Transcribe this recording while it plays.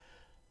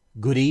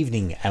Good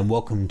evening and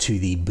welcome to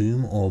the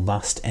Boom or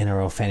Bust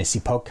NRL Fantasy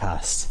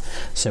Podcast.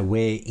 So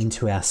we're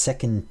into our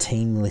second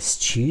Team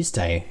List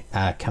Tuesday,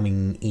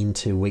 coming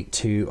into week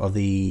 2 of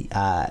the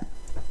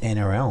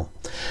NRL.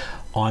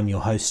 I'm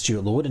your host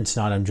Stuart Lord, and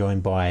tonight I'm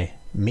joined by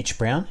Mitch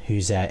Brown,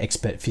 who's our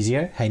expert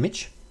physio. Hey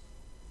Mitch.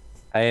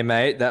 Hey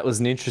mate, that was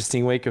an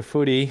interesting week of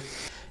footy.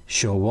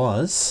 Sure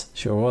was.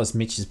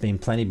 Mitch has been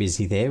plenty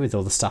busy there with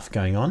all the stuff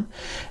going on.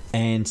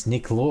 And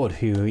Nick Lord,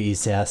 who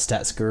is our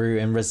stats guru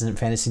and resident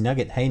fantasy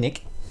nugget. Hey,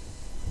 Nick.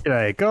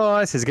 G'day,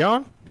 guys. How's it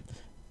going?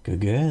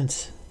 Good.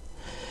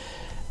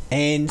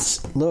 And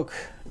look,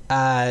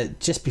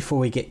 just before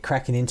we get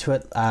cracking into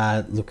it,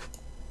 our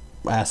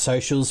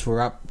socials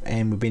were up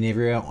and we've been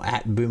everywhere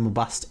at Boom or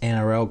Bust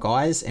NRL,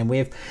 guys. And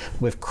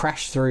we've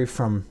crashed through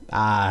from,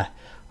 I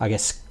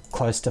guess,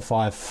 close to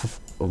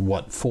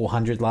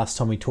 400 last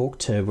time we talked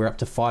to we're up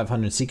to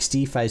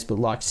 560 Facebook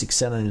likes,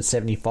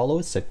 670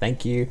 followers, so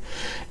thank you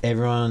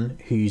everyone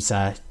who's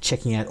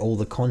checking out all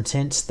the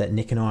content that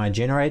Nick and I are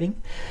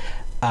generating,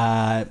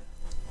 and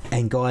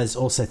guys,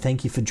 also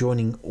thank you for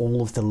joining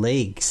all of the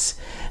leagues.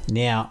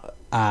 Now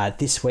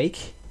this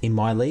week in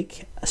my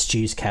league,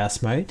 Stu's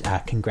Chaos Mode,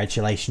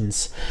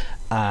 congratulations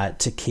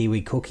to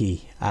Kiwi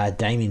Cookie,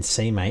 Damien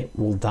C, mate,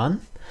 well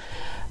done.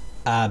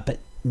 But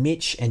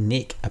Mitch and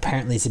Nick,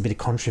 apparently there's a bit of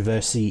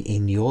controversy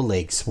in your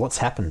leagues. What's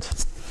happened?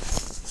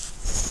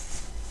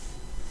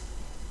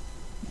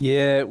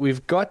 Yeah,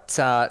 we've got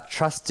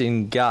Trust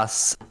in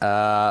Gus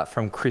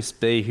from Chris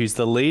B, who's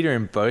the leader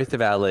in both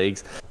of our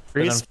leagues.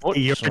 Chris,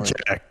 you're a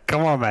jerk.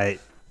 Come on,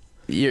 mate.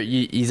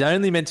 He's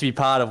only meant to be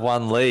part of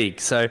one league,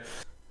 so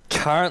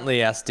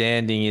currently our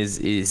standing is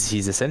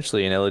he's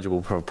essentially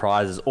ineligible for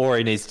prizes, or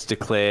he needs to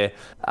declare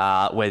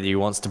whether he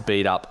wants to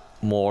beat up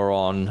more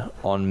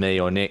on me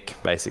or Nick,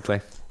 basically.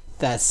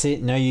 That's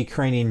it. No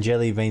Ukrainian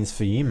jelly beans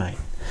for you, mate.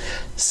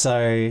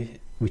 So,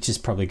 which is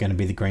probably going to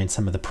be the grand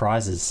sum of the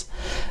prizes.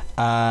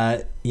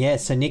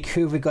 So Nick,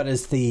 who have we got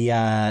as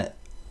the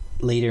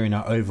leader in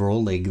our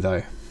overall league,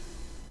 though?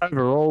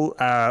 Overall,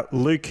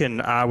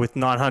 Lucan with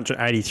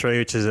 983,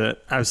 which is an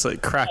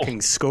absolute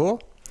cracking score.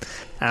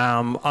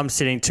 I'm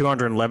sitting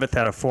 211th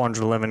out of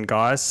 411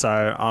 guys,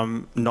 so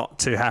I'm not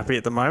too happy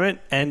at the moment.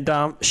 And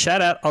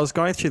shout out, I was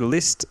going through the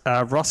list.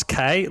 Ross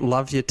K,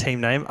 love your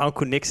team name.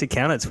 Uncle Nick's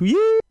Accountants.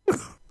 Woo!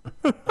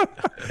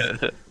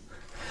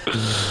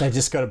 They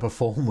just got to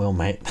perform well,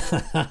 mate.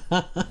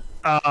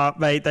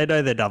 Mate, they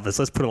know their numbers.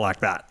 Let's put it like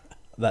that.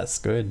 That's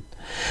good.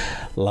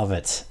 Love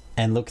it.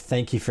 And look,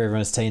 thank you for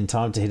everyone's taking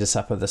time to hit us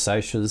up at the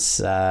socials,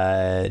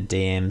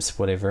 DMs,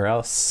 whatever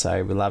else.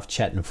 So we love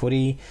chatting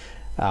footy.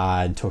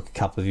 Talk a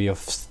couple of you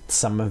off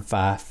some of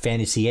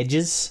fantasy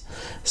edges,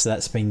 so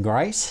that's been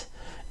great.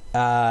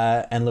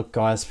 And look,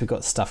 guys, we've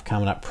got stuff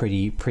coming up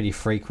pretty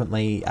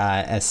frequently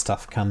as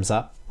stuff comes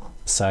up,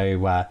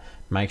 so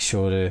make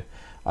sure to,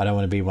 I don't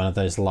want to be one of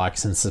those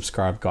likes and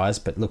subscribe guys,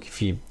 but look,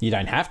 if you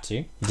don't have to,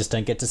 you just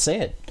don't get to see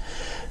it.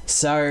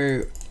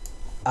 So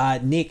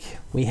Nick,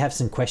 we have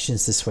some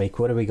questions this week.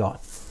 What do we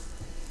got?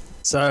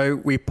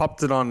 So we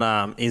popped it on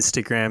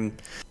Instagram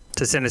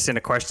to send us in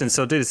a question.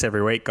 So I'll do this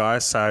every week,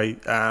 guys. So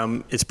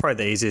it's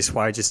probably the easiest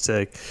way, just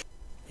to,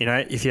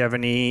 if you have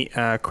any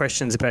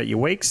questions about your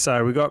week.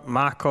 So we got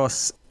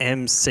Marcos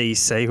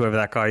MCC, whoever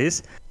that guy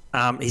is.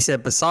 He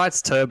said,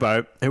 besides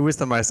Turbo, who was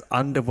the most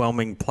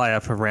underwhelming player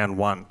for round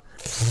 1?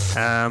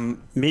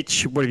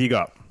 Mitch, what have you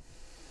got?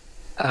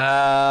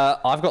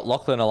 I've got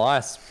Lachlan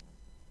Elias.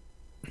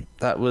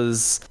 That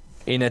was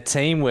in a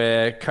team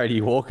where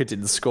Cody Walker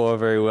didn't score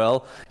very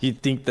well.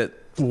 You'd think that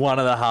one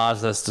of the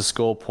hardest to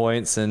score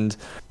points, and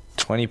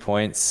 20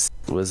 points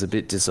was a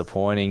bit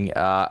disappointing.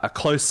 A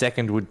close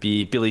second would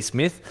be Billy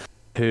Smith,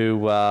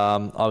 who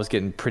I was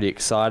getting pretty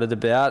excited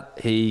about.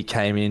 He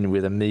came in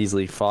with a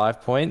measly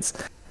 5 points,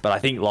 but I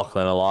think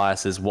Lachlan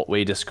Elias is what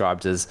we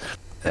described as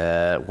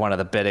one of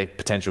the better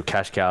potential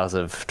cash cows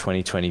of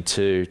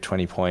 2022.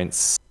 20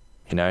 points,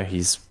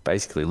 he's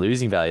basically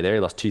losing value there. He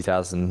lost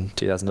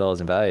 $2,000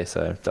 in value,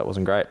 so that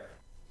wasn't great.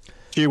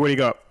 Stu, what do you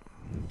got?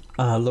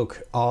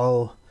 Look,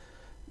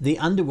 the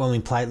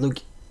underwhelming play, look,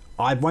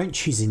 I won't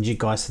choose injured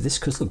guys for this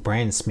because, look,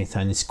 Brandon Smith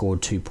only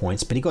scored 2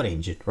 points, but he got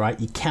injured, right?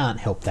 You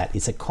can't help that.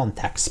 It's a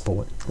contact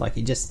sport. Like,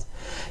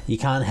 you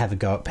can't have a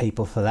go at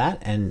people for that.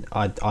 And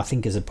I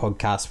think as a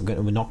podcast,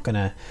 we're not going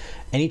to,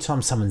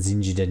 anytime someone's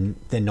injured and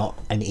they're not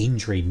an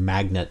injury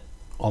magnet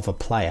of a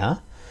player,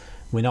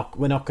 we're not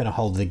going to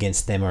hold it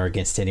against them or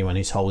against anyone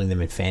who's holding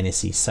them in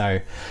fantasy. So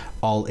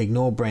I'll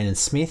ignore Brandon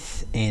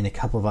Smith and a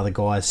couple of other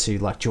guys who,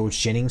 like George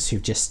Jennings,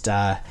 who've just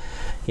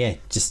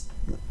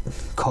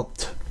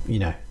copped,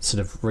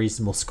 sort of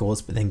reasonable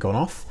scores but then gone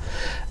off.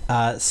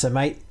 So,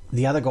 mate,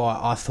 the other guy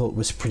I thought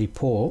was pretty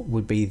poor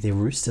would be the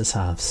Roosters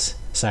halves.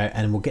 So,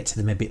 and we'll get to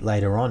them a bit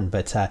later on.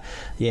 But,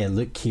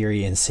 Luke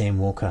Keary and Sam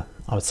Walker,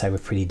 I would say, were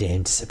pretty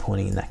damn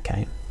disappointing in that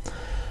game.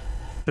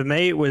 For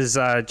me, it was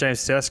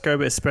James Tedesco,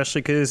 but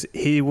especially because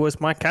he was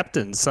my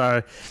captain.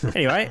 So,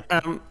 anyway,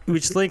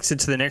 which links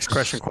into the next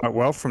question quite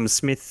well from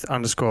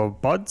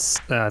Smith_Bods.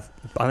 I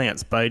think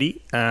that's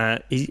Bodie.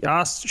 He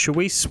asked, should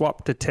we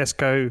swap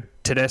Tedesco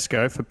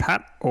for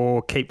Pap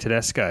or keep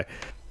Tedesco?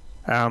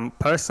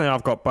 Personally,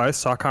 I've got both,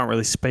 so I can't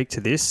really speak to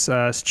this.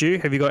 Stu,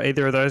 have you got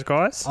either of those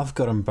guys? I've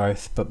got them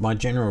both, but my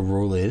general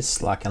rule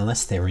is, like,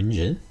 unless they're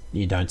injured,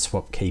 you don't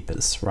swap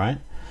keepers, right?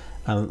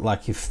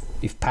 Like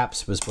if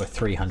Paps was worth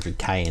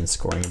 300k and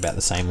scoring about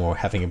the same or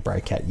having a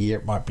breakout year,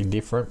 it might be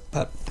different,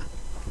 but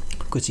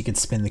because you could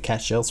spend the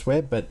cash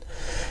elsewhere. But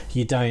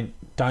you don't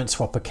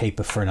swap a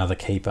keeper for another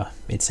keeper.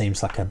 It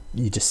seems like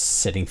you're just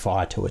setting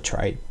fire to a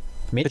trade.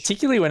 Mitch?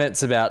 Particularly when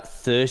it's about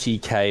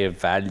 30k of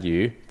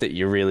value that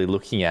you're really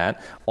looking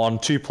at on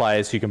two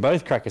players who can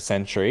both crack a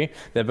century.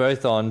 They're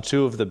both on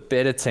two of the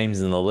better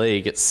teams in the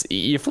league.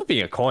 You're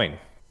flipping a coin,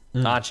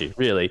 aren't you?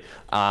 Really.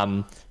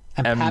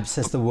 And Paps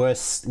has the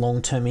worst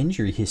long-term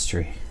injury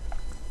history.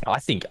 I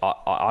think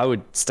I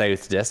would stay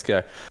with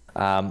Tedesco.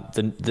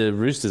 The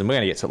Roosters, and we're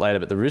going to get to it later,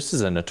 but the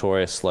Roosters are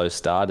notorious slow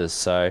starters.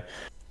 So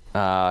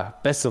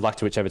best of luck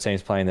to whichever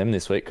team's playing them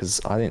this week,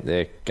 because I think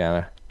they're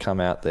going to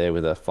come out there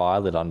with a fire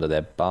lit under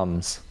their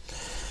bums.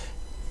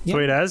 Yep.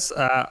 Sweet as.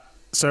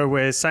 So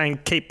we're saying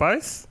keep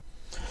both?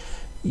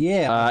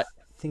 Yeah, I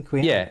think we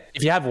have. Yeah,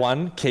 if you have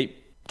one, keep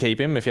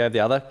him. If you have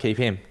the other, keep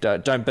him.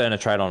 Don't burn a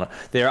trade on it.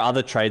 There are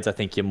other trades I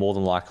think you're more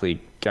than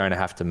likely going to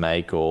have to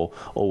make or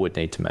would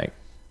need to make.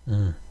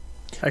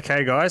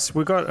 Okay, guys,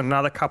 we've got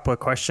another couple of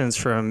questions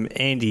from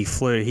Andy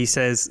Flew. He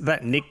says,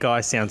 that Nick guy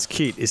sounds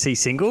cute. Is he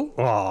single?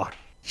 Oh,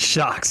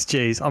 shucks,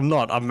 geez. I'm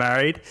not. I'm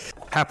married.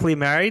 Happily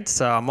married,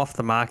 so I'm off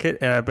the market.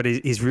 But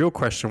his real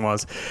question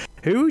was,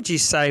 who would you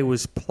say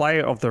was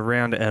player of the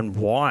round and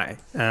why?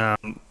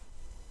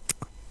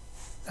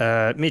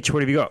 Mitch,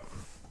 what have you got?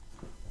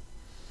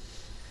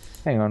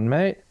 Hang on,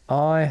 mate.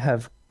 I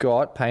have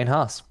got Payne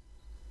Haas.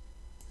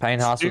 Payne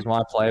Haas was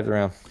my player of the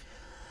round.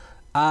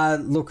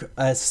 Look,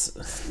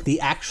 as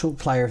the actual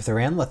player of the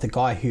round, like the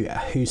guy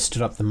who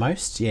stood up the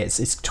most, yeah,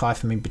 it's tied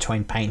for me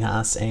between Payne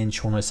Haas and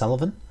Sean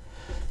O'Sullivan,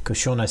 because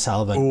Sean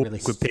O'Sullivan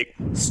really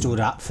stood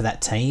up for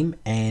that team,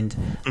 and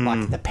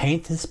like the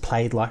Panthers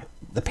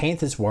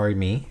worried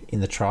me in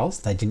the trials.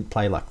 They didn't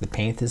play like the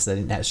Panthers. They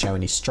didn't show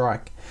any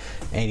strike,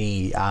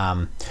 any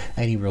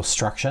real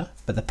structure.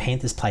 But the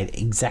Panthers played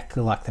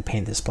exactly like the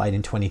Panthers played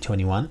in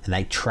 2021, and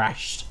they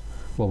trashed.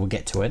 Well, we'll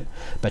get to it.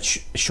 But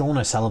Sean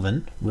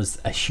O'Sullivan was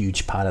a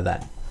huge part of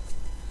that.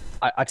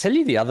 I tell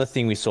you the other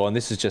thing we saw, and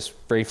this is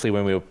just briefly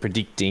when we were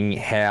predicting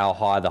how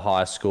high the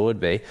highest score would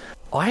be.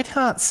 I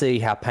can't see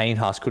how Payne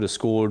Haas could have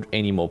scored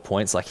any more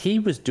points. Like, he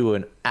was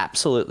doing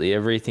absolutely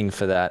everything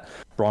for that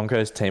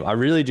Broncos team. I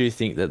really do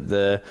think that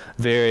the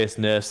various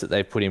nerfs that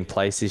they put in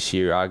place this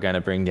year are going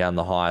to bring down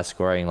the highest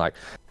scoring. Like,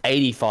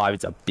 85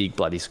 is a big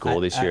bloody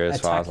score this year as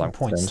far as I'm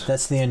concerned.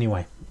 That's the only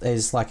way.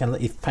 There's like,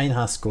 if Payne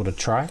Haas scored a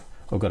try,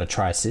 or got a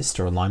try assist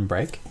or a line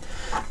break.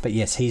 But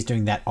yes, he's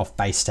doing that off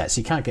base stats.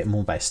 You can't get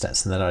more base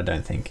stats than that, I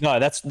don't think. No,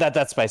 that's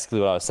basically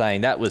what I was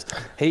saying.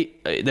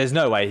 There's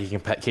no way he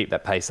can keep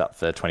that pace up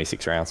for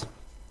 26 rounds.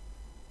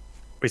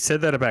 We said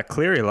that about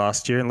Cleary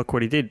last year, and look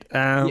what he did.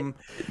 And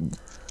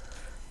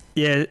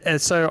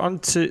so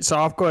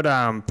I've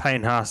got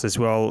Payne Haas as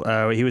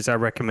well. He was our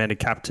recommended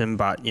captain,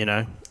 but you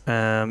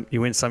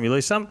win some, you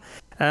lose some.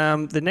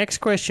 The next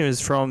question is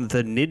from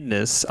the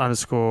Nidness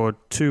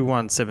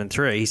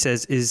 _2173. He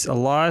says, is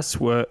Elias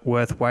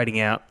worth waiting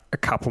out a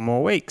couple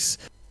more weeks?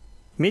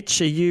 Mitch,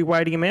 are you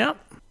waiting him out?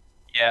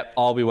 Yeah,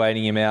 I'll be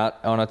waiting him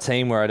out on a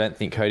team where I don't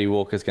think Cody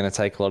Walker's going to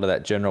take a lot of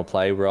that general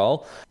play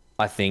role.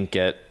 I think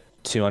at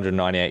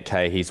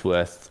 298k, he's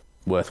worth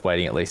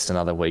waiting at least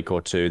another week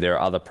or two. There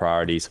are other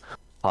priorities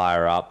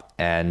higher up,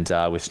 and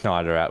with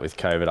Schneider out with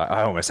COVID,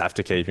 I almost have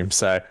to keep him.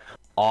 So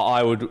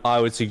I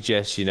would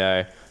suggest,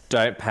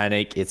 don't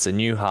panic. It's a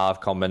new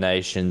half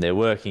combination. They're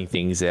working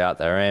things out.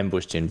 They're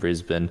ambushed in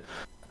Brisbane.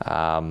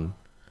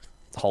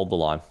 Hold the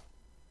line.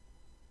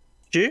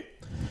 You?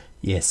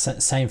 Yes,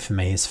 same for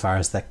me as far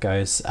as that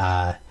goes.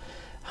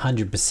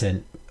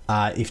 100%.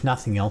 If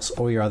nothing else,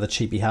 all your other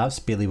cheapy halves,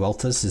 Billy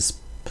Walters is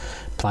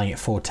playing at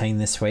 14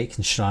 this week,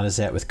 and Schneider's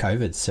out with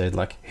COVID. So,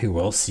 like,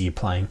 who else are you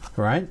playing,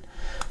 right?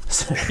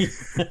 So,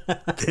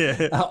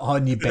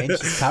 on your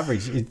bench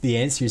coverage, the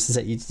answer is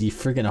that you're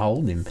friggin'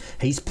 hold him.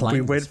 He's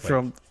playing.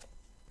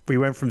 We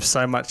went from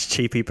so much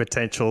cheapy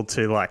potential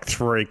to like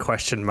 3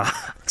 question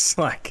marks,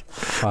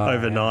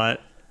 overnight.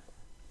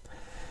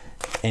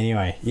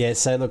 Anyway, yeah.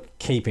 So look,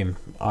 keep him.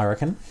 I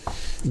reckon.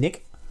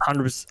 Nick,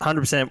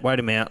 100% wait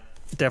him out.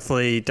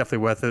 Definitely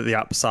worth it. The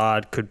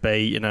upside could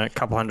be a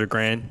couple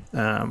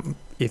 $100,000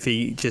 if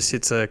he just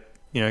hits a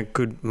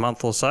good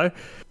month or so.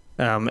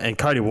 And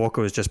Cody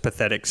Walker was just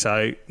pathetic.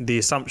 So the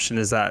assumption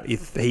is that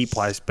if he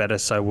plays better,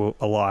 so will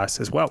Elias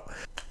as well.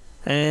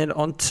 And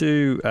on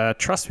to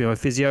Trust Me, My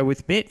Physio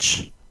with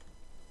Mitch.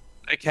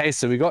 Okay,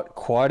 so we got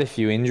quite a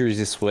few injuries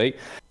this week.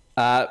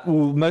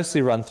 We'll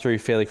mostly run through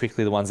fairly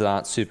quickly the ones that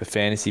aren't super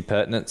fantasy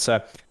pertinent.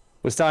 So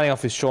We're starting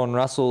off with Sean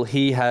Russell.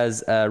 He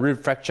has a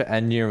rib fracture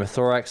and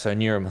pneumothorax. So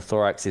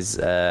pneumothorax is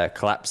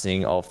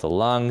collapsing of the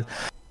lung.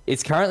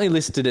 It's currently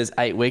listed as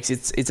 8 weeks.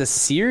 It's a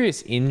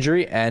serious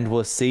injury and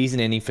was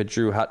season-ending for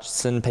Drew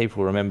Hutchison.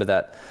 People remember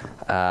that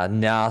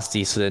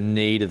nasty sort of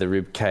knee to the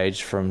rib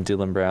cage from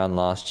Dylan Brown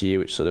last year,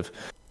 which sort of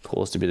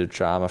caused a bit of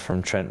drama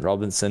from Trent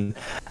Robinson.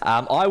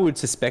 I would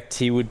suspect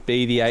he would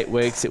be the 8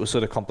 weeks. It was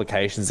sort of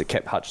complications that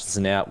kept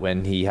Hutchinson out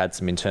when he had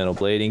some internal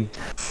bleeding.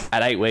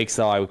 At 8 weeks,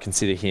 though, I would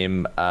consider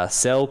him a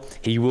sell.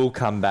 He will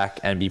come back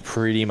and be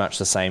pretty much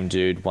the same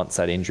dude once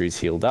that injury's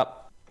healed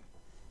up.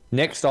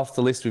 Next off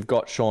the list, we've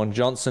got Sean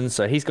Johnson.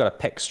 So he's got a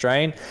pec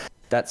strain.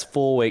 That's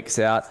 4 weeks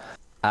out.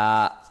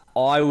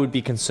 I would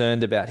be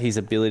concerned about his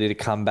ability to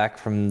come back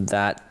from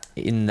that.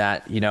 In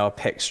that, a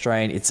pec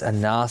strain, it's a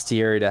nasty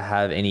area to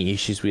have any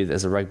issues with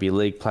as a rugby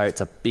league player.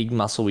 It's a big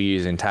muscle we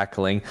use in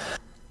tackling.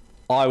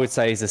 I would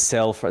say he's a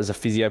sell as a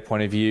physio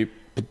point of view,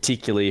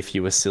 particularly if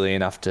you were silly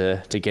enough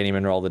to get him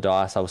and roll the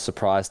dice. I was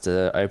surprised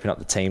to open up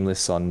the team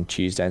lists on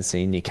Tuesday and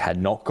see Nick had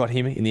not got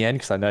him in the end,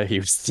 because I know he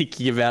was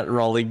thinking about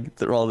rolling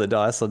the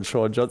dice on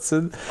Sean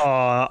Johnson.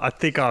 Oh, I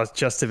think I was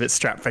just a bit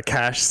strapped for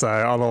cash, so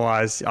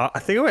otherwise, I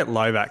think I went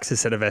Lomax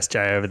instead of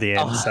SJ over the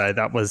end. So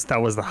that was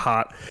the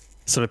heart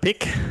sort of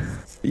pick.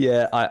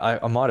 Yeah,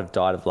 I might have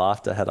died of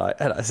laughter had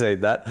I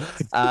seen that.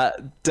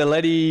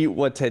 Deleti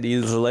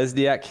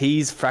Wateni-Lesniak,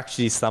 he's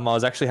fractured his thumb. I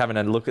was actually having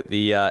a look at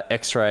the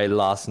X-ray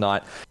last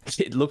night.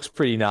 It looks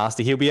pretty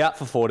nasty. He'll be out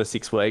for 4 to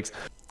 6 weeks.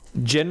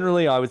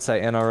 Generally, I would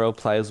say NRL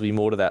players will be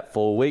more to that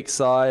 4-week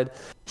side.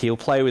 He'll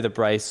play with a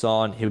brace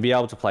on. He'll be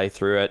able to play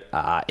through it.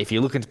 If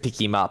you're looking to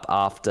pick him up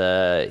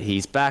after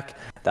he's back,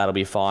 that'll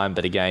be fine.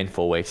 But again,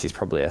 4 weeks is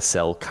probably a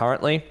sell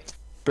currently.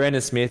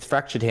 Brandon Smith,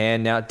 fractured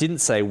hand. Now, it didn't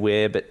say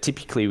where, but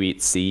typically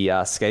it's the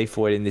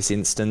scaphoid in this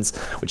instance,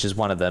 which is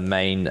one of the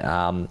main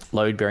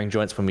load-bearing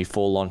joints when we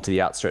fall onto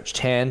the outstretched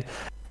hand.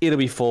 It'll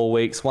be 4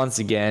 weeks. Once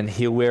again,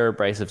 he'll wear a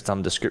brace of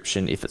some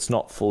description if it's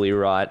not fully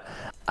right.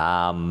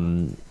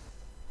 And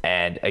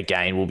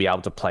again, we'll be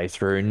able to play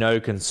through. No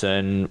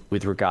concern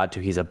with regard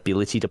to his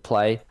ability to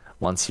play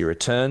once he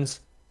returns.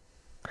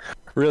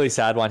 Really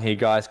sad one here,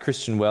 guys.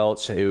 Christian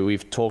Welch, who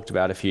we've talked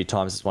about a few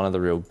times, is one of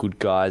the real good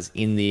guys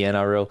in the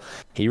NRL.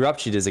 He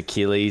ruptured his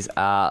Achilles.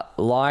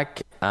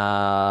 Like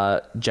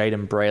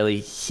Jaden Brayley,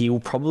 he'll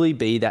probably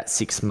be that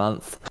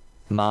 6-month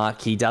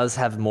mark. He does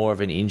have more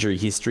of an injury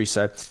history,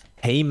 so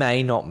he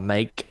may not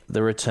make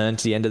the return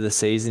to the end of the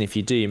season. If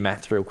you do your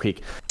math real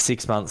quick,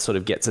 6 months sort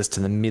of gets us to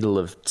the middle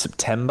of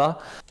September.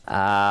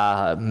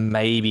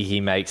 Maybe he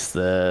makes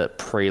the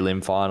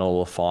prelim final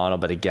or final,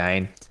 but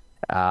again,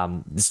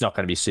 it's not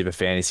going to be super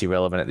fantasy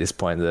relevant at this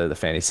point. The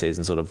fantasy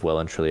season's sort of well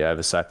and truly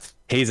over. So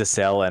he's a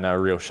sell and a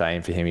real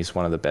shame for him. He's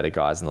one of the better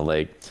guys in the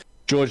league.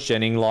 George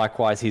Jennings,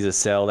 likewise, he's a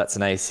sell. That's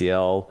an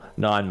ACL,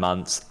 9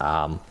 months.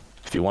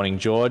 If you're wanting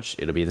George,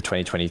 it'll be the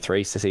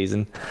 2023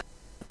 season.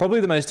 Probably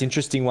the most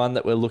interesting one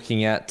that we're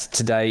looking at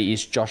today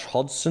is Josh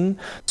Hodgson.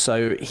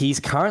 So he's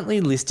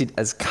currently listed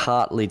as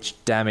cartilage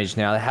damage.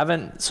 Now, they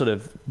haven't sort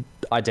of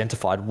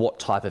identified what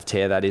type of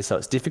tear that is, so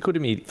it's difficult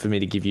for me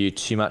to give you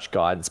too much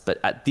guidance. But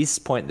at this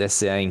point, they're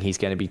saying he's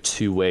going to be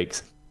 2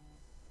 weeks.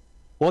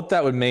 What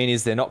that would mean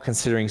is they're not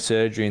considering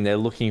surgery and they're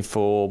looking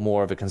for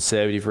more of a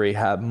conservative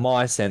rehab.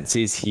 My sense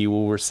is he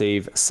will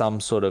receive some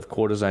sort of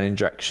cortisone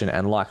injection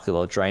and likely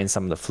they'll drain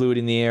some of the fluid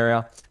in the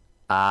area.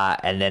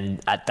 And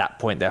then at that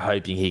point, they're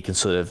hoping he can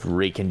sort of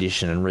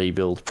recondition and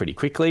rebuild pretty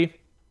quickly.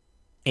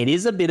 It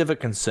is a bit of a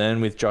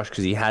concern with Josh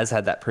because he has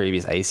had that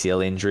previous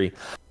ACL injury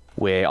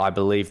where I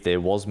believe there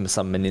was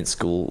some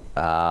meniscal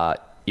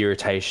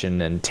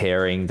irritation and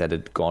tearing that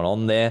had gone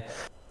on there.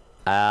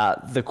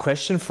 The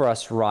question for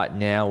us right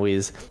now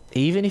is,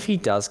 even if he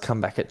does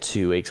come back at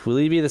 2 weeks, will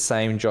he be the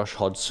same Josh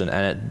Hodgson?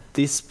 And at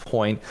this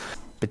point,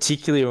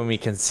 particularly when we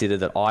consider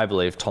that I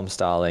believe Tom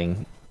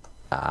Starling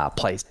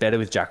plays better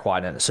with Jack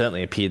White, and it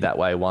certainly appeared that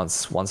way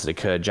once it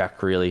occurred.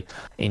 Jack really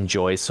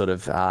enjoys sort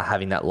of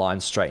having that line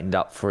straightened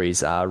up for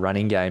his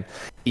running game.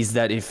 Is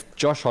that if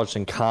Josh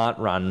Hodgson can't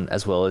run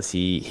as well as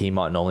he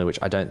might normally, which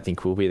I don't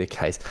think will be the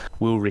case,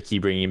 will Ricky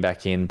bring him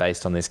back in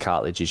based on this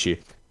cartilage issue?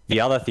 The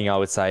other thing I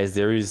would say is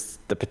there is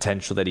the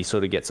potential that he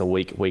sort of gets a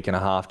week and a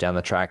half down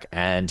the track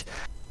and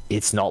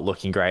it's not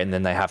looking great, and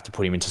then they have to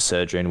put him into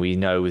surgery. And we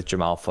know with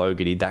Jamal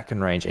Fogarty, that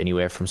can range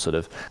anywhere from sort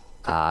of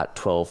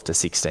 12 to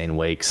 16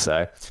 weeks.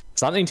 So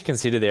something to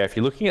consider there. If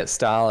you're looking at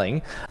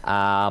Starling,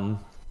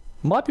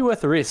 might be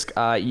worth a risk.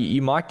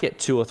 You might get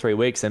 2 or 3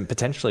 weeks and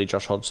potentially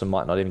Josh Hodgson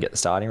might not even get the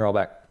starting role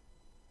back.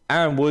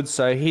 Aaron Woods,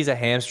 so he's a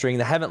hamstring.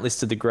 They haven't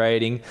listed the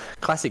grading.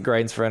 Classic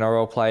grades for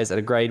NRL players. At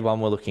a grade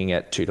 1, we're looking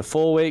at 2 to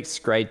 4 weeks.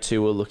 Grade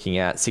 2, we're looking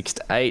at 6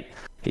 to 8.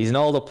 He's an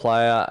older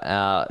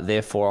player,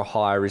 therefore a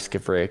higher risk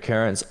of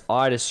reoccurrence.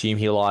 I'd assume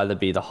he'll either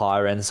be the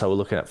higher end, so we're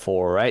looking at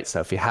 4 or 8. So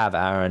if you have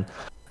Aaron,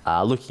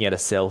 looking at a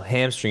sell,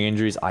 hamstring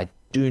injuries, I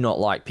do not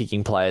like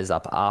picking players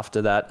up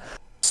after that.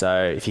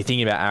 So if you're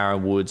thinking about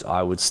Aaron Woods,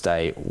 I would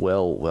stay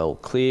well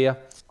clear.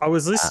 I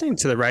was listening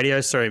to the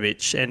radio, sorry,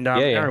 Mitch, and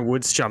Aaron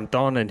Woods jumped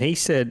on and he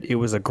said it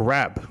was a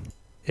grab.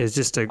 It was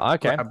just a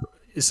grab.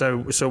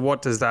 So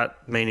what does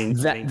that mean mean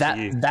for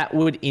you? That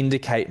would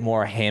indicate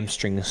more a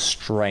hamstring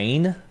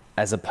strain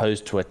as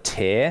opposed to a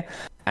tear.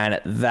 And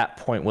at that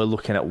point, we're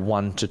looking at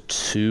 1 to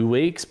 2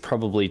 weeks,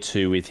 probably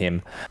 2 with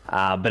him.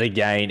 But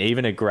again,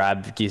 even a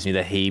grab gives me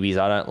the heebies.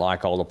 I don't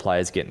like older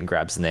players getting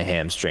grabs in their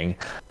hamstring.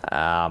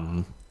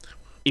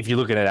 If you're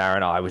looking at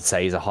Aaron, I would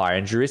say he's a high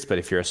injury risk. But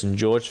if you're a St.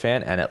 George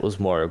fan and it was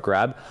more a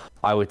grab,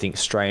 I would think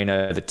strain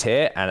over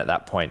tear. And at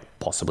that point,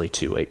 possibly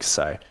 2 weeks.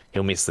 So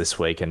he'll miss this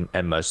week and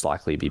most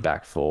likely be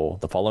back for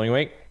the following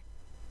week.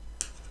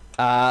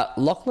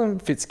 Lachlan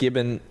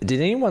Fitzgibbon, did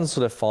anyone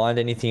sort of find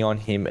anything on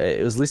him?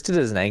 It was listed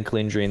as an ankle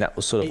injury, and that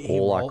was sort of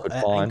all I could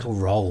find. Ankle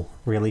roll,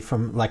 really,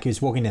 from like he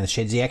was walking down the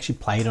sheds. He actually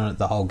played on it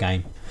the whole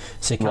game,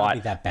 so it can't be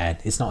that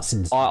bad. It's not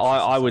since.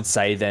 I would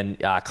say then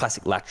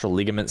classic lateral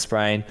ligament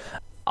sprain.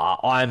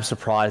 I'm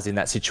surprised in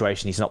that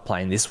situation he's not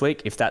playing this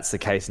week. If that's the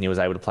case and he was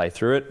able to play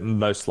through it,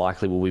 most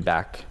likely we'll be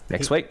back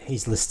next week.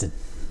 He's listed,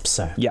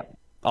 so yep.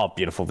 Oh,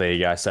 beautiful. There you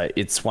go. So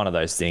it's one of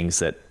those things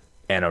that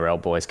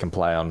NRL boys can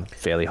play on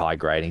fairly high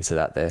grading, so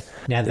that they're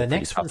the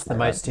next one's the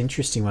most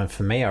interesting one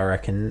for me, I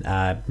reckon,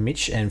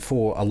 Mitch, and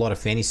for a lot of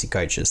fantasy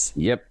coaches.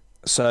 Yep.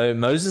 So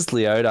Moses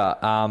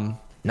Leota,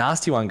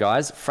 nasty one,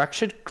 guys.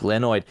 Fractured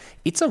glenoid.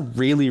 It's a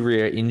really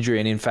rare injury,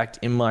 and in fact,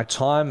 in my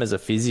time as a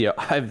physio,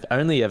 I've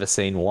only ever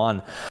seen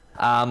one.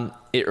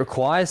 It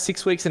requires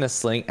 6 weeks in a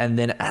sling and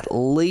then at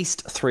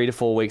least 3 to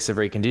 4 weeks of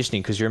reconditioning,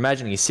 because you're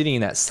imagining he's sitting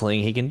in that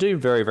sling. He can do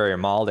very, very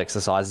mild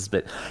exercises,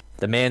 but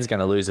the man's going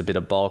to lose a bit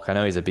of bulk. I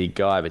know he's a big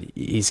guy, but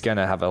he's going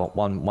to have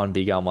one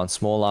big arm, one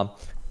small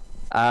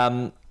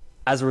arm.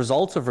 As a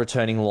result of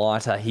returning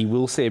lighter, he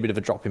will see a bit of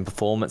a drop in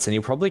performance, and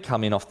he'll probably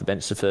come in off the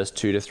bench the first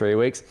 2 to 3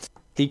 weeks.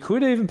 He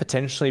could even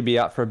potentially be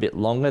out for a bit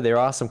longer. There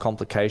are some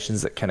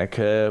complications that can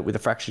occur with a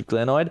fractured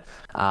glenoid,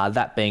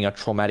 that being a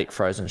traumatic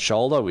frozen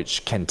shoulder,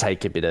 which can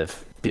take a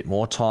bit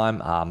more time.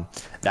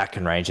 That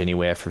can range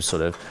anywhere from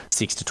sort of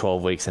 6 to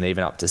 12 weeks and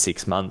even up to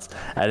 6 months.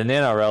 At an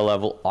NRL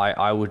level,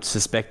 I would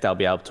suspect they'll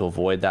be able to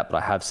avoid that,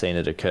 but I have seen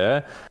it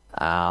occur.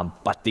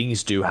 But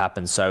things do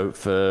happen. So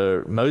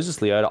for Moses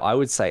Leota, I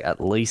would say at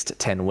least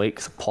 10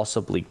 weeks,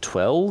 possibly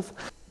 12.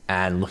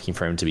 And looking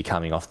for him to be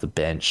coming off the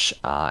bench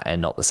and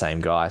not the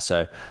same guy.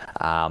 So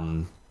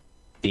the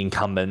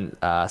incumbent,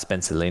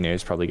 Spencer Lino,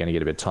 is probably going to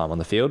get a bit of time on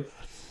the field.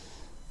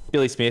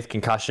 Billy Smith,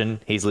 concussion.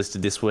 He's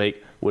listed this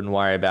week. Wouldn't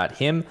worry about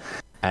him.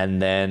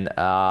 And then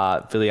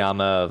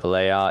Viliama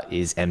Valea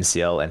is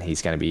MCL, and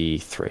he's going to be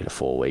 3 to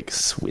 4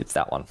 weeks with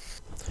that one.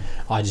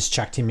 I just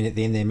chucked him in at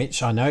the end there,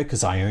 Mitch. I know,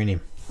 because I own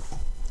him.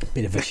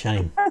 Bit of a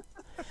shame.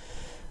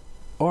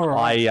 All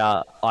right.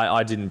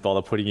 I didn't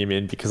bother putting him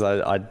in because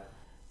I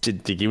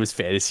didn't think he was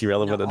fantasy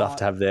relevant enough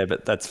to have there,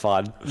 but that's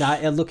fine.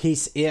 No, look,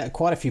 he's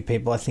quite a few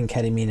people I think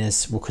had him in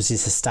as because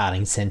he's a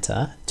starting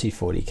centre,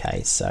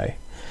 240k. So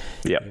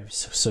yeah,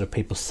 sort of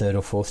people's third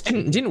or fourth.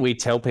 Didn't we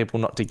tell people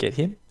not to get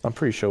him? I'm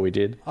pretty sure we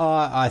did.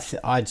 I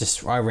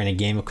ran a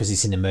gamble because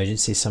he's in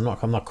emergency, so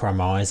I'm not crying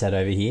my eyes out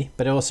over here.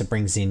 But it also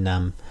brings in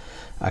a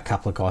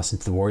couple of guys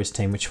into the Warriors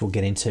team, which we'll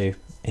get into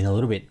in a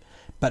little bit.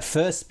 But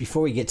first,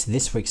 before we get to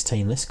this week's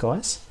team list,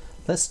 guys,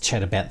 let's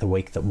chat about the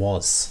week that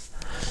was.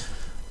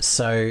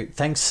 So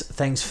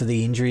thanks for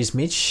the injuries,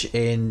 Mitch,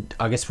 and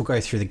I guess we'll go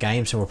through the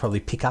games and we'll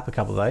probably pick up a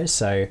couple of those.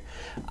 So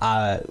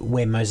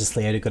where Moses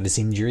Leota got his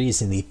injury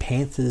is in the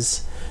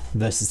Panthers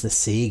versus the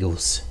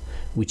Seagulls,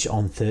 which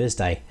on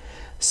Thursday.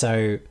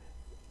 So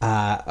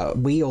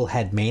we all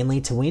had Manly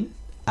to win,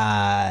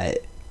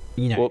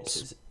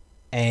 Whoops.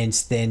 And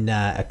then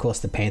of course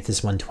the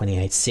Panthers won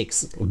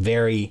 28-6.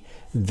 Very,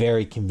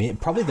 very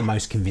probably the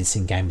most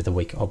convincing game of the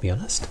week, I'll be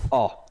honest.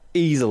 Oh,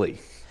 easily.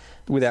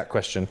 Without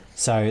question.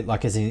 So,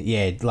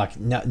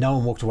 no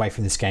one walked away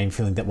from this game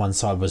feeling that one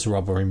side was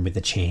robbed or in with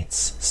a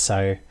chance.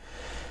 So,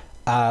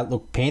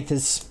 look,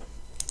 Panthers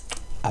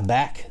are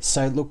back.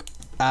 So, look,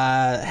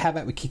 how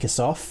about we kick us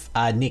off?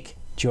 Nick,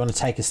 do you want to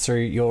take us through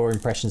your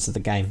impressions of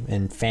the game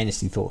and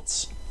fantasy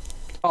thoughts?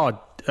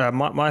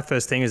 My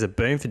first thing is a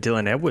boom for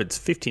Dylan Edwards,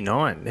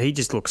 59. He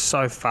just looks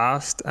so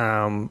fast.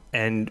 And,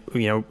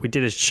 we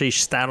did a sheesh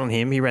stat on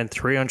him. He ran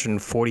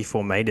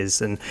 344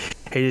 metres and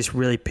he just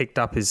really picked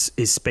up his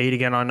speed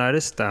again, I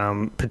noticed,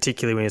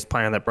 particularly when he was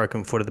playing on that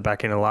broken foot at the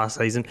back end of last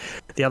season.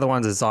 The other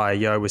ones, Isaiah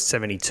Yeo was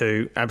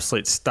 72,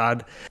 absolute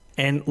stud.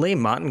 And Liam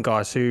Martin,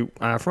 guys, who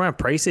from our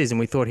preseason,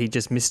 we thought he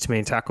just missed too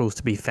many tackles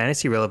to be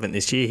fantasy relevant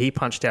this year. He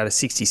punched out a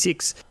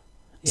 66.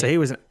 Yeah. So he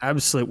was an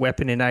absolute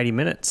weapon in 80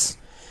 minutes.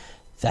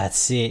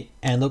 That's it.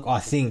 And look, I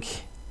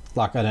think,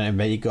 I don't know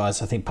about you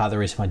guys, I think part of the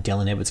reason why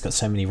Dylan Edwards got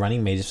so many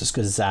running meters was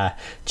because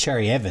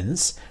Cherry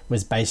Evans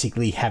was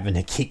basically having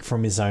a kick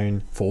from his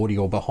own 40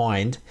 or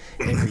behind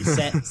every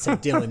set. So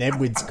Dylan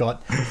Edwards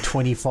got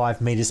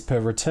 25 meters per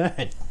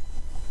return.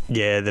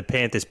 Yeah, the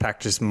Panthers pack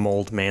just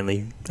mauled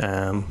Manly.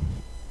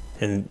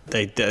 And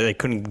they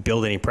couldn't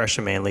build any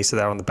pressure, Manly, so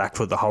they were on the back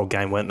foot the whole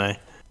game, weren't they?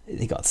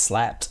 They got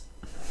slapped.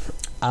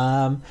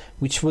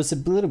 Which was a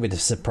little bit of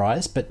a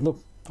surprise, but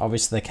look,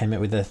 obviously, they came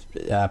out with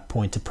a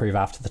point to prove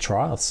after the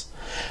trials.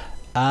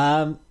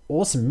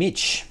 Awesome.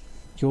 Mitch,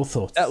 your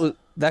thoughts?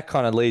 that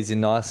kind of leads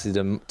in nicely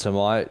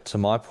to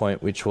my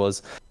point, which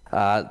was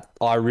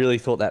I really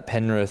thought that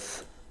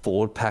Penrith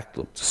forward pack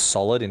looked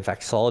solid. In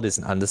fact, solid is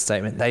an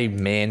understatement. They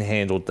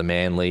manhandled the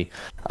Manly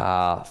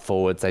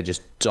forwards. They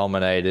just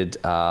dominated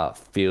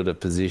field of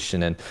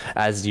position. And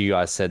as you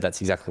guys said,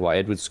 that's exactly why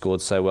Edwards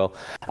scored so well.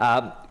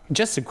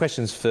 Just some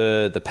questions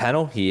for the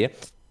panel here.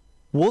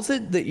 Was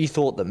it that you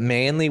thought that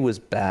Manly was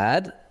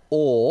bad,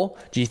 or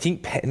do you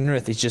think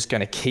Penrith is just going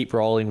to keep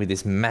rolling with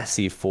this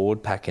massive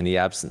forward pack in the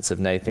absence of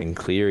Nathan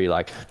Cleary?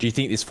 Like, do you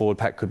think this forward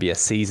pack could be a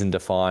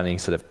season-defining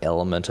sort of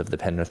element of the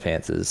Penrith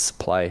Panthers'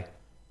 play?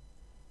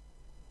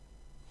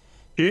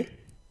 Yeah.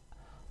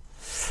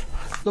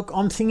 Look,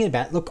 I'm thinking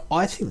about. Look,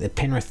 I think that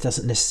Penrith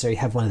doesn't necessarily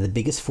have one of the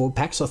biggest forward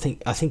packs. I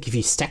think if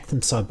you stack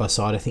them side by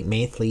side, I think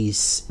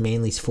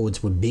Manly's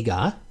forwards were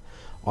bigger.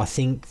 I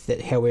think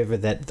that, however,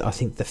 I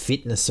think the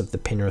fitness of the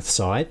Penrith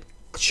side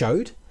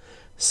showed.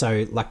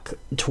 So, like,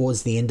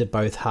 towards the end of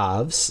both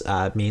halves,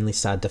 Manly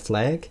started to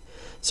flag.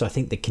 So I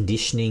think the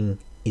conditioning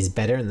is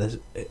better, and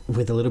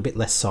with a little bit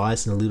less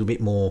size and a little bit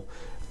more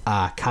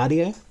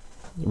cardio,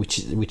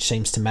 which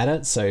seems to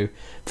matter. So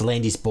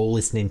Volandi's ball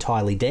isn't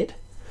entirely dead.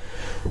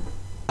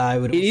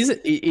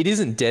 It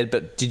isn't dead,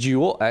 but did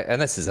you?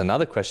 And this is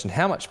another question: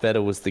 how much better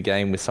was the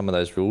game with some of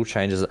those rule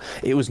changes?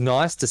 It was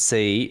nice to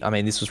see. I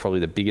mean, this was probably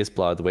the biggest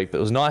blow of the week, but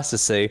it was nice to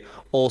see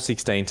all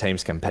 16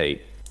 teams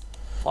compete.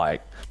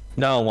 Like,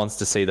 no one wants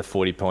to see the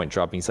 40-point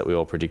droppings that we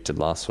all predicted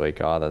last week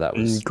either. That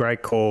was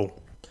great call.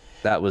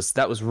 That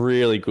was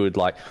really good.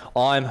 Like,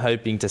 I'm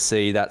hoping to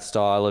see that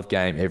style of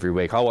game every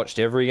week. I watched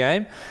every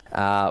game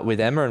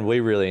with Emma, and we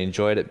really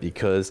enjoyed it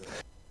because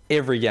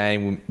every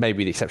game, maybe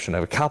with the exception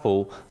of a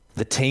couple,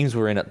 the teams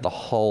were in it the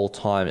whole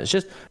time. It's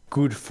just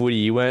good footy.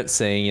 You weren't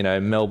seeing,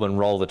 Melbourne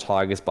roll the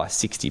Tigers by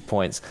 60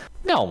 points.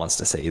 No one wants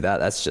to see that.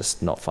 That's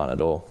just not fun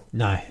at all.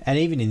 No, and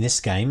even in this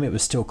game, it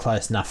was still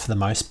close enough for the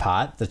most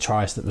part. The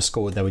tries that were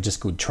scored, they were just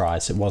good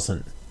tries. It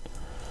wasn't...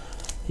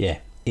 Yeah,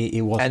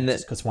 it wasn't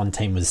just because one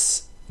team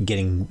was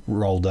getting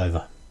rolled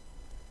over.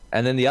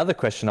 And then the other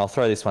question, I'll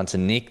throw this one to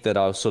Nick, that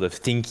I was sort of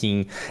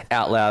thinking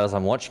out loud as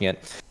I'm watching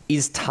it.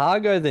 Is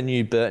Targo the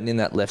new Burton in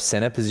that left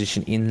centre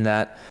position, in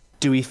that...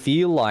 Do we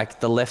feel like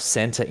the left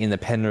centre in the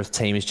Penrith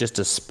team is just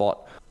a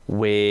spot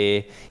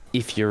where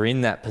if you're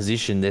in that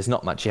position, there's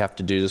not much you have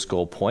to do to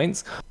score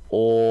points?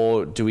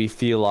 Or do we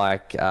feel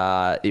like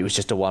it was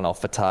just a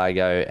one-off for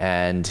Targo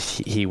and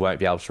he won't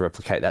be able to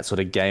replicate that sort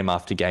of game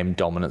after game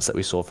dominance that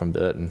we saw from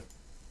Burton?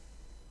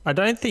 I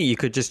don't think you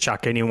could just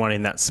chuck anyone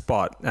in that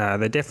spot.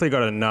 They definitely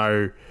got to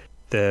know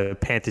the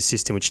Panthers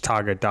system, which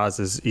Targo does,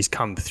 is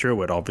come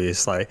through it,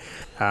 obviously.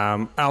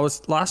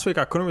 Last week,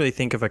 I couldn't really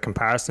think of a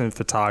comparison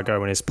for Targo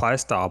and his play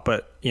style,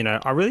 but,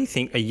 I really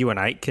think a Ewan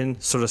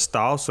Aitken sort of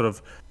style, sort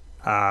of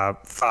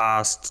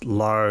fast,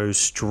 low,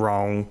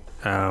 strong,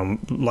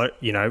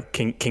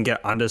 can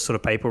get under sort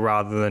of people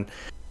rather than,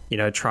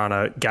 trying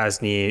to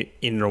Gazni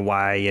in and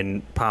away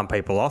and palm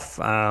people off.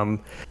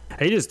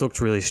 He just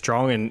looked really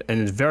strong and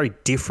a very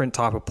different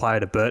type of player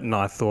to Burton,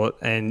 I thought,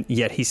 and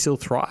yet he still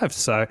thrives.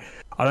 So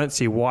I don't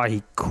see why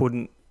he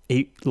couldn't,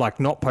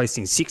 not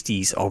posting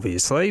 60s,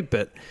 obviously,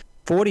 but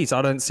 40s,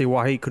 I don't see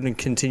why he couldn't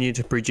continue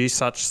to produce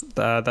such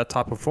that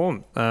type of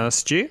form.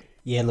 Stu?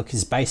 Yeah, look,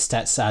 his base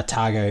stats,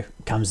 Targo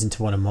comes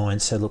into one of mine.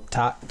 So, look,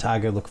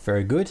 Targo looked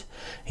very good.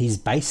 His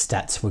base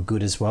stats were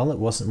good as well. It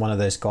wasn't one of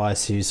those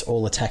guys who's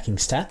all attacking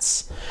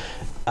stats.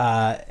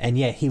 And,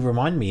 yeah, he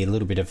reminded me a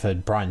little bit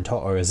of Brian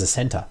Toto as a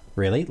centre,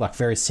 really. Like,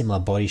 very similar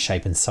body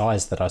shape and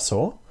size that I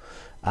saw.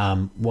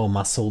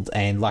 Well-muscled.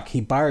 And,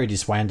 he burrowed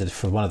his way under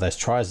for one of those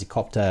tries. He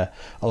copped a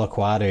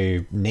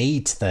Olaquado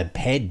knee to the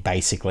head,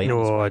 basically.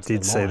 Oh, I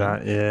did see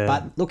that, yeah.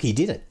 But, look, he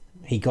did it.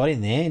 He got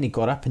in there and he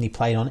got up and he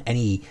played on, and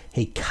he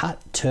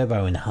cut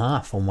Turbo in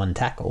half on one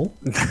tackle.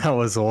 That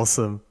was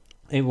awesome.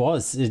 It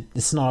was.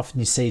 It's not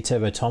often you see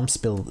Turbo Tom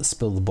spill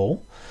the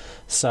ball.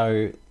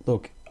 So,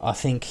 look, I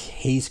think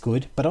he's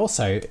good. But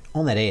also,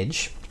 on that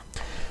edge,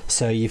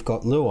 so you've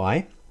got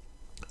Luai,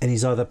 and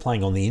he's either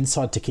playing on the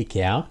inside to kick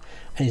out,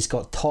 and he's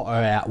got Toto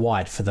out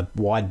wide for the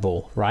wide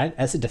ball, right?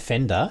 As a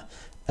defender,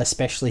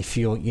 especially if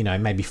you're,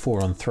 maybe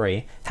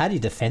 4-on-3, how do you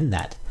defend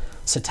that?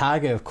 So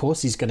Targo, of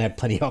course, he's going to have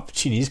plenty of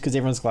opportunities because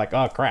everyone's like,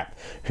 oh, crap,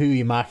 who are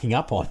you marking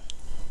up on?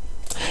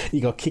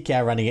 You got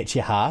Kickout running at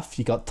your half,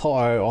 you got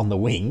Toto on the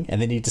wing, and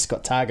then you just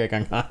got Targo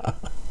going,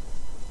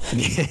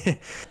 Yeah.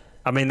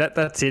 I mean,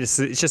 that's it.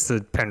 It's just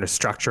the Penrith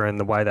structure and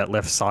the way that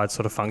left side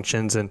sort of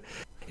functions. And,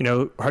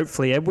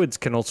 hopefully Edwards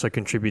can also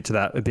contribute to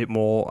that a bit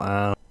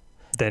more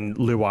than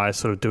Luai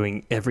sort of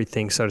doing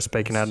everything, so to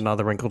speak, and add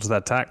another wrinkle to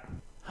that attack.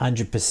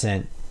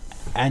 100%.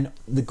 And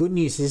the good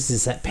news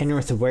is that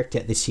Penrith have worked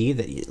out this year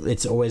that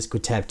it's always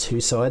good to have two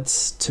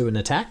sides to an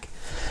attack.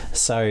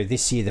 So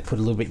this year they put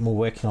a little bit more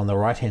work in on the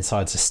right-hand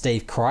side. So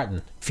Steve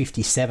Crichton,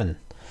 57.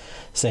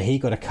 So he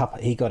got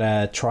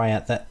a try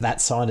out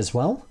that side as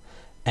well.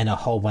 and a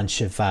whole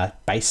bunch of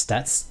base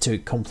stats to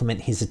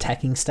complement his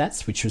attacking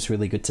stats, which was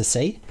really good to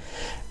see.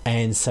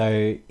 And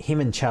so him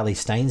and Charlie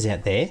Staines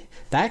out there,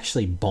 they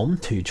actually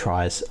bombed 2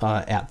 tries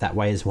out that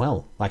way as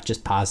well, like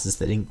just passes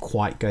that didn't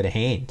quite go to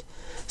hand.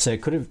 So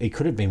it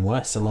could have been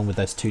worse, along with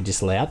those 2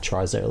 disallowed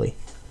tries early.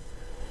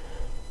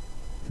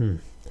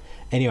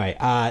 Anyway,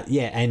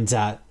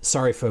 and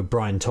sorry for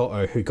Brian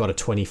Toto, who got a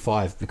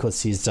 25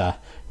 because his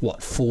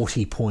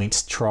 40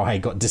 points try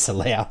got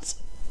disallowed.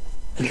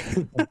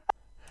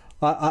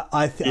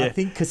 I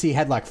think because he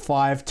had like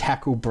 5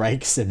 tackle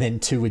breaks and then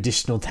 2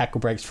 additional tackle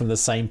breaks from the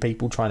same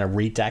people trying to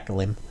re-tackle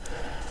him.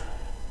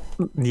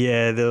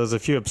 Yeah, there was a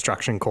few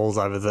obstruction calls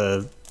over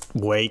the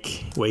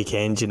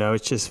weekend.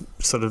 It just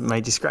sort of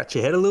made you scratch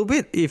your head a little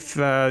bit if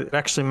it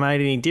actually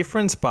made any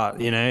difference. But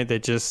they're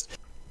just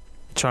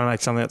trying to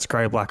make something that's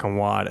grey, black, and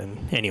white.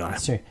 And anyway,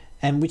 that's true.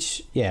 And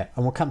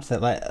we'll come to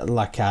that later.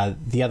 Like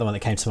the other one that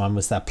came to mind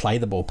was that play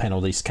the ball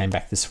penalties came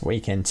back this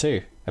weekend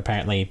too.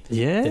 Apparently,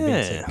 they've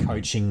been to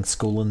coaching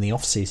school in the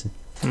off season.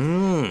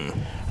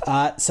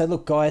 So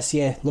look, guys,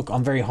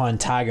 I'm very high on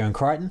Targo and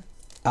Crichton.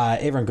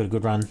 Everyone got a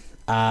good run.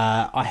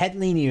 I had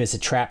Leniu as a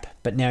trap,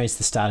 but now he's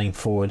the starting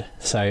forward.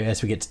 So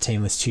as we get to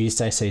Teamless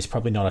Tuesday, so he's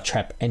probably not a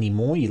trap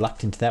anymore. You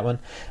lucked into that one.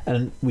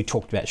 And we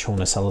talked about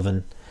Sean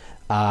O'Sullivan.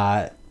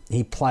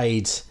 He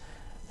played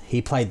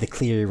the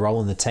Cleary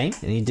role in the team,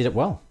 and he did it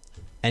well.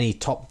 And he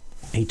topped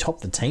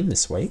the team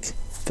this week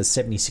for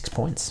 76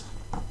 points.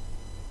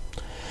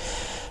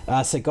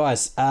 So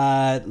guys,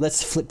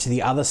 let's flip to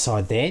the other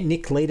side there.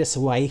 Nick, lead us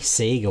away.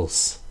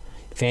 Seagulls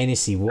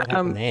fantasy. What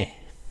happened there?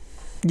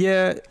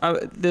 Yeah,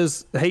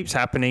 there's heaps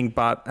happening,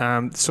 but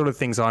sort of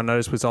things I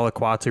noticed was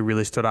Olaquatu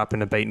really stood up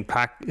in a beaten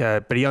pack,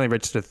 but he only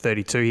registered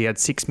 32. He had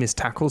 6 missed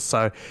tackles,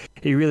 so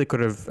he really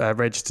could have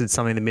registered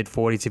something in the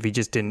mid-40s if he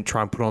just didn't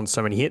try and put on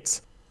so many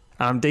hits.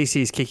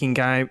 DC's kicking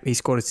game, he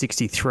scored a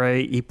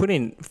 63. He put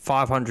in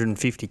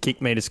 550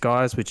 kick metres,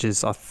 guys, which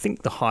is, I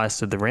think, the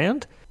highest of the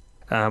round,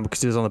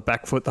 because he was on the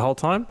back foot the whole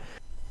time.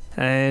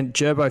 And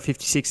Gerbo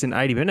 56 in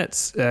 80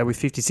 minutes with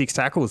 56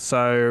 tackles.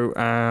 So,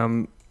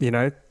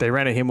 they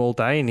ran at him all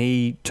day and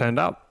he turned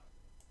up.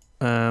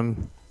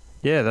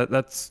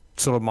 That's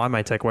sort of my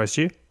main takeaways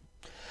to you.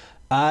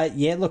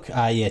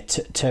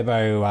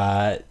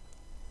 Turbo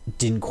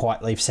didn't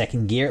quite leave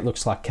second gear. It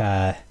looks like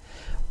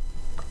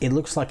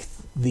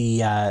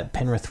the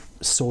Penrith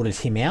sorted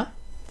him out.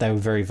 They were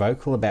very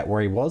vocal about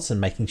where he was and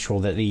making sure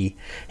that he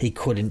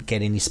couldn't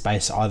get any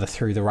space either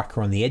through the ruck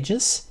or on the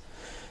edges.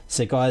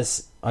 So,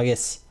 guys, I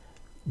guess,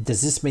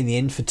 does this mean the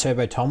end for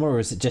Turbo Toma, or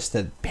is it just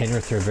that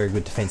Penrith are a very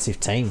good defensive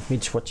team?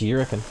 Mitch, what do you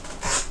reckon?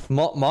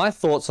 My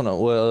thoughts on it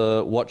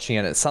were watching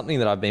it. It's something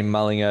that I've been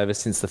mulling over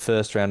since the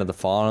first round of the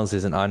finals,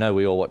 and I know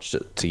we all watched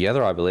it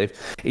together, I believe,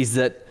 is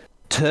that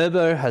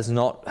Turbo has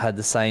not had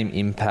the same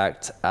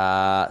impact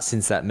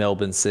since that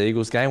Melbourne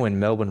Seagulls game, when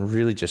Melbourne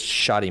really just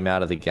shut him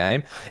out of the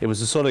game. It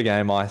was the sort of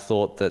game I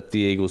thought that the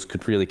Eagles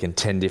could really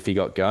contend if he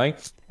got going.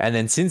 And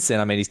then since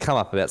then, he's come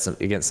up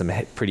against some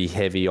pretty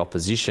heavy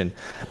opposition,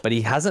 but he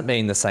hasn't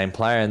been the same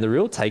player. And the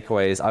real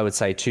takeaway is, I would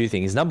say, 2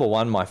 things. Number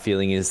one, my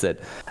feeling is that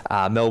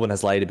Melbourne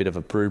has laid a bit of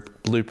a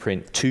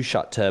blueprint to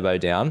shut Turbo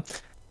down.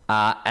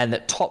 And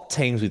that top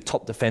teams with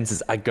top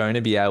defenses are going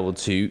to be able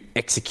to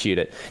execute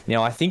it.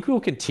 Now, I think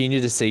we'll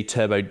continue to see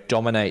Turbo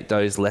dominate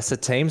those lesser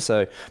teams.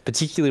 So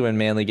particularly when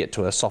Manly get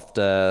to a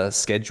softer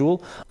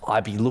schedule,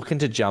 I'd be looking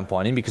to jump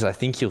on him because I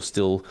think he'll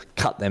still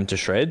cut them to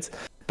shreds.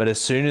 But as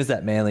soon as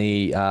that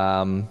Manly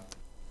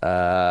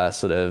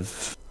sort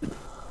of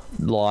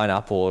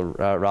lineup, or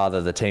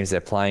rather the teams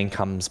they're playing,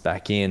 comes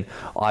back in,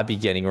 I'd be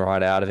getting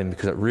right out of him,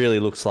 because it really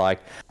looks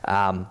like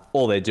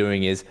all they're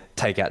doing is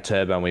take out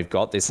Turbo and we've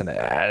got this, and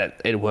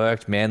it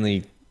worked.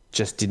 Manly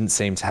just didn't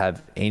seem to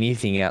have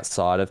anything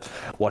outside of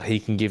what he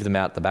can give them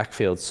out the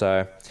backfield.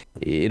 So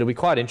it'll be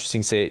quite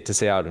interesting to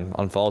see how it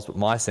unfolds. But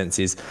my sense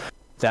is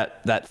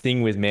that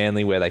thing with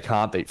Manly where they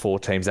can't beat 4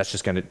 teams, that's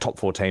just going to, top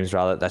 4 teams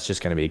rather, that's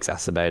just going to be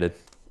exacerbated.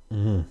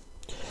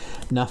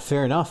 No,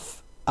 fair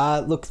enough.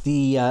 Look,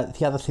 the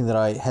other thing that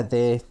I had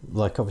there,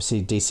 like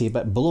obviously DC,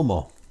 but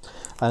Bullimore.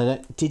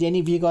 Did any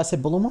of you guys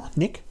have Bullimore,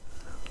 Nick?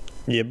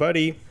 Yeah,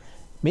 buddy.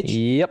 Mitch?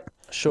 Yep,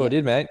 sure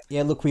did, mate.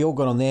 Yeah, look, we all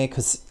got on there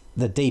because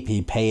the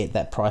DPP at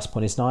that price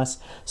point is nice.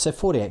 So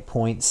 48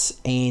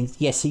 points, and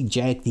yes, he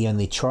jagged the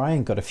only try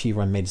and got a few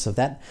run meters of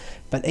that.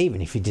 But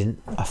even if he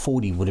didn't, a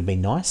 40 would have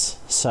been nice.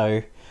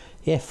 So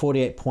yeah,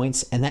 48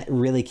 points, and that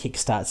really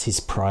kickstarts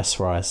his price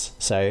rise.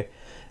 So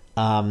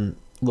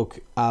look,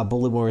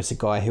 Bullimore is a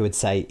guy who would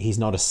say he's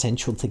not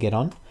essential to get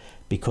on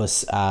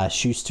because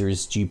Schuster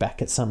is due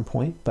back at some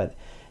point, but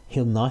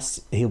he'll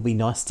be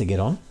nice to get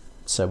on.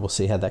 So we'll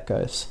see how that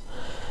goes.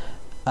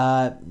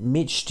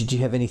 Mitch, did you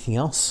have anything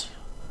else?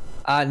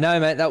 No,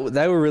 mate.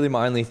 They were really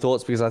my only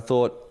thoughts, because I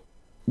thought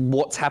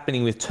what's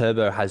happening with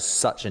Turbo has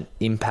such an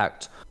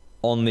impact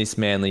on this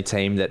Manly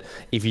team that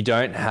if you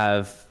don't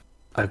have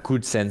a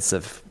good sense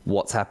of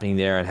what's happening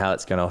there and how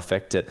it's going to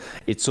affect it,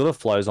 it sort of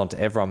flows onto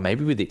everyone,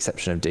 maybe with the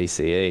exception of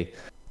DCE.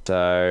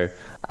 So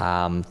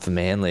for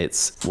Manly,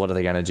 it's what are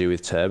they going to do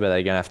with Turbo?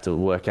 They're going to have to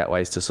work out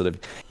ways to sort of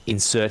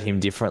insert him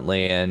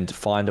differently and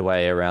find a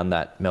way around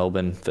that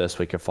Melbourne first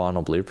week of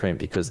final blueprint,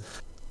 because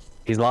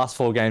his last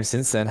 4 games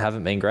since then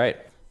haven't been great,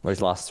 or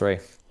his last 3.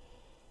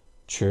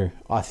 True.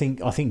 I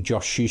think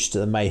Josh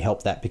Schuster may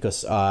help that,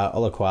 because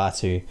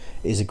Olaquatu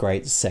is a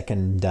great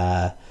second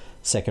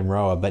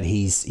rower, but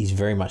he's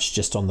very much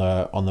just on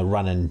the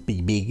run and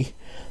be big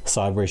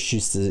side, whereas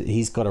Schuster,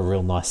 he's got a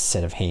real nice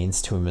set of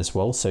hands to him as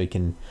well, so he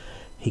can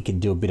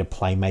do a bit of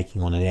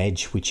playmaking on an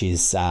edge, which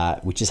is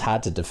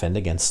hard to defend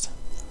against.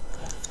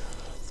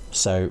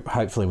 So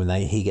hopefully when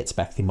he gets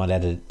back, they might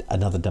add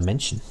another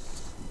dimension,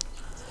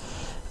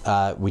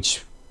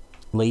 which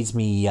leads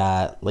me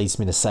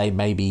to say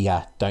maybe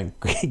don't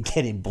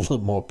get him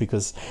Bullemore,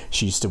 because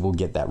Schuster will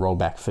get that roll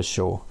back for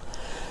sure.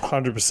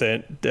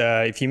 100%.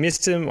 If you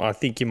missed him, I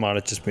think you might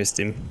have just missed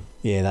him.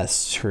 Yeah,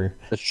 that's true.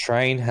 The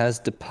train has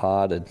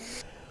departed.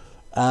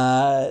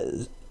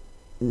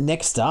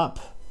 Next up,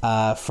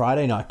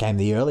 Friday night game,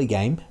 the early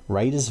game,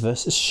 Raiders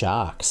versus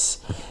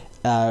Sharks.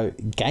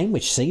 Game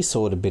which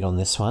seesawed a bit on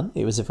this one.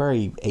 It was a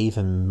very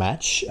even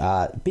match,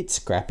 a bit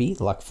scrappy,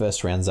 like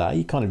first rounds are.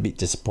 You're kind of a bit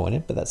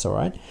disappointed, but that's all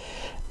right.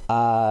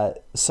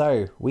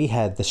 So we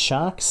had the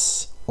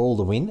Sharks all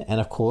the win, and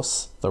of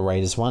course the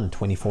Raiders won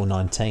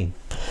 24-19.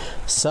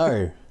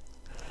 So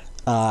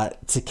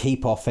to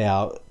keep off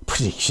our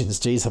predictions,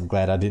 geez, I'm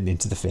glad I didn't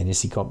enter the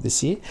fantasy comp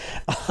this year.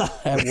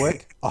 At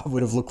work, I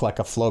would have looked like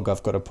a flog.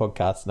 I've got a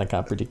podcast and I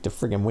can't predict a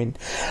friggin' win.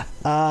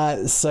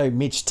 So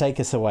Mitch, take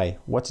us away.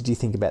 What did you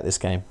think about this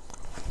game?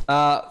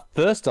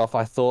 First off,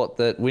 I thought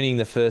that winning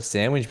the first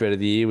sandwich bet of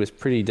the year was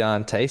pretty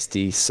darn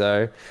tasty.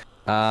 So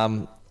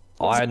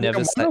I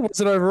never said...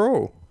 Was it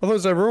overall? I thought it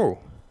was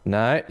overall.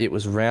 No, it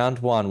was round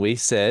 1. We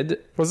said...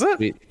 Was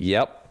it?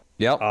 Yep.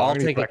 I'll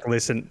take back and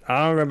listen.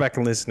 I'll go back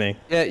and listening.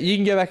 Yeah, you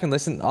can go back and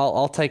listen.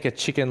 I'll take a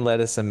chicken,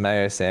 lettuce, and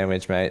mayo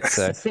sandwich, mate.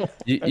 So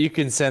you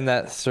can send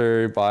that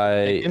through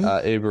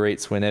by Uber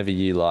Eats whenever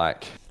you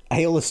like.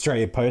 Ale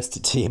Australia post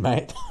it to you,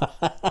 mate.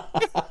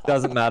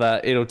 Doesn't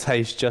matter. It'll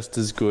taste just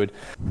as good.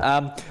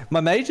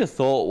 My major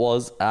thought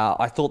was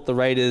I thought the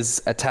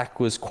Raiders' attack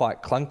was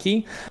quite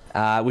clunky,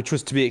 which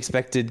was to be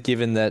expected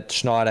given that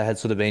Schneider had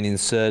sort of been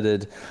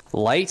inserted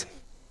late.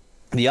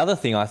 The other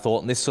thing I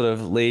thought, and this sort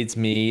of leads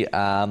me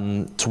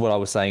to what I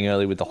was saying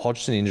earlier with the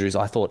Hodgson injuries,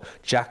 I thought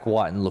Jack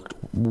Whiten looked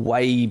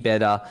way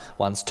better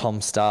once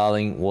Tom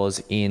Starling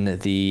was in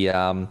the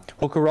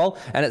hooker role.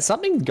 And it's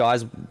something,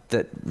 guys,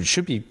 that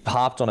should be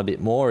harped on a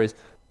bit more is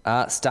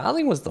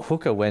Starling was the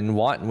hooker when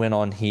Whiten went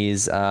on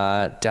his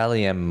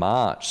Dally M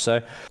march.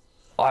 So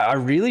I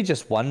really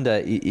just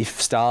wonder if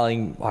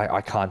Starling,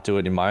 I can't do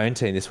it in my own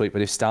team this week,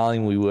 but if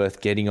Starling will be worth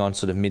getting on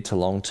sort of mid to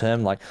long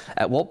term. Like,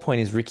 at what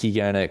point is Ricky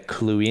going to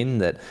clue in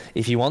that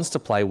if he wants to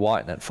play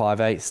Whiten at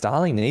 5'8",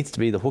 Starling needs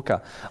to be the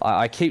hooker?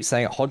 I keep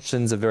saying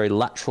Hodgson's a very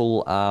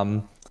lateral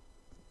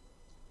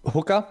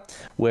hooker,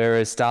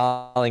 whereas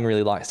Starling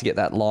really likes to get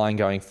that line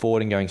going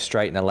forward and going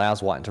straight and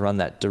allows Whiten to run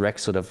that direct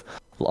sort of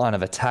line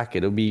of attack.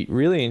 It'll be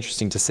really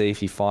interesting to see if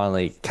he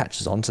finally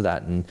catches on to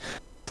that and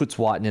puts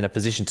Whiten in a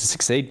position to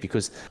succeed,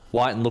 because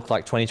Whiten looked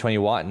like 2020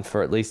 Whiten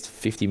for at least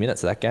 50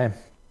 minutes of that game.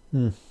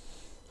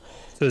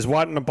 So is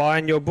Whiten a buy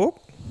in your book?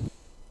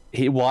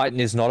 Whiten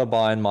is not a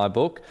buy in my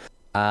book,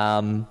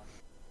 but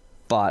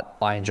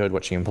I enjoyed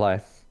watching him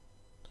play.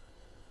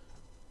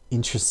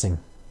 Interesting.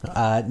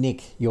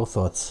 Nick, your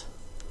thoughts?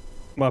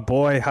 My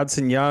boy,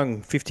 Hudson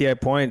Young,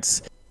 58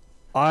 points.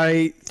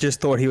 I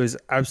just thought he was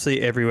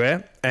absolutely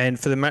everywhere. And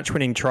for the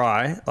match-winning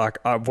try, like,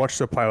 I've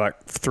watched him play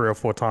like 3 or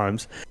 4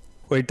 times.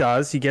 What he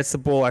does, he gets the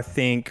ball, I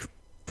think,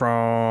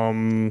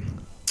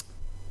 from...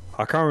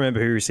 I can't remember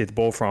who he received the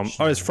ball from.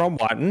 Oh, it's from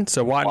Whiten.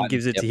 So Whiten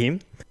gives it to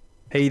him.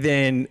 He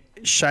then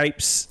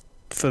shapes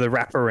for the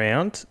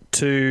wraparound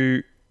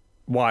to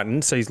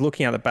Whiten. So he's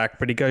looking out the back,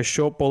 but he goes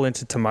short ball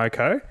into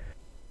Tomoko,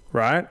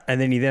 right? And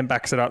then he then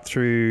backs it up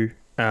through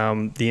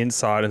the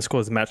inside and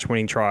scores the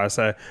match-winning try.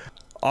 So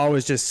I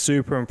was just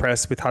super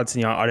impressed with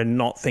Hudson Young. I did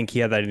not think he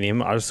had that in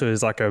him. I just thought it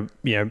was like a,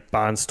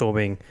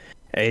 barnstorming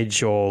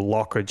edge or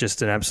lock or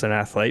just an absolute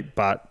athlete.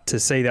 But to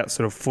see that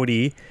sort of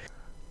footy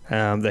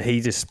that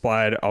he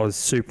displayed, I was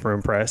super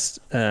impressed.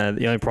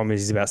 The only problem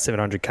is he's about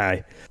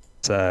 700k.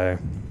 So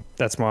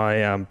that's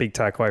my big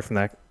takeaway from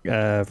that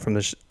from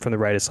the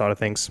Raiders side of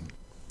things.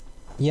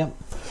 Yep.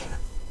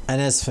 And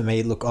as for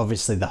me, look,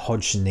 obviously the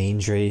Hodgson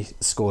injury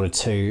scored a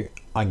 2.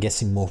 I'm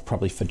guessing more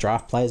probably for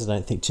draft players. I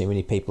don't think too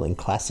many people in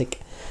Classic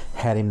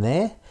had him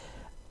there.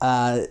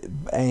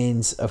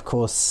 And of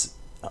course,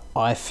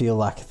 I feel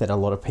like that a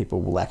lot of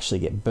people will actually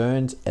get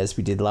burned, as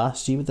we did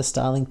last year with the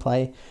Starling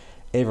play.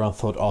 Everyone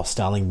thought,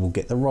 Starling will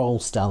get the role.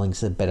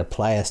 Starling's a better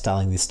player.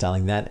 Starling this,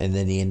 Starling that. And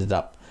then he ended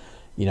up,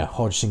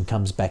 Hodgson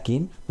comes back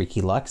in.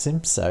 Ricky likes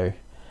him. So,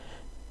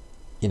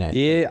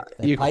 Yeah,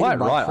 you're quite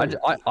right.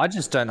 I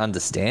just don't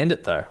understand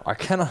it, though. I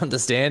cannot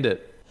understand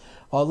it.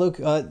 Oh, look,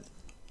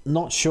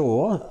 not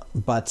sure.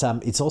 But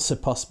it's also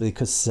possibly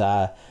because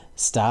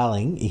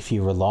Starling, if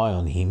you rely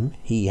on him,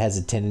 he has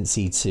a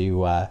tendency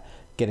to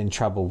get in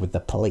trouble with the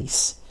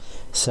police.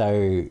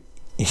 So,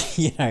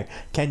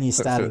 can your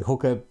starting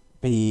hooker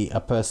be a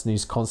person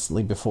who's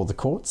constantly before the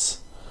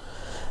courts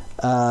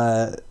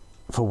for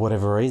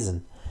whatever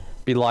reason?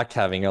 Be like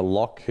having a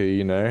lock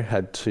who,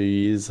 had 2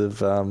 years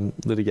of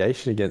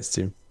litigation against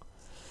him.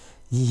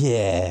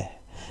 Yeah.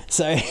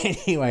 So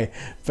anyway,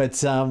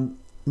 but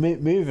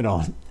moving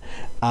on.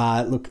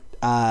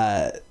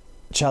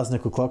 Charles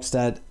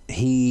Nickel-Klokstad,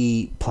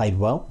 he played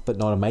well, but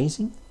not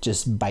amazing.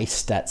 Just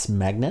base stats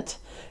magnet.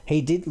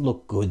 He did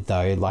look good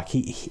though. Like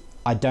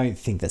I don't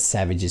think that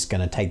Savage is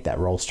going to take that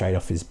role straight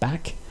off his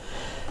back.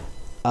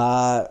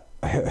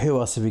 Who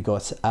else have we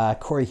got?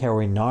 Corey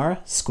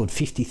Harawira scored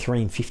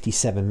 53 in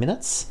 57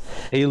 minutes.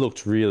 He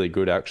looked really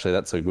good, actually.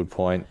 That's a good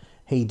point.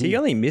 He did. He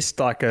only missed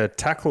like a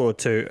tackle or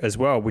two as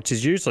well, which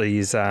is usually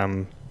his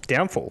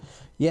downfall.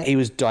 Yeah, he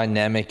was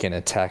dynamic in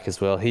attack as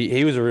well.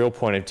 He was a real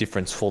point of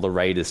difference for the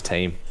Raiders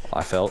team,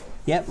 I felt.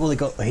 Yeah, well,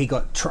 he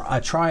got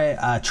a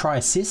try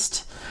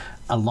assist,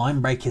 a line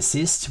break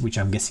assist, which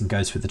I'm guessing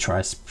goes with the try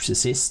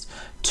assist,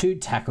 2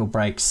 tackle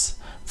breaks,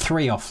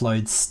 3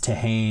 offloads to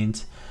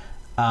hand,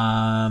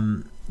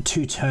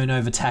 2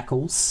 turnover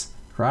tackles,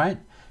 right?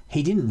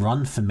 He didn't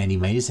run for many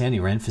metres. He only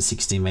ran for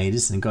 60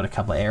 metres and got a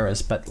couple of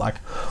errors. But,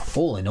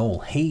 all in all,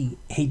 he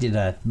did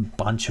a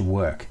bunch of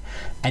work.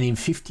 And in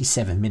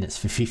 57 minutes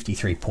for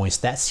 53 points,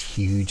 that's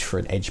huge for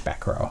an edge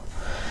back rower.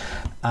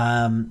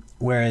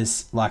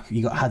 Whereas,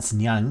 you got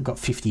Hudson Young, got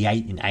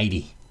 58 in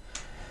 80.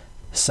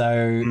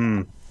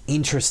 So,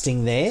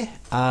 interesting there.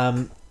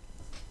 I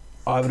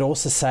would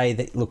also say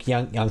that,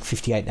 Young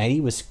 58 and 80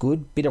 was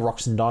good. Bit of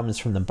rocks and diamonds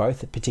from them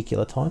both at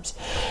particular times.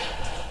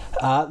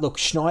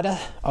 Schneider,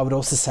 I would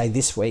also say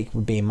this week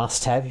would be a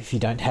must-have if you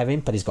don't have him,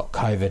 but he's got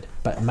COVID.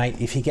 But,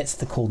 mate, if he gets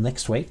the call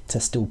next week to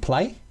still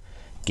play,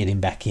 get him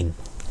back in.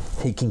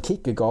 He can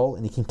kick a goal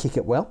and he can kick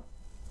it well.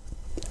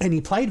 And he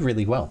played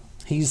really well.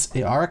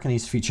 I reckon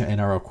he's future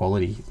NRL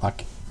quality.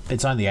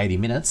 It's only 80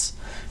 minutes,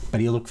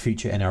 but he'll look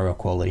future NRL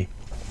quality.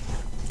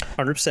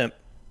 100%.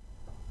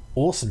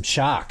 Awesome.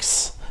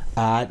 Sharks.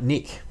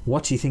 Nick,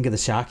 what do you think of the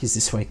Sharkies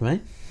this week,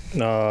 mate?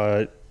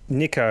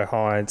 Nicho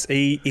Hines,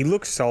 he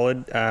looked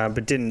solid,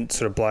 but didn't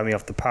sort of blow me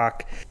off the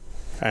park.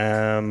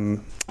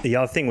 The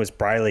other thing was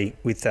Brayley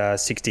with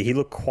 60. He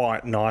looked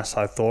quite nice,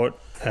 I thought.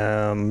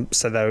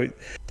 So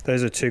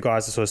those are 2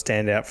 guys that sort of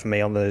stand out for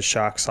me on the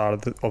Sharks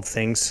side of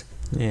things.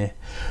 Yeah,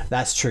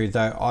 that's true,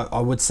 though.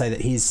 I would say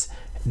that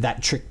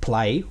that trick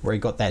play where he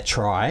got that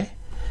try,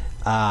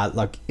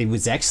 it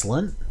was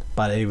excellent,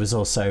 but it was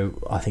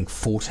also, I think,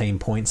 14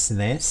 points in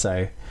there. So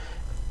it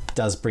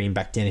does bring him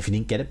back down if he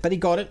didn't get it, but he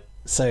got it.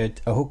 So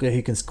a hooker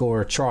who can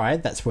score a try,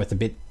 that's worth a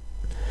bit.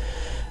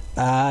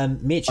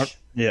 Mitch.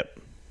 Yep.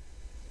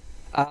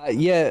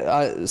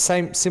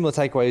 Similar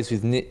takeaways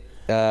with Nick,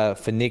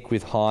 for Nick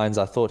with Hines.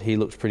 I thought he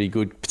looked pretty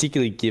good,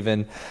 particularly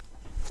given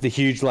the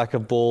huge lack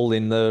of ball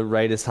in the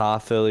Raiders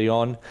half early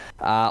on.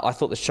 I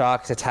thought the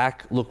Sharks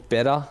attack looked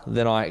better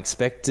than I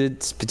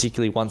expected,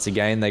 particularly once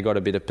again they got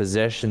a bit of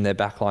possession. Their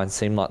backline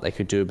seemed like they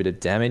could do a bit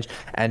of damage.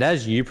 And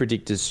as you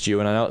predicted,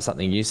 Stu, and I know it's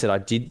something you said, I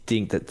did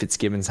think that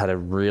Fitzgibbon's had a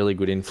really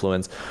good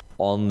influence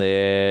on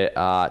their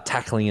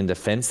tackling and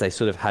defence. They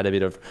sort of had a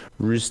bit of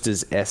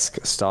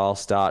Roosters-esque style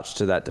starch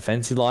to that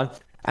defensive line.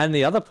 And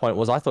the other point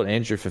was I thought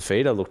Andrew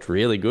Fafita looked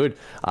really good.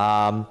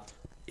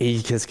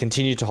 He has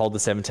continued to hold the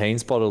 17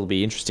 spot. It'll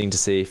be interesting to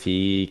see if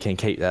he can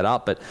keep that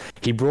up. But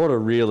he brought a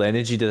real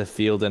energy to the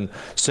field, and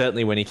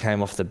certainly when he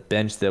came off the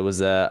bench, there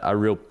was a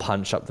real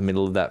punch up the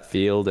middle of that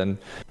field. And,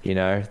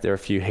 there are a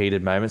few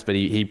heated moments, but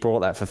he brought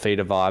that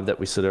Fafita vibe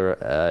that we sort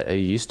of are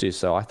used to.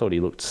 So I thought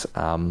he looked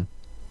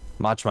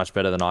much, much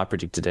better than I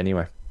predicted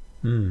anyway.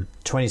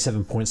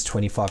 27 points,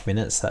 25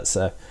 minutes. That's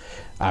a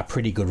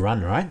pretty good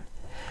run, right?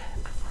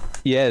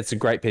 Yeah, it's a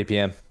great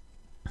PPM.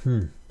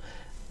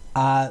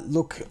 I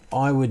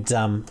would.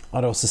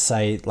 I'd also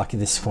say, at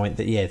this point,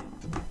 that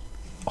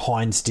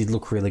Hines did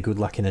look really good.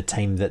 In a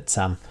team that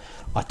I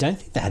don't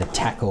think they had a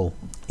tackle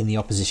in the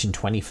opposition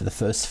 20 for the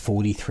first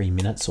 43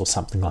 minutes or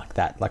something like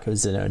that. It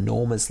was an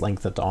enormous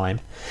length of time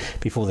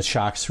before the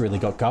Sharks really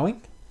got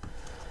going.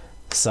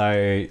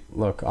 So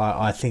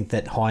I think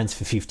that Hines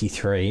for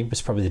 53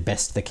 was probably the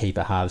best of the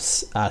keeper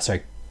halves.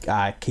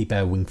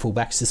 Keeper wing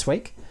fullbacks this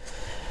week.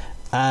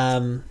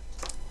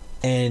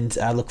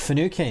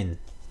 Finucane.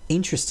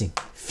 Interesting.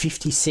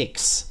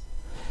 56,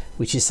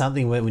 which is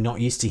something where we're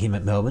not used to him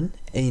at Melbourne.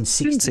 In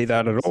 60, didn't see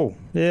that at all.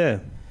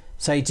 Yeah.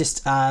 So he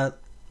just,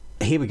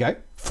 here we go,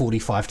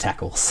 45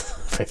 tackles.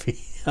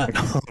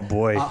 Oh,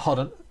 boy. Hold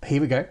on.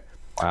 Here we go.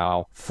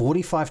 Wow.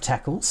 45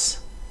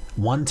 tackles,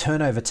 1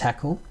 turnover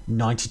tackle,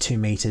 92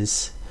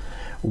 metres,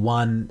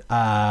 one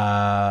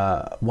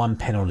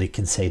penalty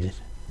conceded.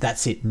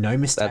 That's it. No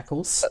missed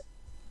tackles.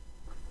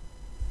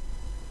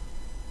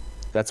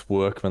 That's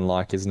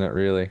workmanlike, isn't it?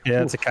 Really?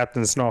 Yeah, it's a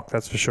captain's knock,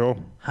 that's for sure.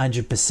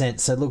 100%.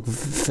 So look,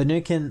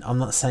 Finucane, I'm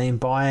not saying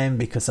buy him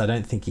because I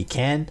don't think he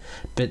can,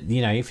 but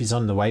if he's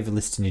on the waiver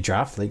list in your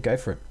draft league, go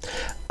for it.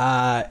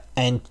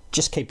 And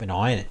just keep an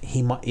eye on it.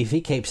 He might, if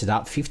he keeps it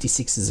up,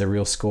 56 is a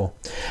real score.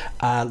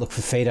 Look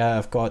for feeder,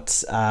 I've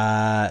got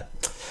their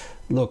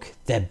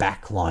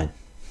back line.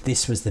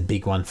 This was the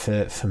big one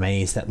for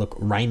me. Is that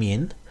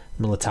Ramian,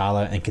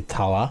 Militalo, and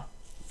Katoa.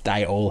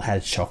 They all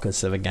had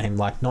shockers of a game,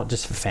 not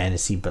just for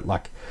fantasy, but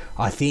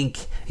I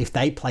think if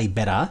they play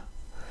better,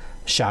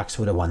 Sharks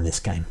would have won this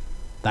game.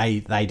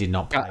 They did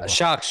not play well.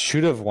 Sharks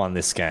should have won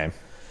this game.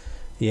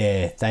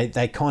 Yeah,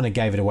 they kind of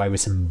gave it away with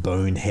some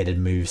boneheaded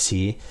moves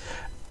here.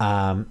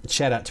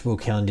 Shout out to Will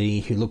Kennedy,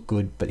 who looked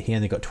good, but he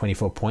only got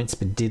 24 points,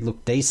 but did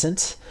look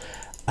decent.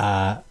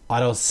 I'd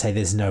also say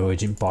there's no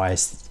urgent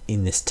bias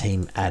in this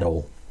team at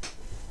all.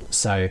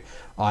 So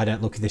I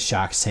don't look at the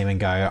Sharks team and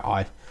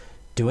go,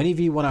 do any of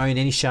you want to own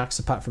any Sharks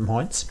apart from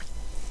Hines?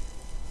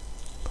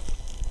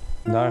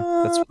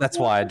 No, that's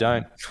why I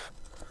don't.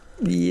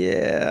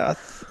 Yeah.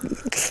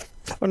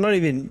 Well, not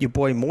even your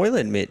boy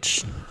Moylan,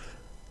 Mitch.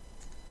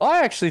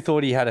 I actually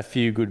thought he had a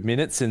few good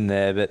minutes in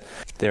there, but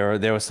there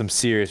were some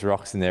serious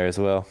rocks in there as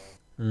well.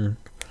 Mm.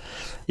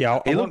 Yeah,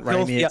 I want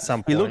Ramian at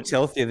some point. He looked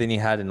healthier than he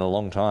had in a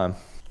long time.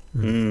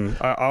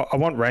 I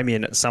want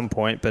Ramian at some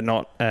point, but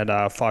not at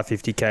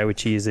 550k,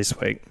 which he is this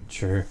week.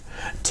 True.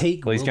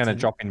 Well, he's going to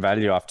drop in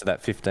value after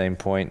that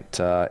 15-point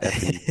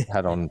effort he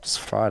had on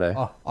Friday.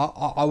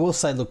 I will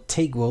say,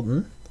 Teague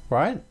Wilton,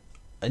 right,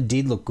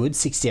 did look good.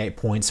 68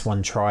 points,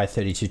 1 try,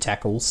 32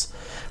 tackles,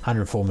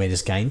 104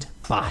 metres gained.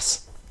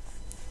 But,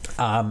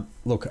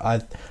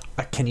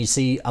 can you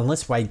see,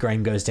 unless Wade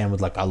Graham goes down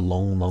with a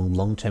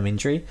long-term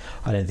injury,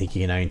 I don't think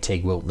you can own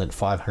Teague Wilton at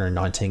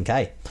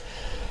 519k.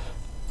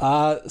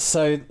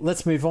 So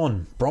let's move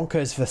on.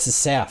 Broncos versus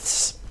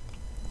Souths.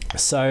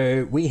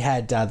 So we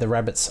had the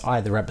Rabbits. I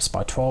had the Rabbits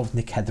by 12.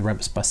 Nick had the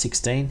Rabbits by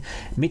 16.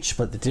 Mitch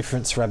split the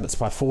difference. Rabbits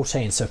by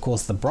 14. So of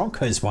course the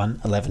Broncos won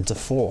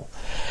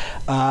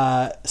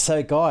 11-4.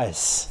 So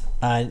guys,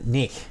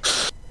 Nick,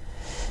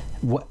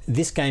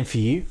 this game for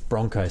you,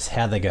 Broncos.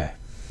 How'd they go?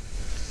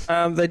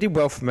 They did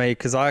well for me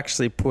because I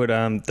actually put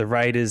the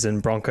Raiders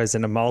and Broncos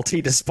in a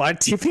multi despite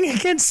tipping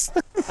against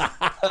them.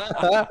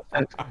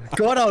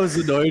 God, I was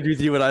annoyed with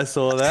you when I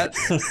saw that.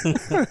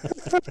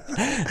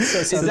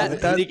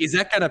 Is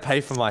that going to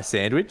pay for my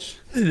sandwich?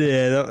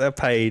 Yeah, they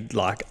paid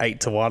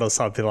 8-1 or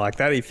something like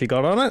that if you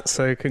got on it.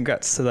 So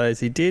congrats to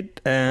those who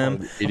did.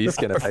 It is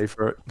going to pay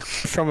for it.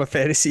 From a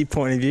fantasy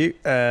point of view,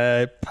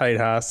 Payton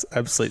Haas,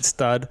 absolute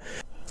stud.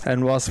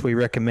 And whilst we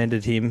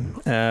recommended him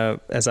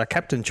as our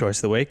captain choice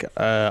of the week,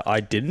 I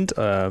didn't.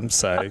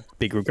 So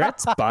big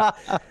regrets. But,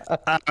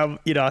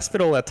 I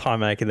spent all that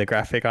time making the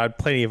graphic. I had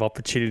plenty of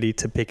opportunity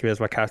to pick him as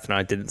my captain.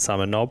 I didn't, so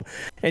I'm a knob.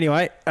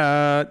 Anyway,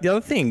 the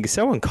other thing,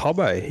 Selwyn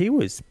Cobbo, he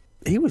was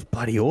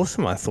bloody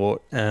awesome, I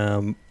thought,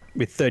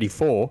 with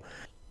 34.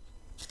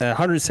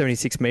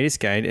 176 metres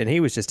gained, and he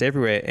was just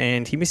everywhere.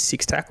 And he missed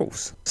 6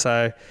 tackles.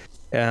 So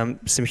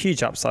some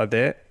huge upside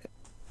there.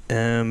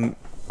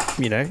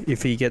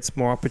 If he gets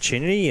more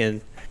opportunity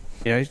and,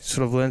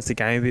 sort of learns the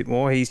game a bit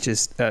more, he's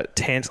just a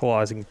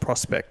tantalising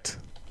prospect.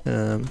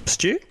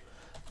 Stu?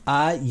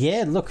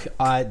 Yeah, look,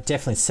 I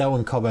definitely,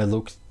 Selwyn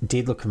Cobbo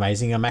did look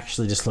amazing. I'm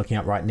actually just looking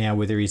up right now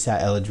whether he's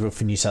eligible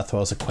for New South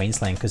Wales or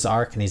Queensland, because I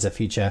reckon he's a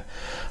future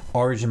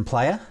Origin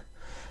player.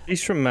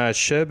 He's from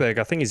Sherbrooke.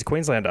 I think he's a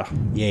Queenslander.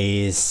 Yeah,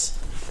 he is.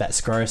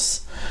 That's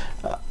gross.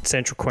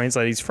 Central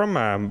Queensland. He's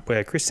from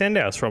where Chris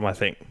Sandow's from, I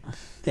think.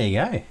 There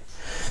you go.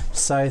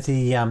 So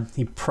he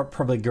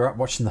probably grew up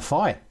watching the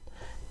fight.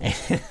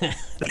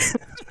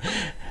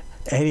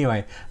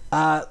 Anyway,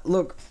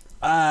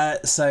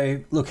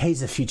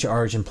 he's a future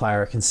Origin player, I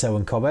reckon,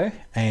 Selwyn Cobbo,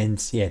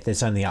 and yeah,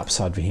 there's only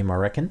upside for him, I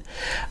reckon.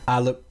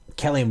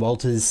 Kelly and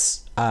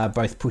Walters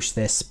both pushed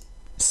their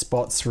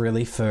spots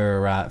really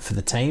for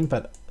the team,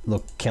 but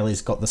look,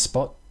 Kelly's got the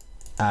spot.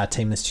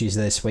 Teamless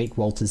Tuesday this week.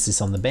 Walters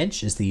is on the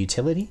bench as the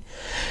utility.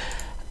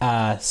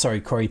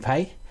 Corey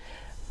Pay.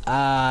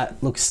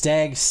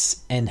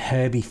 Stags and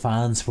Herbie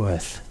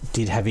Farnsworth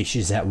did have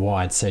issues out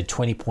wide. So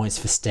 20 points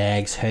for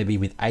Stags, Herbie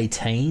with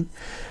 18.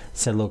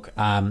 So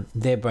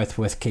they're both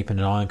worth keeping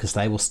an eye on because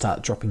they will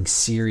start dropping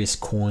serious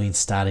coins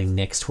starting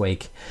next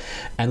week.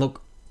 And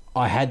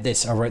I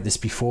wrote this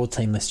before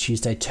Teamless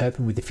Tuesday.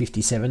 Turpin with the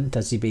 57.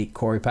 Does he beat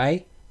Corey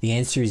Pay? The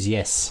answer is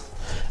yes.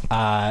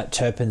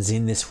 Turpin's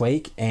in this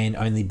week and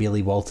only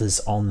Billy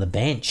Walters on the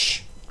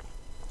bench.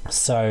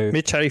 So,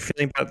 Mitch, how are you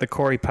feeling about the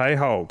Corey Pay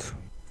hold?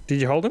 Did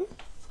you hold him?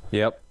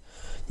 Yep.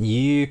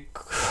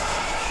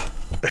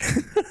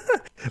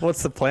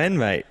 What's the plan,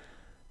 mate?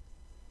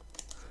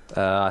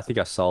 I think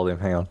I sold him.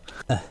 Hang on.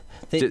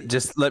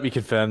 Just let me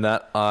confirm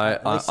that.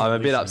 I'm a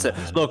bit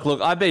upset.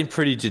 Look, I've been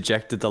pretty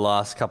dejected the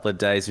last couple of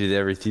days with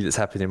everything that's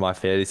happened in my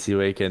fantasy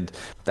week, and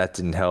that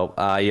didn't help.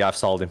 I've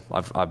sold him.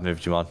 I've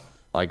moved him on.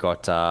 I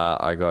got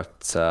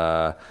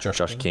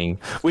Josh King,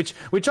 which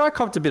I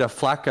copped a bit of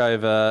flack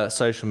over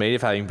social media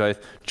for having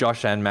both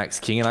Josh and Max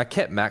King, and I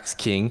kept Max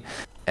King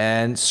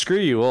And screw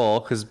you all,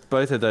 because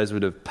both of those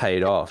would have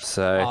paid off.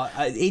 So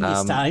in your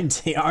starting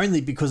team,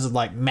 only because of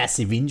like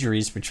massive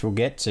injuries, which we'll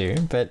get to.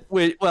 But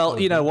well,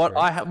 you know what?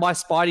 My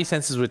spidey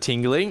senses were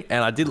tingling,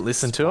 and I didn't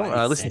listen to them.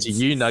 I listened to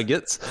you,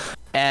 Nuggets,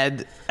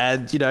 and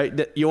you know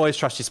you always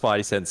trust your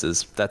spidey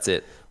senses. That's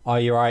it. Oh,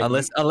 you're right.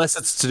 Unless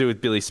it's to do with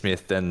Billy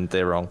Smith, then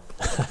they're wrong.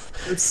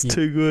 It's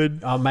too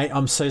good. Oh, mate,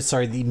 I'm so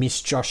sorry that you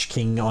missed Josh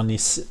King on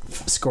this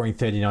scoring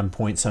 39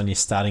 points on your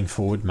starting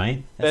forward,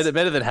 mate.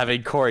 Better than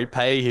having Corey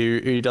Pay,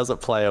 who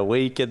doesn't play a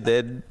week and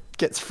then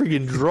gets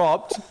friggin'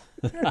 dropped.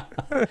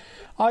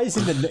 He's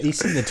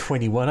in the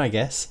 21, I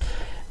guess.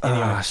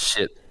 Anyway. Oh,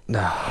 shit.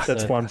 No.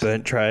 That's one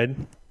burnt trade.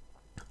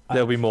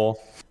 There'll be more.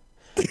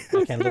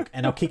 Okay, look,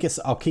 and I'll kick us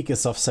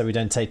off so we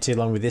don't take too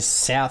long with this.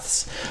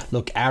 Souths,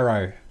 look,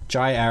 Arrow.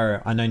 Jai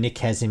Arrow, I know Nick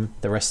has him,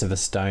 the rest of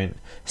us don't.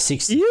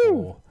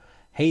 64.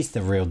 He's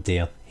the real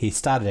deal. He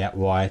started out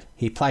wide.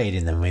 He played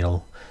in the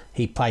middle.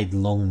 He played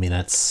long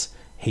minutes.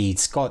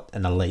 He's got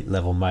an elite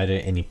level motor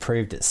and he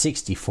proved at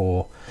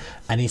 64.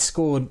 And he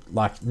scored,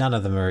 like, none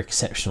of them are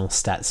exceptional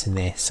stats in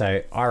there.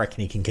 So I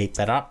reckon he can keep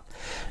that up.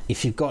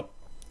 If you've got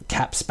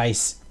cap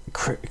space,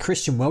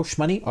 Christian Welsh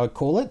money, I'd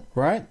call it,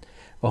 right?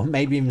 Or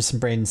maybe even some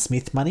Brandon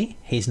Smith money.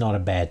 He's not a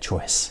bad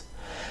choice.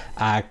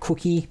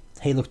 Cookie,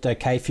 he looked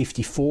okay,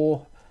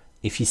 54.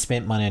 If you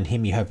spent money on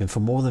him, you're hoping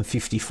for more than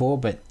 54.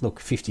 But look,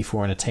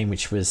 54 on a team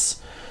which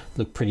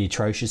looked pretty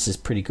atrocious is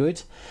pretty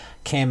good.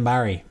 Cam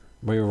Murray,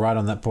 we were right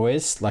on that,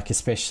 boys. Like,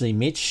 especially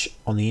Mitch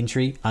on the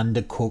injury,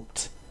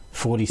 undercooked,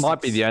 46.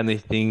 Might be the only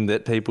thing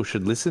that people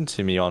should listen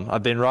to me on.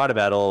 I've been right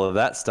about all of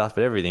that stuff,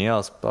 but everything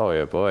else, boy,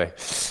 oh boy.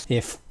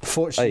 Yeah,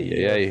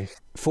 fortunately,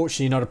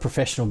 you're not a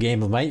professional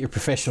gambler, mate. You're a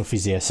professional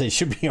physio, so it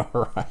should be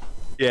all right.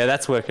 Yeah,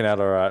 that's working out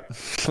all right.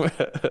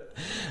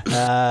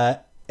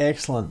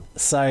 Excellent.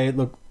 So,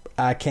 look,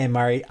 Cam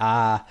Murray,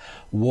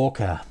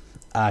 Walker,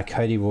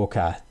 Cody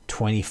Walker,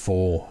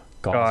 24.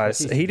 Guys,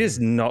 he does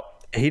not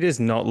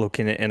look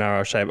in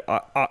NRL shape.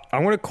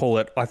 I'm going to call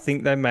it. I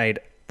think they made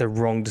the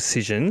wrong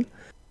decision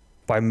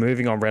by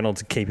moving on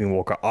Reynolds and keeping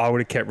Walker. I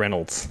would have kept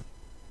Reynolds.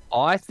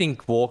 I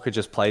think Walker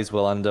just plays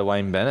well under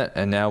Wayne Bennett,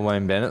 and now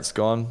Wayne Bennett's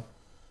gone.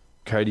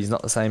 Cody's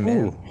not the same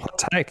man. Ooh,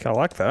 hot take. I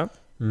like that.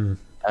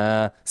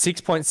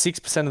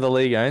 6.6% of the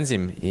league owns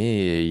him.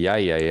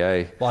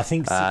 Yeah. Well, I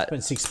think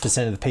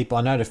 6.6% of the people.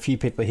 I know a few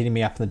people are hitting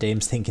me up in the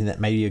DMs thinking that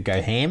maybe you'd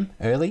go ham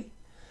early.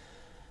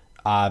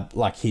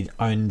 Like he'd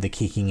own the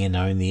kicking and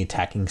own the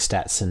attacking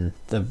stats and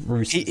the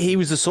Roosters. He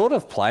was the sort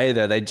of player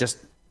that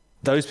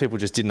those people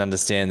just didn't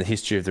understand the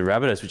history of the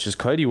Rabbitohs, which is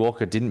Cody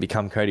Walker didn't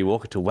become Cody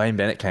Walker till Wayne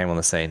Bennett came on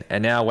the scene.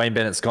 And now Wayne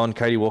Bennett's gone.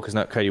 Cody Walker's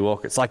not Cody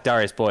Walker. It's like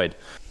Darius Boyd.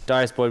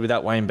 Darius Boyd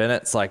without Wayne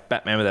Bennett, it's like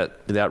Batman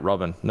without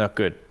Robin. Not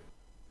good.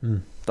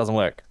 Doesn't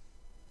work.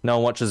 No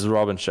one watches the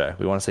Robin show.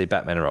 We want to see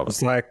Batman and Robin.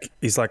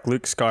 He's like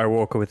Luke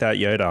Skywalker without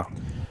Yoda.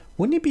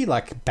 Wouldn't it be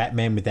like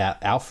Batman without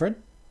Alfred?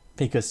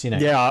 Because, yeah.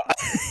 No.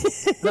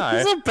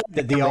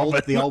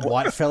 the old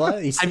white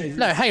fella.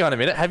 No, hang on a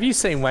minute. Have you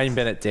seen Wayne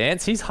Bennett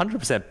dance? He's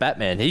 100%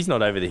 Batman. He's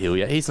not over the hill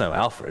yet. He's no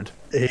Alfred.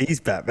 He's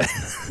Batman.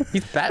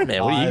 He's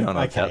Batman. What are you on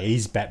about? Okay,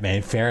 he's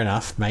Batman. Fair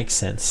enough. Makes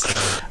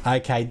sense.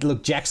 Okay,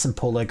 look, Jackson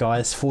Paulo,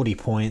 guys, 40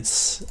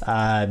 points.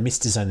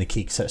 Missed his only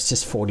kick, so it's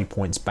just 40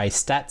 points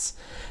base stats.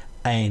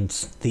 And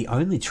the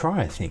only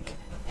try, I think.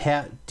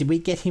 How did we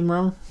get him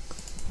wrong?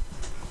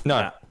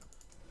 No.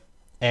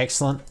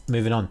 Excellent.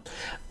 Moving on.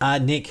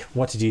 Nick,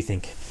 what did you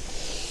think?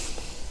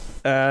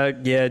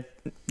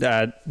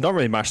 Not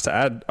really much to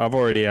add. I've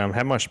already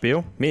had my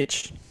spiel.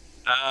 Mitch?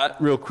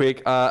 Real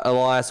quick,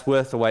 Elias,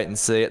 worth the wait and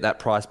see at that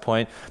price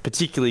point,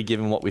 particularly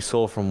given what we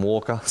saw from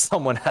Walker.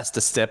 Someone has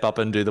to step up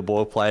and do the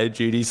ball player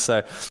duties,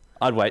 so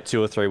I'd wait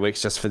 2 or 3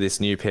 weeks just for this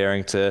new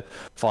pairing to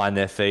find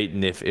their feet,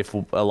 and if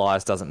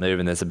Elias doesn't move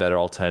and there's a better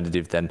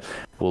alternative, then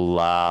we'll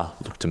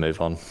look to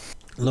move on.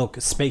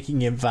 Look,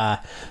 speaking of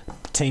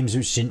teams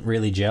which didn't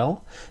really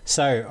gel,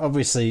 so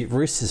obviously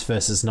Roosters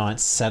versus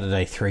Knights,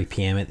 Saturday 3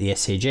 p.m. at the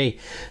SCG.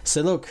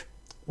 So look,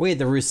 we had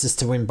the Roosters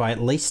to win by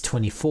at least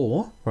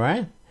 24,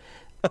 right?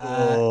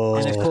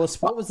 And of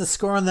course, what was the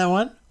score on that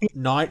one?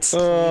 Knights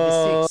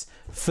 20-6.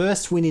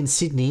 First win in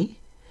Sydney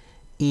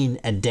in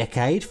a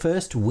decade.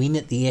 First win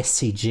at the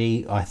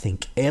SCG, I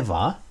think,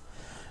 ever.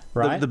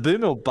 Right? The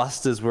Boomer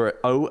Busters were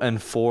at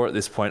 0-4 at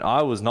this point.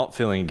 I was not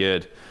feeling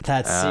good.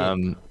 That's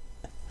it.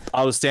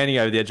 I was standing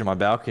over the edge of my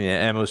balcony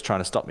and Emma was trying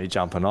to stop me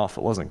jumping off.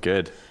 It wasn't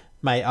good.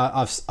 Mate,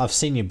 I've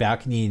seen your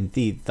balcony in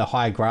the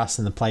high grass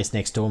in the place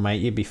next door, mate.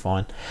 You'd be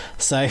fine.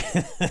 So,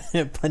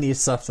 plenty of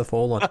stuff to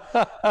fall on.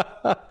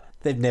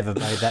 They've never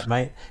made that,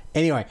 mate.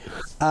 Anyway,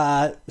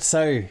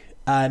 so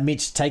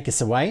Mitch, take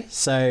us away.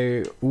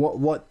 So,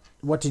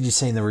 what did you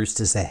see in the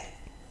Roosters there?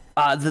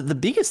 The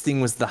biggest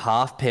thing was the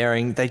half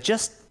pairing.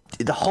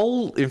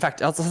 In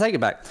fact, I'll take it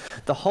back.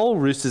 The whole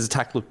Roosters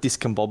attack looked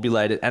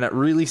discombobulated, and it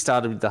really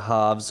started with the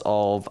halves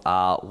of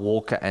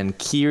Walker and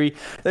Keary.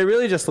 They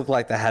really just looked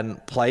like they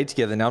hadn't played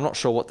together. Now, I'm not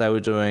sure what they were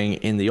doing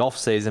in the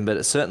off-season, but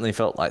it certainly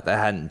felt like they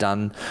hadn't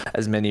done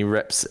as many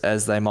reps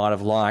as they might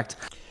have liked.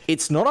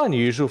 It's not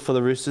unusual for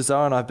the Roosters,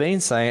 though, and I've been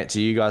saying it to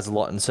you guys a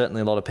lot, and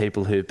certainly a lot of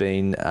people who've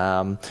been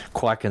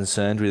quite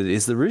concerned with it,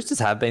 is the Roosters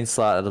have been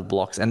slightly out of the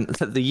blocks. And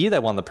the year they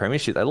won the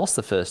premiership, they lost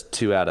the first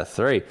 2 out of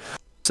 3.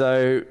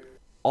 So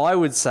I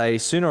would say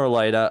sooner or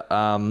later,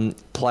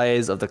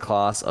 players of the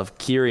class of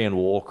Keary and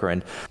Walker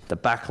and the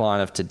back line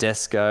of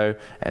Tedesco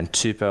and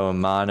Tupou and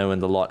Manu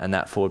and the lot and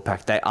that forward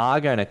pack, they are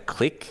going to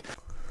click.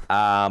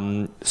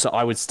 So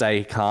I would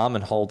stay calm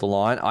and hold the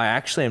line. I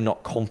actually am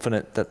not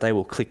confident that they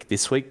will click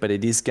this week, but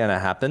it is going to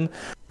happen.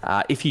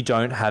 If you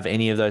don't have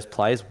any of those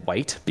players,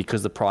 wait,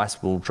 because the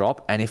price will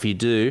drop. And if you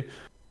do,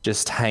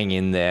 just hang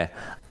in there.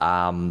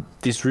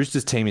 This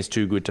Roosters team is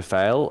too good to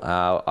fail.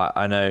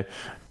 I know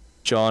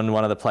John,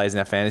 one of the players in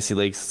our fantasy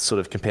leagues, sort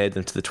of compared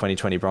them to the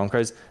 2020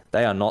 Broncos.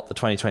 They are not the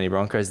 2020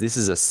 Broncos. This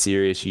is a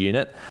serious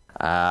unit.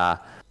 And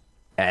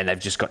they've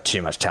just got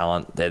too much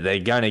talent. They're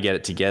going to get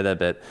it together,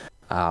 but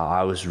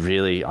I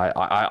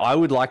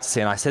would like to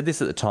see, and I said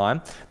this at the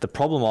time, the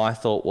problem I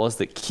thought was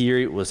that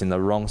Keary was in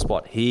the wrong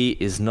spot. He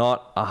is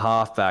not a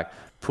halfback.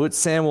 Put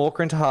Sam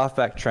Walker into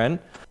halfback,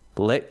 Trent.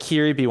 Let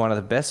Keary be one of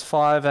the best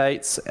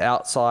 5'8"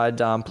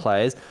 outside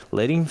players.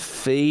 Let him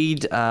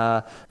feed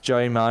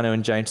Joey Manu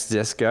and James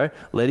Tedesco.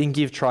 Let him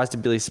give tries to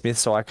Billy Smith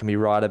so I can be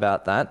right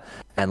about that.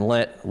 And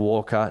let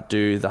Walker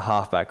do the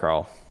halfback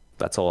role.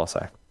 That's all I'll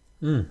say.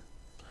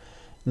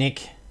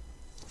 Nick,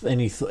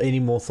 any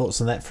more thoughts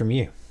on that from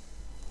you?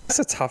 That's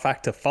a tough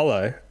act to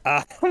follow.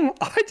 I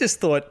just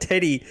thought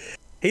Teddy,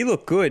 he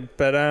looked good,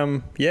 but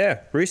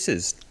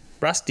Roosters,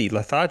 rusty,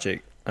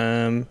 lethargic.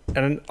 And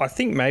I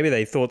think maybe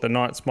they thought the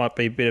Knights might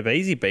be a bit of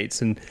easy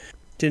beats and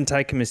didn't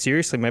take them as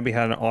seriously. Maybe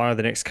had an eye on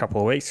the next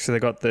couple of weeks. So they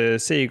got the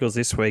Sea Eagles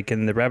this week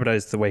and the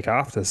Rabbitohs the week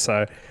after.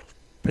 So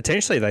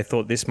potentially they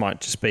thought this might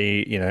just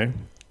be,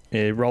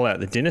 roll out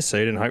the dinner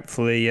suit and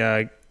hopefully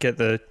get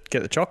the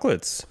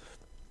chocolates.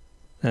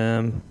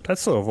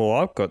 That's sort of all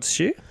I've got,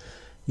 Stu.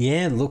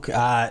 Yeah, look,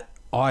 I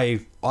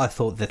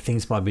thought that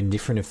things might have been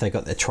different if they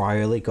got their try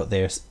early, got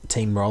their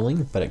team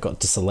rolling, but it got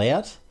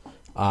disallowed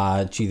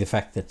due to the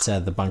fact that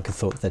the bunker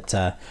thought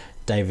that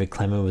David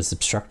Clemmer was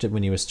obstructed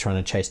when he was trying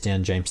to chase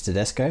down James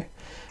Tedesco.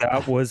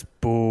 That was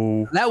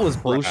bull. That was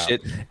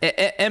bullshit.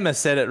 Emma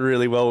said it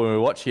really well when we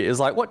were watching it. It was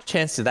like, what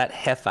chance did that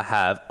heifer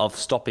have of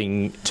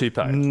stopping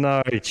Tupou?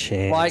 No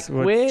chance. Like,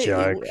 what a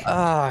joke.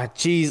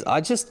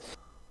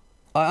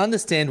 I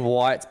understand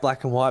why it's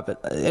black and white,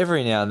 but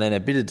every now and then a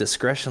bit of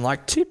discretion.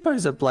 Like,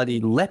 Tupou's a bloody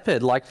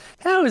leopard. Like,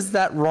 how is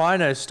that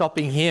rhino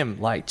stopping him?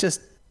 Like,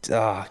 just,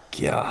 oh,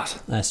 God.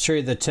 That's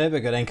true. The Turbo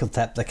got ankle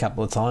tapped a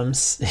couple of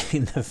times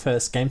in the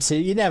first game, so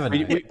you never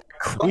know.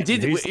 We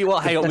did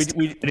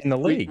in the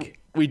league.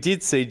 We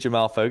did see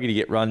Jamal Fogarty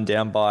get run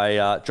down by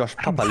Josh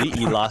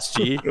Papali'i last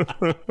year.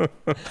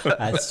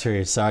 That's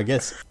true. So I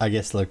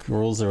guess, look,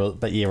 rules are,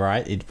 but you're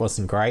right. It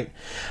wasn't great.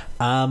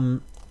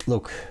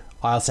 Look,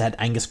 I also had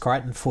Angus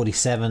Crichton,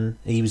 47.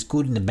 He was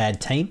good in a bad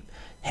team.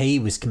 He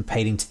was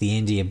competing to the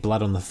end. He had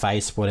blood on the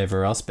face,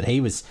 whatever else, but he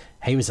was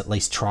at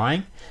least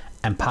trying.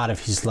 And part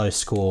of his low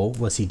score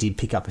was he did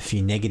pick up a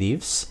few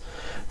negatives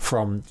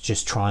from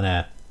just trying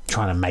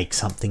to make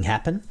something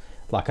happen.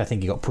 Like, I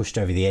think he got pushed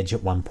over the edge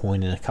at one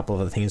point and a couple of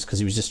other things because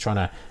he was just trying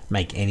to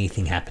make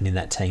anything happen in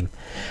that team.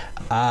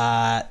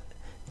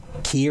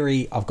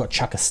 Keary, I've got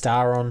Chuck a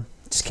Star on.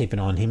 Just keep an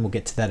eye on him. We'll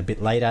get to that a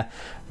bit later.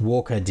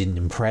 Walker didn't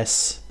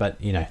impress, but,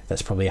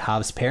 that's probably a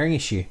halves pairing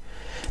issue.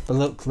 But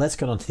look, let's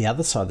get on to the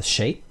other side of the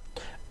sheet.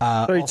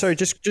 Sorry,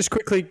 just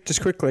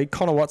quickly,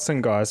 Connor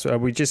Watson, guys.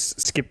 We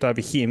just skipped over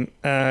him.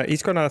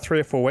 He's got another 3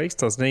 or 4 weeks,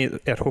 doesn't he,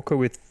 at hooker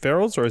with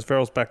Verrills, or is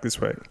Verrills back this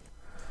week?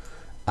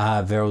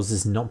 Verrills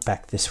is not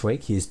back this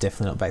week. He is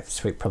definitely not back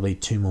this week. Probably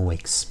 2 more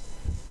weeks.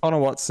 Connor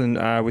Watson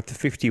with the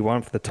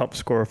 51 for the top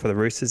scorer for the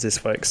Roosters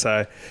this week.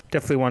 So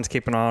definitely one to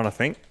keep an eye on, I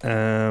think.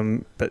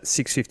 But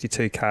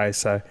 652k.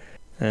 So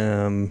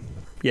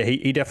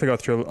he definitely got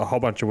through a whole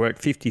bunch of work.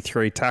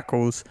 53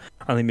 tackles,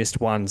 only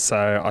missed 1.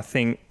 So I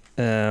think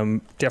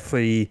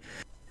definitely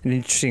an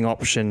interesting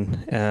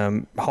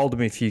option. Hold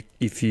him if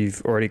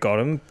you've already got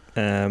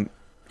him.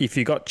 If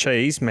you got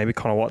cheese, maybe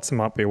Connor Watson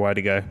might be a way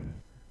to go.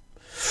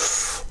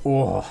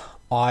 Oh,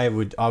 I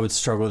would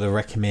struggle to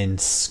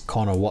recommend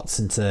Connor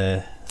Watson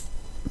to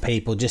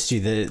people just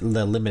due to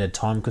the limited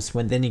time, because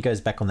then he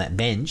goes back on that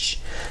bench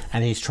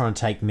and he's trying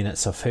to take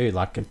minutes off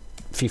like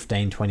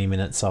 15-20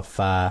 minutes off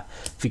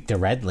Victor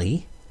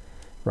Radley,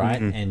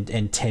 right? Mm-hmm.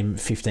 And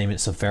 10-15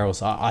 minutes off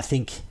Verrills. I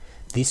think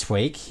this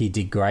week he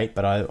did great,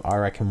 but I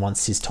reckon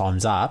once his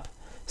time's up,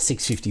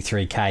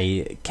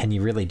 653k, can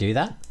you really do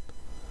that?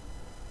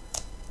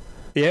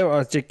 Yeah, well,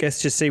 I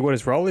guess just see what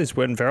his role is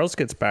when Verrills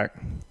gets back.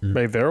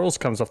 Maybe Verrills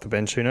comes off the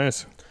bench, who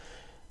knows?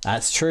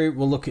 That's true.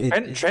 Well, look...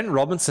 Trent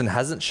Robinson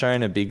hasn't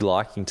shown a big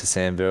liking to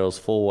Sam Verrills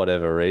for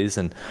whatever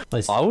reason.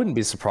 I wouldn't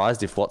be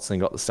surprised if Watson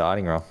got the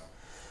starting role.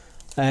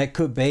 It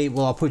could be.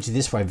 Well, I'll put you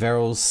this way.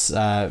 Verrills,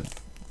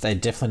 they're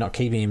definitely not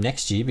keeping him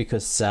next year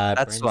because...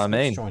 That's what I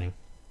mean. Joining.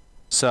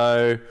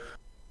 So,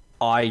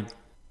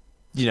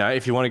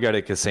 if you want to go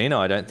to casino,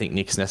 I don't think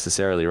Nick's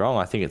necessarily wrong.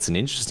 I think it's an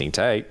interesting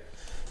take.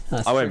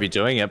 I won't be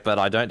doing it, but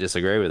I don't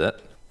disagree with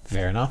it.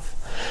 fair enough.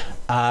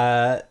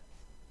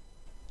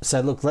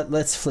 So look,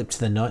 let's flip to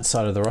the Knights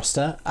side of the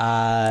roster.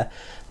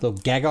 Look,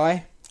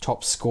 Gagai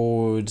top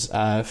scored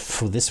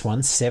for this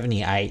one,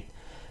 78.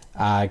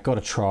 Got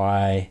a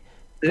try.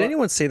 Did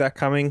anyone see that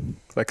coming?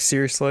 Like,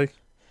 seriously?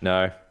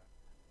 No.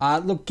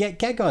 Look,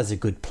 Gagai's a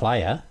good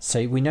player,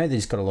 so we know that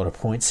he's got a lot of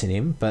points in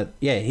him. But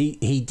yeah,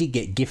 he did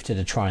get gifted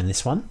a try in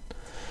this one,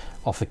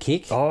 off a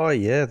kick. Oh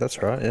yeah,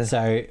 that's right. Yeah.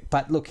 So,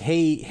 but look,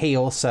 he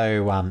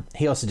also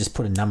just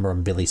put a number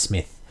on Billy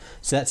Smith.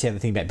 So that's the other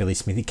thing about Billy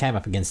Smith. He came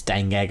up against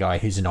Dane Gagai,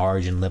 who's an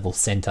Origin level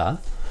centre,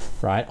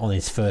 right, on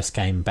his first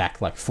game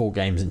back, like 4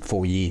 games in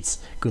 4 years.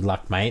 Good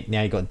luck, mate.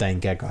 Now you got Dane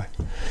Gagai.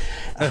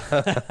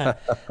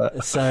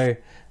 So,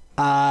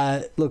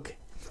 look,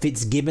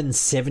 Fitzgibbon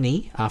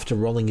 70 after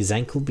rolling his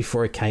ankle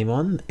before he came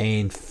on,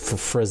 and for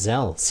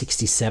Frizzell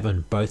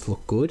 67. Both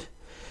look good.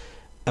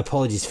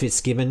 Apologies,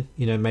 Fitzgibbon.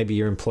 You know, maybe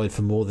you're employed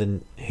for more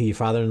than who your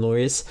father-in-law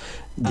is.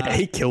 Yeah,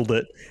 he killed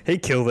it.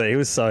 He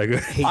was so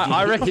good.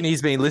 I reckon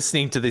he's been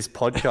listening to this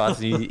podcast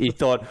and he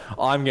thought,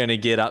 I'm going to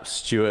get up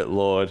Stuart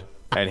Lord.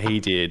 And he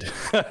did.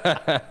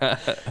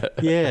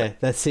 Yeah,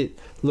 that's it.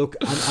 Look,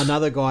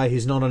 another guy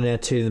who's not on our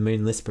 2 to the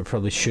moon list but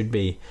probably should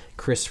be,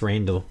 Chris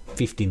Randall,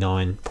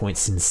 59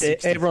 points in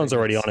 60. Everyone's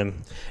already on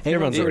him.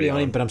 Everyone's already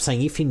on him, but I'm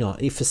saying if you're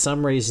not, if for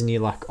some reason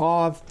you're like,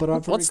 I've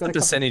already What's got the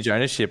percentage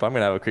ownership? I'm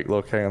going to have a quick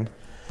look. Hang on.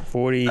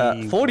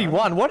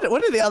 41. What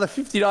are the other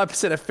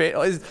 59% of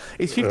is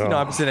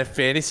 59% of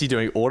fantasy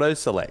doing auto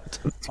select?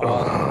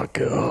 Oh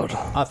god.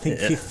 I think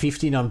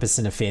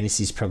 59% of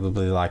fantasy is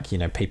probably like, you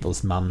know,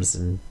 people's mums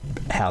and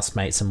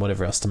housemates and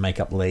whatever else to make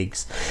up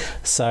leagues.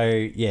 So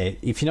yeah,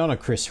 if you're not on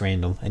Chris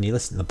Randall and you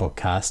listen to the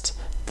podcast,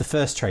 the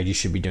first trade you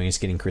should be doing is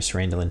getting Chris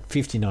Randall in.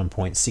 59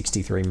 points,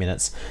 63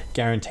 minutes,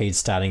 guaranteed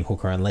starting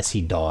hooker unless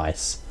he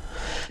dies.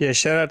 Yeah,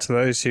 shout out to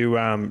those who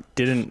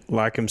didn't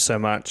like him so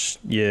much.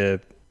 Yeah.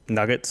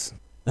 Nuggets.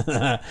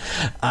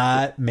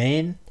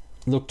 Man,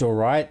 looked all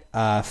right.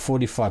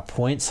 45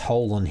 points.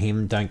 Hold on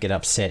him. Don't get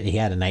upset. He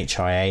had an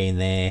HIA in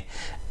there.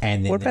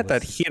 And then what about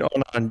that hit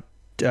on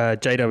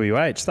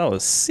JWH? That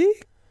was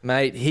sick.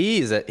 Mate,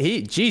 his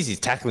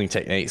tackling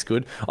technique's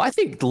good. I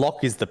think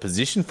lock is the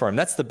position for him.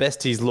 That's the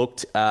best he's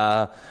looked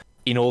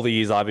in all the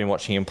years I've been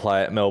watching him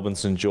play at Melbourne,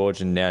 St George,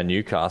 and now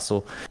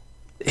Newcastle.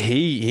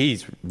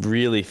 He's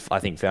really, I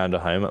think, found a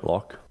home at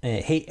lock.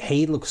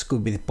 He looks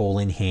good with ball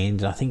in hand,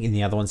 and I think in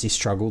the other ones he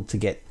struggled to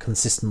get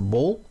consistent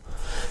ball.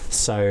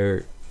 So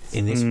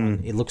in this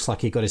one, it looks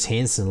like he got his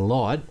hands in a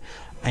lot,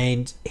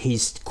 and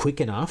he's quick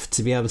enough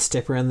to be able to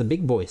step around the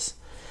big boys.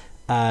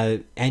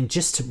 And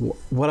just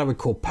what I would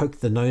call poke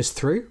the nose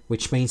through,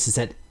 which means is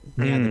that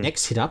now the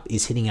next hit up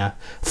is hitting a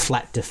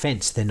flat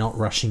defence. They're not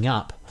rushing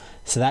up.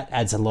 So that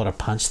adds a lot of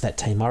punch to that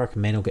team. I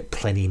reckon man will get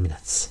plenty of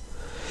minutes.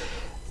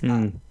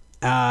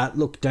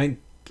 Look,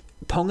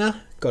 Ponga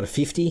got a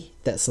 50.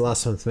 That's the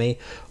last one for me.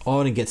 I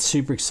wouldn't get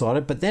super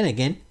excited, but then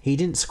again, he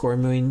didn't score a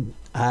million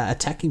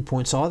attacking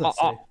points either.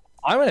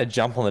 I'm going to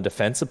jump on the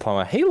defensive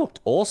Ponga. He looked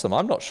awesome.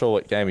 I'm not sure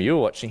what game you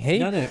were watching.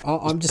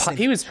 I'm just saying,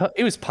 he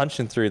was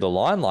punching through the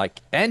line,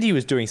 and he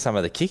was doing some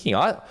of the kicking.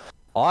 I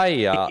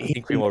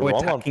think we were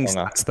wrong on Ponga.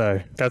 Stats,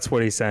 though. That's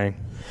what he's saying.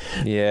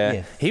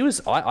 Yeah. He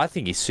was. I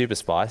think he's super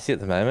spicy at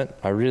the moment.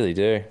 I really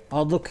do.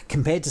 Oh, look,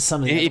 compared to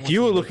some of the if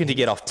you were looking to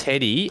get off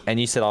Teddy and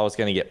you said I was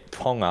going to get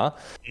Ponga,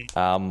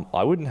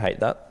 I wouldn't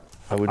hate that.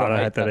 I don't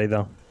hate that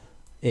either.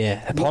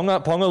 Yeah.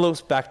 Ponga looks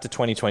back to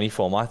 2020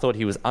 form. I thought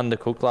he was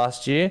undercooked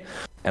last year,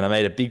 and I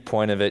made a big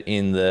point of it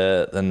in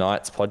the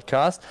Knights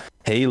podcast.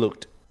 He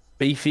looked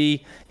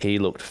beefy, he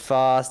looked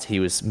fast, he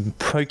was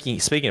poking.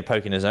 Speaking of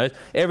poking his nose,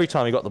 every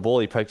time he got the ball,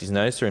 he poked his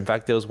nose through. In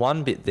fact, there was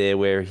one bit there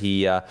where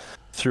he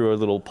threw a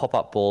little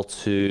pop-up ball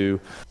to,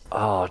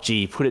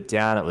 put it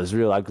down. It was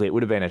real ugly. It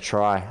would have been a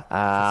try.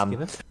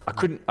 I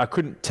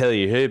couldn't tell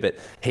you who, but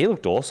he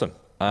looked awesome.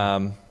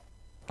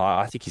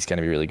 I think he's going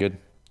to be really good.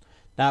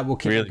 We'll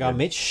keep really going,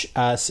 Mitch.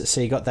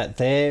 So you got that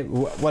there.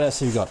 What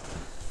else have you got?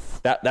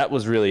 That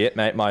was really it,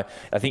 mate.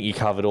 I think you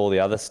covered all the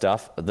other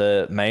stuff.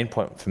 The main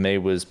point for me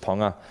was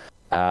Ponga.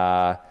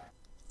 I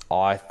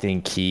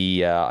think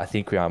we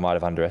might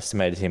have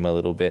underestimated him a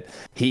little bit.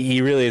 He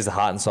really is the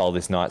heart and soul of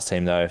this Knights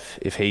team, though.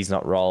 If he's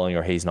not rolling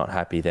or he's not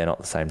happy, they're not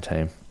the same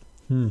team.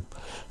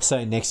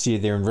 So next year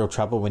they're in real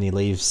trouble when he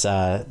leaves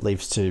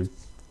to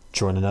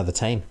join another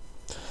team.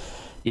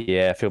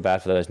 Yeah, I feel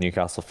bad for those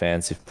Newcastle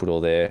fans who've put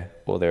all their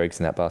eggs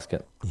in that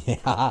basket.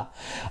 Yeah.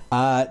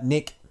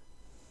 Nick.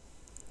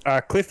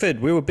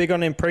 Clifford, we were big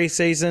on him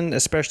pre-season,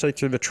 especially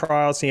through the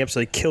trials. He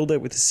absolutely killed it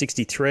with the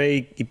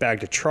 63. He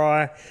bagged a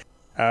try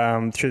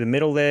through the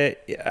middle there.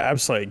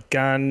 Absolute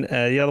gun.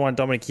 The other one,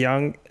 Dominic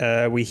Young,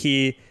 we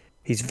hear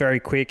he's very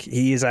quick.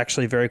 He is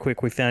actually very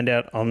quick. We found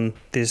out on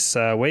this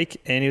week,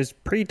 and he was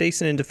pretty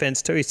decent in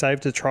defence too. He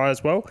saved a try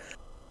as well.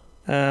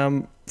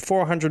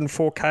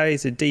 404k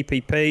is a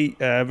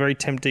DPP, very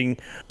tempting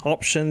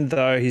option,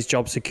 though his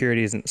job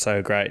security isn't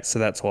so great. So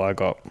that's all I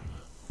got.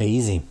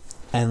 Easy.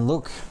 And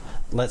look,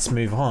 let's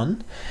move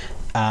on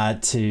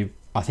to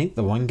I think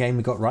the one game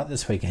we got right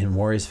this weekend,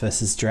 Warriors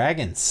versus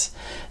Dragons.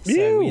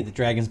 So we had the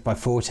Dragons by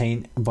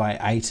 14, by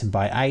 8, and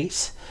by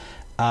 8.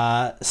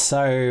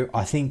 So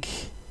I think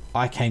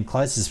I came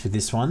closest with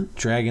this one.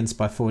 Dragons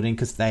by 14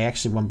 because they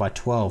actually won by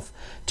 12,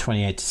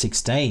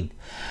 28-16.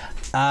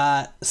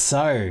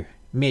 So,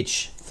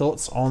 Mitch,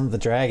 thoughts on the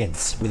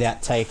Dragons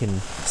without taking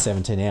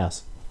 17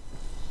 hours?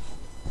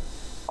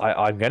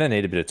 I'm going to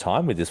need a bit of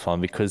time with this one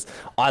because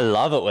I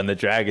love it when the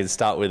Dragons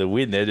start with a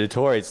win. They're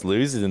notorious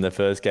losers in the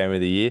first game of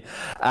the year.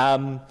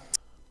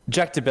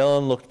 Jack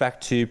DeBellin looked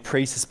back to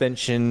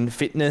pre-suspension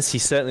fitness. He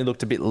certainly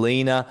looked a bit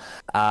leaner.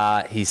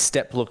 His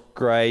step looked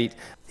great.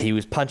 He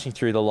was punching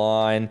through the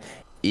line.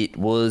 It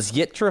was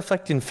yet to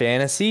reflect in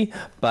fantasy,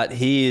 but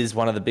he is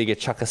one of the bigger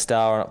chucker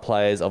star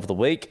players of the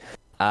week.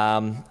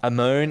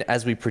 Amon,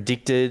 as we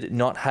predicted,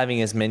 not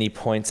having as many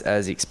points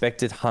as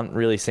expected. Hunt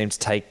really seemed to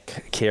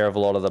take care of a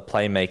lot of the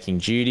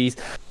playmaking duties.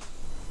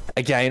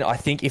 Again, I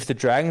think if the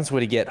Dragons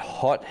were to get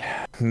hot,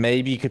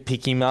 maybe you could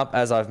pick him up.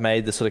 As I've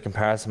made the sort of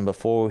comparison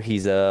before,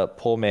 he's a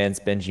poor man's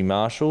Benji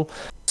Marshall.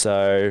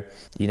 So,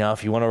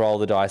 if you want to roll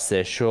the dice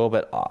there, sure,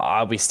 but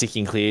I'll be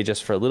sticking clear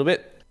just for a little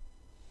bit.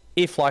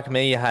 If, like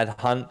me, you had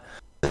Hunt,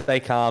 stay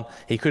calm.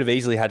 He could have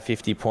easily had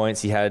 50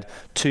 points. He had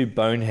 2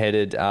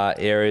 boneheaded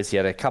errors. He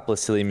had a couple of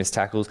silly missed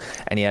tackles,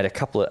 and he had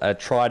a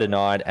try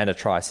denied and a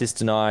try assist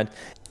denied.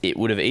 It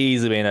would have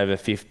easily been over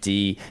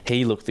 50.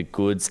 He looked the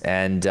goods,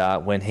 and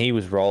when he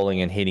was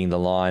rolling and hitting the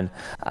line,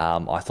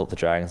 I thought the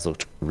Dragons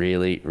looked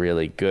really,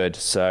 really good.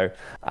 So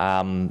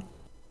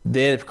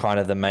they're kind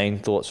of the main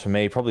thoughts for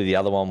me. Probably the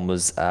other one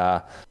was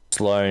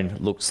Sloan.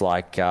 Looks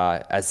like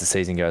as the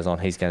season goes on,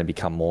 he's going to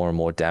become more and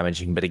more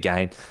damaging. But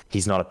again,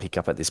 he's not a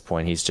pickup at this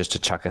point. He's just a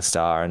chucker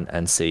star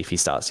and see if he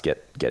starts to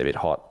get a bit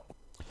hot.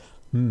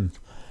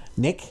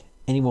 Nick,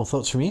 any more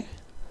thoughts from you?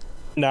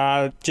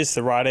 No, just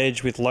the right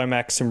edge with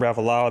Lomax and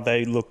Ravalawa.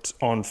 They looked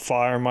on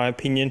fire, in my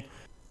opinion.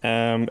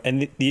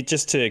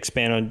 Just to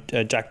expand on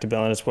Jack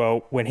DeBellin as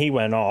well, when he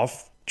went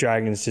off,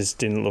 Dragons just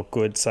didn't look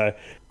good. So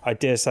I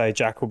dare say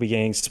Jack will be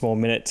getting small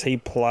minutes. He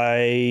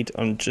played,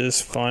 I'm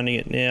just finding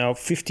it now,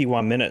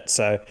 51 minutes.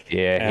 So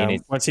yeah,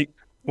 once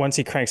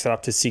he cranks it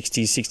up to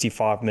 60,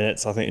 65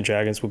 minutes, I think the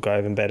Dragons will go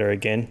even better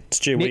again.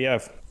 Stu, what do you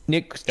have?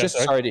 Nick, just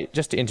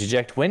to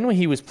interject, when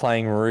he was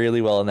playing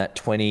really well in that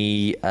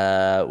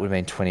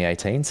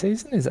 2018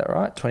 season, is that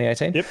right?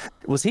 2018? Yep.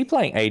 Was he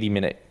playing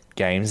 80-minute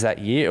games that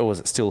year, or was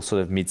it still sort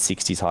of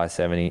mid-60s, high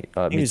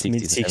 70s? He was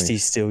mid-60s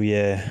still,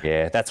 yeah.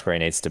 Yeah, that's where he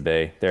needs to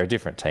be. They're a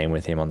different team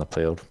with him on the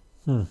field.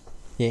 Yeah,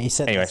 he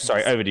said. Anyway,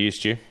 sorry, over to you,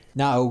 Stu.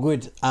 No, all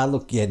good.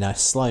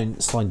 Sloan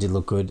did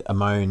look good.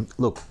 Amon,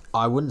 look,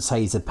 I wouldn't say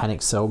he's a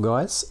panic sell,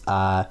 guys.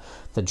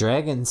 The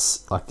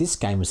Dragons, this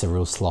game was a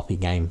real sloppy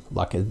game.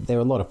 There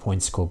were a lot of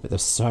points scored, but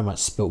there's so much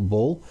spilt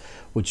ball,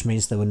 which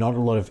means there were not a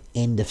lot of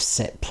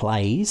end-of-set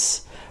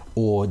plays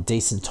or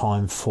decent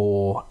time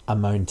for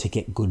Amon to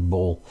get good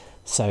ball.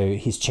 So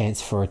his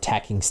chance for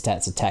attacking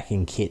stats,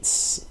 attacking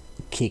kicks,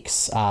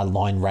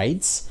 line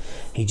raids,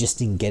 he just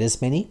didn't get as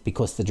many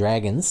because the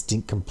Dragons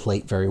didn't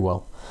complete very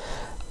well.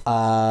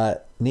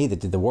 Neither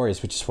did the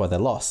Warriors, which is why they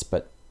lost,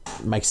 but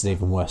it makes it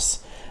even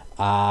worse.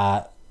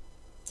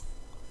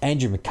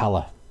 Andrew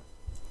McCullough,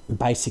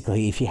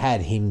 basically, if you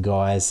had him,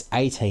 guys,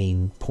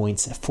 18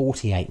 points,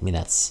 48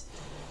 minutes.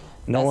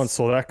 No one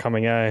saw that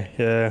coming, eh?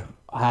 Yeah.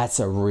 That's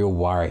a real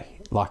worry.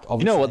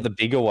 You know what the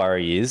bigger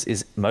worry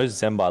is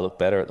Moses Mbai looked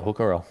better at the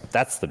hooker roll.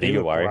 That's the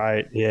bigger worry.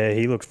 Right. Yeah,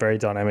 he looked very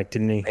dynamic,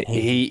 didn't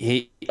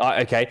he?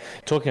 Okay,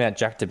 talking about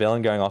Jack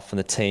DeBellin going off from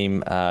the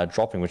team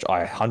dropping, which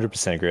I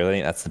 100% agree with. I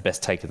think that's the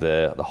best take of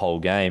the whole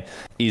game,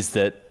 is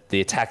that the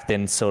attack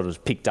then sort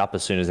of picked up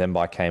as soon as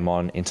Mbai came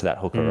on into that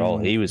hooker role.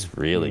 He was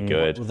really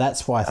good. Well,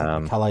 that's why I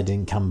think McCullough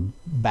didn't come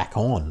back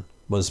on,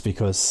 was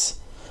because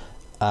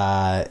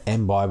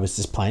Mbai was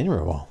just playing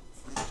real well.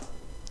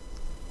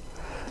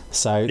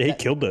 So yeah, he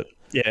killed it.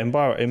 Yeah,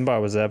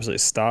 Mbai was an absolute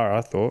star,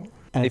 I thought.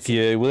 And if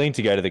you're willing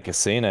to go to the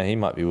casino, he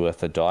might be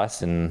worth a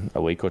dice in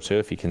a week or two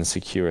if he can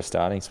secure a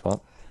starting spot.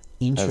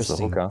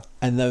 Interesting.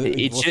 And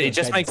it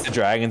just makes the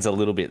Dragons a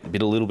little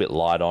bit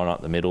light on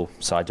at the middle,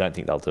 so I don't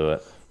think they'll do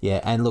it. Yeah,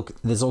 and look,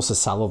 there's also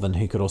Sullivan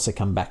who could also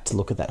come back to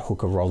look at that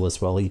hooker role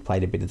as well. He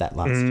played a bit of that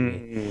last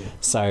year.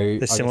 So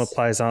they're similar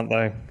players, aren't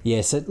they?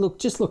 Yeah, so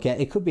look out.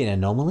 It could be an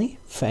anomaly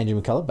for Andrew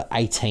McCullough, but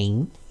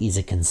 18 is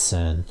a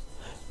concern,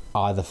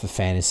 either for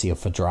fantasy or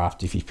for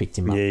draft if you picked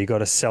him up. Yeah, you got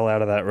to sell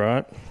out of that,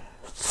 right?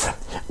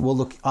 Well,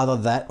 look, either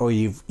that or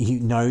you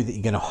know that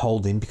you're going to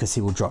hold him because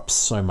he will drop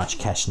so much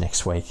cash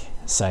next week.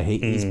 So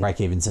his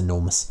break-even's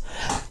enormous.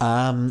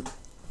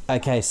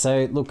 Okay,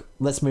 so look,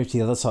 let's move to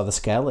the other side of the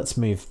scale. Let's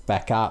move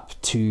back up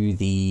to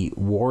the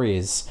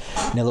Warriors.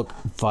 Now, look,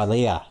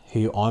 Vilea,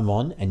 who I'm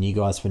on and you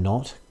guys were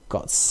not,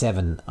 got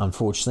 7.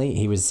 Unfortunately,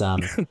 he was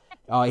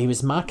he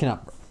was marking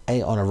up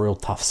on a real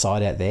tough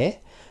side out there.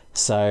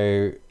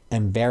 So,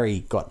 and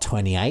Barry got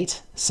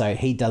 28. So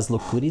he does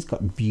look good. He's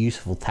got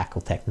beautiful tackle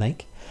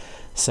technique.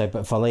 So,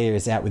 but Vilea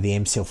is out with the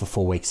MCL for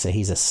 4 weeks, so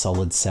he's a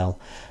solid sell.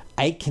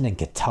 Aitken and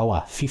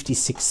Katoa,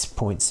 56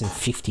 points and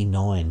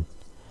 59.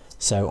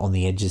 So on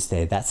the edges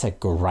there, that's a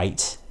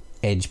great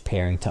edge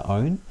pairing to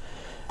own.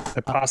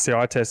 They passed the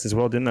eye test as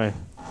well, didn't they?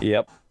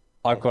 Yep.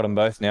 I've got them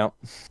both now.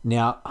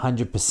 Now,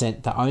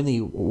 100%. The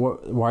only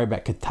worry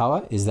about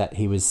Katoa is that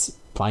he was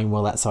playing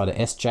well outside of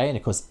SJ, and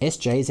of course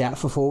SJ is out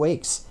for 4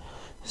 weeks.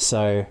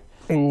 So,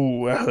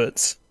 ooh, that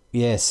hurts.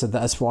 Yeah, so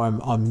that's why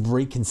I'm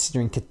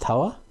reconsidering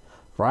Katoa,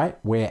 right?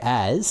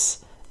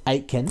 Whereas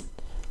Aitken,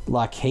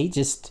 like he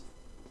just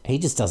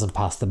doesn't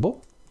pass the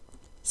ball.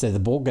 So the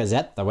ball goes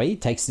out the way, he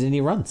takes it and he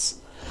runs.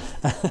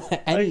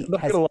 I'm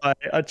not gonna lie,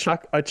 I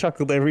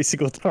chuckled every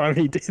single time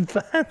he did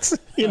that.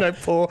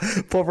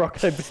 Poor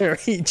Rocco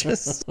Berry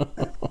just.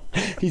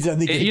 He's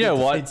only getting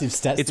defensive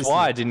stats. It's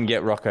why I didn't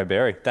get Rocco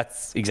Berry.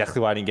 That's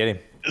exactly why I didn't get him.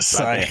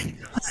 Same.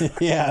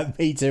 Yeah,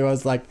 me too. I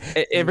was like,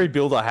 every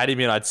build I had him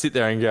in, I'd sit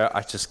there and go,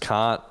 I just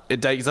can't.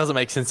 It doesn't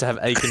make sense to have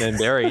Aiken and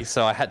Berry,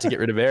 so I had to get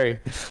rid of Berry.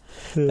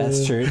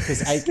 That's true,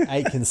 because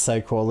Aiken's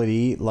so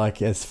quality,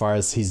 like as far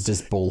as his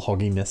just ball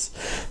hogginess.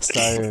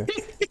 So.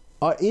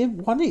 I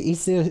wonder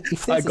if there's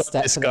a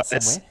stat for that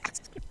somewhere.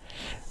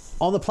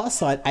 On the plus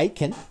side,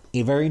 Aitken,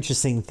 a very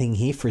interesting thing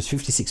here for his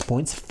 56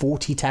 points,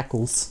 40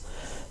 tackles,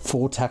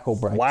 4 tackle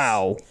breaks.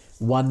 Wow.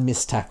 1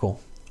 missed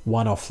tackle,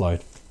 1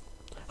 offload,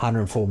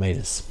 104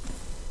 metres.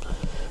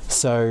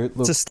 So,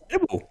 look. It's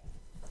stable.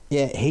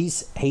 Yeah,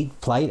 he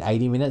played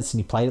 80 minutes and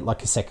he played it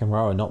like a second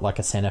rower, not like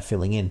a centre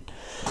filling in.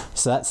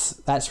 So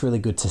that's really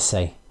good to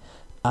see.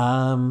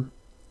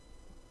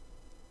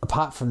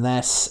 Apart from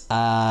that,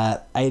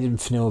 Aiden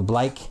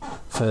Fanua-Blake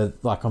for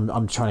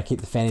I'm trying to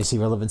keep the fantasy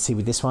relevancy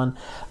with this one.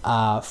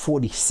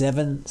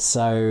 47,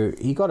 so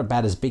he got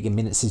about as big a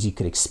minutes as you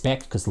could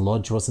expect because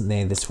Lodge wasn't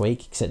there this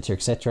week, etc.,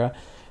 etc.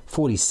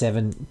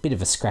 47, bit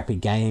of a scrappy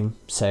game,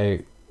 so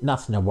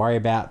nothing to worry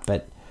about.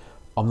 But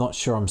I'm not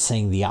sure I'm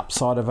seeing the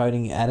upside of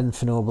owning Aiden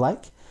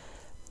Fanua-Blake.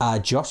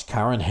 Josh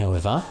Curran,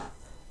 however,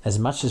 as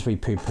much as we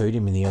poo-pooed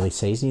him in the early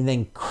season, he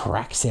then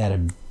cracks out a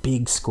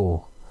big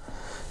score.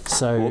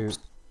 So. Whoops.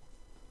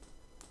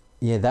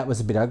 Yeah, that was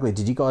a bit ugly.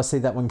 Did you guys see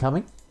that one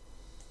coming?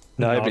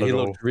 No, but he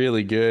looked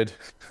really good.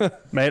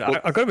 Mate,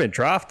 I got him in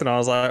draft and I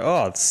was like,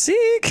 oh,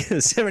 sick.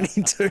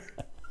 72.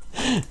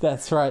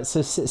 That's right.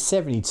 So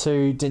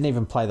 72, didn't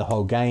even play the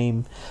whole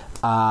game.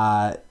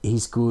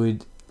 He's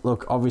good.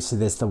 Look, obviously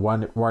there's the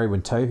one worry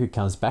when Tohu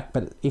comes back,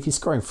 but if you're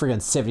scoring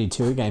friggin'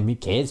 72 a game, who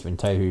cares when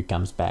Tohu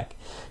comes back?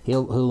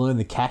 He'll earn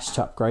the cash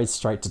to upgrade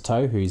straight to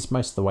Tohu, who's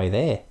most of the way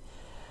there.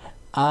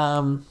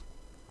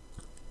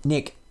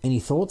 Nick, any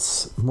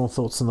thoughts? More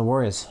thoughts on the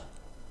Warriors?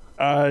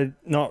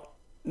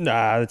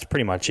 That's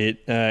pretty much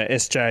it.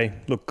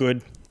 SJ looked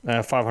good.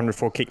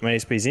 504 kick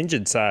meters, but he's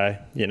injured, so,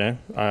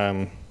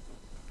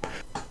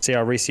 see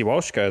how Reece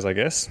Walsh goes, I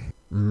guess.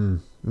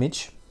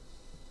 Mitch?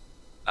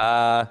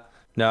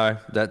 No,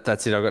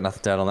 that's it. I've got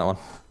nothing to add on that one.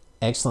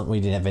 Excellent. We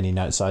didn't have any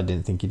notes, so I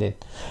didn't think you did.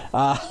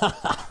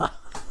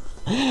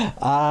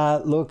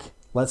 Look,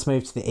 let's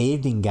move to the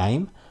evening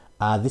game.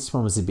 This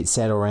one was a bit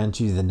sad all around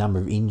due to the number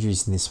of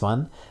injuries in this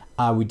one.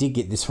 We did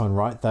get this one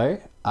right, though.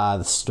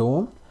 The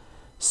Storm.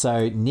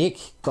 So, Nick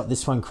got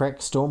this one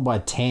correct. Storm by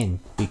 10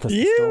 because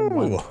the Storm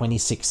won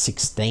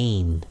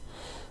 26-16.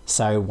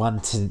 So, one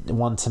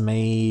to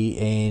me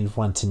and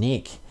one to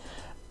Nick.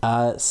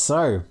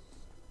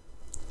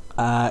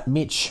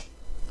 Mitch,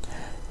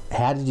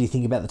 how did you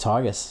think about the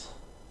Tigers?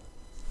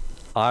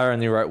 I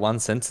only wrote one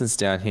sentence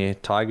down here.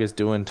 Tigers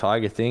doing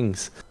Tiger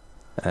things.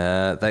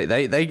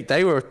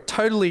 They were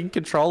totally in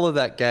control of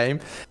that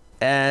game,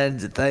 and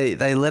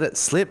they let it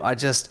slip. I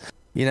just,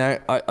 I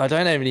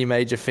don't have any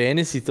major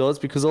fantasy thoughts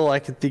because all I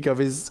can think of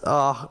is,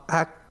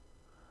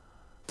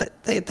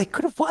 they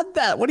could have won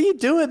that. What are you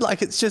doing?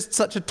 Like, it's just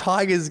such a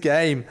Tigers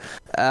game.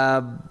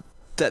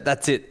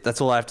 That's it.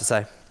 That's all I have to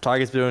say.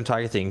 Tigers doing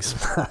Tiger things.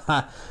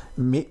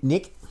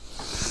 Nick?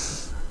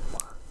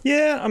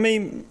 Yeah, I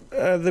mean,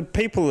 the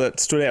people that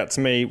stood out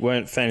to me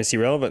weren't fantasy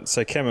relevant.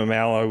 So Cameron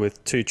Mallow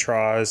with 2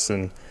 tries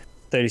and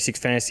 36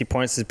 fantasy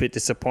points is a bit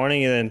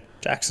disappointing. And then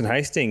Jackson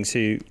Hastings,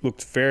 who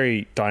looked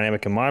very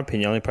dynamic in my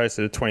opinion, only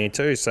posted a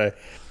 22. So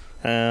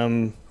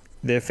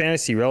their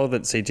fantasy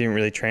relevancy didn't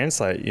really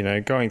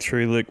translate. Going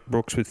through Luke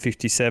Brooks with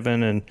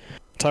 57 and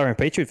Tyrone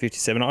Peachey with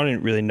 57, I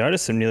didn't really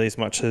notice them nearly as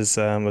much as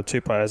the 2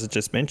 players I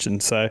just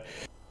mentioned. So,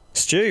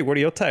 Stu, what are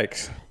your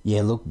takes?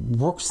 Yeah, look,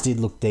 Brooks did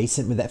look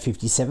decent with that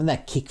 57.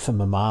 That kick for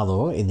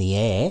Mamalo in the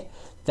air,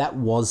 that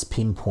was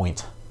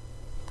pinpoint.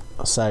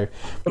 So,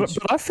 but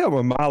I felt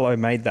Mamalo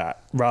made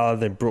that rather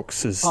than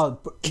Brooks's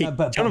kick. No,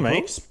 but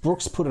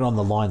Brooks put it on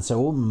the line, so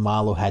all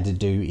Mamalo had to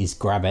do is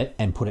grab it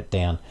and put it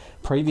down.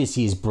 Previous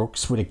years,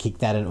 Brooks would have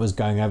kicked that and it was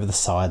going over the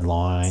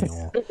sideline.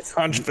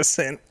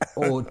 100%.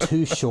 Or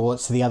too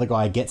short, so the other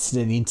guy gets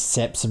it and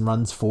intercepts and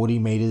runs 40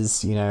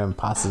 metres, and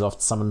passes off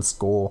to someone to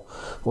score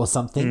or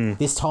something.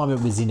 This time it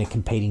was in a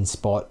competing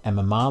spot, and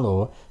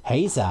Mamalo,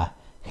 he's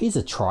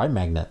a try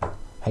magnet.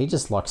 He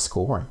just likes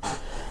scoring.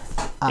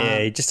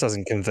 Yeah, he just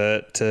doesn't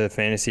convert to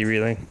fantasy,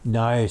 really.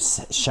 No,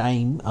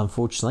 shame,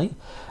 unfortunately.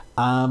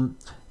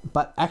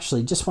 But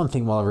actually, just one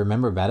thing while I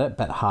remember about it,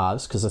 about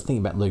halves, because I think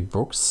about Luke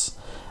Brooks.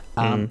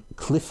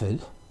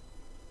 Clifford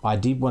I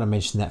did want to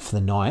mention that for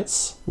the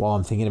Knights while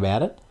I'm thinking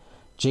about it.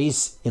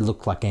 Geez, it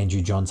looked like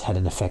Andrew Johns had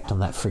an effect on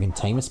that friggin'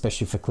 team,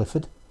 especially for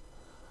Clifford.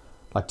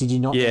 Like, did you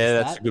not? Yeah,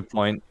 that's a good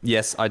point.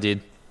 Yes, I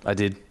did.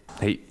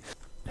 He,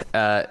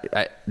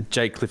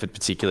 Jake Clifford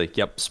particularly.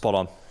 Yep, spot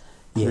on.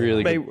 Yeah.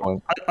 Really good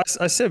point.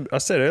 I said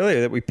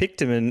earlier that we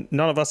picked him and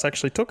none of us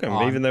actually took him,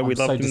 even though we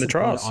loved him in the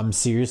trials. I'm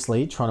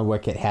seriously trying to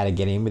work out how to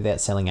get him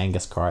without selling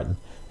Angus Crichton.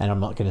 And I'm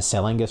not going to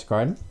sell Angus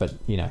Crichton, but,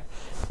 you know.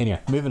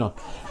 Anyway, moving on.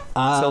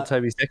 Sell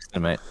Toby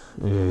Sexton, mate.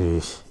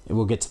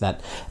 We'll get to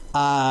that.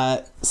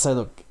 So,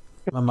 look,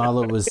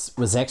 Mamala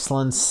was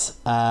excellent.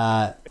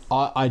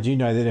 I do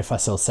know that if I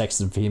sell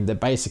Sexton for him, they're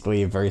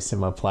basically a very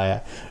similar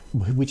player.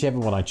 Whichever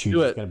one I choose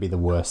is going to be the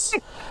worst.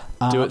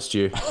 Do it,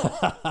 Stu.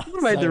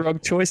 You made the wrong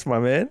choice, my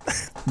man.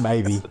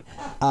 Maybe.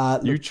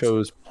 You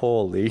chose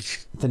poorly.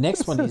 The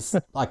next one is,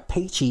 like,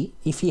 Peachy,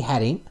 if you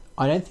had him,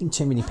 I don't think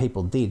too many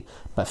people did,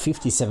 but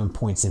 57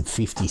 points in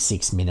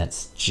 56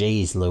 minutes.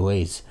 Jeez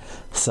Louise.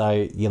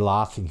 So you're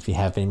laughing if you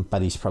have him,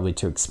 but he's probably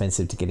too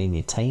expensive to get in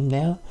your team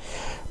now.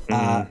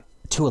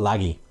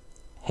 Tuilagi.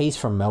 He's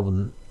from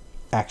Melbourne,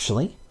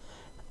 actually,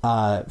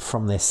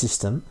 from their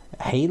system.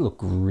 He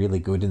looked really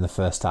good in the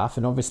first half,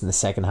 and obviously in the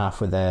second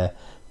half where the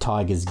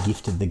Tigers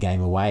gifted the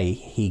game away,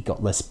 he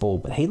got less ball,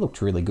 but he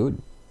looked really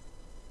good.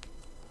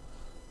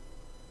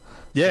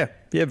 Yeah,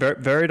 very,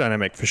 very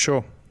dynamic for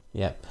sure.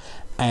 Yeah.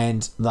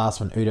 And last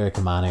one, Udo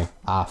Kamano,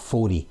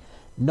 40.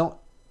 Not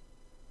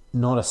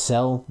a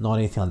sell, not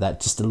anything like that.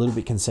 Just a little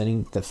bit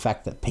concerning the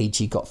fact that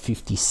Peachy got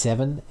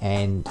 57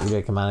 and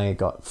Udo Kamano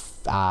got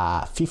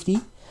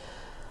 50.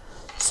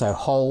 So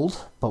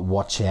hold, but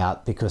watch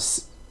out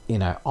because, you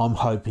know, I'm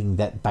hoping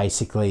that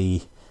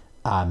basically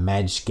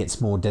Madge gets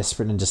more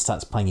desperate and just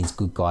starts playing his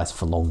good guys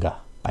for longer,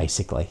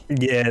 basically.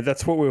 Yeah,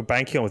 that's what we were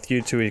banking on with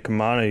Udo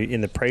Kamano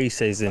in the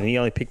preseason. He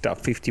only picked up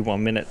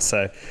 51 minutes,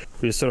 so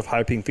we were sort of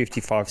hoping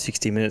 55,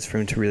 60 minutes for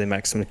him to really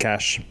make some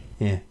cash.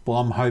 Yeah, well,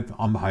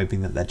 I'm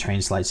hoping that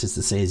translates as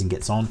the season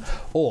gets on.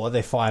 Or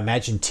if I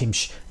imagine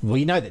well,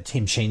 you know that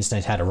Tim Sheens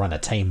knows how to run a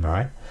team,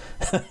 right?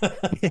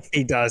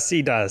 He does.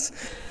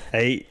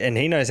 And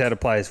he knows how to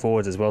play his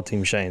forwards as well,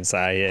 Tim Sheens.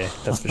 So, yeah,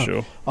 that's for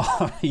sure.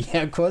 Oh,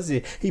 yeah, of course.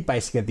 He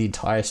basically had the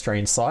entire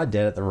Australian side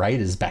down at the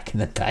Raiders back in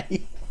the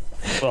day.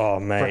 Oh,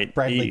 mate.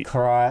 Bradley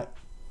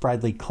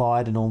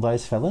Clyde and all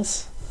those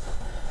fellas.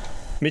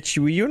 Mitch,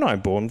 were you and I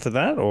born for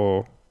that,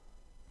 or...?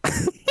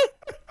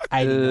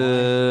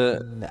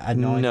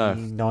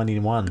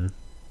 91.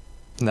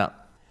 No,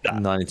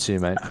 92,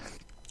 mate.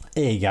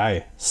 There you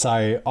go.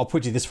 So I'll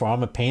put you this way.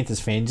 I'm a Panthers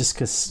fan just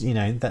because, you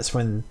know, that's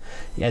when,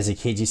 as a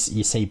kid, you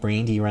see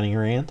Brandy running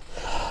around.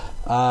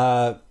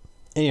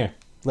 Anyway,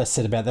 less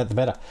said about that, the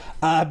better.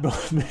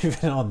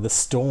 Moving on, the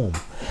Storm.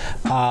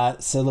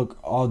 So, look,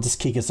 I'll just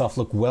kick us off.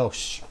 Look,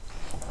 Welsh.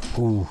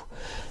 Ooh,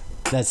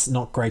 that's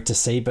not great to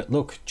see. But,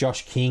 look,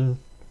 Josh King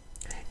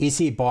is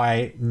here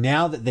by...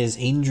 Now that there's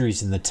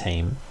injuries in the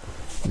team,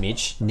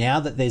 Mitch,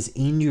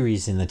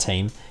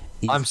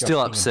 I'm still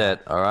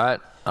upset, all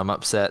right? I'm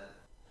upset.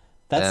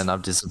 And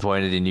I'm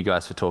disappointed in you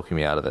guys for talking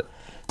me out of it.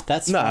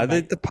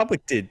 The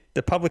public did.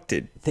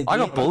 I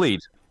got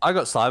bullied. I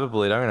got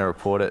cyberbullied. I'm going to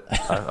report it.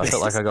 I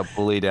felt like I got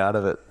bullied out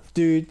of it.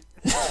 Dude,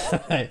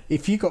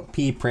 if you got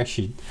peer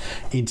pressured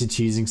into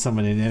choosing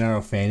someone in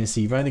NRL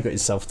fantasy, you've only got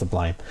yourself to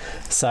blame.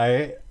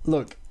 So,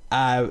 look,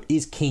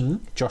 is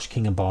Josh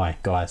King a buy,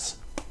 guys?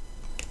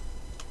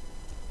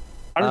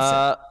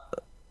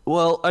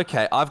 Well,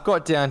 okay. I've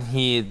got down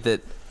here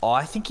that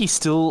I think he's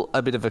still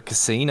a bit of a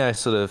casino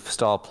sort of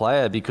style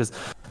player because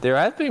there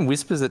have been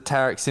whispers that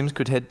Tarek Sims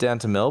could head down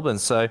to Melbourne.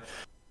 So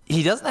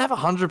he doesn't have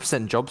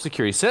 100% job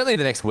security. Certainly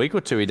the next week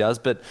or two he does,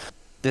 but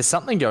there's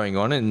something going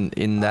on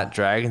in that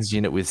Dragons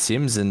unit with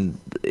Sims. And,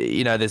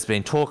 you know, there's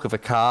been talk of a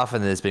calf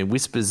and there's been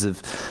whispers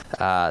of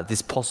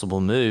this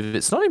possible move.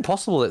 It's not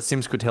impossible that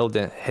Sims could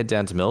head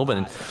down to Melbourne.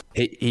 And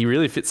he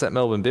really fits that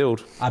Melbourne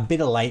build. A bit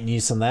of late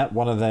news on that.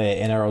 One of the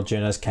NRL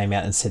journalists came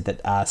out and said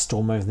that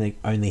Storm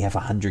only have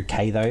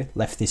 100K, though,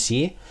 left this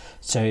year.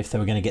 So if they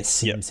were going to get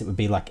Sims, It would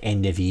be like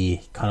end of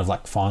year, kind of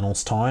like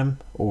finals time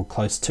or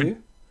close to.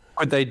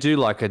 Could they do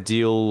like a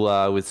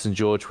deal with St.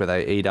 George where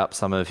they eat up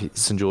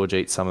St. George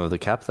eats some of the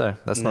cap though?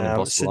 That's not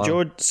impossible.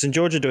 St.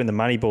 George are doing the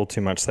money ball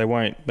too much. They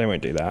won't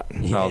do that.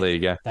 Yeah, oh, there you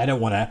go. They don't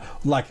want to.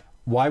 Like,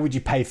 why would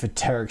you pay for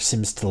Tarek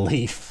Sims to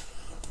leave?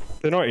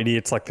 They're not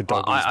idiots like the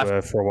Doggies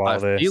were for a while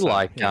there.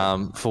 I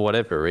feel for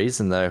whatever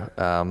reason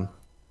though,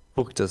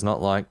 Hook does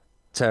not like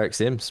Tarek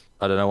Sims.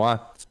 I don't know why.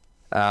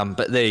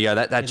 But there you go.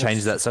 That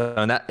changes that. So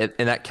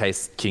in that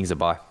case, King's a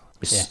buy.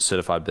 It's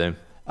certified boom.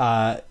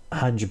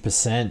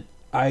 100%.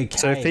 Okay.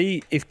 So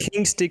if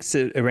King sticks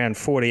at around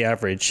 40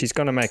 average, he's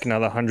going to make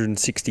another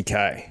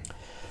 160K.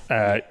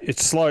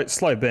 It's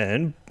slow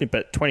burn,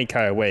 but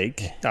 20K a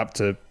week up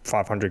to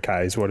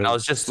 500K is what it is. I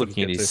was just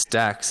looking at his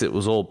stacks. It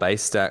was all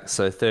base stacks.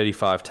 So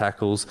 35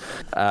 tackles,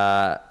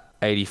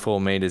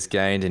 84 meters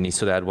gained, and he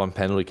sort of had one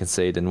penalty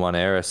conceded and one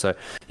error. So,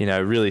 you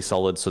know, really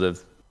solid sort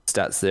of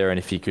stats there. And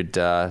if he could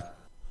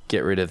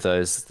get rid of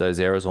those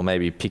errors or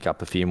maybe pick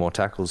up a few more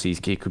tackles, he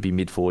could be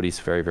mid-40s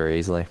very, very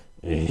easily.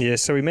 Yeah,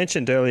 so we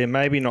mentioned earlier,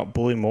 maybe not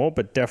Bullimore,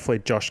 but definitely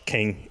Josh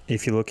King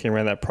if you're looking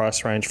around that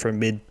price range for a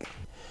mid.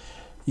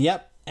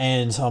 Yep.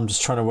 And I'm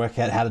just trying to work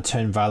out how to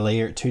turn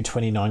Valia at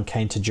 229k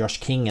into Josh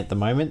King at the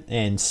moment.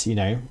 And,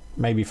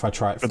 maybe if I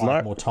try it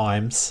 5 more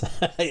times,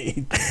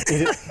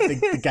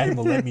 the game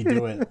will let me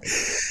do it.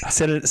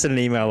 Send an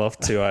email off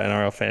to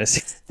NRL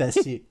Fantasy. That's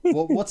it.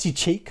 What's your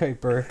cheat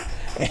code, bro?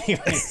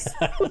 Anyway,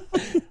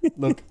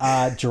 look,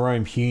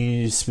 Jerome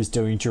Hughes was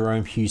doing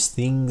Jerome Hughes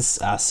things,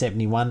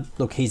 71.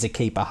 Look, he's a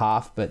keeper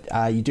half, but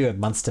you do have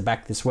Munster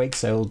back this week,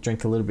 so he'll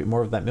drink a little bit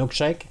more of that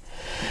milkshake.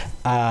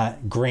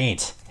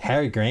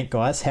 Harry Grant,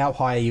 guys, how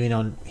high are you in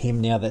on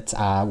him now that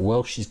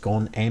Welsh is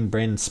gone and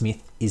Brendan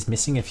Smith is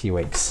missing a few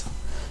weeks?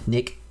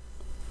 Nick?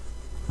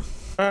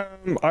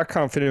 I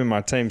can't fit him in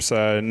my team,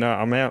 so no,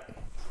 I'm out.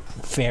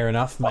 Fair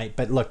enough, mate.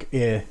 But look,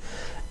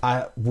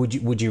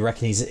 would you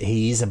reckon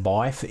he is a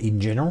buy in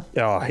general?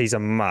 Oh, he's a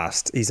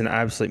must. He's an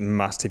absolute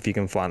must if you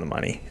can find the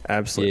money.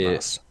 Absolute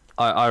must.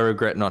 I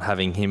regret not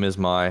having him as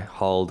my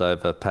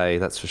holdover pay,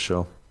 that's for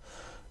sure.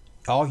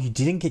 Oh, you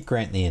didn't get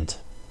Grant in the end?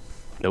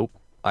 Nope.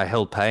 I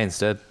held pay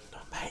instead. Oh,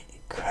 mate,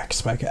 crack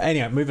smoker.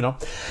 Anyway, moving on.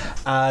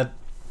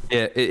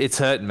 Yeah, it's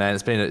hurting, man.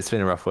 It's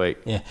been a rough week.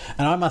 Yeah,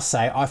 and I must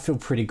say I feel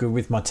pretty good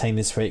with my team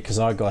this week because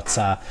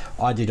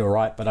I did all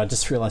right, but I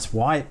just realised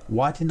why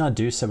didn't I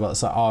do so well?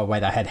 It's like, oh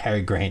wait, I had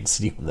Harry Grant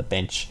sitting on the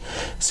bench,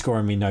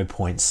 scoring me no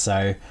points.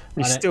 So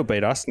you still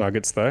beat us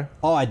Nuggets though.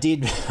 Oh, I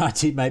did,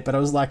 mate. But I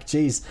was like,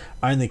 geez,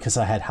 only because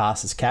I had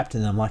Haas as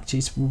captain. I'm like,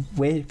 geez,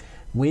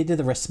 where do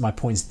the rest of my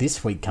points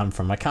this week come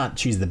from? I can't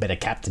choose the better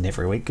captain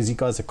every week because you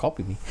guys are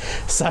copying me.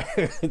 So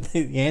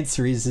the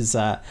answer is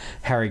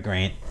Harry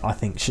Grant, I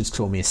think, should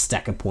score me a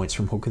stack of points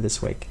from hooker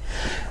this week.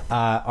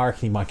 I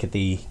reckon he might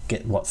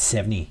get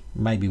 70,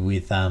 maybe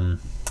with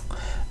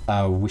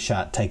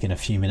Wishart taking a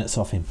few minutes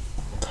off him.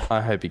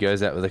 I hope he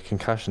goes out with a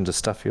concussion to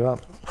stuff you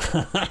up.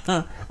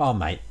 Oh,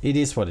 mate, it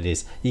is what it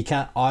is. You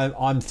can't.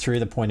 I'm through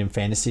the point in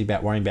fantasy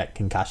about worrying about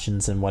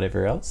concussions and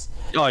whatever else.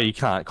 Oh, you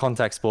can't.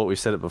 Contact sport. We've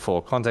said it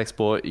before. Contact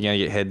sport. You're gonna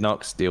get head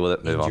knocks. Deal with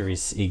it. Move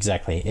Injuries, on.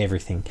 Exactly.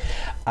 Everything.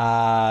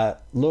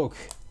 Look,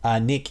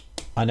 Nick.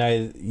 I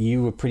know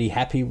you were pretty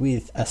happy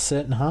with a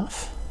certain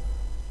half.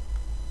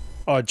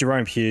 Oh,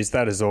 Jerome Hughes.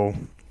 That is all.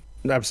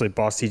 Absolute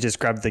boss. He just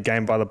grabbed the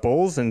game by the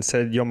balls and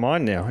said, "You're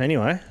mine now."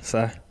 Anyway,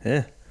 so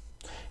yeah.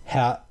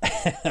 How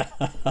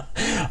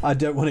I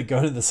don't want to go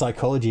into the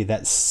psychology of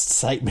that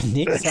statement,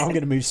 Nick, so I'm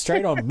going to move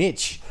straight on.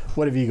 Mitch,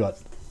 what have you got?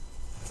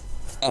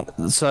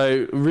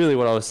 So really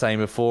what I was saying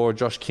before,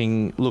 Josh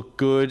King looked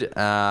good,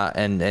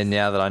 and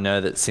now that I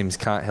know that Sims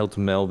can't help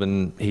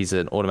Melbourne, he's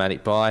an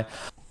automatic buy.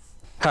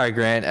 Harry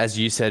Grant, as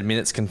you said,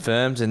 minutes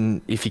confirmed,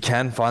 and if you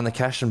can find the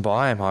cash and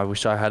buy him, I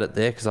wish I had it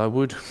there because I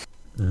would.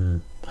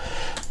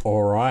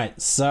 All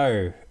right,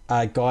 so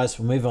guys,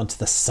 we'll move on to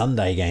the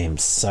Sunday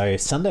games. So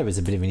Sunday was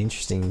a bit of an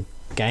interesting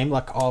game.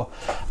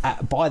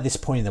 By this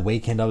point in the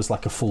weekend, I was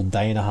like a full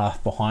day and a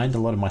half behind. A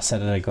lot of my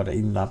Saturday got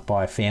eaten up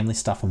by family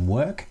stuff and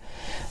work.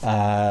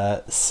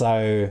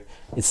 So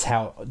it's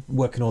how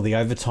working all the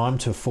overtime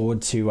to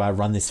afford to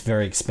run this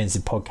very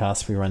expensive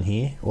podcast we run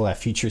here, all our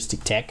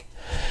futuristic tech.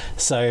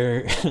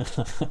 So,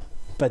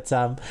 but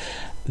so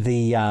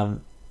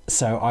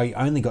I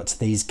only got to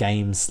these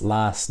games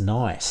last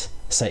night.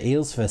 So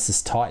Eels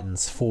versus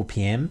Titans, 4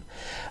 p.m.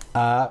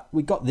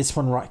 We got this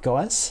one right,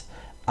 guys.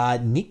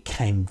 Nick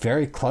came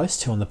very close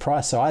to on the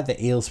price. So I had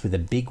the Eels with a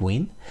big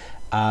win,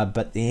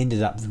 but they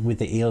ended up with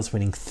the Eels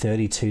winning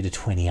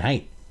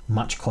 32-28,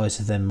 much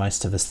closer than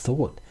most of us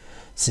thought.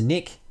 So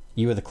Nick,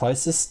 you were the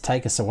closest.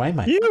 Take us away,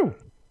 mate. You.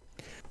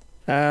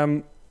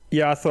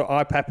 Yeah, I thought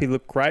iPappy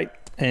looked great,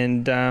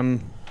 and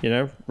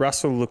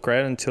Russell looked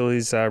great until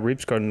his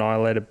ribs got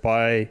annihilated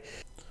by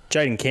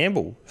Jaden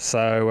Campbell.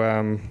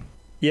 So.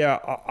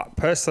 I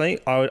personally,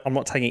 I'm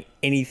not taking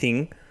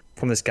anything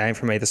from this game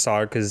from either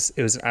side because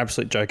it was an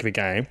absolute joke of a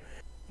game.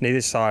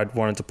 Neither side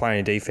wanted to play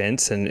any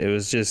defense, and it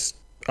was just,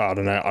 I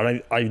don't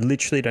know. I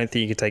literally don't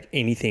think you could take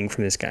anything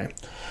from this game.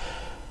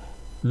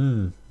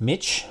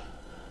 Mitch?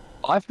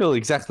 I feel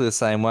exactly the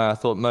same way. I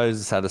thought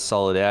Moses had a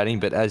solid outing,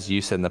 but as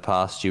you said in the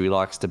past, he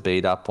likes to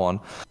beat up on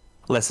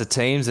lesser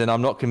teams, and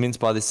I'm not convinced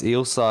by this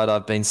Eel side.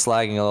 I've been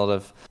slagging a lot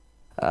of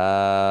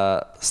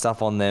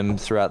stuff on them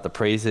throughout the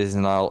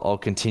preseason. I'll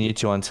continue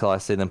to until I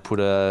see them put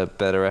a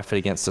better effort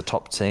against the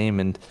top team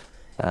and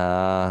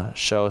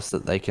show us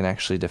that they can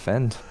actually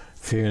defend.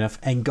 Fair enough.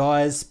 And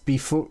guys,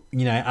 before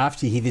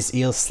after you hear this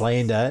Eel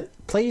slander,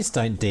 please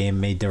don't DM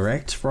me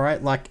direct,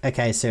 right? Like,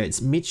 okay, so it's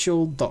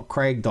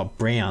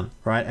mitchell.craig.brown,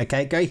 right?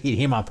 Okay, go hit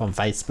him up on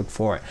Facebook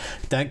for it.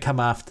 Don't come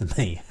after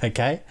me,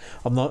 okay?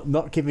 I'm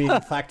not giving you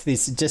the fact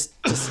this. Just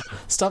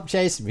stop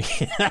chasing me.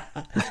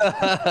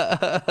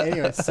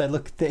 Anyway, so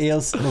look, the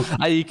Eels. Look,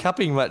 Are you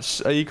copying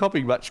much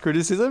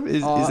criticism?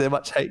 Is there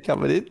much hate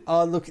coming in?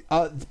 Oh, look,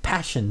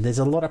 passion. There's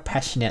a lot of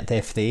passion out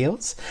there for the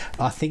Eels.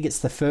 I think it's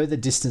the further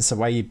distance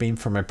away you've been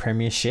from a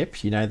premiership,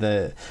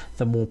 the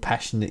more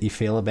passion that you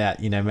feel about,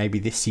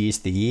 maybe this year's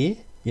the year.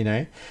 You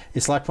know,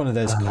 it's like one of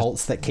those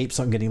Colts that keeps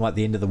on getting like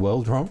the end of the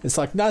world wrong. It's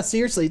like, no,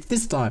 seriously,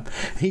 this time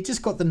he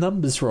just got the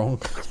numbers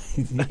wrong.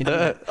 You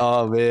know?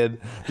 Oh man,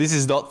 this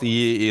is not the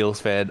year,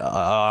 Eels fan.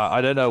 I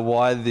don't know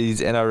why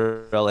these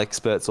NRL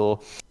experts or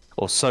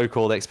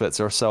so-called experts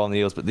are so on the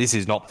Eels, but this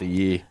is not the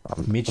year.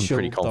 I'm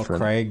pretty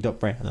confident.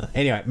 Mitchell.Craig.Brown.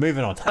 Anyway,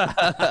 moving on.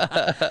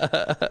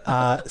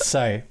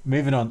 So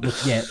moving on.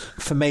 Look, yeah,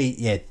 for me,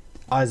 yeah,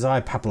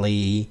 Isaiah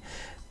Papali'i,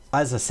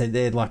 as I said,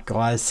 they're like,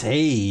 guys,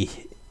 he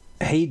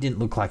didn't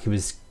look like he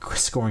was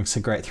scoring so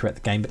great throughout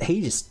the game, but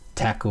he just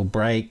tackle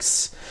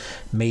breaks,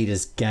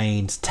 meters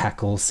gained,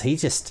 tackles. He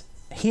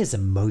has a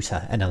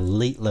motor, an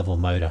elite level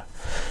motor.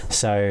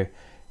 So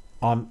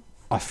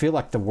I feel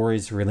like the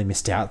Warriors really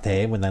missed out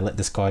there when they let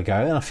this guy go,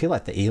 and I feel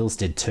like the Eels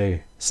did too.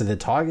 So the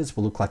Tigers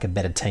will look like a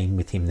better team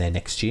with him there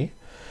next year.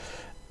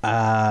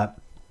 9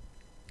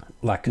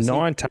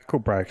 tackle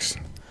breaks.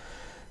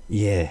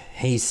 Yeah,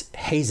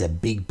 he's a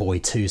big boy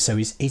too. So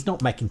he's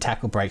not making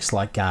tackle breaks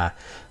like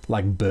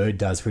Bird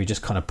does, where he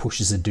just kind of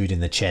pushes a dude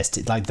in the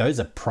chest. Like those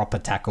are proper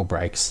tackle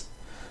breaks.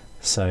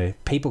 So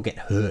people get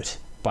hurt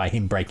by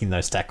him breaking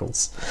those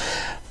tackles.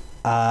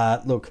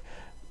 Marnie,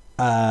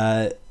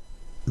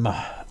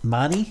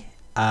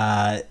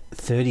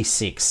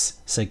 36.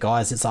 So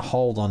guys, it's a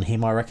hold on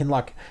him, I reckon.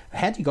 Like,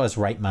 how do you guys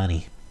rate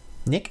Marnie,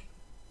 Nick?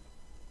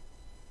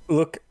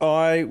 Look,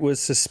 I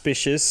was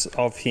suspicious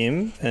of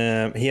him.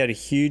 He had a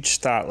huge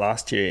start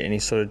last year and he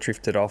sort of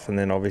drifted off and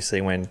then obviously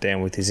went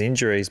down with his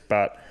injuries.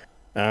 But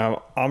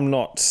I'm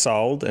not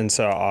sold, and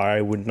so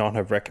I would not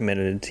have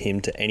recommended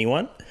him to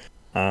anyone.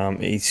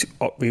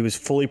 He was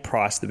fully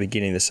priced at the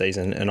beginning of the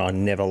season, and I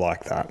never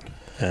like that.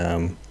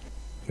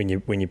 When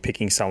you're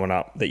picking someone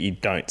up that you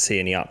don't see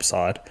any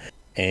upside.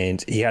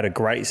 And he had a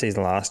great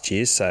season last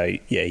year, so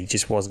yeah, he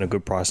just wasn't a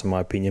good price in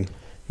my opinion.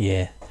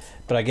 Yeah.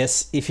 But I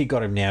guess if you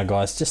got him now,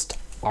 guys, just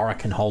I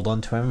reckon hold on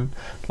to him.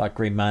 Like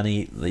Green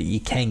Money, you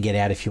can get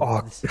out if you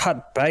want.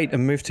 Cut bait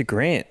and move to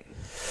Grant.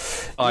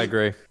 I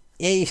agree.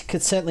 Yeah, you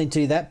could certainly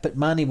do that, but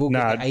Money will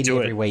get 80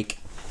 every week.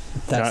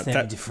 That's the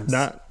only difference.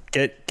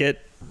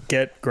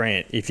 Get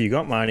Grant. If you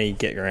got money,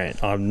 get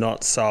Grant. I'm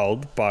not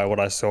sold by what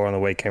I saw on the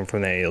weekend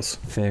from the Eels.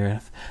 Fair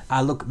enough.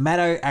 Look,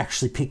 Matto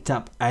actually picked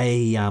up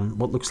a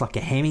what looks like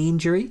a hammy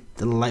injury.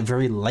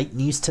 Very late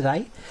news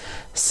today.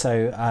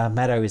 So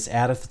Matto is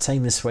out of the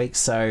team this week.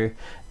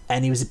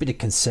 And he was a bit of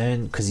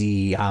concern because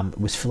he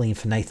was filling in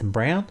for Nathan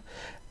Brown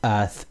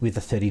with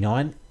a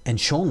 39, and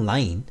Sean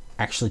Lane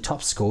actually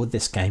top scored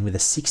this game with a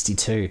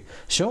 62.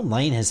 Sean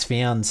Lane has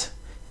found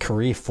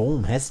career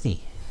form, hasn't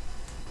he?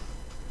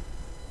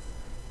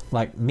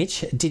 Like,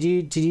 Mitch, did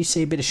you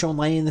see a bit of Sean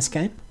Lane in this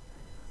game?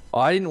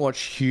 I didn't watch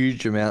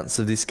huge amounts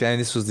of this game.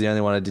 This was the only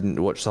one I didn't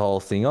watch the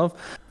whole thing of.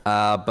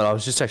 But I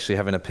was just actually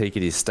having a peek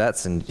at his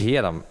stats, and he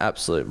had an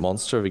absolute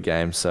monster of a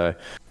game. So,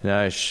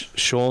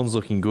 Sean's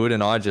looking good,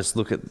 and I just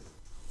look at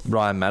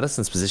Ryan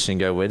Madison's position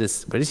and go, where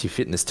does he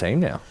fit in this team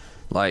now?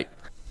 Like,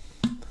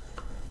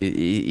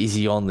 is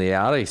he on the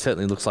outer? He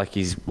certainly looks like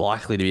he's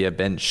likely to be a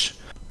bench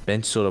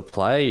sort of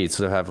player. You'd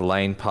sort of have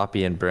Lane,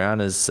 Puppy, and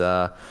Brown as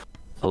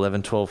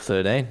 11, 12,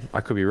 13.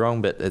 I could be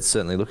wrong, but it's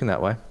certainly looking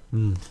that way.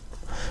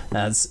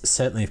 That's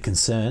certainly of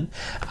concern.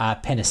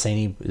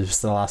 Penasini was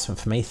the last one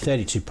for me.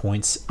 32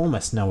 points,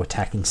 almost no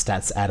attacking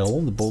stats at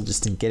all. The ball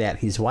just didn't get out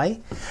his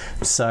way.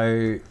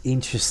 So,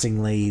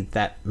 interestingly,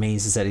 that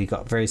means that he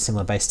got very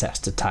similar base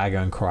stats to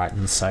Targo and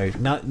Crichton. So,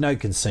 no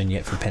concern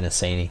yet for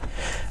Penasini.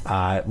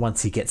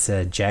 Once he gets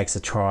a Jags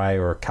a try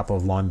or a couple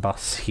of line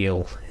busts,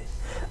 he'll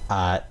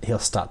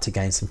start to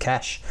gain some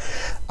cash.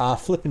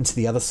 Flipping to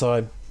the other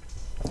side.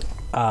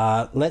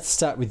 Let's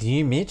start with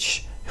you,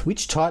 Mitch.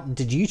 Which Titan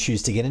did you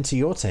choose to get into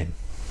your team?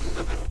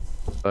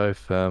 Bo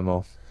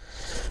Fermor.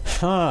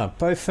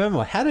 Bo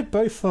Fermor. How did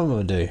Bo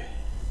Fermor do?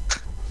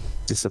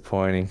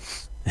 Disappointing.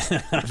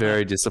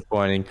 Very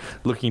disappointing.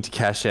 Looking to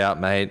cash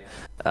out, mate.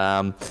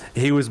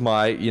 He was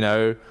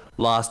my,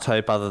 last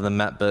hope other than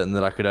Matt Burton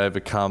that I could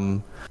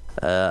overcome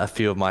a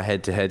few of my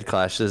head-to-head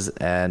clashes,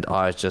 and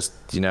I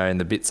just, in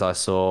the bits I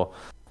saw,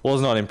 was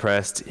not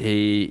impressed.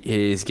 He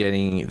is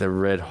getting the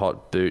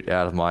red-hot boot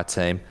out of my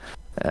team.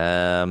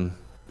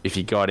 If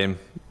you got him,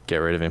 get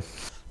rid of him.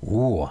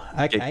 Ooh,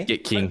 okay.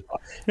 Get King. You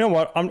know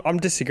what? I'm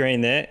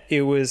disagreeing there.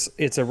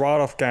 It's a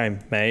write-off game,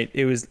 mate.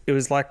 It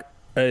was like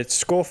a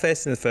score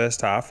fest in the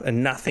first half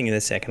and nothing in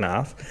the second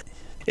half.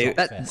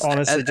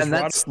 Honestly,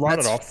 just write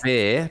it off.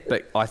 Fair,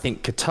 but I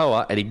think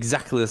Katoa at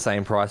exactly the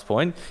same price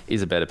point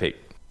is a better pick.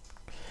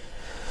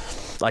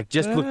 Like,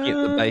 just looking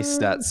at the base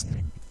stats,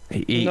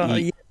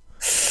 I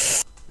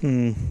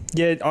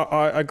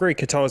agree.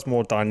 Katoa's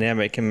more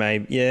dynamic and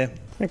maybe,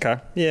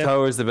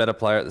 Katoa is the better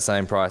player at the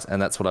same price,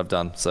 and that's what I've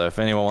done. So if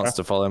anyone wants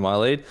to follow my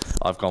lead,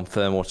 I've gone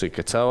Fermor to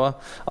Katoa.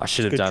 I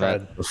should have done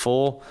it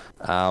before.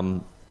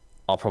 I'll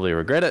probably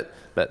regret it,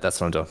 but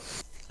that's what I'm doing.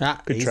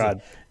 Good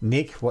try.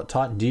 Nick, what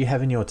Titan do you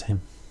have in your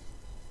team?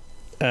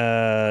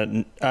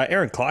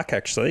 Aaron Clark,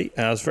 actually.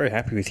 I was very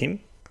happy with him.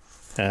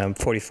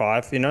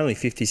 45 in only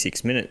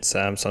 56 minutes. So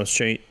I'm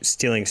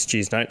stealing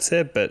Stu's notes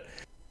there, but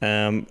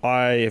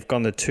I have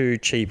gone the 2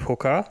 cheap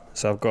hooker,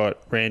 so I've got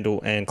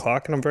Randall and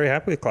Clark, and I'm very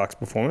happy with Clark's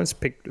performance.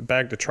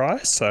 Bagged a try,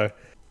 so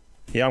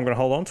yeah, I'm going to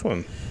hold on to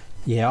him.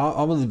 Yeah,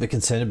 I'm a little bit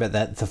concerned about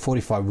that. The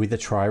 45 with a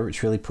try,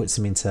 which really puts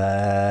him into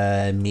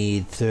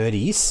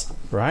mid-30s,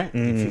 right?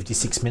 In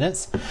 56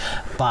 minutes.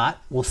 But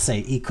we'll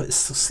see. He could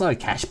slow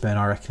cash burn,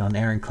 I reckon, on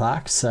Aaron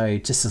Clark. So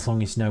just as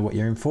long as you know what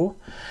you're in for.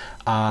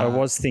 I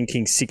was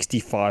thinking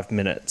 65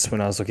 minutes when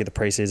I was looking at the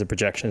preseason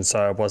projection, so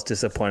I was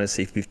disappointed to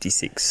see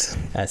 56.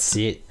 That's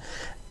it.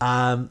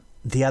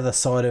 The other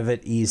side of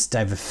it is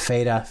David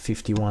Feder,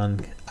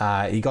 51.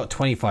 He got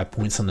 25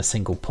 points on a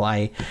single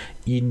play.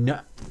 You know,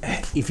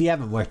 if you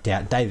haven't worked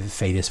out, David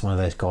Feder is one of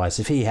those guys.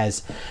 If he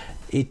has,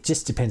 it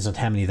just depends on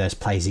how many of those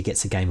plays he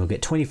gets a game. He'll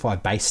get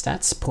 25 base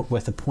stats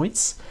worth of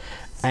points,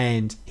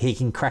 and he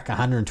can crack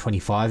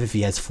 125 if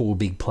he has 4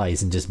 big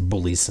plays and just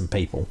bullies some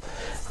people.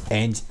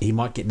 And he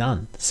might get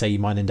none. So you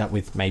might end up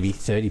with maybe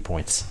 30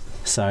 points.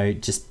 So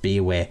just be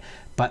aware.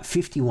 But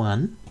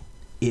 51,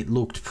 it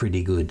looked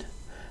pretty good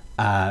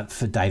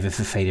for David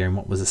Fafita in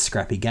what was a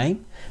scrappy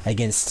game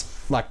against,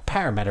 like,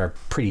 Parramatta, a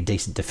pretty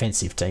decent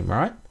defensive team,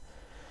 right?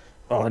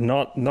 Oh,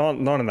 not in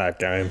that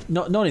game.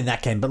 Not in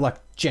that game, but, like,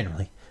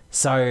 generally.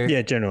 So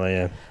yeah, generally,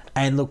 yeah.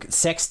 And look,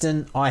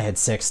 Sexton, I had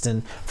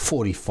Sexton,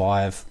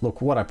 45.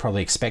 Look, what I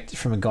probably expected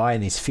from a guy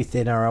in his 5th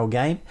NRL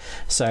game.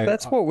 So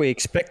that's what we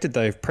expected,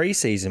 though,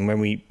 pre-season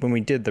when we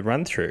did the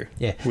run-through.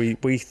 Yeah.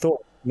 We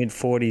thought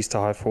mid-40s to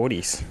high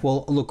 40s.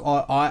 Well, look,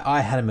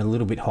 I had him a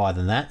little bit higher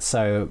than that,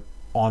 so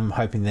I'm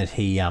hoping that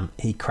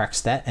he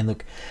cracks that. And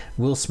look,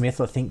 Will Smith,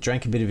 I think,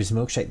 drank a bit of his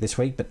milkshake this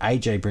week, but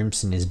AJ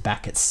Brimson is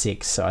back at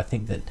 6. So I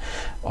think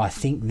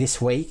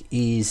this week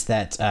is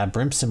that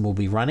Brimson will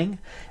be running,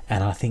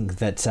 and I think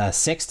that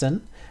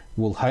Sexton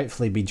will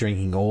hopefully be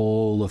drinking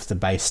all of the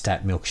base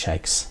stat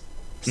milkshakes.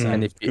 So,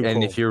 and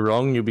if you're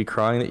wrong, you'll be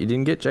crying that you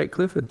didn't get Jake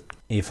Clifford.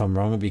 If I'm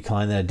wrong, I'll be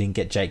crying that I didn't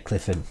get Jake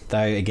Clifford. Though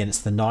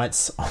against the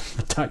Knights, I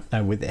don't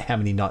know how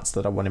many Knights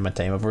that I want in my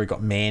team. I've already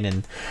got Mann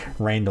and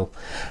Randall.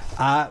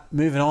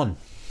 Moving on.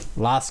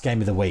 Last game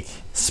of the week.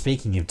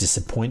 Speaking of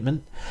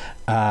disappointment,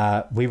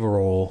 we were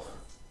all...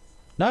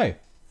 No,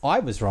 I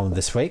was wrong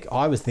this week.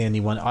 I was the only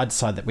one. I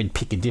decided that we'd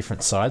pick a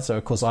different side. So,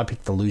 of course, I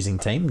picked the losing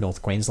team,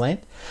 North Queensland,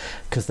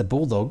 because the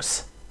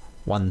Bulldogs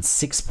won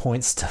 6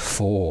 points to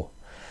 4.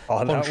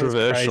 Oh,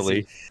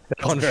 Controversially.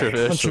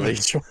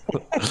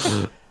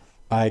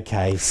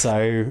 Okay,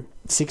 so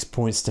 6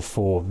 points to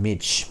 4.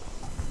 Mitch,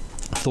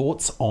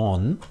 thoughts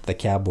on the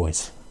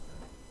Cowboys?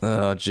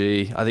 Oh,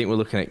 gee. I think we're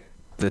looking at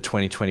the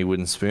 2020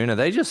 wooden spooner.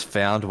 They just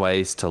found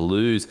ways to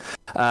lose.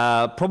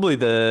 Probably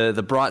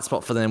the bright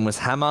spot for them was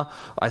Hammer.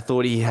 I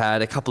thought he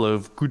had a couple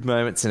of good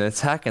moments in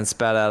attack and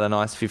spat out a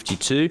nice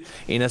 52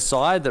 in a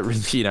side that,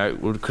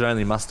 could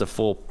only muster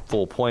four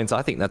points.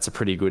 I think that's a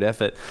pretty good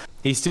effort.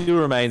 He still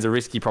remains a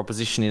risky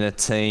proposition in a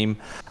team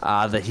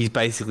that he's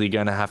basically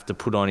going to have to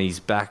put on his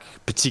back,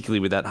 particularly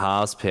with that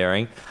halves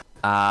pairing.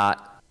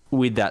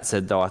 With that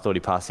said, though, I thought he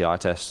passed the eye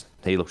test.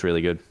 He looked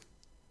really good.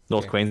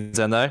 North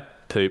Queensland, though,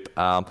 poop.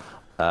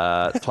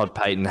 Todd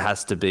Payton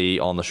has to be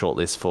on the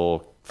shortlist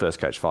for first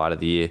coach fight of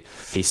the year.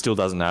 He still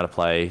doesn't know how to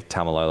play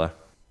Tamalolo.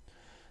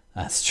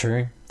 That's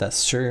true.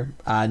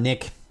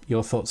 Nick,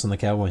 your thoughts on the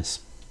Cowboys?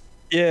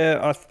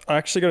 Yeah, I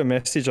actually got a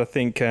message, I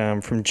think,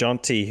 from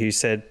Jonty, who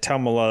said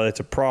Tamalolo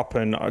to prop,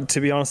 and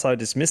to be honest, I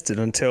dismissed it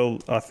until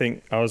I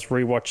think I was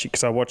rewatching,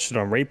 because I watched it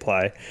on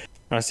replay.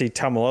 I see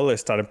Tamalolo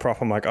started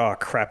prop. I'm like, oh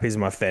crap, he's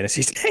my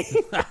fantasy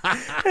team.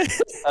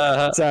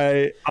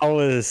 So I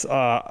was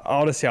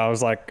honestly, I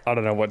was like, I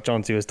don't know what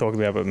Jonty was talking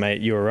about, but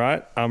mate, you were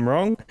right. I'm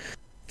wrong.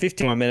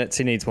 51 minutes.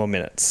 He needs more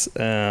minutes.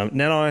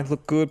 Nanai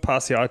looked good.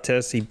 Passed the eye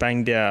test. He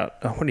banged out.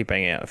 What did he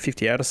bang out?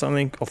 58 or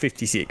something, or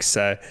 56.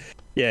 So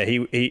yeah,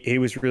 he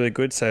was really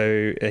good.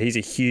 So he's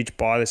a huge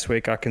buy this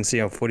week. I can see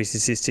on 40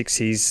 statistics,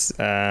 he's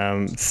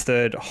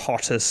 3rd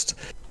hottest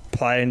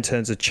player in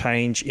terms of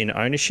change in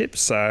ownership.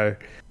 So.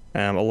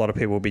 A lot of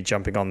people will be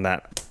jumping on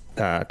that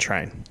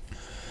train.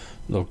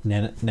 Look,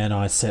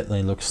 Nanai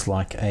certainly looks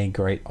like a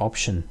great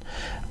option.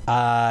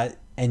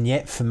 And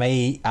yet, for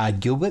me,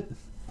 Gilbert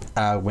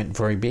went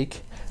very big.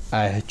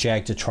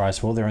 Jagged a try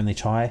as well, their only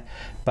try.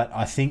 But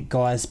I think,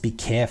 guys, be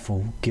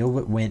careful.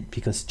 Gilbert went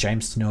because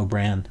James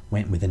Tennell-Brown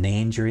went with a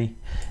knee injury,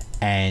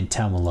 and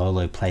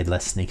Taumalolo played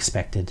less than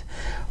expected.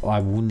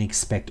 I wouldn't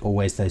expect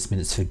always those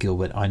minutes for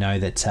Gilbert. I know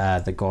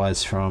that the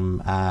guys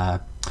from...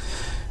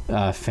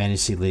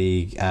 Fantasy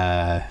League,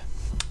 the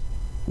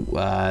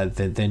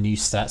new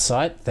stat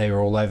site, they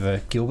were all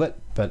over Gilbert,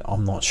 but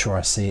I'm not sure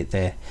I see it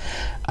there.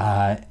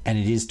 And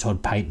it is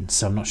Todd Payton,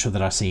 so I'm not sure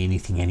that I see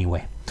anything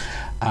anywhere.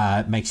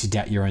 It makes you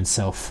doubt your own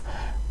self.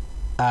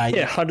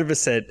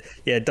 100%.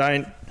 Yeah,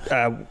 don't.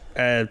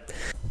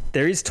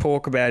 There is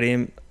talk about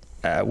him.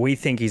 We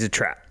think he's a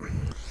trap.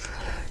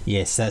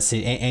 Yes, that's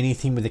it.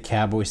 Anything with the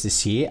Cowboys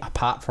this year,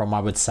 apart from, I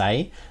would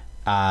say,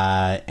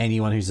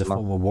 anyone who's a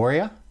former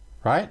Warrior,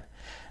 right?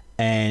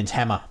 And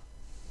Hammer.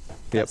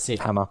 That's it.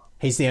 Hammer.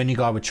 He's the only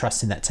guy I would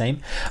trust in that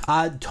team.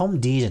 Tom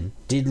Dearden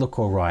did look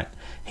all right.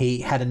 He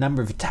had a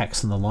number of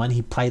attacks on the line.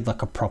 He played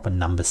like a proper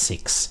number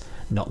 6,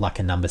 not like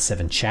a number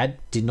 7. Chad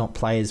did not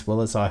play as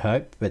well as I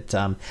hoped, but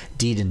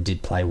Dearden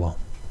did play well.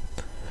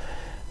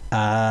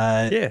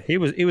 He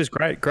was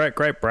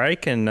great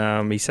break,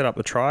 and he set up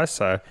the try.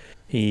 So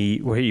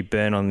he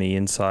burned on the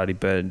inside. He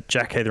burned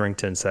Jack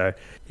Hetherington. So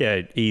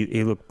yeah,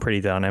 he looked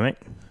pretty dynamic.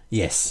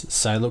 Yes.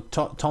 So look,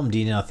 Tom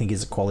Dearden I think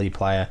is a quality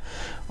player.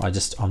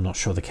 I'm not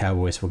sure the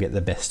Cowboys will get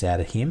the best out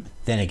of him.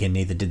 Then again,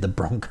 neither did the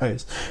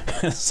Broncos.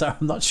 So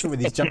I'm not sure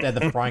whether he's jumped out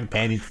of the frying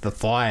pan into the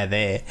fire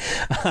there.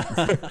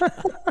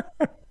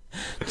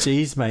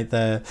 Jeez, mate.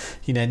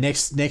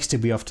 Next to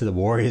be off to the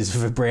Warriors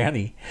for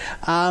Brownie.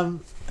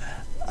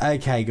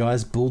 Okay,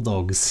 guys,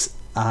 Bulldogs.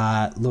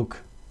 Look,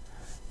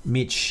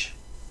 Mitch.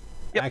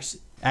 Yep.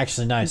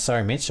 Actually, no.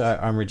 Sorry, Mitch.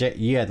 I'm reject.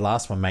 You had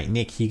last one, mate.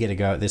 Nick, you get to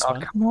go at this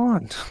one. Come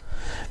on.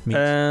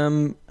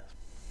 Mitch.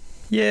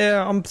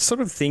 Yeah, I'm sort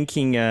of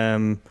thinking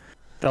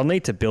they'll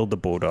need to build the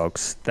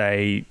Bulldogs.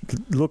 They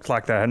looked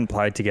like they hadn't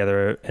played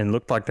together and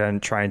looked like they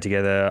hadn't trained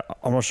together.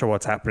 I'm not sure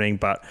what's happening,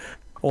 but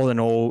all in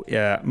all,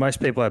 yeah, most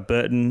people have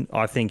Burton.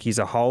 I think he's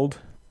a hold,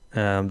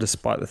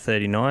 despite the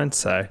 39.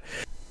 So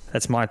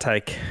that's my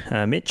take,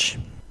 Mitch.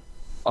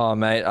 Oh,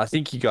 mate, I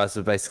think you guys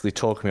are basically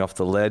talking me off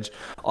the ledge.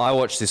 I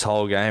watched this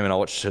whole game and I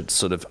watched it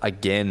sort of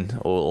again,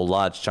 or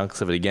large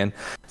chunks of it again.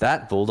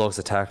 That Bulldogs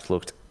attack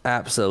looked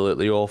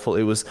absolutely awful.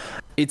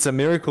 It's a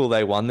miracle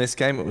they won this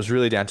game. It was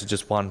really down to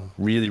just one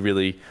really,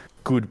 really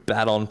good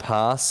bat-on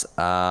pass.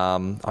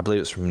 I believe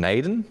it was from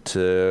Naden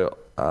to...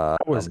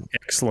 that was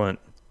excellent.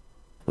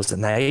 Was it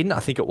Naden? I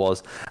think it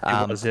was.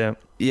 It was, yeah.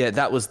 Yeah,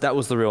 that was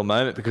the real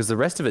moment because the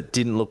rest of it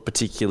didn't look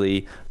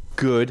particularly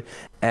good,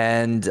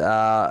 and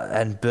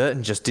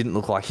Burton just didn't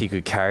look like he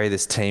could carry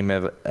this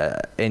team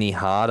any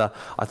harder.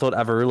 I thought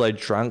Avarillo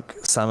drank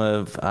some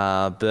of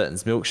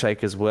Burton's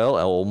milkshake as well,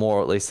 or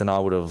more at least than I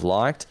would have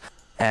liked.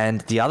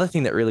 And the other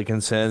thing that really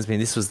concerns me,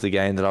 and this was the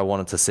game that I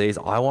wanted to see, is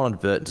I wanted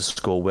Burton to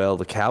score well.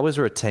 The Cowboys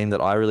were a team that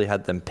I really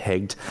had them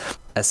pegged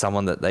as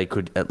someone that they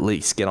could at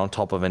least get on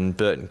top of, and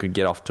Burton could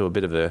get off to a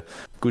bit of a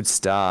good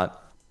start.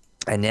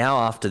 And now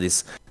after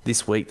this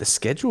week, the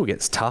schedule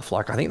gets tough.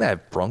 Like, I think they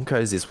have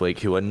Broncos this week,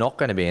 who are not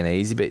going to be an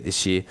easy beat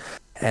this year.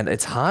 And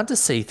it's hard to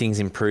see things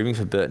improving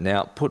for Burton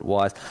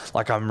output-wise.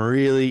 Like, I'm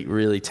really,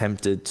 really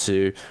tempted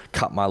to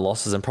cut my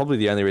losses. And probably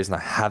the only reason I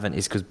haven't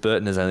is because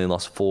Burton has only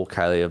lost 4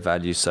 Kaylee of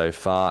value so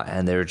far,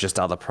 and there are just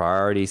other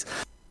priorities.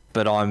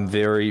 But I'm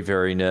very,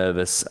 very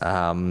nervous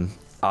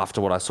after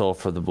what I saw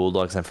from the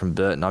Bulldogs and from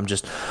Burton.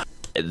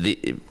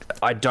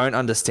 I don't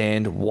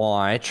understand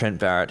why Trent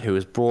Barrett, who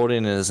was brought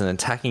in as an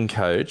attacking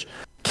coach,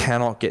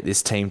 cannot get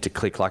this team to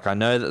click. Like, I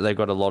know that they've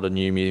got a lot of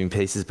new moving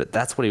pieces, but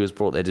that's what he was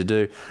brought there to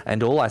do.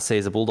 And all I see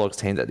is a Bulldogs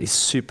team that is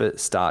super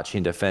starchy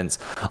in defence.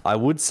 I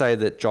would say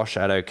that Josh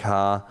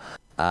Adokar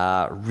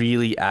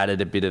really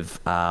added a bit of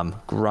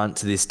grunt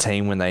to this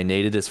team when they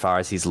needed, as far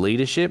as his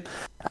leadership.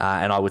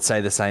 And I would say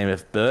the same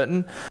of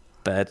Burton.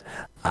 But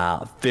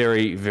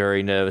very,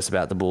 very nervous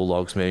about the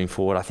Bulldogs moving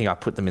forward. I think I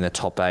put them in the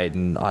top 8,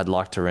 and I'd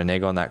like to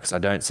renege on that because I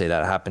don't see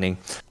that happening.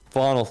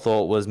 Final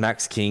thought was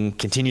Max King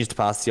continues to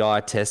pass the eye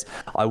test.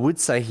 I would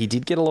say he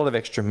did get a lot of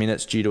extra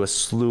minutes due to a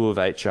slew of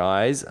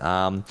HIs,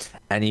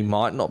 and he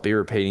might not be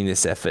repeating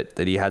this effort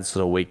that he had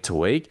sort of week to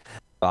week,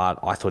 but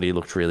I thought he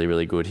looked really,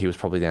 really good. He was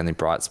probably the only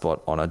bright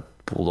spot on a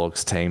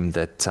Bulldogs team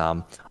that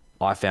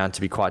I found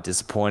to be quite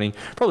disappointing.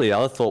 Probably the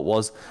other thought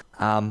was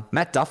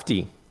Matt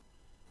Duffy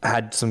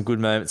had some good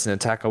moments in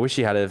attack. I wish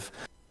he had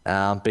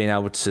been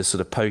able to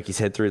sort of poke his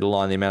head through the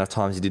line the amount of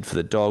times he did for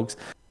the Dogs.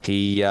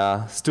 He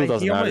still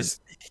doesn't know.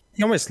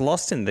 He almost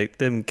lost in the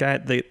game.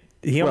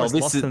 He almost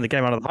lost in the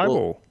game under the high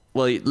ball.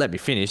 Well, let me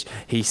finish.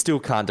 He still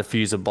can't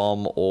defuse a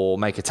bomb or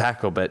make a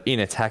tackle, but in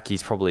attack,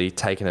 he's probably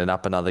taken it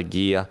up another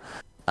gear.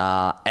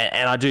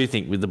 And I do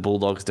think with the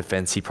Bulldogs'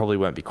 defence, he probably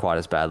won't be quite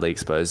as badly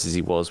exposed as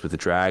he was with the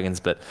Dragons.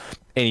 But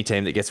any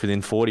team that gets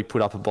within 40,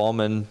 put up a bomb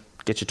and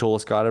get your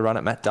tallest guy to run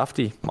at Matt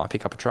Duffy, might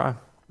pick up a try.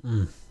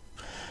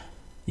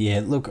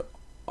 Yeah, look,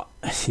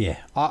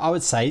 I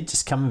would say,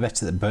 just coming back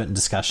to the Burton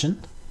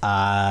discussion,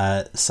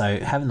 so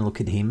having a look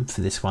at him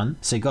for this one.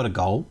 So he got a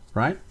goal,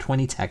 right?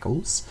 20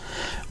 tackles,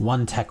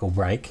 1 tackle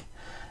break,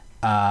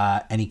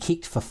 and he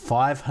kicked for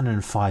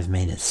 505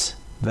 metres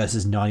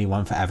versus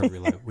 91 for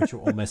Avarillo, which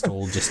were almost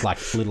all just like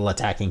little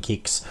attacking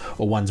kicks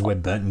or ones where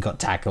Burton got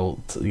tackled,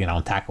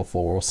 on tackle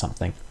 4 or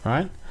something,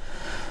 right?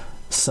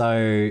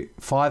 So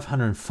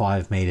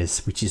 505 metres,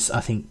 which is, I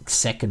think,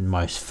 second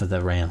most for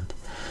the round.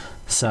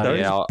 So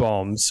those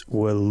bombs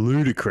were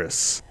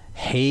ludicrous.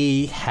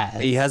 He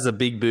has a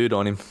big boot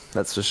on him,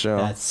 that's for sure.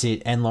 That's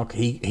it. And look,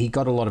 he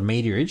got a lot of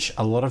meterage.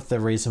 A lot of the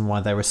reason why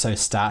they were so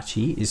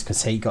starchy is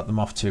because he got them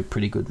off to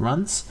pretty good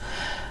runs.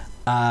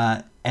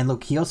 And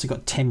look, he also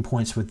got 10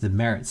 points with the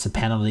merits, a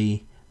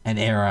penalty, an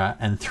error,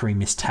 and 3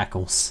 missed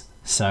tackles.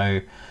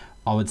 So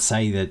I would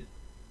say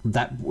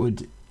that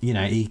would...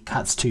 he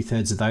cuts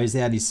 2/3 of those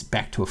out. He's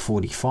back to a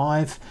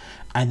 45,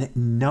 and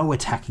no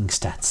attacking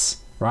stats,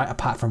 right?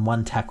 Apart from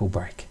 1 tackle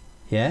break.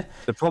 Yeah.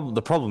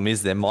 The problem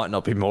is there might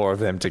not be more of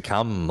them to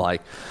come.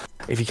 Like,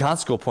 if you can't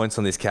score points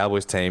on this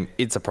Cowboys team,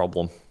 it's a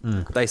problem.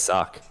 They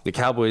suck. The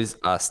Cowboys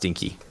are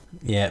stinky.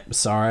 Yeah,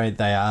 sorry,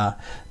 they are.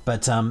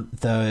 But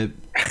I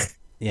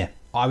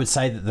would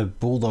say that the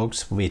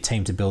Bulldogs will be a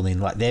team to build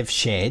in. Like, they've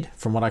shared,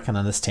 from what I can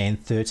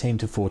understand, 13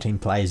 to 14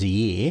 players a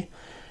year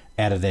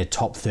out of their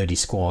top 30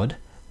 squad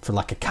for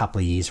like a couple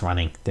of years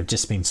running. They've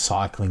just been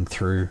cycling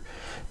through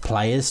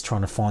players,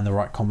 trying to find the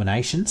right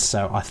combinations.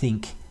 So I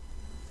think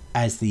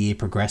as the year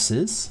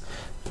progresses,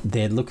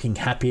 they're looking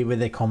happier with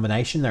their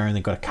combination. They've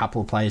only got a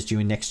couple of players due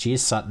in next year,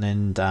 Sutton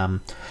and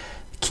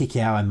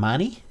Kikau and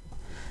Marnie.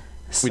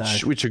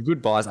 Which are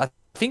good buys. I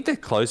think they're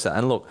closer.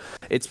 And look,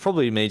 it's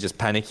probably me just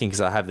panicking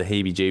because I have the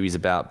heebie-jeebies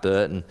about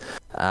Burton.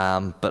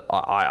 But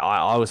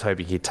I was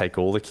hoping he'd take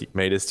all the kick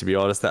meters, to be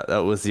honest. That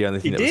was the only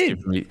thing that was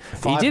giving me.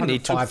 He didn't. He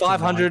took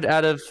 500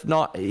 out of...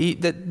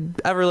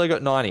 Averillo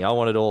got 90. I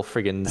wanted all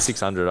friggin'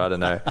 600. I don't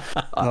know.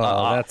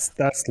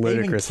 That's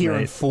ludicrous, even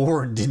Kieran mate.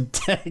 Foran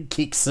didn't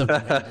kick some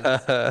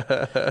meters.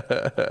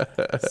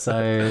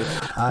 So...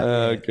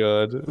 oh,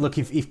 God. Look,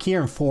 if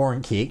Kieran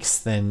Foran kicks,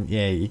 then,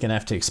 yeah, you're going to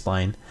have to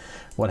explain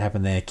what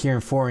happened there.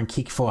 Kieran Foran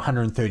kicked for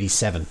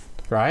 137,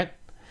 right?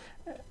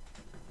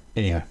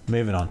 Anyway,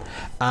 moving on.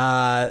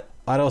 I'd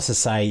also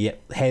say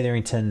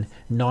Hetherington,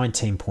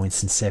 19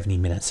 points in 70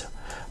 minutes.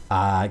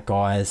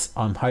 Guys,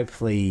 I'm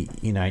hopefully,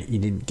 you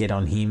didn't get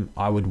on him.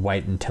 I would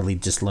wait until he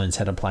just learns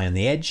how to play on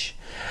the edge.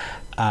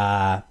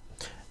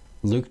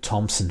 Luke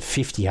Thompson,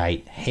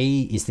 58.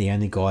 He is the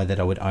only guy that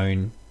I would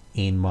own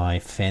in my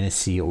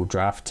fantasy or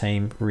draft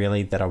team,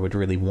 really, that I would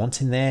really want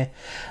in there.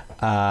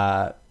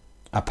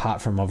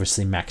 Apart from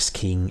obviously Max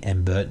King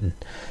and Burton.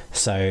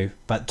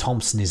 But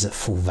Thompson is at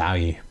full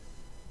value.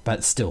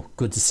 But still,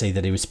 good to see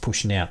that he was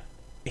pushing out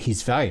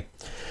his value.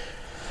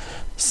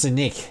 So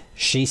Nick,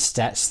 she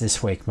stats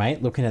this week,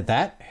 mate. Looking at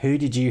that, who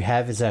did you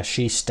have as our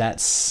she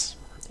stats,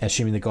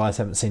 assuming the guys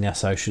haven't seen our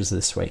socials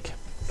this week?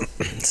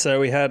 So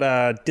we had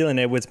Dylan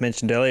Edwards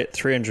mentioned earlier at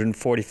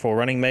 344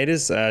 running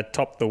meters,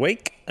 top the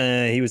week.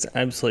 He was an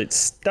absolute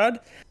stud.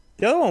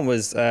 The other one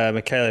was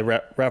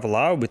Michaela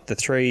Ravalawa with the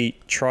 3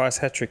 tries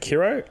hat-trick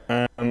hero.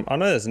 I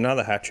know there's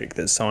another hat-trick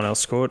that someone else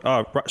scored.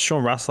 Oh,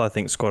 Sean Russell, I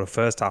think, scored a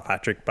first-half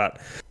hat-trick,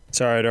 but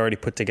sorry, I'd already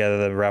put together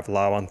the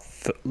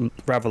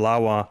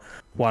Ravalawa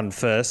one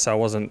first, so I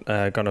wasn't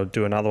going to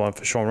do another one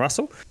for Sean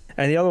Russell.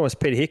 And the other one was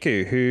Peter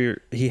Hiku, who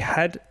he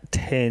had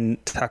 10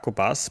 tackle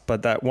busts,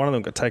 but that one of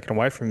them got taken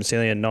away from him, so he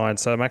only had 9,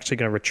 so I'm actually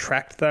going to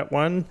retract that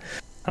one.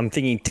 I'm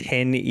thinking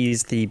 10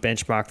 is the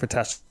benchmark for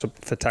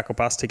tackle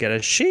bust to get a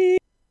she.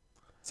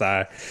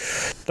 So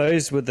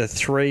those were the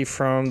 3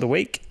 from the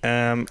week.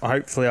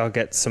 Hopefully I'll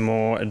get some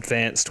more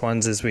advanced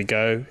ones as we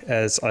go,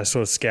 as I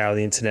sort of scour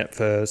the internet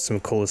for some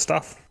cooler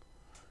stuff.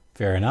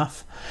 Fair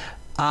enough.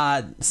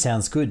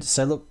 Sounds good.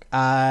 So look,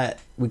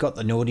 we got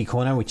the naughty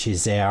corner, which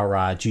is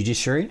our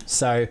judiciary.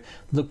 So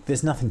look,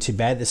 there's nothing too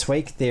bad this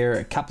week. There are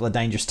a couple of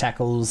dangerous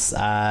tackles.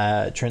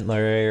 Trent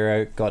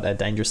Loreiro got a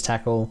dangerous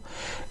tackle.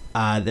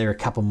 There are a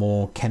couple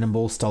more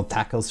cannonball style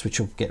tackles which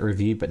will get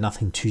reviewed, but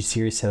nothing too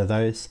serious out of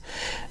those.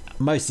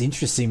 Most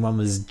interesting one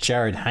was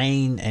Jared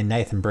Hayne and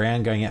Nathan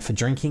Brown going out for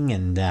drinking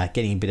and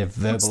getting a bit of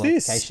verbal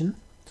altercation.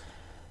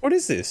 What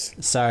is this?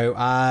 So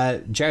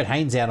Jared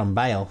Hayne's out on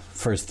bail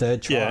for his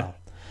 3rd trial,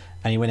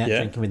 and he went out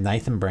drinking with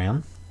Nathan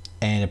Brown,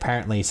 and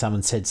apparently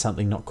someone said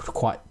something not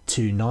quite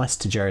too nice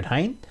to Jared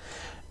Hayne,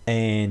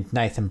 and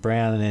Nathan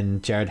Brown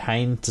and Jared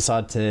Hayne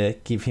decided to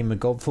give him a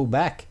gobful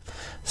back.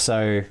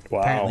 So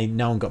apparently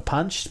no one got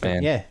punched,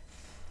 but yeah.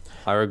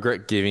 I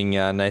regret giving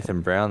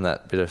Nathan Brown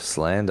that bit of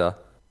slander.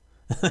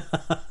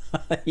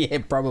 Yeah,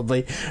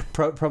 probably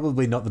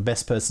not the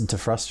best person to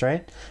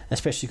frustrate,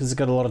 especially because he's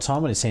got a lot of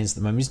time on his hands at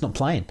the moment. He's not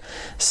playing,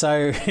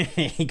 so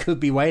he could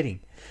be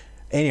waiting.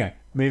 Anyway,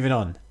 moving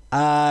on.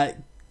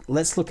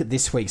 Let's look at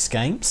this week's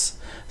games.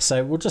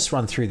 So we'll just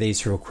run through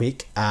these real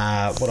quick.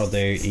 What I'll do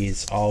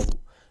is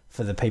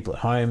for the people at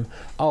home,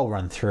 I'll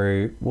run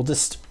through. We'll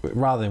just,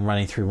 rather than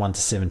running through 1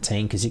 to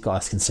 17, because you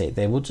guys can see it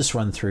there, we'll just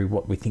run through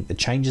what we think the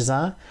changes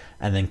are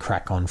and then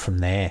crack on from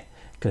there.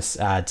 Because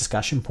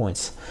discussion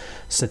points.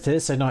 So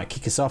Thursday night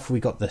kick us off. We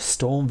got the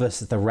Storm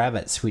versus the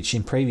Rabbits, which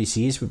in previous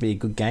years would be a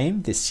good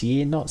game. This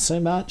year, not so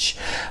much.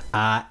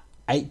 8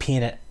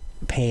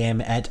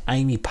 p.m. at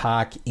Amy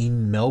Park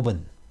in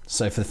Melbourne.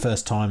 So for the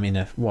first time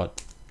in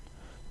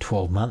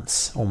 12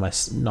 months,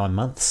 almost 9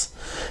 months,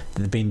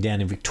 they've been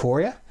down in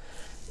Victoria.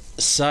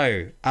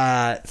 So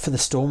for the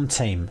Storm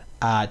team,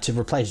 to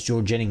replace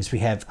George Jennings, we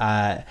have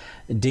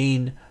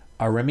Dean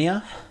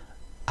Aremia.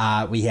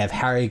 We have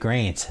Harry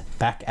Grant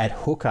back at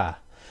hooker.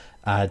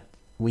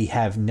 We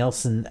have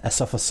Nelson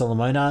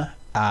Asafa-Solomona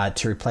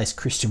to replace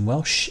Christian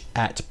Welsh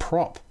at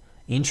prop.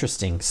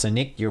 Interesting. So,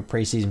 Nick, your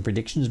preseason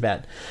predictions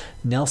about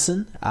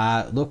Nelson.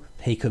 Look,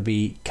 he could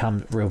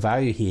become real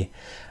value here.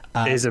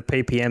 There's a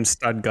PPM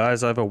stud,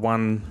 guys, over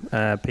 1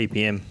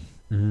 PPM.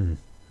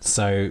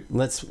 So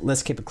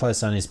let's keep a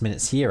close eye on his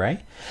minutes here, eh?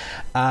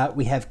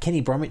 We have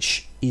Kenny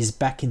Bromwich is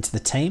back into the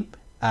team.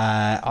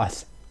 I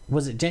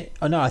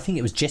think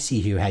it was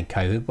Jesse who had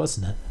COVID,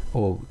 wasn't it?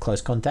 or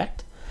close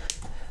contact.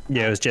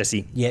 Yeah, it was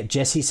Jesse. Yeah,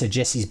 Jesse. So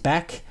Jesse's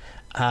back.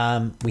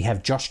 We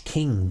have Josh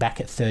King back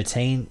at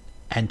 13.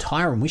 And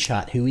Tyron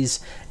Wishart, who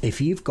is,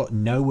 if you've got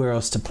nowhere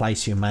else to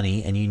place your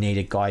money and you need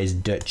a guy who's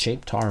dirt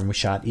cheap, Tyron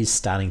Wishart is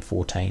starting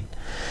 14.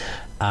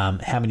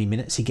 How many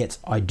minutes he gets,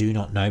 I do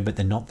not know, but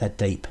they're not that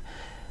deep.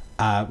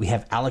 We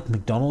have Alec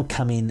McDonald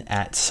come in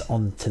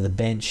onto the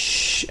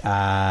bench.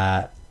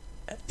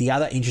 The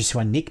other interesting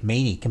one, Nick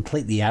Meaney,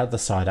 completely out of the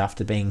side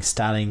after being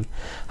starting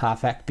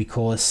halfback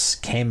because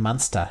Cam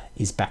Munster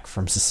is back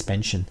from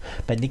suspension.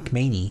 But Nick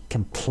Meaney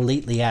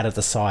completely out of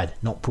the side,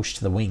 not pushed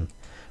to the wing.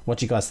 What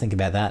do you guys think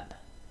about that?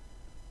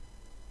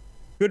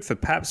 Good for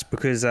Paps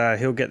because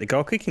he'll get the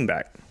goal kicking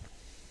back.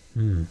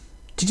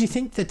 Did you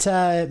think that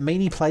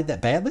Meaney played that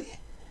badly?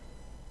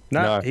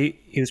 No. He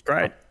was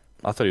great.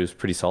 I thought he was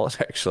pretty solid,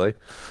 actually.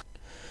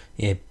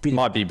 Yeah,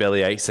 might be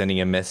bellyache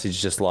sending a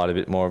message, just light a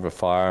bit more of a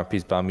fire up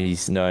his bum.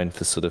 He's known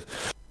for sort of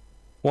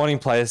wanting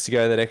players to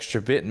go that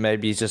extra bit, and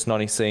maybe he's just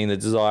not seeing the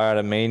desire out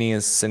of Meaney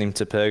and send him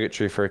to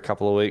purgatory for a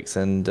couple of weeks,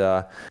 and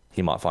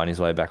he might find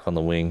his way back on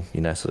the wing,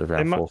 sort of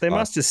around They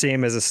must just see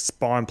him as a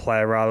spine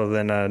player rather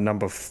than a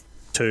number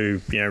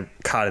 2,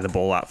 carting the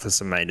ball up for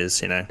some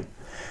metres,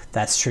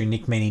 That's true.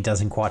 Nick Meaney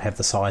doesn't quite have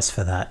the size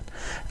for that.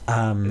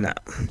 No.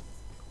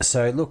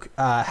 So, look,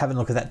 have a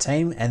look at that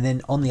team. And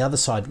then on the other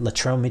side,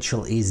 Latrell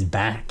Mitchell is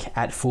back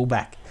at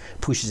fullback.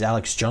 Pushes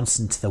Alex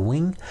Johnson to the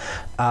wing,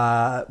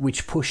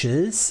 which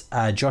pushes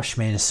Josh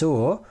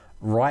Mansour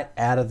right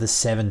out of the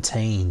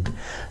 17.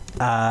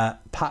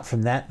 Apart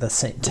from that,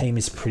 the team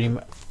is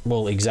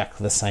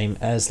exactly the same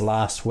as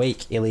last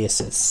week.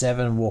 Ilias at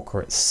 7,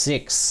 Walker at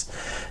 6.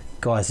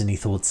 Guys, any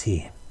thoughts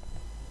here?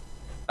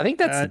 I think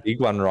that's the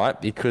big one,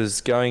 right? Because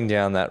going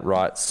down that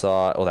right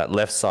side, or that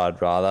left side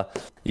rather,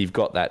 you've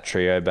got that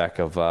trio back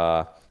of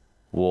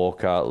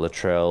Walker,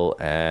 Latrell,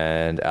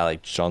 and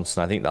Alex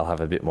Johnson. I think they'll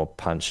have a bit more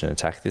punch and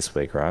attack this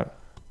week, right?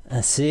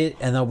 That's it,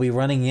 and they'll be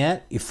running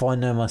out. If I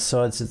know my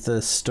sides of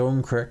the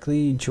Storm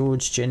correctly,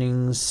 George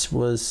Jennings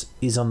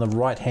is on the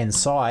right hand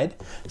side,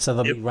 so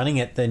they'll be running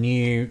at the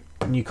new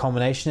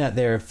combination out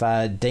there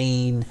of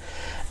Dean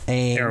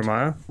and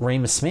Jeremiah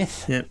Remus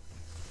Smith. Yep.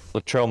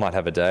 Latrell might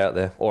have a day out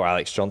there, or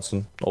Alex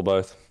Johnson, or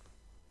both.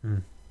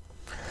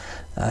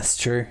 That's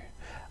true.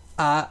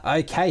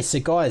 Okay, so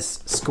guys,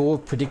 score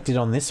predicted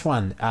on this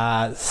one.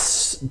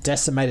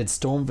 Decimated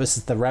Storm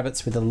versus the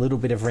Rabbits with a little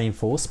bit of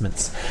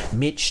reinforcements.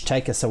 Mitch,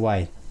 take us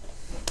away.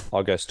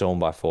 I'll go Storm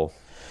by 4.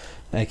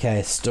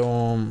 Okay,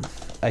 Storm.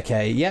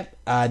 Okay, yep.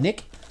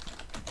 Nick?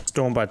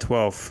 Storm by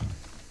 12.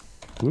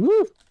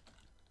 Woo!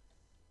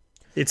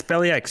 It's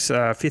Bellyache's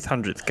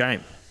 500th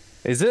game.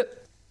 Is it?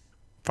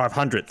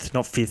 500th,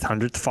 not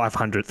 500th,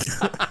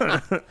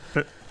 500th.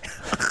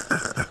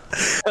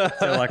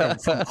 So like I'm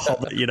from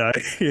Hobbit, you know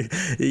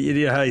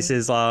how he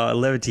says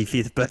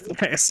 11th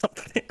birthday or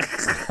something.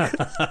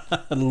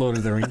 Lord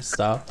of the Rings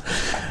stuff.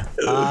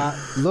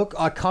 Look,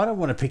 I kind of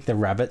want to pick the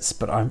Rabbits,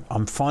 but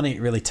I'm finding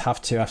it really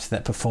tough too after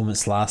that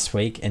performance last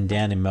week and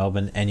down in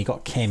Melbourne, and you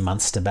got Cam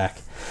Munster back.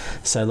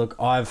 So look,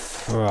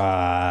 I've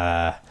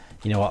got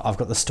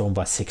the Storm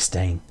by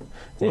 16.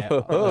 Yeah,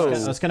 I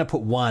was going to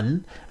put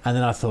 1, and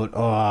then I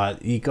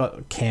thought, you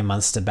got Cam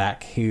Munster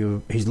back,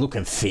 who's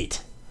looking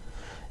fit.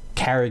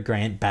 Cary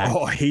Grant back.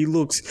 Oh, he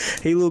looks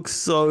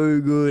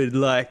so good.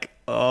 Like,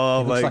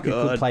 oh my god, he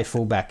could play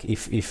fullback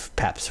if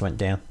Paps went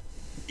down.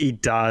 He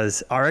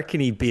does. I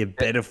reckon he'd be a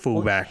better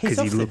fullback because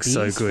he looks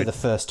so good for the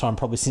first time,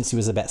 probably since he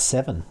was about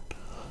 7.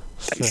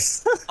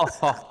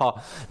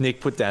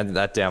 Nick, put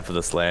that down for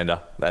the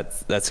slander.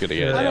 That's going to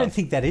go down. I don't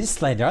think that is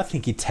slander. I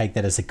think you'd take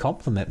that as a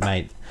compliment,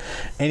 mate.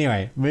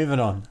 Anyway, moving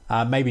on.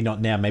 Maybe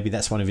not now. Maybe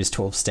that's one of his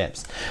 12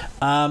 steps.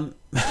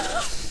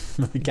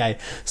 Okay,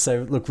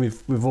 so look,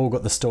 we've all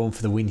got the Storm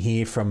for the win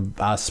here, from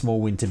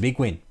small win to big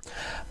win.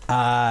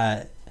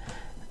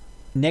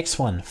 Next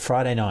one,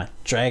 Friday night,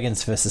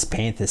 Dragons versus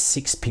Panthers,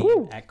 6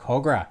 p.m. at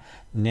Cogra.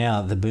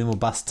 Now, the Boom or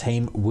Bust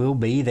team will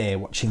be there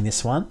watching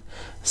this one.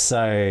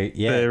 So,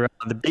 yeah.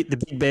 The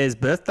Big Bear's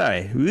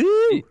birthday.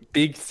 Woo!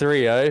 Big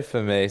 3-0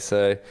 for me.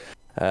 So,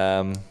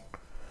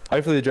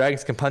 hopefully the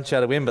Dragons can punch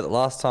out a win. But the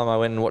last time I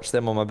went and watched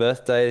them on my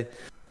birthday,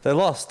 they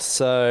lost.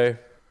 So,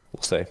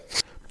 we'll see.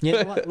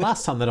 Yeah,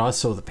 last time that I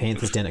saw the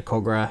Panthers down at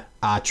Cogra,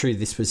 true,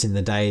 this was in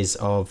the days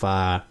of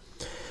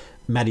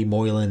Matty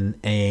Moylan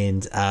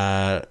and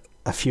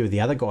a few of the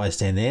other guys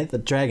down there. The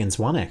Dragons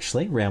won,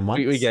 actually, round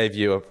 1. We gave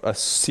you a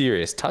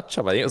serious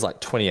touch-up. I think it was like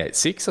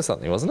 28-6 or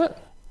something, wasn't it?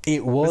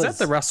 It was. Was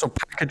that the Russell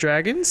Packer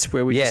Dragons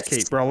where we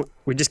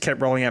just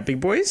kept rolling out big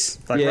boys?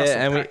 Like yeah,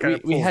 Russell and Packer,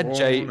 we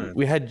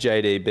had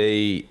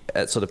JDB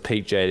at sort of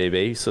peak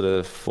JDB sort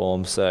of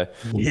form. So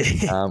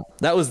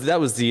that was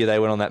the year they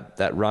went on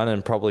that run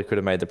and probably could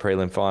have made the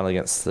prelim final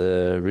against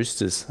the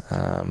Roosters.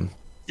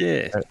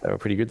 They were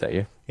pretty good that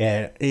year.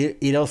 Yeah,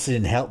 it also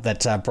didn't help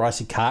that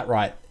Bryce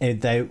Cartwright,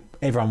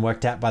 everyone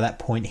worked out by that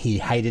point he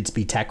hated to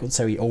be tackled,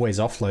 so he always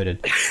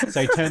offloaded.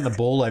 So he turned the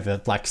ball over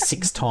like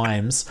 6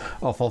 times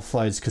off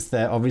offloads because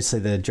obviously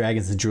the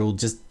Dragons and Drill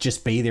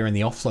just be there in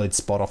the offload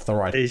spot off the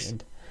right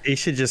end. He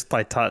should just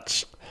play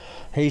touch.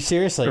 He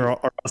seriously, or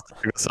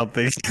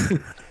something.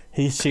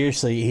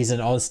 he's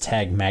an Oz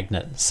tag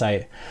magnet.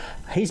 So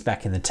he's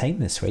back in the team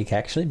this week,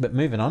 actually. But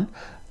moving on.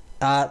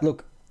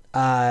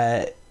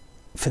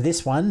 For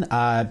this one,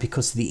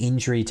 because of the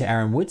injury to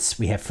Aaron Woods,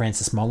 we have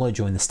Francis Molo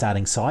join the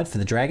starting side for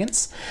the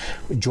Dragons.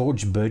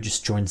 George Burgess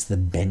joins the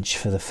bench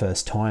for the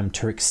first time.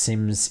 Tariq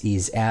Sims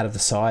is out of the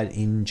side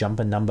in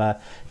jumper number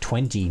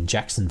 20.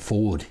 Jackson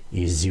Ford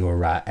is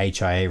your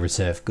HIA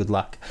reserve. Good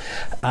luck.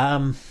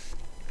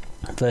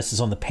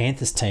 Versus on the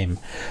Panthers team,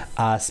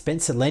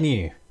 Spencer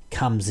Leniu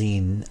comes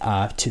in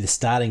to the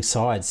starting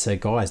side. So,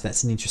 guys,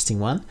 that's an interesting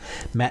one.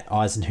 Matt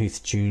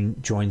Eisenhuth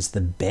joins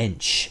the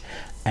bench.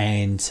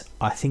 And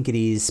I think it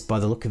is, by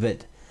the look of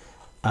it,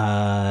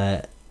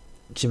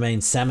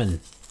 Jermaine Salmon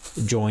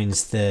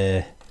joins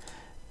the...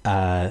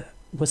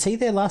 was he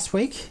there last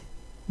week?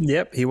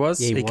 Yep, he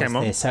was. Yeah, he came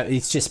on. There. So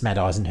it's just Matt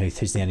Eisenhuth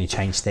who's the only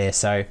change there.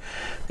 So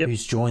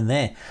who's joined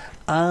there?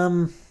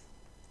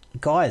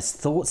 Guys,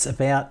 thoughts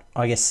about,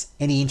 I guess,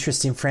 any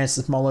interest in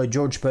Francis Molo,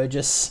 George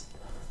Burgess?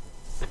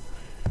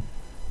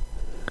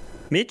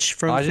 Mitch,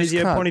 from a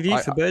physio point of view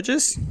for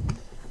Burgess?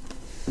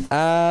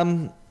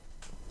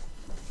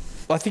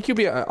 I think he'll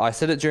be. I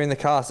said it during the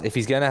cast. If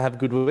he's going to have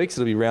good weeks,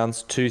 it'll be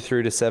rounds 2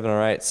 through to 7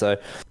 or 8. So,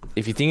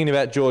 if you're thinking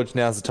about George,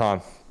 now's the time.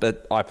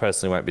 But I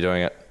personally won't be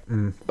doing it.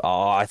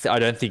 I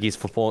don't think his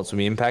performance will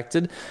be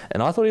impacted.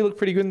 And I thought he looked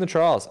pretty good in the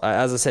trials.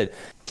 As I said,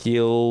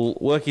 he'll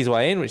work his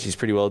way in, which is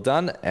pretty well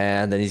done,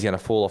 and then he's going to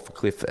fall off a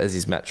cliff as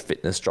his match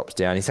fitness drops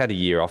down. He's had a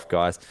year off,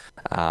 guys.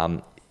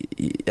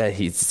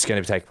 It's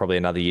going to take probably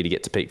another year to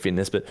get to peak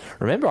fitness. But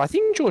remember, I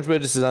think George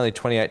Burgess is only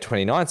 28,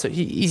 29, so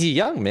he's a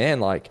young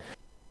man.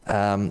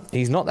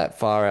 He's not that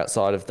far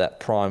outside of that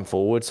prime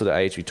forward sort of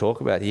age we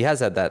talk about. He has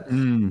had that.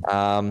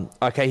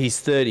 Okay, he's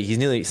 30. He's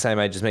nearly the same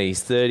age as me.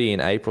 He's 30 in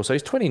April, so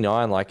he's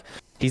 29.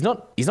 He's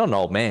not an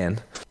old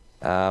man.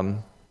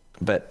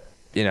 But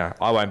I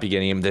won't be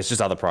getting him. There's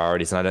just other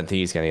priorities, and I don't think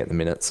he's going to get the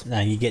minutes. No,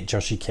 you get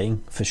Joshy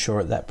King for sure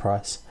at that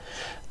price.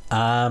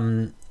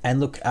 And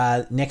look,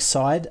 next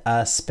side,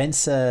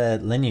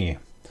 Spencer Leniu.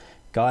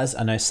 Guys,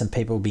 I know some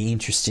people will be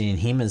interested in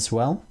him as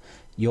well.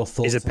 Your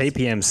thoughts? He's a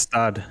PPM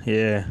stud,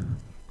 yeah.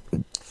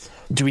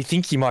 Do we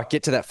think he might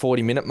get to that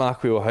 40-minute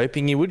mark we were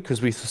hoping he would?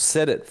 Because we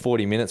said at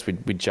 40 minutes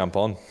we'd jump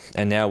on.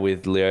 And now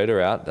with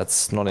Leota out,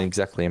 that's not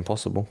exactly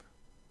impossible.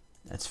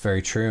 That's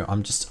very true.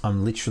 I'm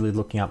literally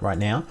looking up right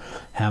now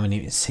how many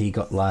minutes he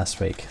got last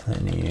week.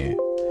 He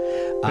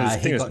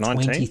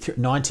got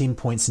 19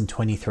 points in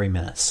 23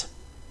 minutes.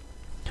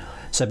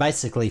 So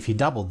basically, if you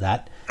doubled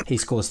that, he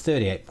scores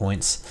 38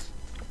 points.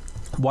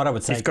 What I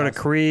would say... He's got a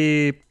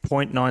career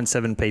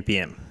 .97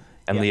 ppm.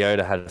 And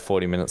Leota had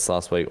 40 minutes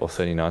last week, or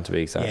 39 to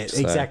be exact. Yeah,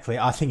 exactly.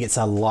 I think it's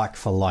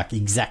a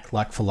exact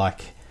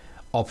like-for-like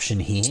option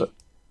here.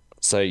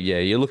 So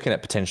you're looking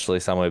at potentially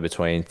somewhere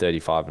between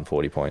 35 and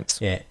 40 points.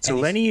 Yeah. So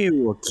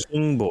Leniu or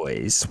King,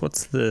 boys,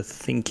 what's the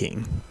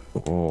thinking?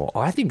 Oh,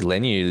 I think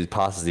Leniu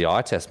passes the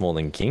eye test more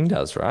than King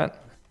does, right?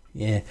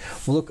 Yeah.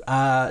 Well, look,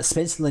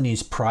 Spencer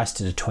Leniu's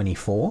priced at a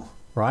 24,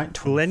 right?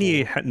 24.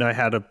 Leniu know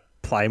how to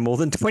play more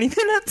than 20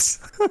 minutes.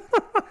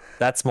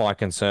 That's my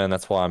concern.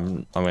 That's why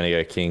I'm going to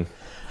go King.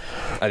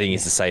 I think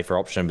he's a safer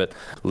option, but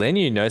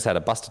Leniu knows how to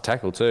bust a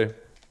tackle too.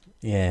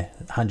 Yeah,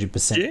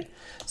 100%. Yeah.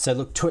 So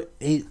look,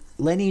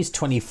 Leniu's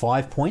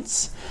 25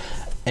 points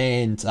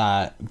and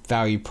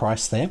value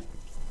price there.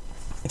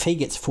 If he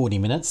gets 40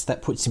 minutes,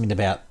 that puts him in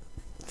about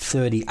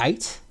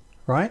 38,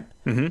 right?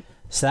 Mm-hmm.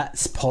 So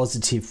that's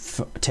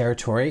positive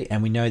territory,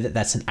 and we know that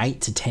that's an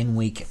 8 to 10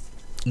 week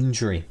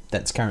injury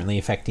that's currently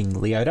affecting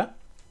Leota.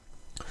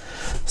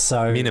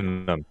 So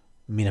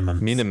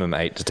minimum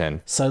 8 to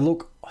 10. So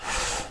look,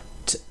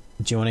 do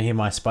you want to hear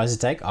my spicy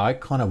take? I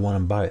kind of want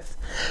them both.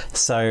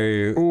 So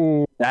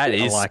ooh, that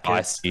is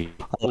spicy.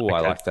 I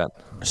like that.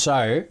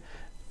 So,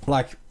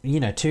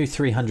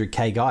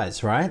 200-300k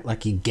guys,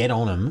 right? You get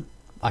on them,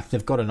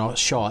 they've got a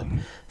shot.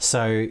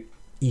 So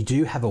you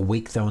do have a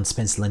week though on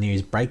Spencer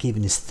Leniu's break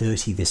even is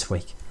 30 this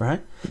week,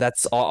 right?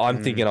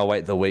 I'm thinking I'll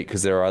wait the week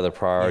because there are other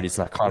priorities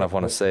and I kind of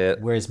want to see it.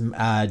 Whereas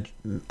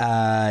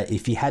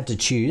if you had to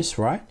choose,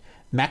 right,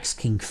 Max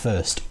King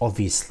first,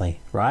 obviously,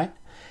 right,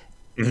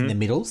 in the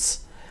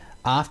middles.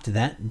 After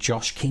that,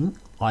 Josh King,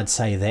 I'd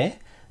say there.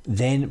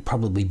 Then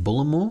probably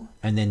Bullimore,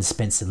 and then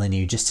Spencer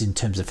Leniu, just in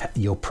terms of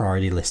your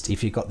priority list.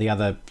 If you've got the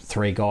other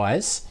three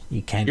guys,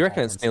 you can... You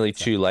reckon it's nearly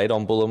too late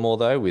on Bullimore,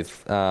 though,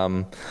 with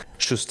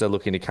Schuster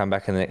looking to come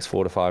back in the next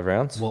 4 to 5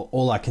 rounds? Well,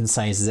 all I can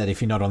say is that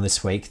if you're not on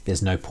this week,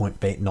 there's no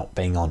point not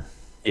being on.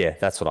 Yeah,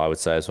 that's what I would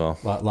say as well.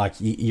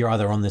 You're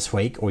either on this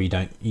week or you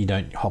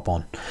don't hop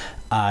on,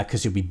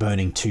 because you'll be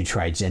burning 2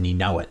 trades and you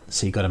know it.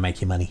 So you've got to make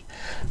your money.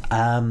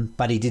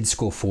 But he did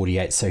score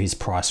 48, so his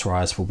price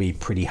rise will be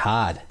pretty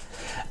hard.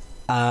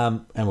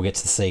 And we'll get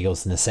to the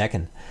Seagulls in a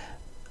second.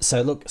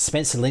 So look,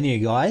 Spencer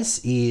Leniu, guys,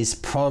 is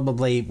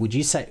probably... Would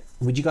you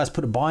guys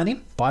put a buy on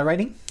him? Buy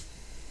rating?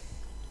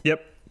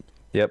 Yep.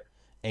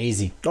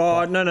 Easy.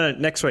 Oh, no.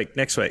 Next week.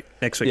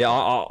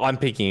 Yeah, I'm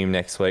picking him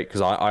next week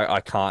because I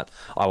can't.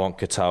 I want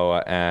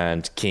Katoa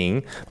and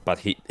King, but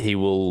he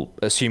will,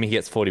 assuming he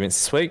gets 40 minutes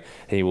this week,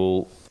 he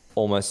will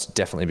almost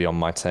definitely be on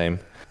my team.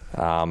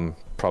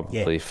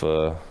 Probably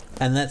for...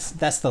 And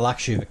that's the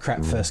luxury of a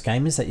crap first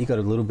game, is that you got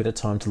a little bit of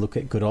time to look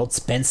at good old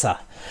Spencer,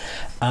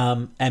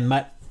 and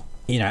Matt,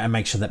 and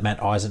make sure that Matt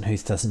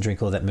Eisenhuth doesn't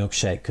drink all that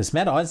milkshake, because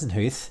Matt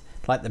Eisenhuth,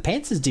 like, the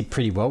Panthers did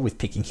pretty well with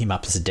picking him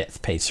up as a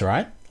depth piece,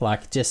 right?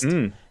 Like, just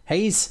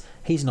he's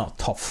not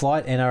top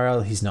flight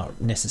NRL, he's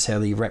not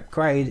necessarily rep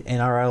grade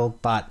NRL,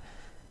 but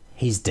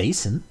he's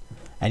decent,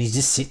 and he's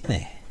just sitting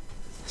there.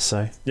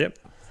 So yep.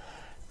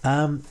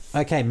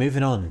 Okay,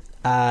 moving on.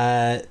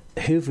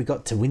 Who have we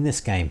got to win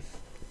this game?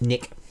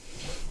 Nick.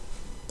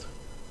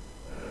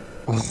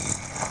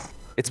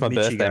 It's my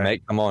birthday,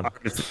 mate. Come on. I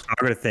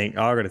gotta think.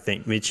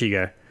 Mitch, you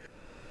go.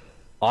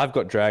 I've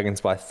got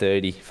Dragons by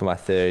 30 for my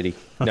 30.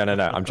 No.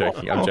 I'm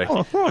joking.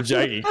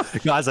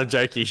 Guys, I'm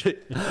joking.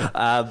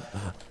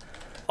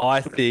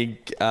 I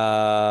think...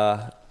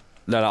 I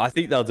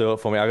think they'll do it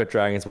for me. I got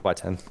Dragons by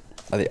 10.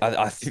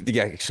 I think they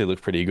actually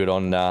look pretty good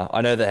on...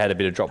 I know they had a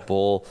bit of drop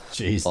ball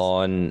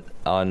on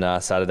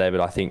Saturday,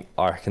 but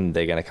I reckon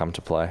they're going to come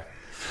to play.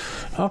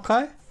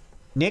 Okay.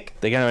 Nick?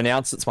 They're going to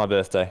announce it's my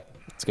birthday.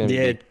 It's going to be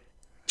big.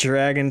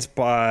 Dragons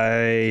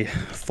by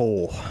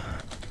 4.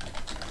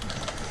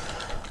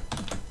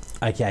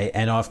 Okay,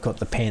 and I've got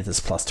the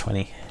Panthers plus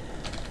 20.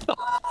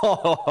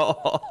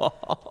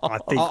 I'll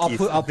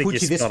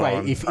put you this way.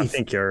 If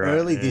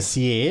early this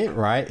year,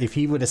 right, if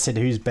he would have said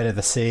who's better,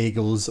 the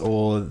Seagulls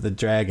or the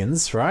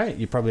Dragons, right,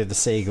 you probably have the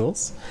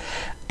Seagulls,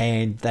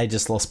 and they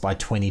just lost by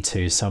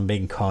 22, so I'm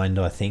being kind,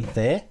 I think,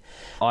 there.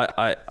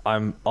 I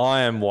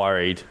am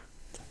worried,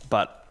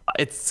 but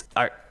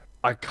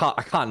I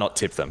can't not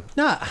tip them.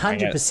 No,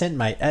 100%,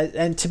 mate.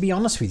 And to be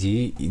honest with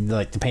you,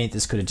 like, the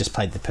Panthers could have just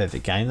played the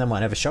perfect game. They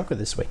might have a shocker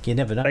this week. You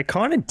never know. They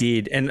kind of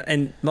did,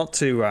 and not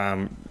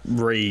to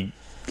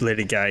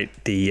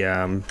re-litigate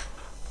the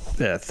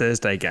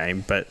Thursday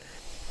game, but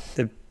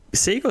the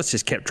Seagulls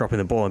just kept dropping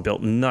the ball and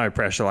built no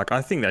pressure. Like,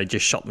 I think they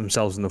just shot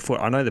themselves in the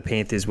foot. I know the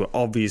Panthers were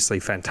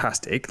obviously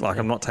fantastic. Like,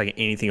 I'm not taking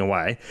anything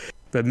away,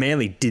 but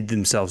Manly did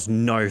themselves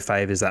no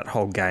favours that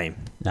whole game.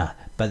 Nah,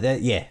 but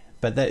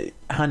But they're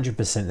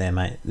 100% there,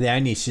 mate. The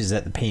only issue is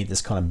that the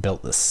Panthers kind of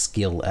built the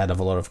skill out of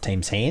a lot of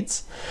teams'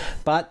 hands.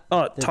 But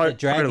the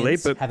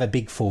Dragons have a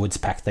big forwards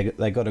pack.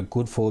 They got a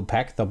good forward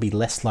pack. They'll be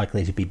less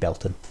likely to be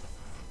belted.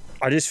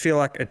 I just feel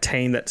like a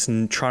team that's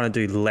trying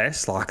to do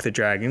less, like the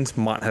Dragons,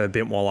 might have a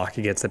bit more luck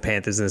against the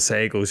Panthers and the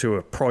Seagulls, who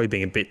are probably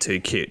being a bit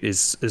too cute,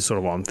 is sort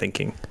of what I'm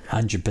thinking.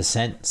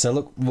 100%. So,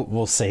 look,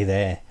 we'll see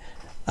there.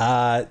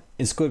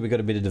 It's good we've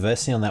got a bit of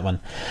diversity on that one.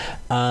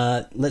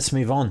 Let's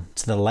move on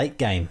to the late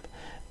game.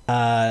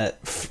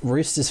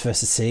 Roosters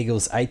versus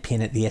Seagulls, 8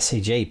 p.m. at the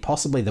SCG.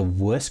 Possibly the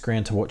worst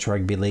ground to watch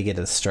rugby league at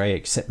Australia,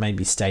 except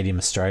maybe Stadium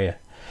Australia.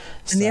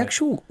 And the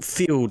actual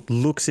field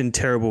looks in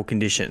terrible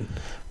condition.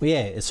 Well,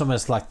 yeah, it's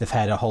almost like they've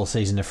had a whole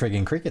season of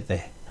friggin' cricket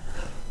there.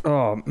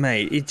 Oh,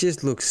 mate, it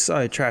just looks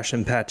so trash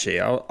and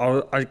patchy.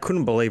 I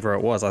couldn't believe where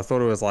it was. I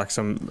thought it was like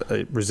some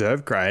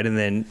reserve grade, and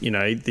then,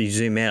 you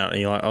zoom out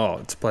and you're like, oh,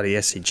 it's bloody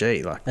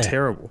SCG. Like,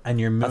 terrible. And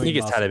you're I think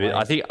it's had a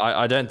bit...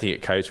 I don't think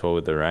it coped well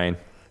with the rain.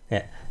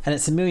 Yeah. And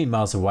it's a million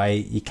miles away.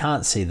 You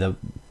can't see the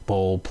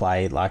ball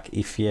play. Like,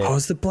 if you... Oh,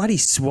 it's the bloody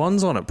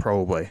Swans on it,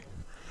 probably.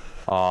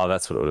 Oh,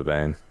 that's what it would have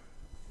been.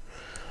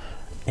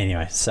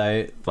 Anyway,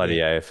 so... Bloody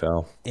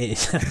AFL.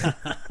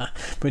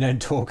 We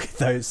don't talk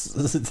those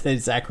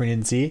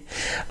acronyms here.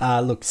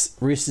 Look,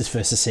 Roosters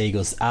versus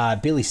Seagulls.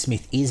 Billy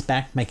Smith is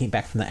back, making it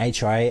back from the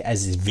HIA,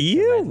 as is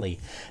Victor Radley.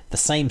 The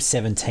same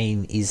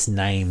 17 is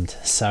named.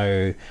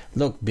 So,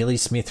 look, Billy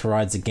Smith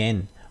rides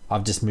again.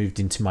 I've just moved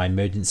into my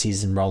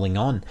emergencies and rolling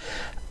on.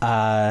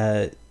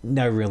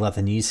 No real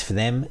other news for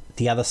them.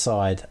 The other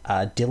side,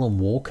 Dylan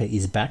Walker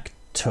is back.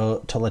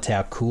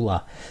 Tolatau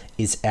Kula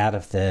is out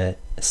of the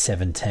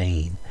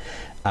 17.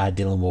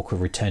 Dylan Walker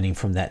returning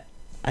from that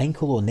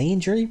ankle or knee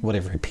injury,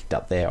 whatever he picked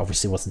up there,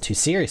 obviously wasn't too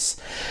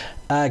serious.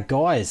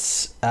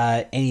 Guys,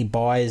 any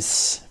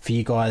buys for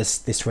you guys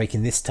this week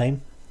in this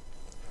team?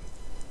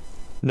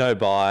 No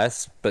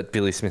bias, but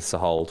Billy Smith's a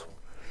hold.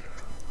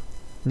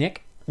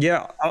 Nick?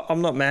 Yeah,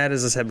 I'm not mad,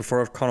 as I said before,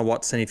 of Connor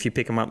Watson if you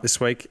pick him up this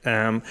week.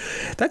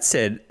 That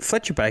said,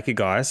 Fletcher Baker,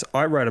 guys,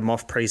 I wrote him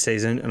off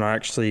pre-season, and I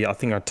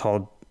think I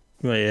told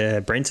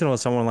Brenton or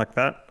someone like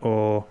that,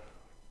 or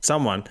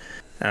someone,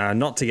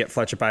 not to get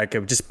Fletcher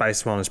Baker just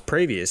based on his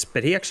previous,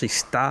 but he actually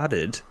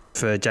started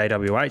for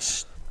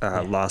JWH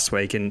last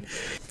week, and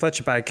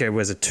Fletcher Baker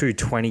was a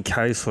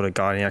 220k sort of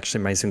guy, and he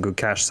actually made some good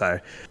cash, so...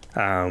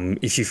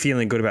 if you're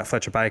feeling good about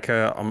Fletcher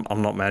Baker,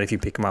 I'm not mad if you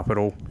pick him up at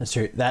all. That's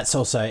true. That's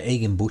also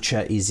Egan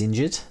Butcher is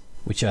injured,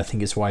 which I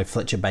think is why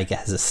Fletcher Baker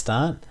has a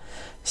start.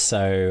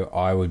 So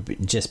I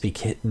would just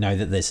know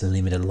that there's a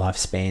limited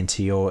lifespan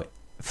to your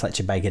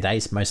Fletcher Baker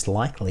days, most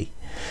likely.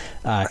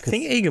 I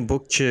think Egan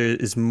Butcher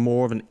is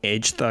more of an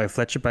edge, though.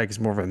 Fletcher Baker is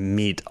more of a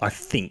mid, I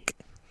think.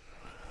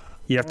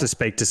 You have to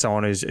speak to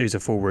someone who's a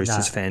full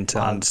Roosters fan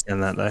to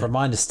understand that, though. From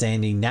my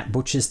understanding, Nat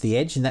butchers the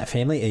edge in that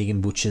family,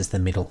 Egan butchers the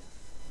middle.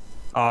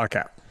 Oh,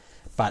 okay.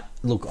 But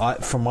look,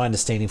 from my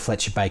understanding,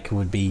 Fletcher Baker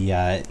would be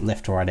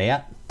left or right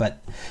out, but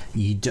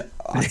I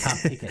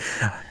can't pick it.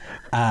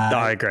 No,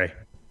 I agree.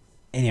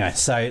 Anyway,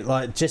 so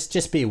like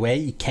just be aware,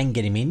 you can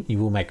get him in. You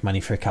will make money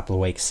for a couple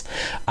of weeks.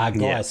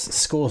 Guys,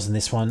 scores in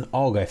this one,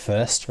 I'll go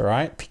first, all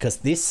right? Because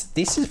this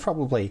is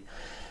probably,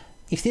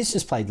 if this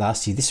was played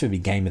last year, this would be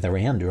game of the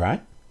round,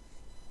 right?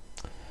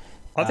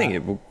 I think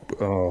it will.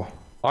 Oh,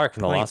 I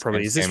reckon the last probably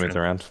game's is this game of the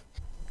round.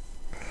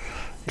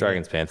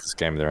 Dragons Panthers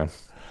game of the round.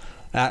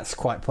 That's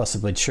quite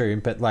possibly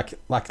true, but like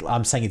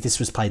I'm saying, if this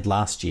was played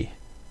last year,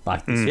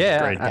 like this was a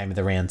great game of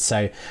the round.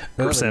 So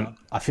early on,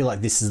 I feel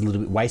like this is a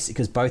little bit wasted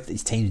because both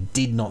these teams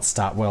did not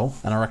start well,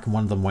 and I reckon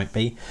one of them won't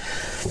be.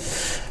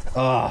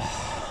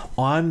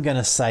 I'm going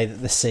to say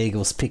that the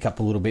Seagulls pick up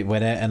a little bit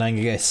better, and I'm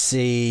going to go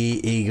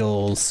Sea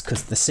Eagles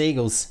because the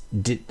Seagulls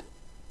did,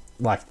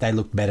 like, they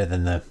looked better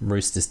than the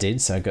Roosters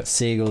did. So I've got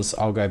Seagulls.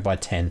 I'll go by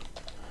 10.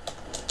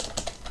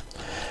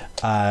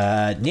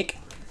 Nick?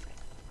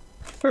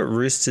 Put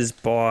Roosters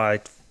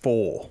by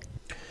 4.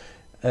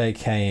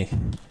 Okay.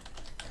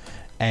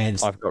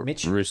 And I've got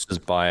Mitch? Roosters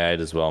by 8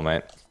 as well,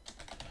 mate.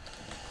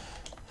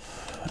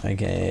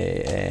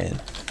 Okay.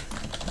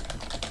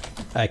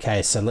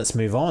 Okay, so let's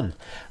move on.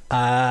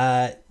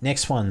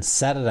 Next one,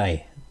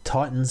 Saturday.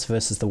 Titans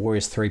versus the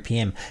Warriors, 3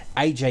 p.m.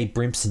 AJ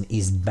Brimson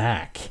is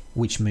back,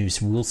 which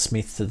moves Will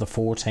Smith to the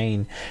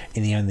 14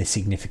 in the only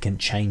significant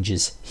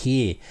changes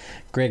here.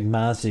 Greg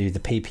Marzu, the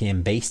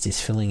PPM beast,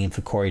 is filling in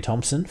for Corey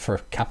Thompson for a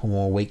couple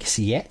more weeks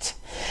yet.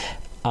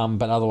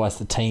 But otherwise,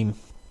 the team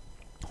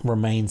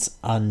remains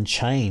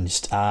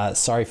unchanged.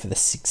 Sorry for the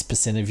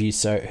 6% of you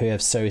who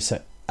have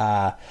Sosifo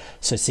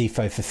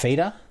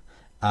Fafita.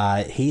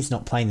 He's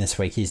not playing this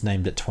week. He's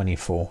named at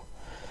 24.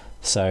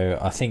 So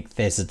I think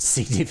there's a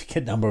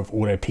significant number of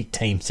auto-pick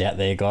teams out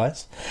there,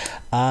 guys.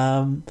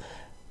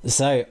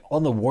 So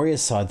on the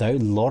Warriors side, though, a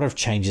lot of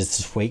changes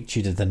this week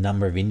due to the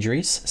number of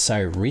injuries.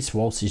 So Reece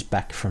Walsh is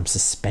back from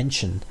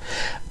suspension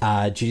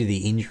due to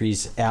the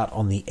injuries out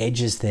on the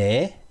edges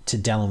there to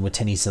Dallin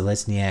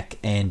Watene-Zelezniak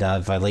and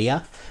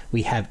Valia.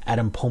 We have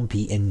Adam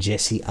Pompey and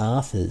Jesse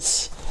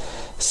Arthurs.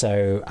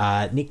 So,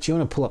 Nick, do you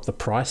want to pull up the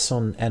price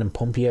on Adam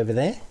Pompey over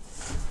there?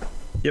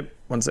 Yep,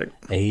 1 sec.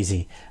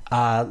 Easy.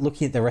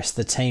 Looking at the rest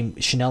of the team,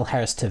 Chanel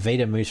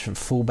Harris-Tavita moves from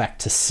fullback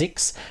to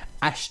 6,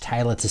 Ash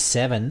Taylor to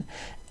 7,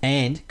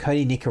 and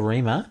Cody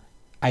Nikorima,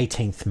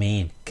 18th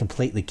man,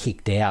 completely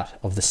kicked out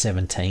of the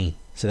 17.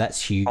 So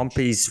that's huge.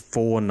 Pompey's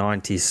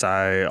 490, so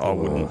I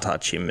wouldn't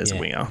touch him as a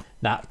winger.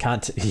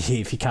 Can't.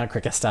 If you can't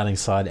crack a starting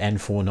side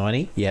and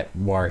 490,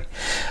 worry.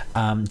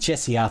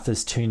 Jesse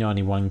Arthur's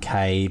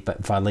 291k,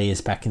 but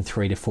Valia's back in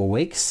 3 to 4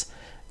 weeks,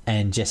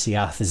 and Jesse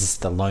Arthur's is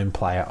the lone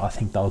player. I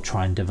think they'll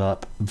try and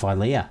develop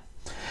Valia.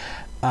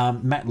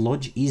 Matt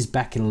Lodge is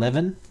back in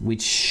 11,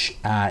 which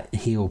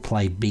he'll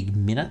play big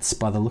minutes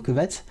by the look of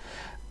it.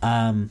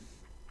 Ben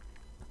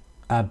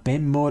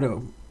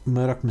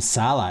Murdoch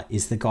Masala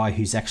is the guy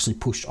who's actually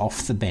pushed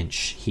off the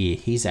bench here.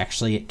 He's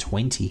actually at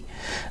 20.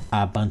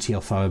 Bunty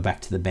Alfoa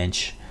back to the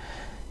bench.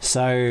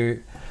 So,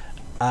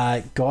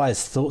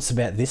 guys, thoughts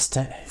about this?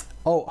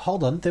 Oh,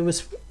 hold on. There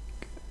was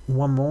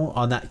one more.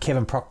 Oh, no,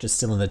 Kevin Proctor's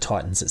still in the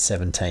Titans at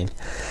 17.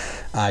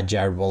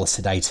 Jared Wallace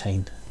at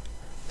 18.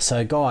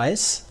 So,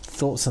 guys,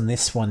 thoughts on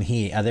this one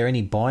here? Are there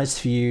any buys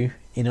for you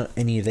in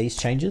any of these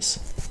changes?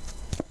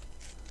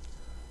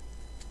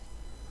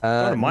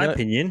 Not in my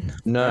opinion.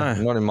 No,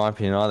 not in my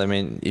opinion either. I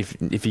mean, if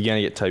you're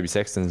going to get Toby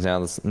Sexton,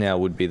 now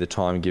would be the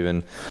time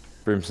given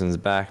Brimson's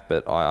back,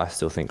 but I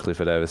still think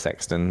Clifford over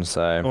Sexton.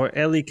 So or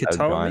Eli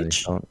Katoa,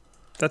 Mitch.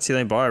 That's the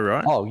only buy,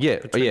 right? Oh, yeah.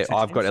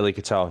 I've got Eli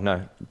Katoa.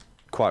 No,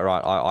 quite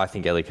right. I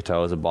think Eli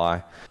Katoa is a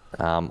buy.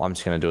 I'm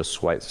just going to do a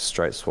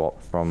straight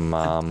swap from...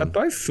 Are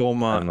both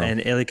Former and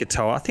Eli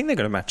Katoa, I think they're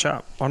going to match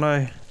up. I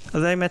know. Are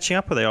they matching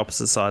up or are they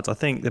opposite sides? I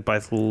think they're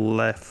both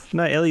left.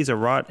 No, Ellie's a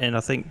right and I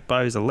think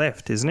Bo's a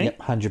left, isn't he? Yep,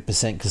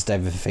 100% because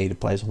David Fafita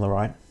plays on the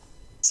right.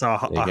 So I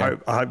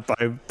hope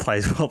Bo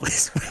plays well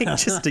this week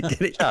just to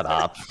get it. Shut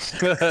up.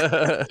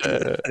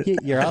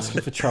 You're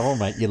asking for trouble,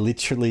 mate. You're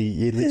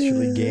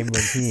literally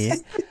gambling here.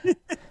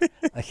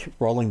 Like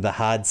rolling the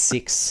hard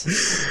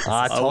 6.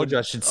 I told you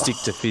I should stick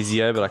to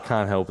physio, but I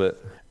can't help it.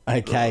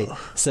 Okay,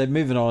 so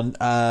moving on.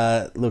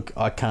 Look,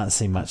 I can't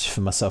see much for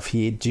myself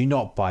here. Do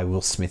not buy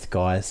Will Smith,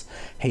 guys.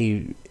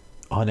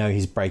 I know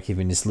his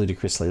break-even is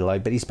ludicrously low,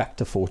 but he's back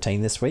to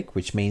 14 this week,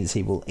 which means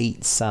he will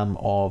eat some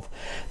of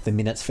the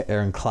minutes for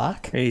Aaron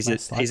Clark. He's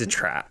a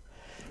trap.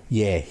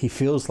 Yeah, he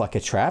feels like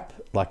a trap.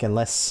 Like,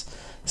 unless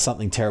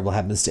something terrible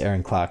happens to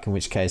Aaron Clark, in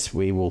which case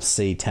we will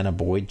see Tanner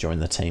Boyd join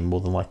the team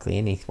more than likely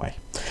anyway.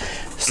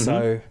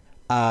 So...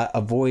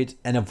 avoid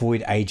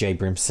AJ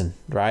Brimson,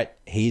 right?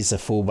 He's a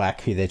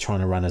fullback who they're trying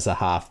to run as a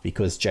half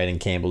because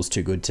Jaden Campbell's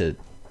too good to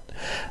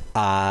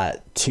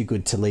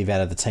leave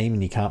out of the team,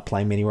 and you can't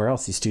play him anywhere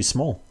else. He's too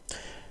small.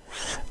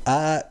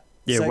 Wait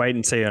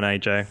and see on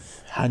AJ.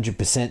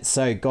 100%.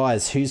 So,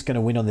 guys, who's going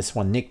to win on this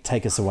one? Nick,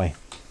 take us away.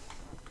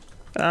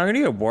 I'm going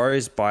to go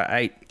Warriors by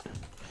 8.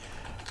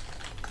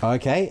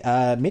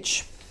 Okay,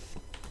 Mitch.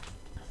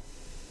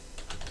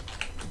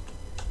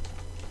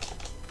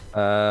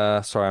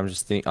 Sorry, I'm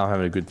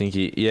having a good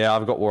thinky. Yeah,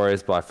 I've got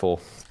Warriors by 4.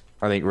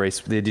 I think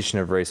the addition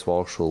of Reece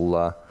Walsh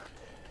will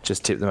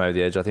just tip them over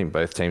the edge. I think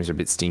both teams are a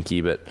bit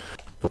stinky, but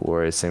the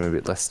Warriors seem a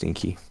bit less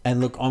stinky.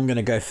 And look, I'm going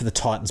to go for the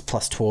Titans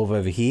plus 12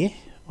 over here.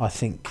 I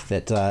think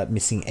that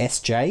missing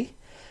SJ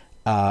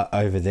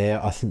over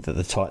there, I think that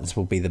the Titans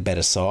will be the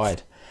better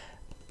side.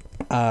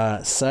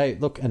 So,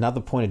 look, another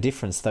point of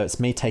difference, though it's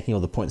me taking all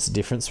the points of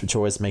difference, which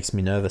always makes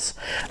me nervous.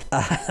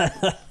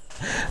 I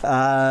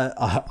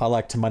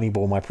like to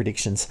moneyball my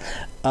predictions.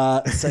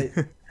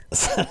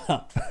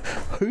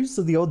 Who's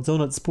the odds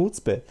on at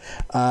Sportsbet?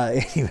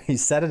 Anyway,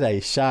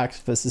 Saturday, Sharks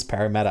versus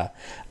Parramatta,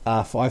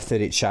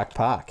 5:30 at Shark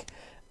Park.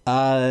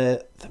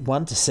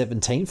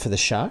 1-17 for the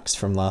Sharks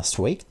from last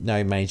week.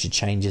 No major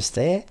changes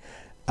there.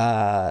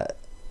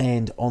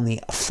 And on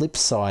the flip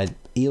side,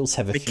 Eels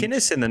have a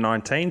McInnes in the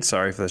 19,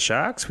 for the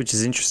Sharks, which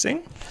is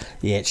interesting.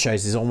 Yeah, it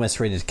shows he's almost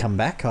ready to come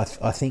back,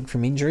 I think,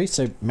 from injury.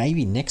 So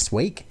maybe next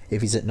week,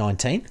 if he's at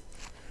 19.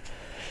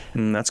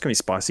 That's going to be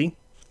spicy.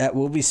 That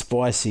will be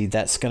spicy.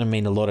 That's going to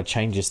mean a lot of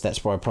changes.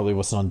 That's why I probably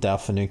wasn't on Dal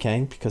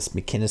Finucane, because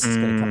McInnes is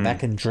going to come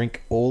back and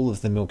drink all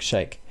of the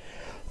milkshake.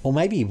 Or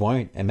maybe he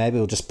won't, and maybe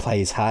he'll just play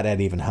his heart out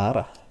even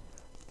harder.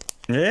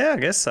 Yeah, I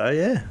guess so,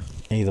 yeah.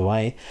 Either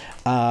way,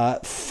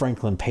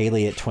 Franklin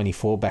Peely at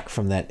 24, back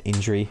from that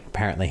injury.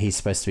 Apparently he's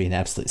supposed to be an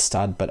absolute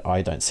stud, but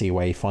I don't see a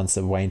way he finds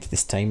the way into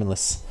this team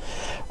unless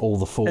all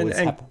the forwards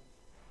happen.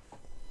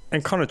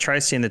 And Connor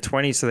Tracy in the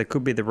 20, so there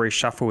could be the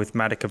reshuffle with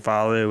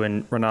Madikavalu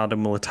and Ronaldo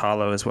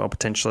Mulatalo as well,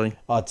 potentially.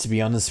 To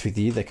be honest with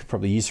you, they could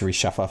probably use a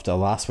reshuffle after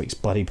last week's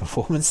bloody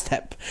performance. They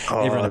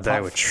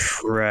were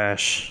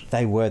trash.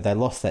 They were. They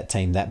lost that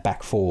team, that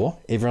back four.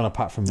 Everyone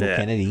apart from Will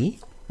Kennedy,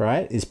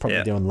 right, is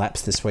probably doing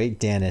laps this week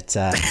down at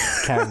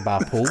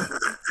Caringbah Pool.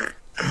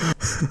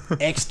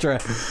 extra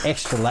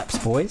laps,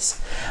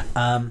 boys.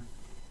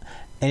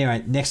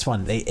 Anyway, next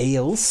one, the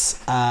Eels.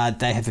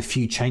 They have a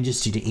few changes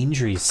due to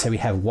injuries. So we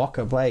have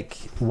Wonga Blake,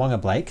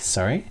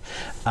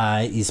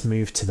 is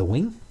moved to the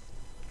wing.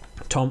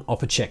 Tom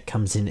Opacek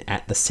comes in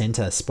at the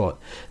centre spot.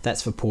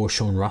 That's for poor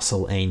Sean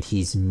Russell and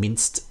his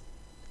minced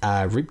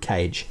rib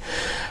cage.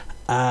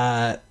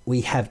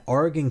 We have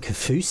Oregon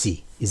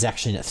Kafusi is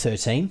actually at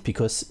 13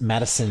 because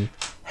Madison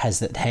has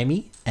that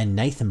hammy, and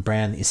Nathan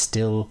Brown is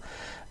still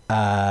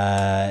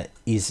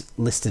is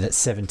listed at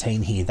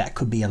 17 here. That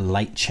could be a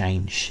late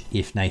change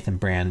if Nathan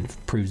Brown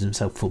proves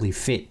himself fully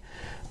fit.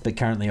 But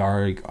currently,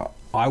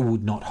 I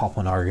would not hop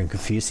on Oregon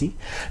Kafusi.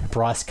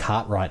 Bryce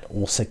Cartwright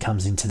also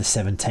comes into the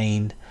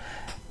 17.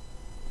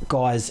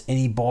 Guys,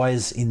 any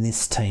buys in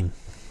this team?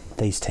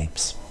 These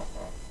teams?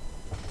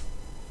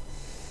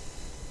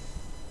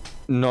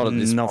 Not at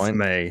this point. Not for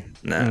me.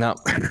 No,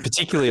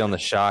 particularly on the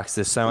Sharks.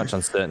 There's so much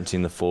uncertainty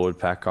in the forward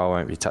pack. I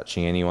won't be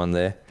touching anyone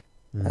there.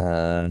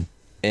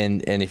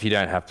 And if you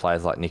don't have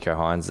players like Nico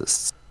Hines,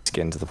 it's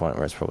getting to the point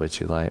where it's probably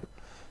too late.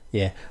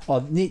 Yeah.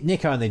 Well,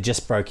 Nico only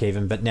just broke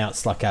even, but now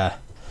it's like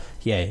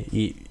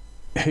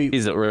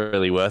is it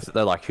really worth it?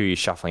 They're like, who you're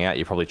shuffling out,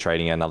 you're probably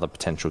trading another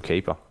potential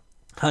keeper.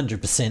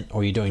 100%,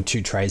 or you're doing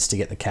 2 trades to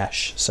get the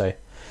cash. So,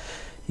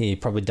 yeah,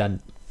 you've probably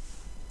done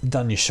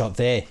your shot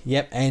there.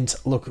 Yep, and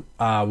look,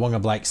 Wonga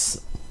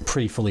Blake's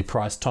pretty fully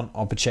priced. Tom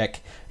Opacek,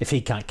 if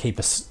he can't keep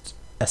a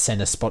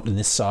centre spot in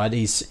this side,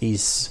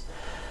 he's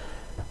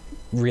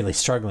really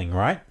struggling,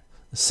 right?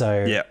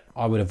 So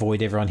I would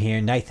avoid everyone here.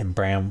 Nathan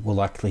Brown will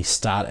likely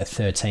start at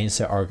 13,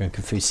 so Oregon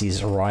Kafusi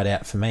is right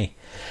out for me.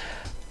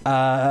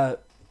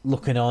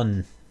 Looking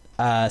on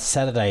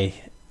Saturday.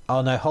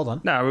 Oh, no, hold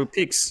on. No,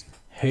 picks.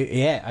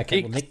 Okay,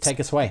 Picks. well, Nick, take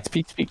us away.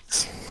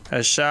 Picks.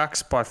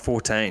 Sharks by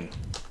 14.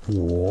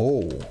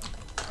 Whoa.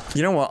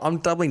 You know what? I'm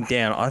doubling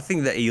down. I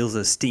think the Eels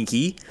are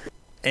stinky.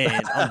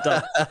 And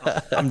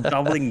I'm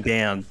doubling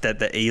down that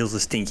the Eels are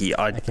stinky.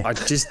 I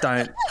just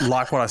don't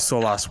like what I saw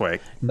last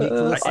week.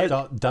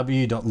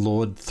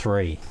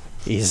 Nicholas.w.lord3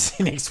 is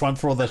the next one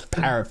for all the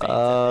Parra fans.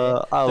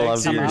 I love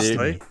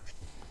seriously.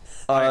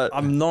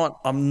 I'm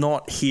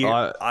not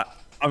here.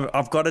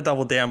 I've got to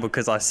double down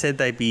because I said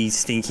they'd be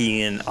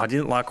stinky, and I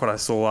didn't like what I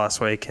saw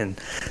last week. And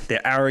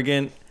they're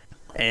arrogant,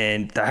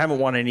 and they haven't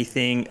won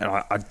anything, and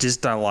I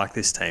just don't like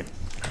this team.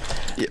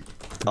 Yeah,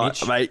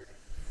 mate.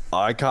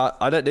 I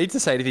don't need to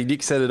say anything.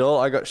 Nick said it all.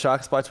 I got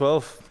Sharks by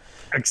 12.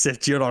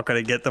 Except you're not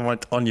going to get them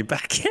on your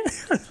back.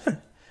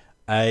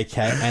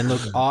 Okay, and look,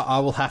 I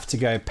will have to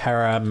go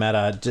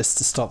Parramatta just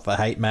to stop the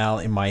hate mail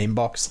in my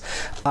inbox.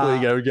 There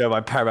you go. We go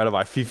by Parramatta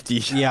by 50.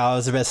 Yeah, I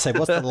was about to say,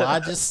 what's the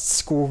largest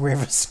score we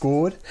ever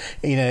scored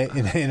in a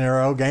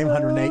royal game?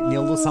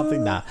 108-0 or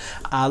something? Nah.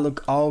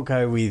 Look, I'll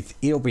go with,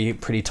 it'll be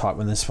pretty tight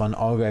with this one.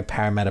 I'll go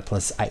Parramatta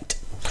plus 8.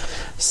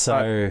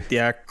 So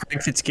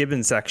Craig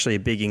Fitzgibbon's actually a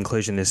big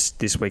inclusion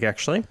this week.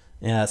 Actually,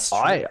 yeah, that's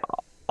true.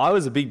 I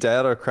was a big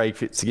doubter of Craig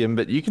Fitzgibbon,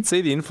 but you can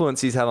see the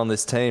influence he's had on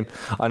this team.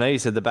 I know you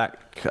said the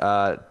back, 4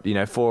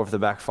 of the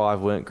back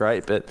 5 weren't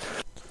great, but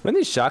when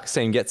this Sharks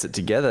team gets it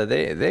together,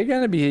 they're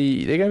going to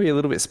be a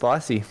little bit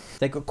spicy.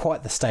 They've got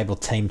quite the stable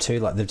team too.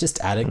 Like they've just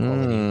added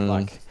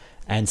quality,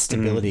 and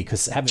stability.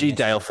 Because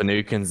Dale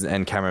Finucane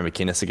and Cameron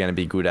McInnes are going to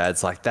be good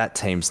ads. Like that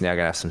team's now going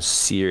to have some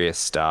serious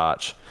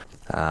starch.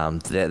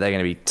 They're going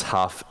to be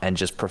tough and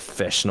just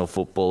professional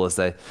footballers.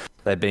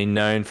 They've been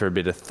known for a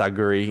bit of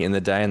thuggery in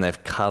the day, and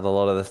they've cut a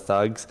lot of the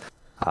thugs.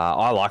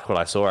 I like what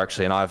I saw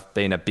actually, and I've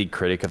been a big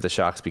critic of the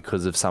Sharks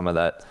because of some of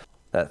that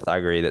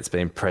thuggery that's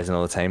been present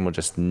on the team, or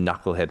just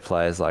knucklehead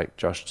players like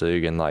Josh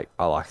Dugan. Like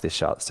I like this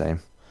Sharks team.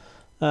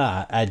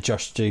 Add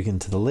Josh Dugan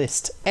to the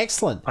list.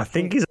 Excellent. I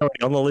think he's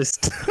already on the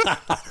list.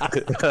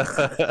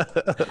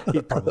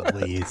 He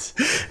probably is.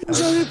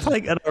 He's only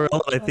playing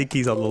NRL. I think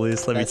he's on the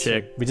list. Let me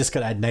check. We just got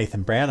to add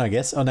Nathan Brown, I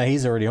guess. Oh no,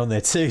 he's already on there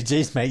too.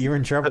 Jeez, mate, you're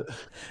in trouble.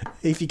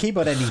 If you keep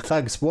on adding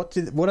thugs, what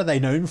are they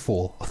known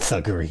for?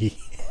 Thuggery.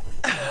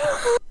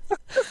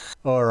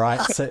 All right,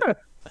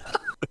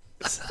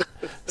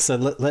 so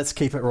let's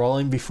keep it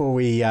rolling before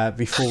we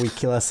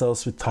kill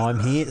ourselves with time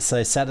here.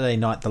 So Saturday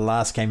night, the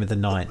last game of the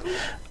night,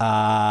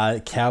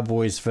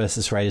 Cowboys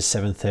versus Raiders,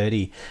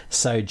 7:30.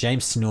 So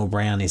James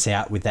Tenor-Brown is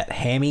out with that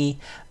hammy.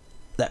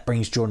 That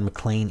brings Jordan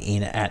McLean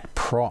in at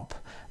prop.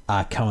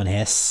 Cohen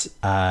Hess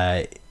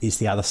is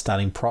the other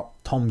starting prop.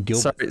 Tom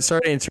Gilbert.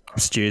 Sorry to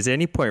interrupt, Stu. Is there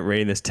any point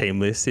reading this team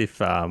list if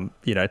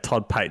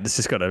Todd Payton's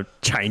just got to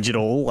change it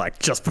all like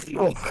just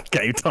before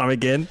game time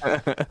again?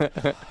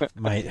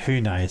 Mate,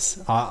 who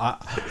knows?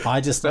 I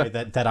just know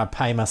that I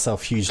pay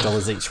myself huge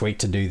dollars each week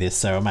to do this,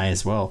 so I may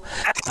as well.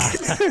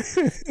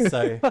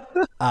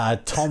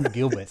 Tom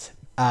Gilbert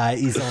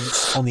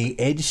is on the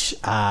edge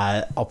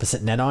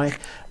opposite Nanai.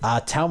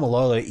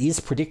 Taumalolo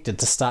is predicted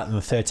to start in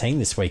the 13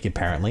 this week,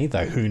 apparently,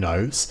 though who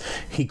knows?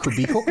 He could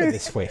be hooker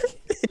this week.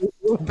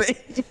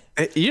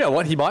 You know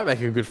what? He might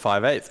make a good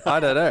 5'8". I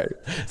don't know.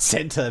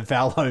 Centre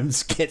Val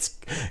Holmes gets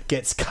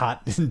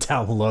cut in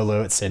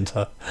Taumalolo at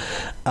centre.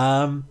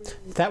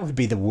 That would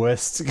be the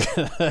worst.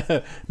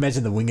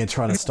 Imagine the winger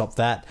trying to stop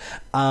that.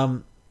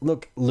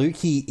 Look,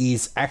 Lukey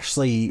is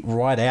actually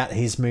right out.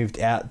 He's moved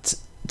out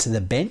to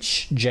the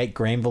bench. Jake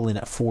Granville in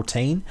at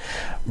 14,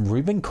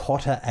 Ruben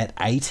Cotter at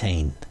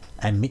 18,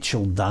 and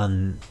Mitchell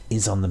Dunn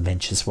is on the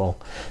bench as well.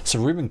 So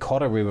Ruben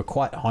Cotter we were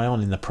quite high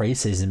on in the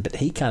preseason, but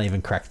he can't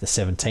even crack the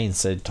 17.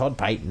 So Todd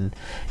Payton,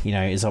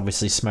 is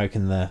obviously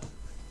smoking the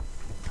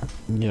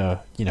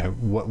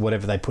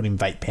whatever they put in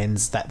vape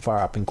pens that far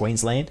up in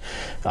Queensland.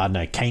 I don't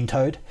know, cane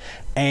toad.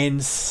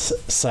 And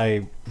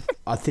so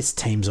this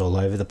team's all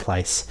over the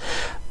place.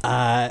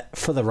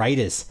 For the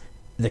Raiders,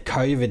 the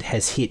COVID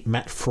has hit.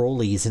 Matt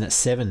Frawley is in at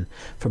 7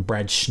 for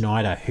Brad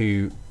Schneider,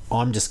 who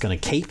I'm just going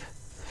to keep.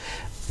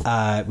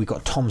 We've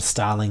got Tom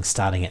Starling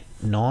starting at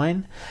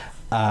 9.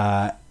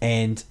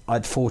 And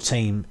at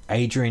 14,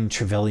 Adrian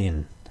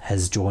Trevelyan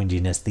has joined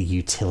in as the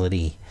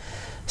utility.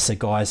 So,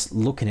 guys,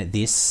 looking at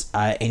this,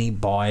 any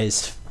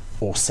buys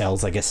or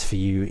sells, I guess, for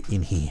you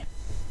in here?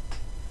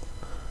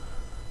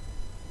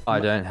 I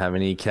don't have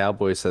any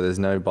Cowboys, so there's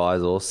no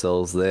buys or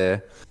sells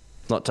there.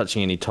 Not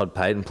touching any Todd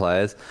Payton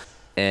players.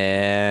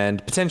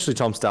 And potentially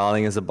Tom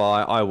Starling as a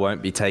buy. I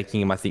won't be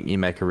taking him. I think you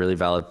make a really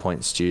valid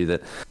point, Stu,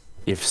 that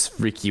if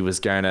Ricky was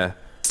going to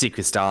stick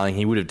with Starling,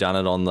 he would have done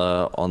it on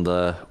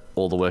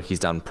all the work he's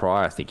done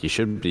prior. I think he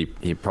should be.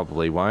 He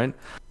probably won't.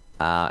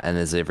 And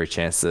there's every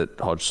chance that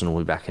Hodgson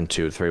will be back in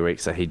 2 or 3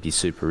 weeks, so he'd be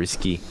super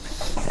risky.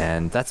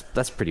 And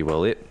that's pretty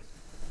well it.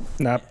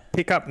 Now,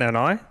 pick up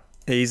Nanai.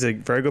 He's a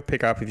very good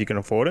pickup if you can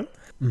afford him.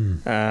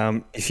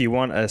 If you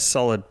want a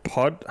solid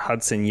pod,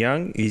 Hudson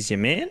Young is your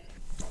man.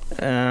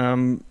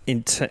 And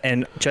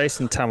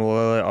Jason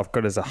Tamalolo I've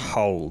got as a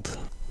hold.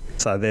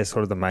 So they're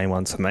sort of the main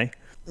ones for me.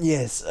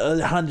 Yes,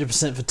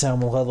 100% for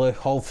Tamalolo.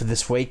 Hold for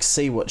this week.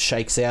 See what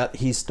shakes out.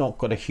 He's not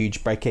got a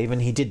huge break even.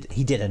 He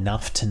did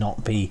enough to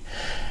not be.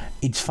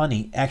 It's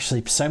funny,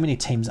 actually. So many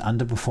teams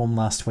underperformed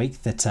last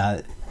week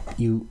that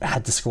you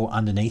had to score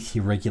underneath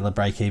your regular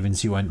break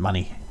evens. You earned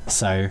money.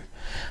 So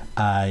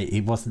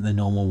it wasn't the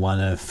normal one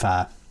of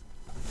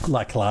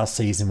like last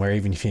season, where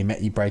even if you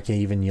met your break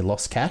even, you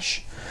lost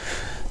cash.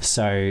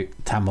 So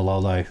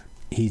Tamalolo,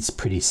 he's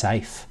pretty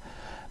safe.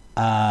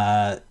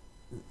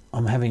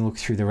 I'm having a look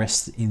through the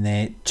rest in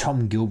there.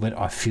 Tom Gilbert,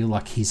 I feel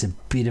like he's a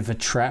bit of a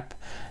trap.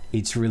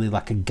 It's really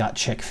like a gut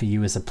check for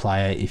you as a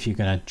player if you're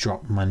going to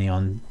drop money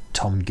on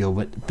Tom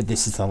Gilbert. But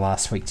this is the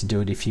last week to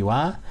do it if you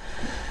are.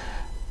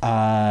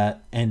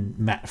 And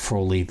Matt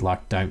Frawley,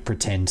 don't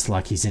pretend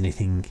like he's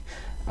anything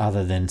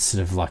other than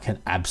sort of like an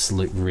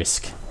absolute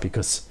risk,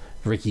 because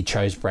Ricky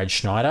chose Brad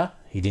Schneider.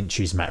 He didn't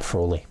choose Matt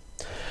Frawley.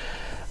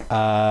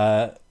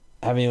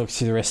 Having a look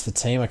through the rest of the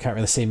team, I can't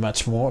really see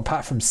much more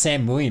apart from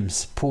Sam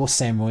Williams. Poor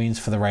Sam Williams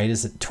for the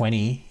Raiders at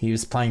 20. He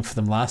was playing for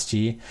them last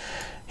year.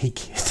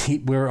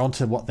 We're on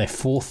to their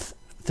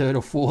third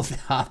or fourth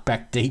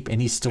halfback deep,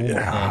 and he's still not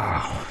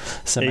there.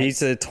 So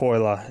he's a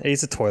toiler.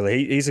 He's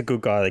a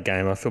good guy at the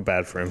game. I feel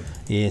bad for him.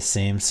 Yeah,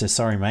 Sam. So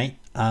sorry, mate.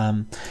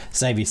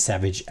 Xavier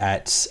Savage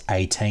at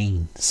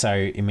 18. So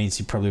it means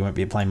he probably won't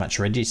be playing much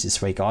Regis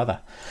this week either.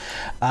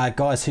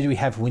 Guys, who do we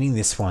have winning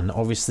this one?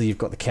 Obviously, you've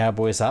got the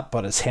Cowboys up,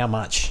 but it's how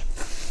much?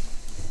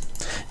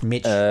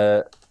 Mitch?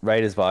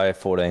 Raiders by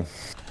 14.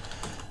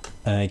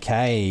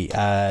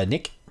 Okay.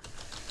 Nick?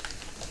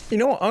 You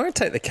know what? I'm going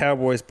to take the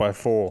Cowboys by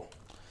 4.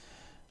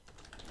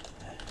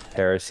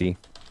 Heresy.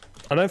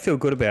 I don't feel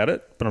good about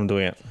it, but I'm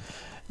doing it.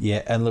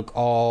 Yeah, and look,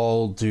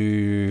 I'll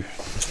do...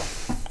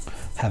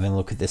 Having a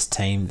look at this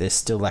team, they're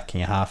still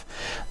lacking a half.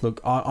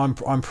 Look, I'm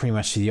pretty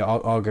much with you.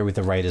 I'll go with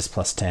the Raiders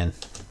plus 10.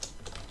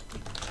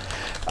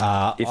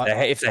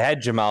 If they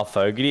had Jamal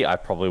Fogarty, I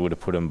probably would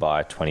have put him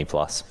by 20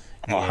 plus.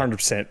 Yeah.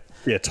 100%.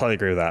 Yeah, totally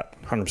agree with that.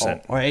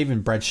 100%. Or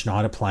even Brad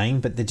Schneider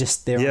playing, but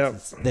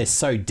they're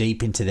so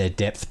deep into their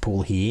depth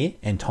pool here,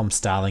 and Tom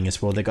Starling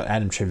as well. They've got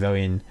Adrian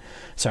Trevelyan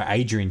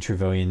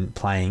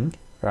playing,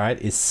 right?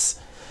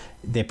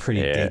 They're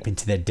pretty deep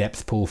into their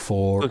depth pool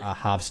for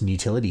halves and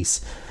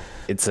utilities.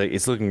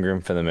 It's looking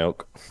grim for the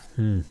Milk.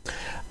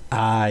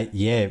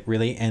 Yeah,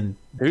 really. And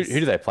who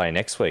do they play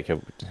next week?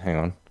 Hang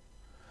on.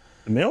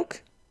 The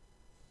Milk?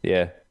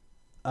 Yeah.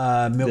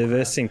 Milk. They're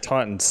versing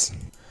Titans.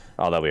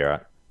 Oh, they'll be all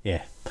right.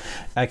 Yeah.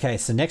 Okay,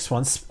 so next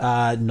one's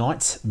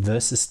Knights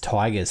versus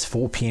Tigers,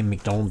 4 p.m.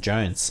 McDonald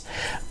Jones.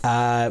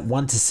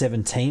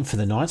 1-17 for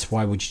the Knights.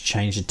 Why would you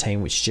change a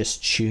team which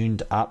just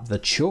tuned up the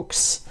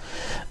Chooks?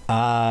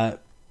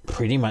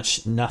 Pretty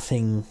much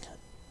nothing,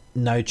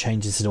 no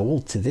changes at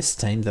all to this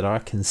team that I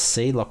can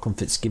see. Lachlan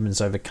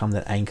Fitzgibbon's overcome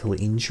that ankle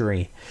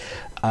injury.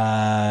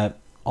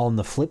 On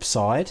the flip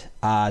side,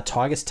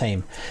 Tigers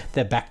team,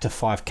 they're back to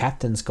 5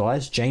 captains,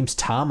 guys. James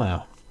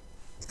Tarmow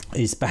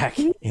is back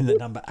in the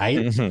number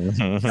 8.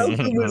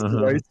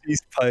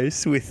 Rosie's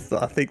post with,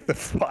 I think, the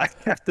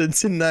 5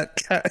 captains in that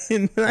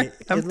captain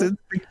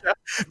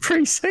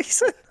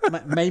pre-season.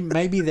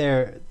 Maybe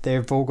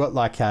they've all got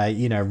like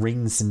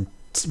rings, and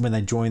when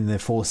they join their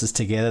forces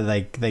together,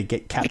 they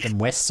get Captain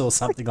West or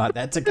something like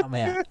that to come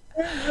out.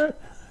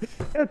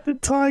 Captain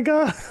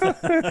Tiger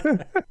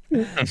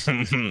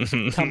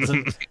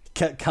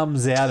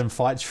comes out and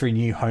fights for a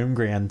new home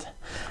ground.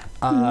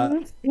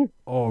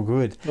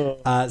 Good.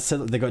 So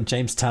they got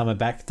James Tarmow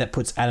back. That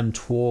puts Adam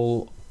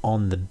Twall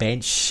on the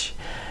bench.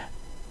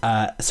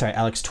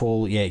 Alex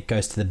Twall,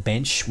 goes to the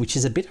bench, which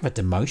is a bit of a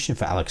demotion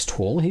for Alex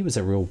Twall. He was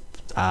a real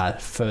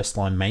first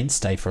line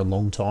mainstay for a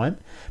long time.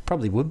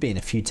 Probably would be in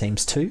a few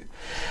teams too.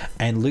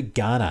 And Luke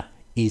Garner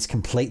is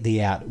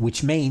completely out,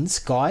 which means,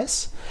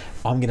 guys,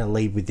 I'm going to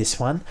lead with this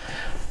one.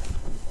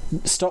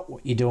 Stop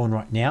what you're doing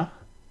right now.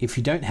 If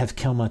you don't have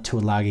Kelma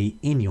Tuilagi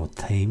in your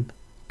team,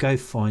 go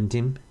find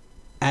him,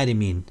 add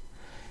him in,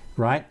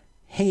 right?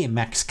 He and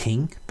Max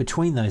King,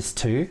 between those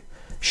two,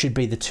 should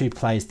be the 2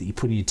 players that you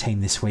put in your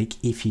team this week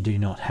if you do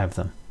not have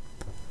them.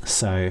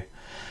 So,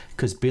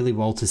 because Billy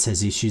Walters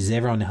has issues,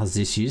 everyone has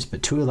issues,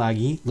 but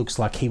Tuilagi looks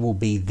like he will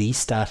be the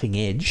starting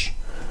edge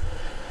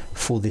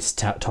for this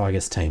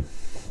Tigers team.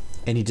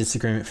 Any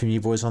disagreement from you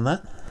boys on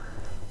that?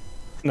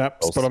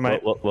 Nope, spot on,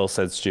 mate. Well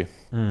said, Stu.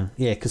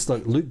 Yeah, because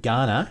Luke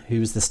Garner, who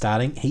was the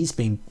starting, he's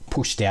been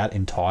pushed out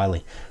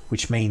entirely,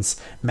 which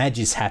means Madge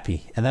is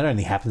happy, and that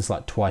only happens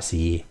like twice a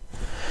year.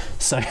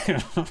 So,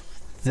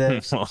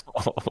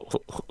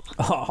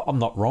 I'm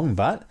not wrong,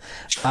 but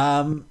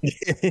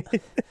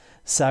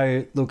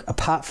so look.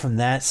 Apart from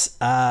that,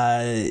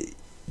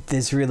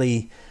 there's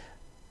really.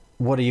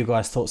 What are you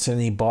guys' thoughts on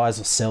any buys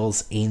or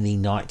sells in the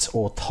Knights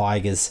or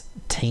Tigers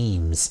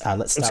teams?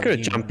 Let's go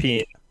jump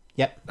in.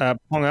 Yep.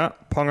 Ponga,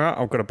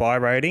 I've got a buy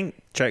rating.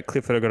 Jake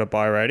Clifford, I've got a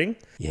buy rating.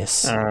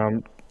 Yes.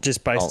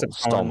 Just based upon...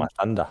 Stole my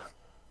thunder.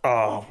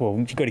 Oh, well,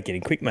 you've got to get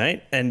in quick,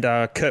 mate. And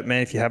Kurt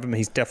Mann, if you have him,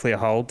 he's definitely a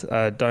hold.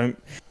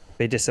 Don't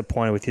be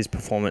disappointed with his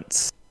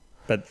performance.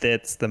 But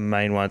that's the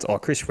main ones. Oh,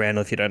 Chris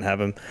Randall, if you don't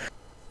have him,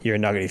 you're a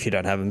nugget if you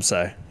don't have him.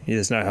 So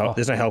there's no help.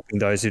 There's no helping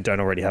those who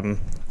don't already have him.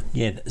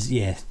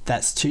 Yeah,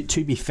 that's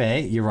to be fair,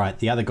 you're right.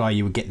 The other guy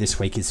you would get this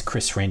week is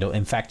Chris Randall.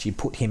 In fact, you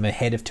put him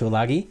ahead of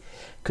Tuilagi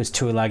because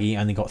Tuilagi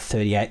only got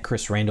 38.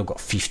 Chris Randall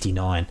got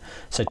 59.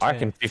 So I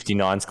reckon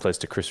 59 is close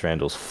to Chris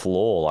Randall's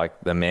floor.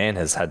 Like, the man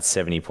has had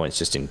 70 points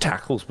just in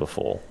tackles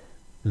before.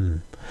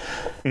 And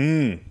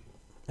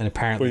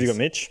apparently... What have you got,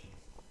 Mitch?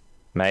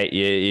 Mate,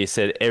 you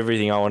said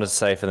everything I wanted to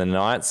say for the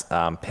Knights.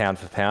 Pound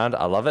for pound,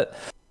 I love it.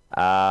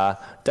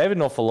 David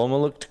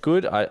Norfoloma looked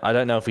good. I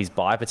don't know if he's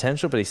buy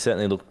potential, but he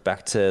certainly looked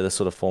back to the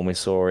sort of form we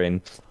saw in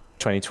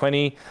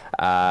 2020.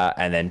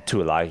 And then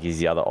Tuilagi is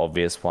the other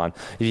obvious one.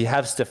 If you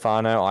have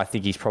Stefano, I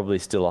think he's probably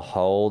still a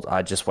hold.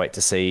 I just wait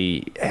to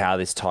see how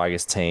this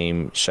Tigers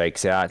team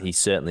shakes out. He's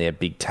certainly a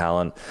big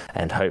talent,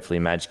 and hopefully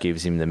Madge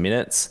gives him the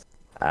minutes.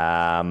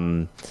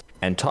 And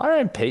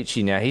Tyrone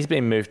Peachy, now he's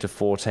been moved to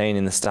 14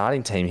 in the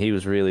starting team. He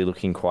was really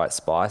looking quite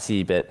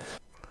spicy, but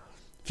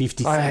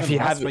 57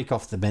 last week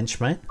off the bench,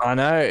 mate. I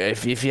know.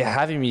 If you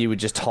have him, you would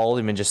just hold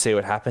him and just see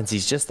what happens.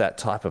 He's just that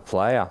type of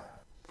player.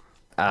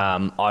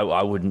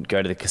 I wouldn't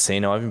go to the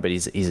casino of him, but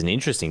he's an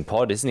interesting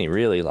pod, isn't he?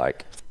 Really,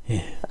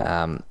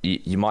 Yeah.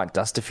 You might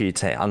dust a few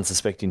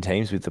unsuspecting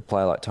teams with a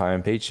player like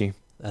Tyrone Peachy.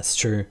 That's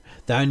true.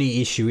 The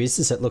only issue is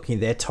that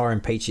looking there, Tyrone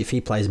Peach, if he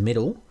plays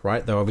middle,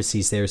 right, though obviously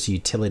he's there as a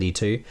utility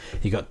too.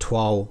 You got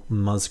Twal,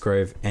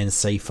 Musgrove, and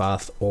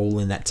Seafarth all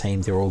in that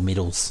team. They're all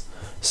middles.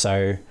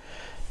 So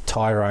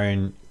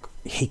Tyrone,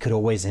 he could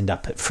always end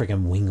up at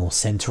friggin' wing or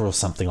centre or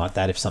something like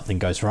that if something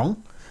goes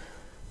wrong.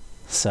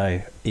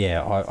 So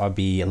yeah, I'd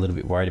be a little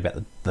bit worried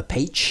about the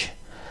Peach.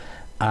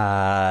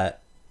 And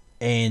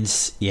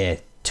yeah,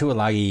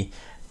 Tuilagi,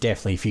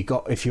 definitely.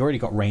 If you already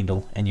got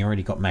Randall and you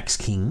already got Max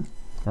King,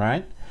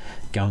 right?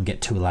 Go and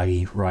get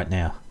Tuilagi right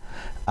now.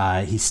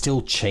 He's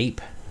still cheap,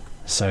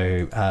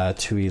 so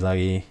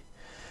Tuilagi.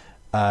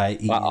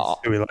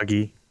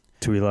 Tuilagi.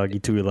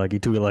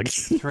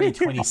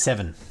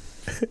 327.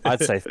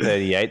 I'd say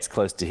 38's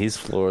close to his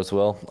floor as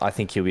well. I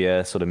think he'll be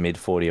a sort of mid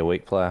 40 a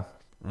week player.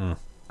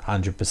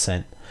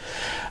 100%.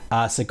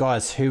 So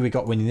guys, who we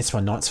got winning this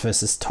one? Knights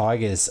versus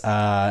Tigers.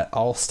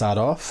 I'll start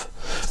off,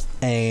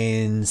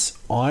 and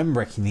I'm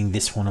reckoning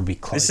this one will be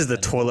close. This is the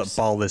toilet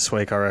bowl this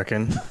week, I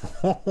reckon.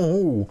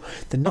 Oh,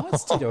 the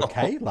Knights did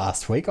okay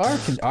last week. I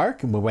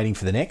reckon we're waiting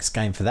for the next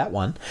game for that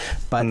one.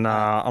 But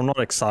nah, I'm not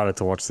excited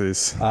to watch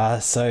this.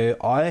 So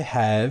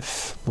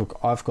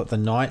I've got the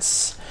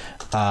Knights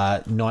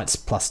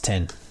plus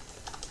 10.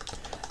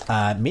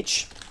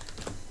 Mitch.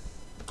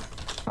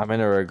 I'm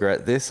going to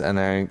regret this, and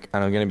I'm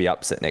going to be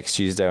upset next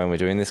Tuesday when we're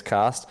doing this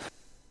cast.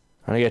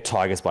 I'm going to go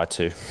Tigers by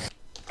 2.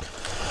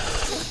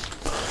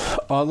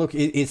 Oh, look,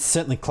 it's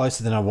certainly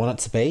closer than I want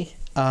it to be.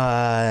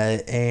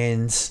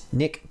 And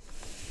Nick?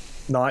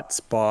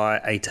 Knights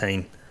by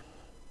 18.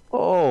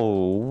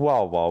 Oh,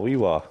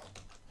 wow.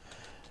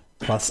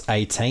 Plus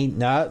 18.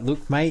 No,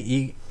 look,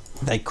 mate,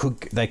 they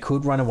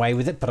could run away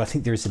with it, but I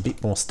think there is a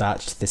bit more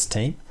starch to this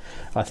team.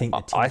 I think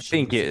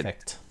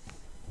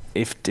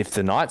If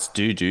the Knights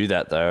do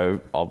that, though,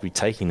 I'll be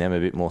taking them a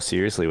bit more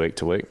seriously week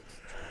to week.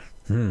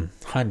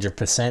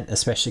 100%,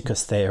 especially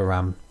because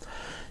they're,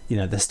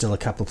 they're still a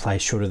couple of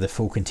players short of the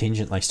full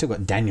contingent. Like, still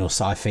got Daniel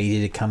Saifidi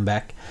to come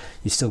back.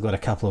 You still got a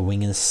couple of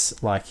wingers,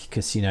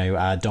 because,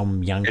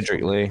 Dom Young.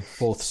 Kendrick Lee.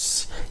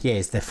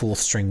 Is their fourth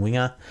string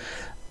winger.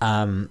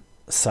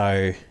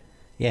 So,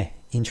 yeah,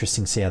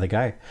 interesting to see how they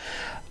go.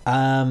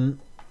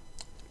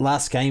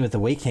 Last game of the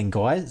weekend,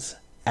 guys.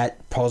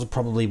 At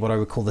probably what I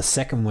would call the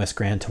second worst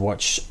ground to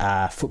watch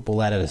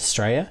football out of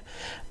Australia,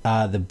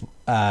 the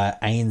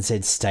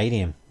ANZ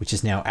Stadium, which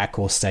is now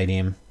Accor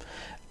Stadium,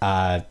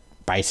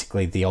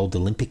 basically the old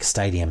Olympic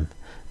Stadium.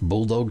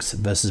 Bulldogs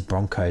versus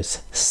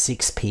Broncos,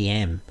 6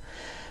 p.m.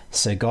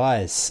 So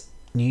guys,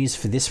 news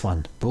for this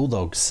one.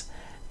 Bulldogs,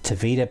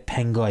 Tavita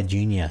Pangai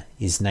Jr.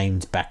 is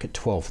named back at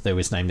 12. They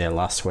was named there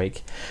last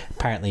week.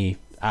 Apparently,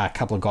 a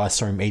couple of guys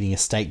saw him eating a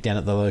steak down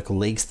at the local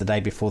leagues the day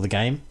before the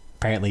game.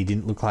 Apparently, he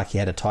didn't look like he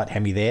had a tight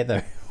hammy there,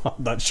 though. I'm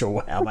not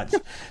sure how much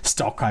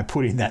stock I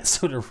put in that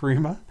sort of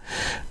rumour.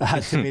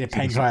 Tavita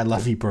Pangai, I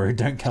love you, bro.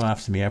 Don't come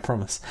after me, I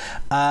promise.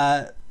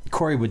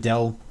 Corey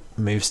Waddell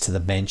moves to the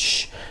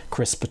bench.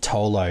 Chris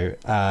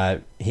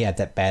Patolo, he had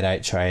that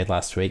bad HIA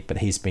last week, but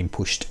he's been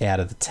pushed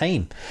out of the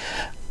team.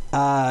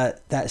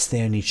 That's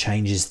the only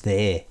changes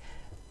there.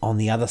 On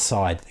the other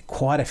side,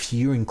 quite a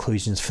few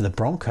inclusions for the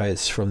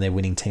Broncos from their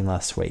winning team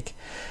last week.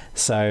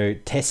 So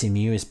Tessie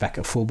Mew is back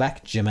at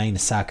fullback. Jermaine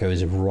Asako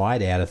is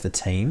right out of the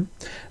team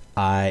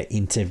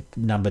into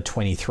number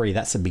 23.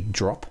 That's a big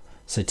drop.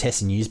 So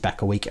Tessie Mew's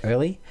back a week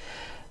early.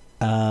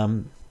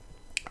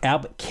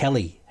 Albert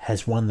Kelly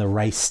has won the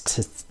race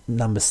to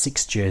number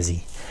 6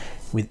 jersey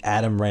with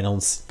Adam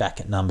Reynolds back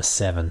at number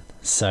 7.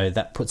 So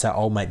that puts our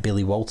old mate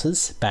Billy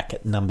Walters back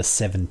at number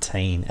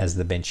 17 as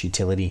the bench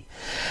utility.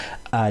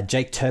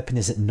 Jake Turpin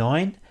is at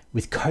 9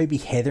 with Kobe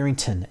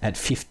Hetherington at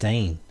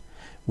 15,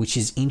 which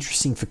is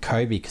interesting for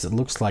Kobe because it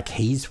looks like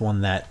he's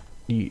won the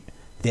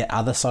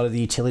other side of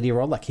the utility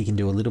role. Like he can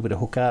do a little bit of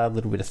hooker, a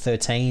little bit of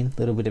 13, a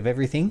little bit of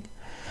everything.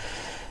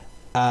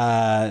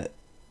 And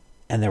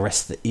the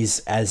rest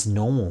is as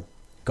normal.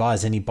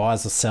 Guys, any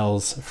buys or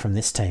sells from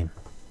this team?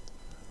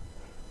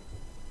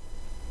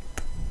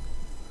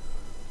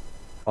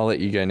 I'll let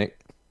you go, Nick.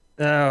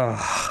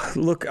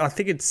 Look, I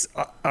think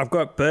I've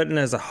got Burton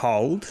as a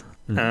hold,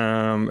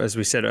 as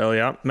we said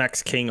earlier.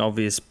 Max King,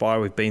 obvious buy.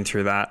 We've been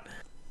through that.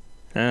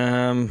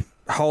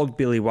 Hold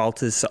Billy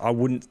Walters.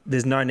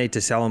 There's no need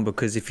to sell him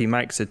because if he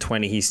makes a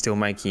 20, he's still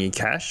making you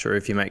cash, or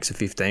if he makes a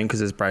 15 because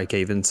his break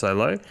even so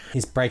low.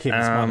 His break even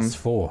is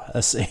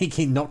 -4. He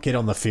cannot get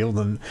on the field,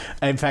 and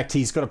in fact,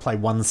 he's got to play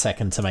 1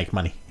 second to make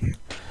money.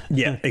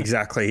 Yeah,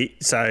 exactly.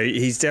 So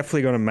he's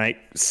definitely going to make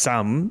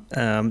some.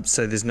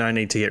 So there's no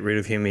need to get rid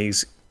of him.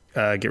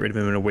 Get rid of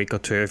him in a week or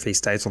two if he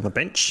stays on the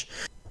bench.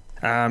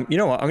 You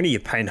know what? I'm going to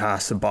give Payne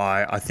Haas a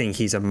buy. I think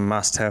he's a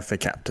must-have for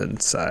captain.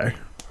 So.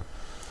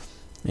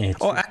 Yeah,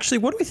 actually,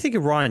 what do we think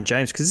of Ryan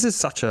James? Because this is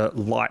such a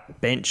light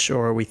bench,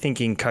 or are we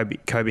thinking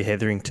Kobe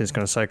Hetherington is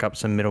going to soak up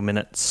some middle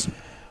minutes?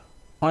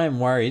 I am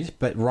worried,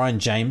 but Ryan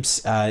James,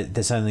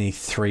 there's only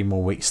 3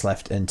 more weeks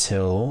left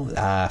until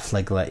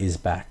Flegler is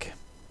back.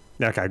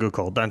 Okay, good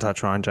call. Don't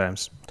touch Ryan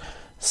James.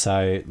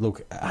 So,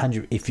 look,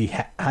 100%,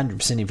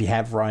 if you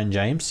have Ryan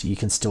James, you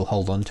can still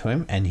hold on to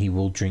him, and he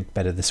will drink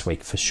better this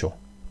week for sure.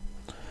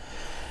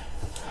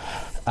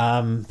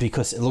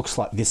 because it looks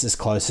like this is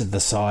closer to the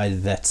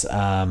side that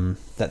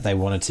that they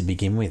wanted to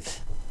begin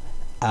with.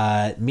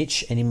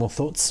 Mitch, any more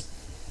thoughts?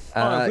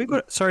 Have we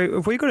got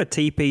a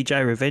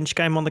TPJ revenge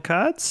game on the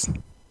cards?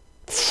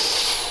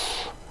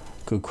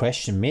 Good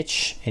question,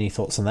 Mitch. Any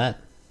thoughts on that?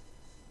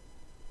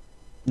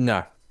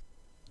 No.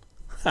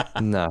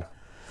 No.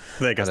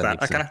 There goes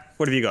that. Okay,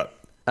 what have you got?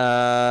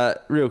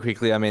 Real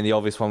quickly, I mean, the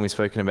obvious one we've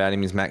spoken about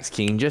him is Max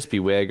King. Just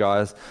beware,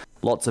 guys.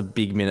 Lots of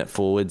big minute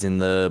forwards in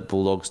the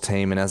Bulldogs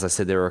team, and as I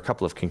said, there were a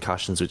couple of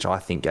concussions, which I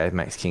think gave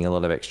Max King a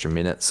lot of extra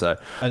minutes. So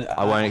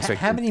I won't expect.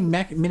 How many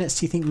minutes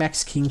do you think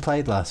Max King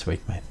played last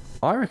week, mate?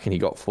 I reckon he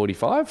got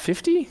 45,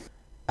 50.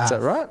 Is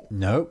that right?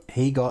 No,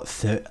 he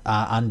got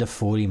under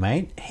 40,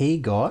 mate. He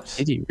got.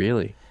 Did he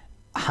really?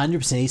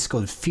 100%. He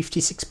scored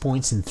 56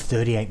 points in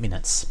 38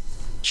 minutes.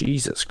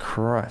 Jesus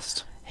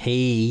Christ.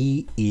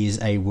 He is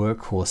a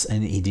workhorse,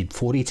 and he did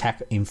 40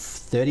 in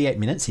 38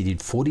 minutes. He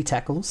did 40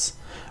 tackles,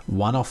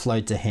 1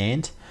 offload to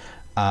hand,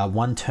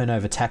 1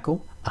 turnover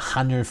tackle,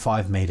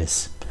 105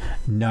 meters.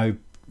 No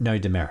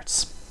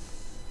demerits.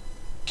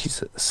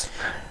 Jesus.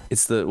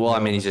 It's the I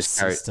mean, he's just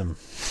carried. System.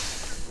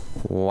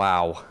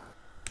 Wow.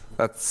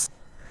 That's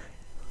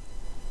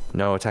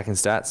no attacking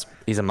stats.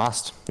 He's a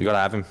must. You got to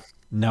have him.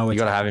 No, you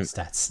got to have him.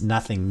 Stats.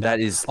 Nothing. That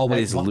is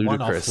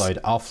ludicrous. One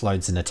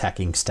offload's an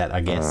attacking stat,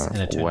 I guess, and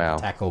a turnover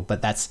tackle,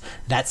 but that's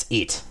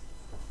it.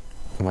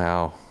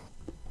 Wow.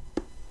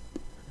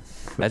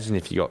 Imagine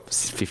if you got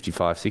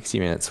 55, 60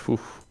 minutes.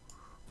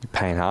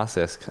 Payne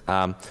Haas-esque.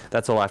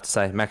 That's all I have to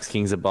say. Max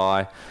King's a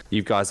buy.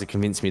 You guys have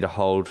convinced me to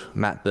hold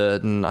Matt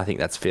Burton. I think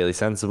that's fairly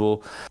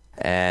sensible.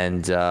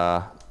 And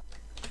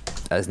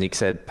as Nick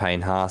said,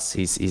 Payne Haas,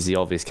 he's the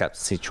obvious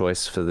captaincy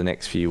choice for the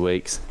next few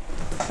weeks.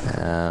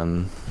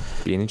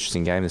 Be an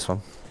interesting game, this one.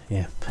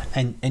 Yeah.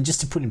 And just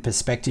to put in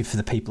perspective for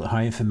the people at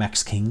home, for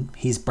Max King,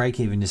 his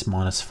break-even is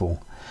 -4.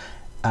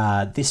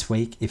 This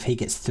week, if he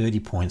gets 30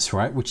 points,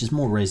 right, which is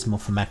more reasonable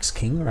for Max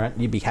King, right,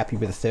 you'd be happy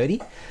with a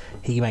 30.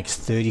 He makes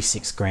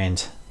 36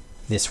 grand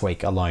this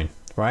week alone,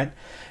 right,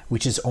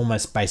 which is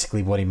almost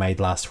basically what he made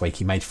last week.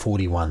 He made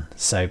 41.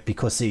 So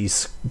because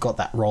he's got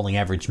that rolling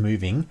average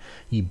moving,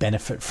 you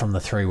benefit from the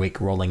 3-week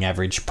rolling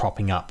average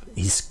propping up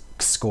his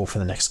score for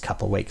the next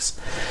couple of weeks.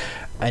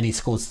 And he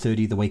scores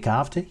 30 the week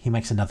after, he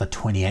makes another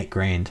 28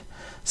 grand.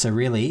 So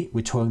really,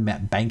 we're talking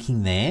about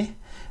banking there,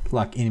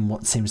 like in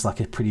what seems like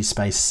a pretty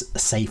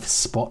safe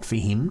spot for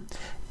him,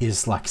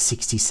 is like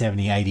 60,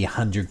 70, 80,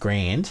 100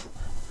 grand,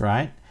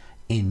 right,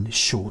 in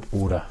short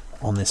order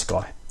on this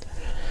guy.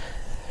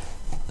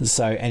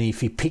 So, and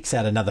if he picks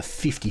out another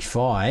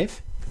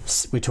 55,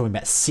 we're talking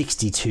about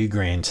 62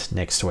 grand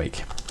next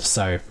week.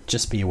 So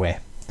just be aware.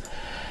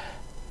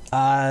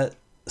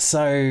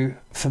 So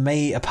for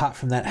me, apart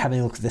from that,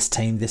 having a look at this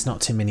team, there's not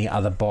too many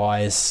other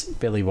buys.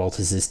 Billy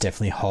Walters is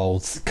definitely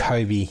holds.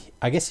 Kobe,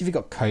 I guess if you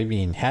got Kobe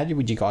in,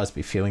 would you guys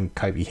be feeling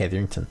Kobe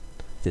Hetherington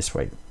this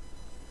week?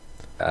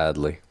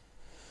 Badly.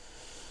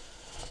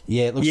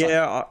 Yeah, it looks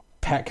like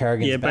Pat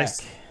Carrigan's back.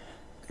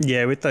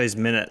 Yeah, with those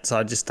minutes,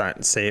 I just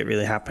don't see it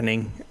really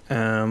happening.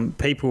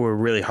 People were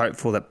really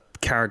hopeful that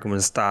Carrigan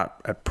would start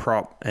at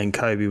prop and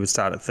Kobe would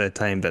start at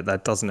 13, but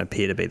that doesn't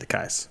appear to be the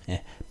case.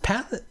 Yeah,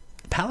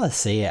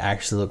 Palacia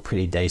actually looked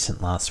pretty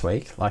decent last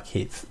week, like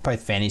both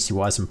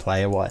fantasy-wise and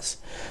player-wise.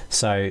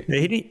 So yeah,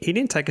 he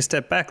didn't take a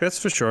step back, that's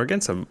for sure,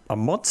 against a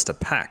monster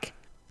pack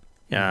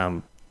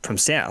from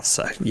South.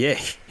 So yeah,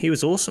 he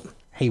was awesome.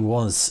 He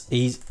was.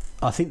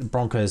 I think the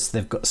Broncos,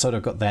 they've got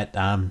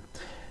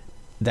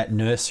that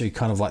nursery,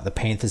 kind of like the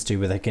Panthers do,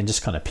 where they can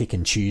just kind of pick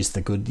and choose the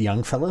good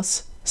young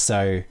fellas.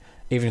 So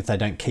even if they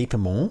don't keep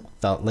them all,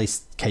 they'll at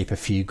least keep a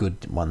few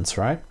good ones,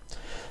 right?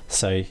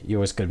 So you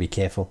always got to be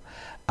careful.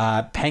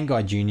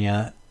 Pangai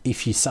Jr.,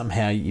 if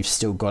you've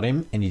still got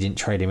him and you didn't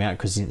trade him out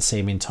because you didn't see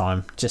him in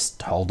time,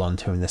 just hold on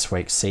to him this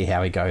week, see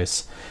how he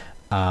goes.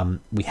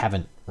 We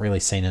haven't really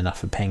seen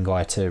enough of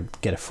Pangai to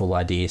get a full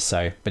idea.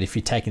 So, but if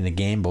you're taking the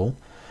gamble,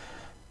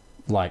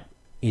 like,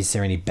 is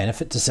there any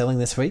benefit to selling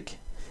this week?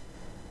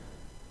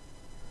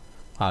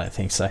 I don't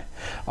think so.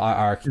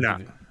 I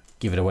reckon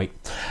give it a week.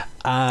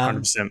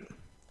 100%.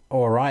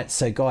 All right,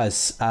 so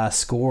guys,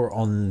 score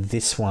on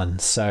this one.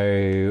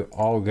 So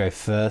I'll go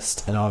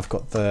first, and I've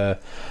got the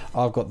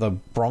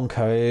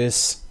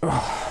Broncos.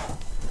 I've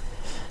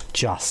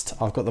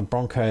got the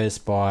Broncos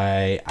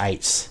by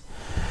 8.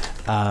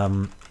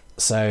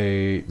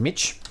 So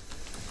Mitch,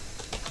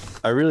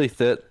 I really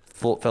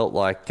felt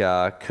like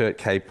Kurt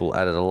Capel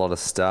added a lot of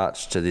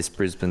starch to this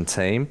Brisbane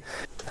team,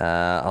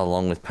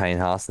 along with Payne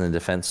Haas, and the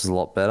defense was a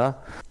lot better.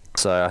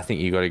 So I think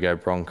you got to go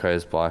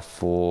Broncos by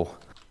 4.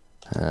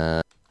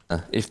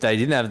 If they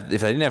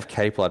didn't have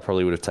Capel, I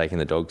probably would have taken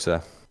the Dogs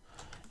there.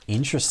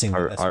 Interesting.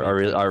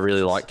 I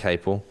really like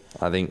Capel.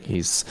 I think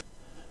he's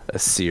a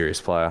serious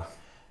player.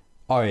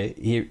 Oh,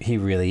 he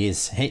really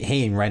is.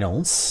 He and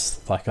Reynolds,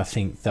 like, I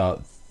think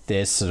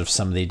there's sort of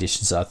some of the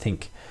additions. I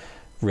think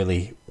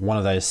really one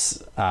of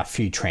those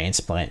few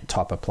transplant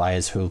type of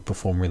players who will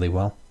perform really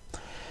well.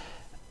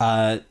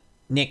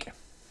 Nick.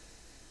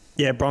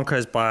 Yeah,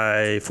 Broncos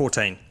by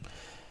 14.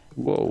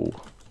 Whoa.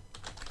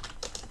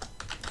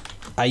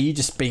 Are you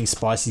just being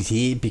spicy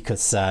here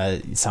because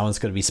someone's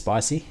got to be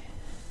spicy?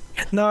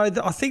 No,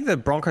 I think the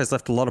Broncos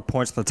left a lot of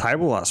points on the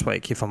table last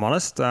week, if I'm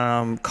honest.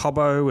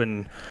 Cobbo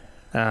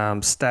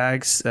and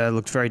Stags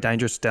looked very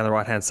dangerous down the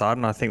right-hand side,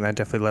 and I think they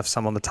definitely left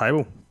some on the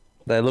table.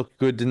 They looked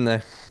good, didn't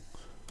they?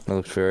 They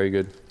looked very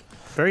good.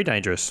 Very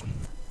dangerous.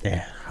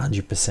 Yeah,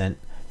 100%.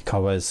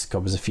 Cobbo's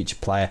a future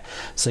player.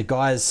 So,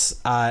 guys,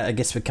 I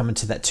guess we're coming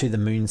to that To The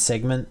Moon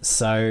segment.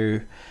 So,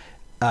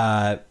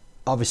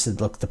 obviously,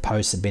 look, the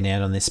posts have been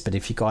out on this, but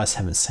if you guys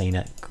haven't seen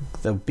it,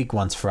 the big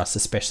ones for us,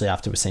 especially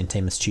after we've seen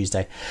Team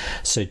Tuesday.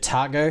 So,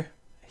 Targo,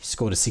 he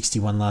scored a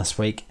 61 last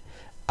week.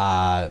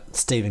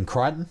 Stephen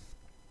Crichton,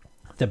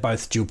 they're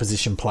both dual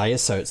position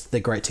players, so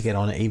they're great to get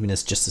on even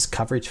as just as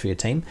coverage for your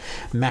team.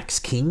 Max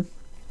King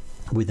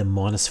with a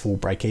 -4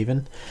 break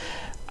even.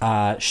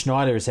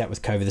 Schneider is out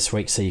with COVID this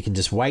week, so you can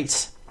just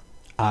wait.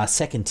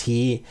 Second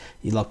tier,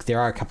 there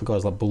are a couple of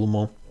guys like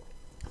Bullimore.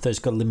 Those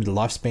got a limited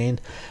lifespan.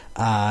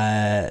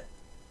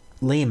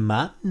 Liam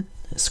Martin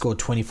scored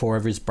 24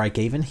 over his break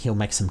even. He'll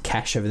make some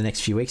cash over the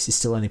next few weeks. He's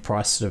still only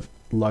priced sort of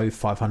low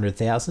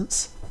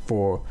 500,000s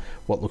for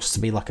what looks to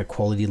be like a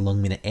quality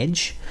long minute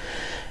edge.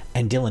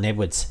 And Dylan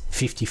Edwards,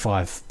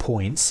 55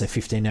 points, so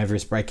 15 over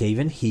his break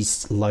even.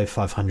 He's low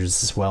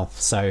 500s as well.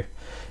 So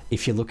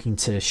if you're looking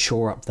to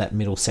shore up that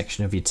middle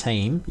section of your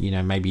team,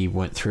 maybe you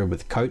weren't thrilled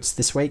with Coates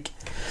this week,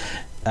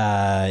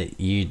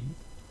 you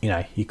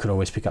could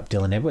always pick up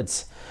Dylan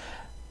Edwards.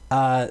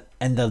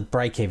 And the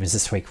break evens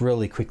this week,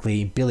 really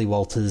quickly, Billy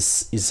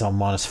Walters is on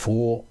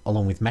 -4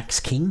 along with Max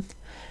King.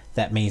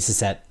 That means is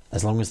that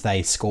as long as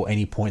they score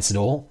any points at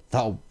all,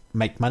 they'll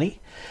make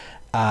money.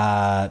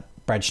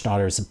 Brad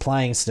Schneider isn't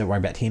playing, so don't worry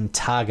about him.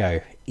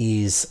 Targo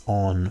is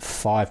on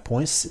 5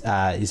 points.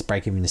 His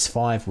break even is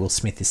 5. Will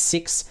Smith is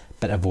 6,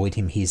 but avoid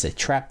him. He's a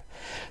trap.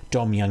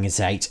 Dom Young is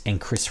 8, and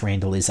Chris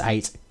Randall is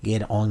 8.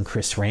 Get on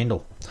Chris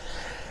Randall.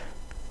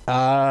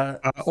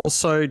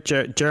 Also,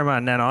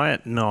 Jeremiah Nanai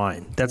at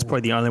 9. That's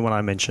probably the only one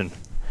I mentioned.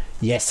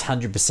 Yes,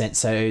 100%.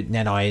 So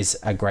Nanai is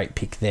a great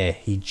pick there.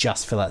 He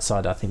just fell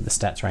outside, I think, the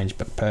stats range,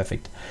 but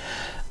perfect.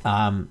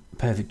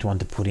 Perfect one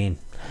to put in.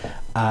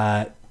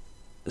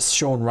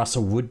 Sean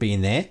Russell would be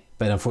in there,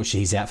 but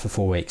unfortunately he's out for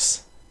 4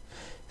 weeks.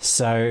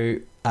 So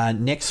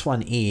next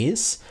one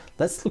is,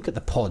 let's look at the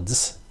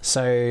pods.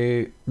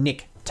 So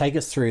Nick, take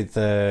us through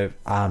the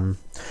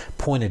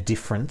point of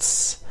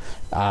difference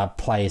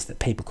players that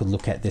people could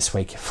look at this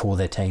week for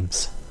their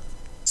teams.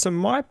 So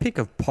my pick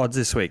of pods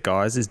this week,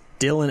 guys, is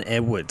Dylan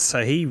Edwards.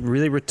 So he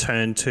really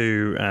returned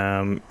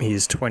to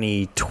his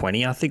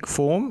 2020, I think,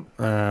 form.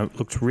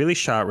 Looked really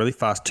sharp, really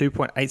fast,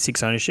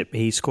 2.86 ownership.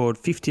 He scored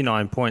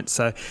 59 points.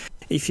 So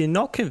if you're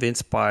not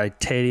convinced by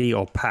Teddy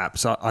or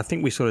Paps, I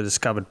think we sort of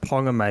discovered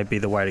Ponga may be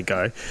the way to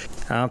go.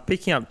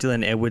 Picking up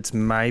Dylan Edwards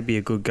may be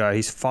a good go.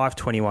 He's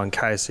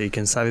 521k, so you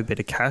can save a bit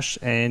of cash,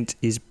 and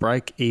his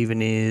break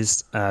even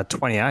is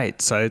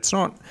 28. So it's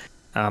not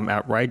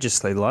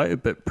outrageously low,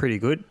 but pretty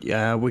good.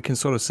 We can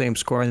sort of see him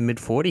score in the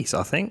mid-40s,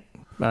 I think.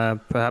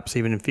 Perhaps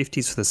even in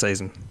 50s for the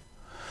season.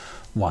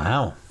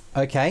 Wow.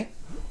 Okay.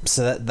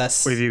 So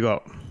that's... What have you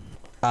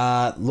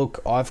got? Look,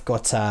 I've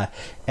got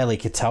Eli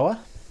Katoa.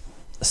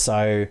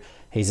 So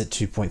he's at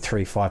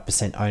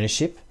 2.35%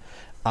 ownership.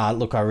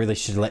 Look, I really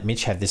should have let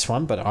Mitch have this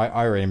one, but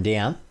I wrote him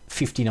down.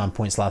 59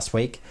 points last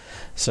week.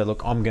 So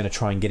look, I'm going to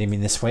try and get him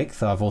in this week,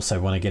 though I've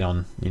also want to get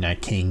on,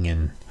 King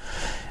and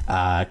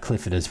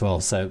Clifford as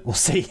well. So we'll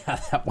see how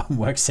that one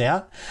works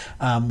out.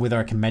 Whether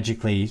I can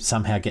magically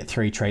somehow get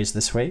 3 trades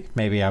this week.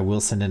 Maybe I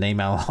will send an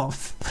email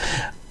off.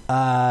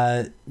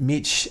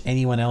 Mitch,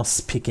 anyone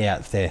else pick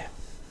out there?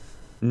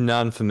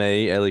 None for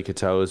me. Eli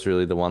Katoa is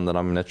really the one that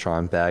I'm going to try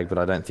and bag, but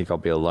I don't think I'll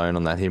be alone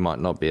on that. He might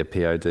not be a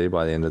POD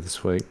by the end of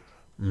this week.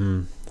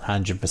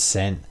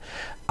 100%.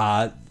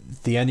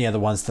 The only other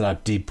ones that I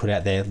did put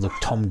out there, look,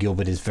 Tom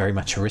Gilbert is very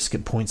much a risk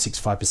at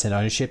 0.65%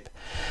 ownership.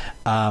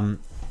 I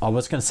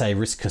was going to say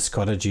Risk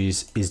Cottage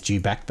is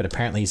due back, but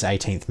apparently he's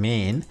 18th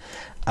man.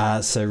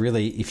 So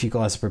really, if you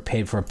guys are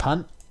prepared for a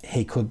punt,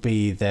 he could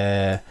be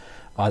the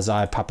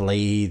Isaiah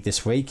Papali'i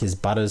this week, as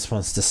Butters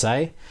wants to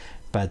say.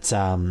 But...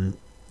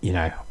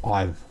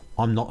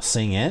 I'm not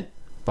seeing it,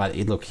 but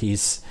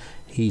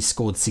he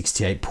scored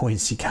 68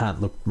 points. You can't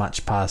look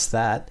much past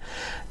that.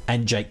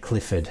 And Jake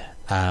Clifford,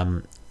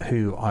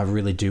 who I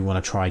really do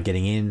want to try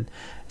getting in,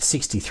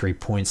 63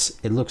 points.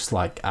 It looks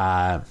like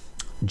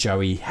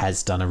Joey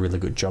has done a really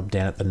good job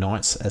down at the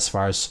Knights as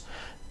far as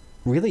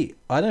really.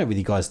 I don't know whether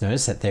you guys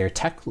noticed that their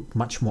attack looked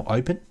much more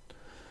open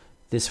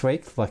this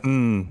week, like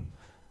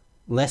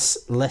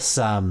less.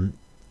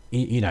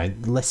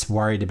 Less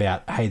worried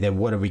about, hey, then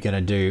what are we going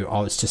to do?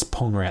 Oh, it's just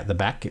Ponga out the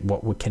back.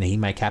 What can he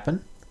make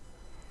happen?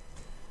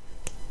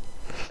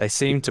 They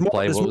seem to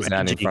play what was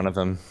down in front of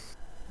them.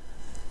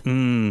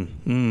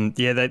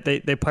 Yeah,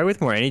 they play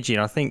with more energy,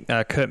 and I think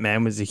Kurt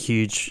Mann was a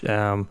huge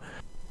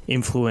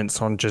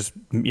influence on just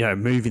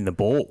moving the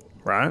ball,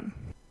 right?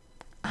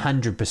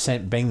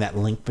 100% being that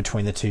link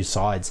between the two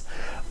sides.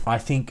 I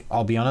think,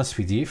 I'll be honest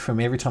with you,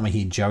 from every time I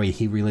hear Joey,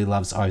 he really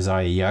loves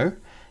Isaiah Yeo.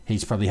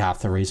 He's probably half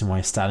the reason why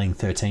he's starting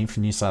 13 for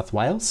New South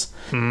Wales.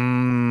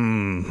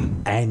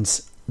 Mm.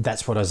 And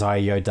that's what Isaiah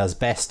Yeo does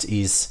best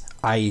is,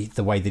 A,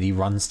 the way that he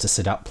runs to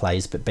set up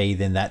plays, but B,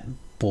 then that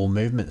ball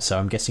movement. So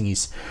I'm guessing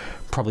he's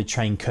probably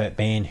trained Kurt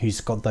Mann,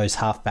 who's got those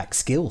halfback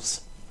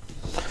skills.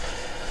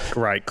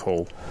 Great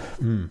call.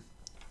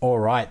 All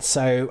right.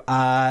 So,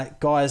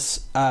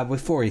 guys,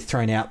 we've already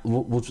thrown out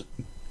the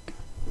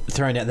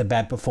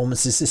bad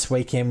performances this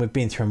weekend. We've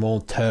been through them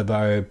all.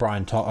 Turbo,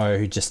 Brian To'o,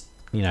 who just,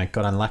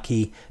 got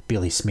unlucky,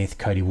 Billy Smith,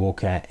 Cody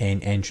Walker,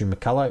 and Andrew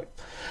McCullough.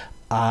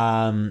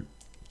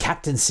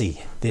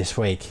 Captaincy this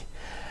week.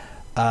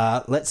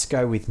 Let's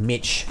go with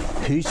Mitch.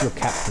 Who's your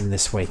captain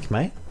this week,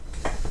 mate?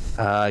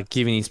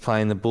 Given he's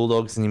playing the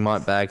Bulldogs and he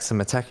might bag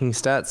some attacking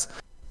stats,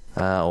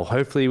 or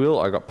hopefully he will,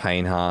 I got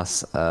Payne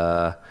Haas.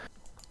 I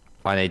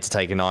need to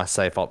take a nice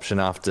safe option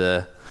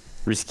after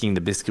risking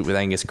the biscuit with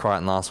Angus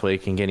Crichton last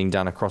week and getting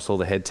done across all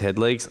the head-to-head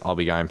leagues. I'll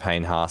be going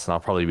Payne Haas, and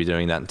I'll probably be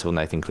doing that until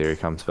Nathan Cleary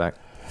comes back.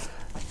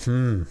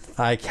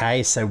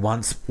 Okay, so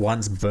once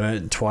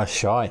burnt, twice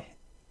shy.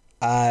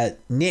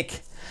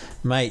 Nick,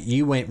 mate,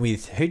 you went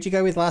with... Who'd you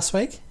go with last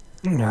week?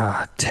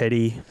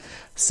 Teddy.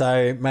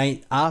 So,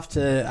 mate,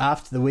 after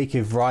the week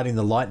of riding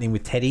the lightning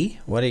with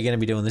Teddy, what are you going to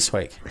be doing this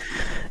week?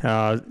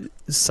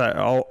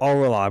 So all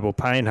reliable.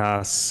 Payne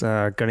Haas,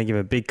 going to give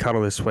him a big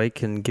cuddle this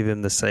week and give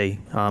him the C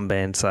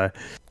armband. So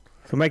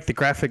if we make the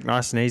graphic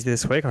nice and easy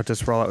this week, I'll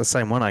just roll out the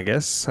same one, I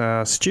guess.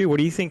 Stu, what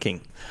are you thinking?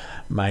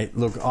 Mate,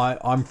 look,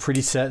 I'm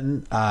pretty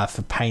certain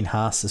for Payne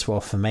Haas as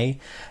well for me.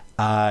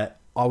 I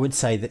would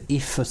say that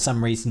if for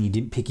some reason you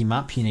didn't pick him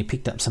up, you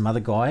picked up some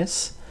other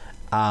guys.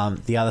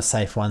 The other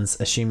safe ones,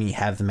 assuming you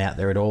have them out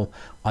there at all,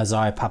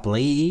 Isaiah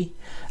Papali'i,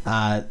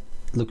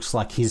 looks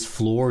like his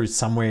floor is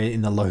somewhere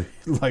in the low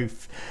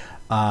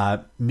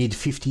mid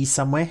 50s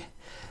somewhere.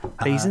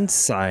 He's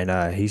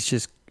insane. He's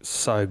just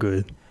so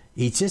good.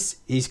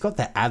 He's got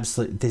that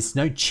absolute. There's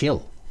no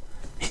chill.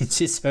 It's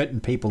just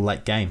hurting people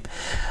late game.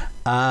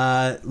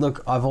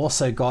 Look, I've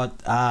also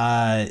got.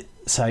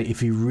 So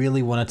if you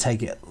really want to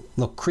take it,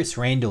 look, Chris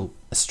Randall,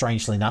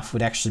 strangely enough,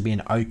 would actually be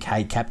an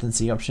okay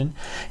captaincy option.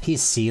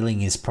 His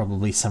ceiling is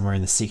probably somewhere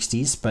in the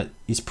 60s, but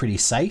he's pretty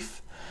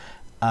safe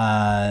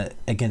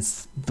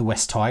against the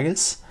West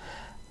Tigers,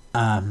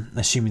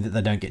 assuming that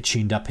they don't get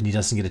tuned up and he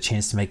doesn't get a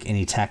chance to make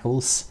any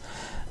tackles.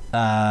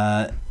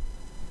 Can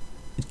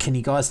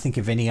you guys think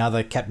of any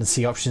other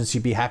captaincy options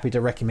you'd be happy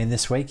to recommend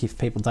this week if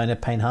people don't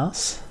have Payne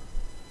Haas?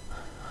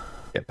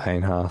 Get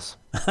Payne Haas.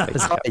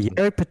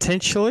 Yeah,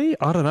 potentially.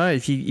 I don't know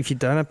if you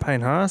don't have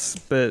Payne Haas,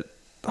 but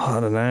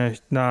I don't know.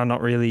 No,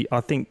 not really.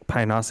 I think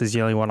Payne Haas is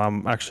the only one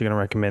I'm actually going to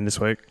recommend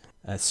this week.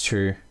 That's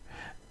true.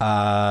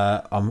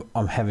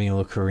 I'm having a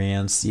look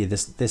around. Yeah,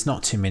 there's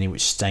not too many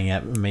which staying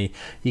out with me.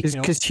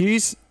 Because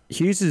Hughes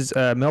is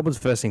Melbourne's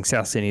versing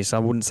South Sydney, so I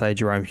wouldn't say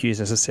Jerome Hughes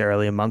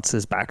necessarily a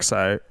month's back.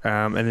 So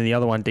and then the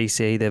other one,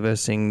 DCE, they're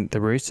versing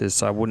the Roosters,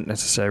 so I wouldn't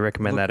necessarily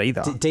recommend that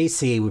either.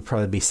 DCE would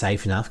probably be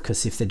safe enough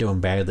because if they're doing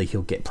badly,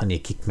 he'll get plenty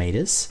of kick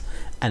meters,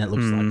 and it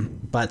looks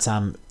like. But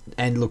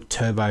and look,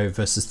 Turbo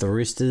versus the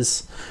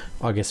Roosters,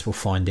 I guess we'll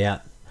find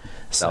out.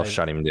 So, they'll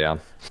shut him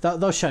down.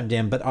 They'll shut him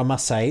down, but I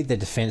must say the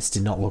defence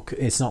did not look.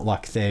 It's not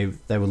like they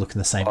were looking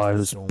the same. It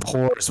was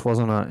porous,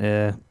 wasn't it?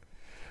 Yeah.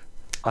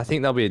 I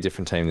think they'll be a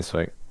different team this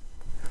week.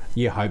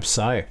 You hope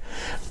so.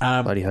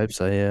 Bloody hope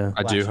so, yeah.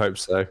 I do hope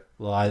so.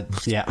 Well, I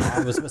was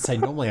going to say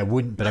normally I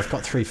wouldn't, but I've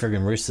got 3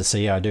 friggin' Roosters, so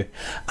yeah, I do.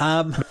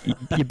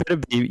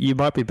 You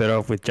might be better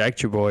off with Jake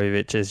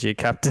Trbojevic as your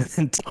captain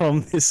and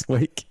Tom this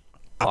week.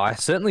 I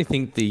certainly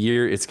think the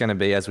year it's going to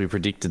be, as we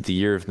predicted, the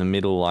year of the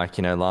middle. Like,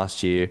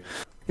 last year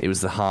it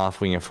was the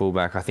half winger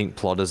fullback. I think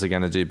plotters are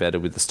going to do better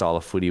with the style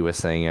of footy we're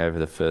seeing over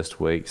the first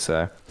week.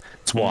 So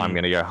that's why I'm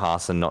going to go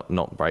Haas and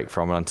not break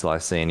from it until I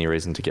see any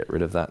reason to get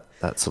rid of that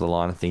sort of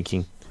line of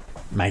thinking.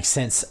 Makes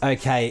sense.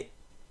 Okay,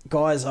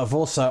 guys, I'll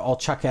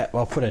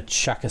put a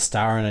chuck a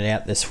star on it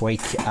out this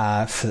week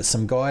for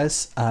some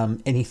guys.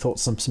 Any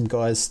thoughts on some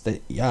guys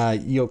that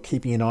you're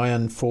keeping an eye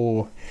on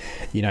for,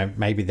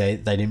 maybe they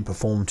didn't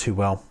perform too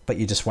well, but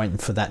you're just waiting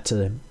for that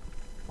to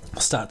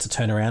start to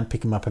turn around,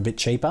 pick them up a bit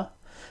cheaper?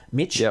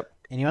 Mitch? Yep.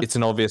 Anyone? It's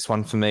an obvious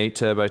one for me,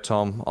 Turbo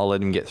Tom. I'll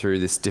let him get through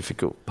this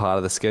difficult part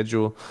of the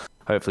schedule.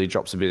 Hopefully he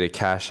drops a bit of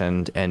cash,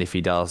 and if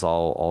he does,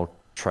 I'll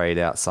trade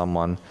out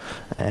someone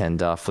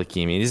and flick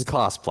him in. He's a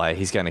class player.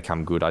 He's going to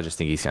come good. I just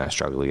think he's going to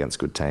struggle against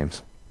good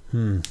teams.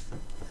 No,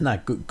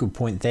 good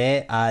point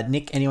there.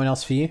 Nick, anyone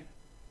else for you?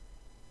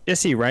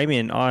 Jesse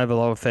Ramian. I have a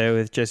love affair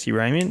with Jesse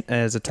Ramian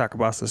as a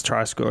Tucker-Busters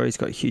try scorer. He's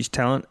got huge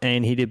talent,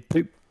 and he did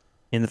poop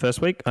in the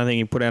first week. I think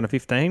he put out a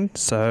 15,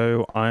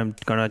 so I'm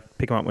going to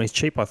pick him up when he's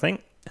cheap, I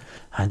think.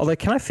 Although,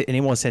 can I fit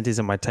any more centres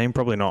in my team?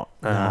 Probably not.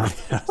 No.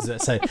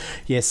 So,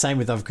 yeah, same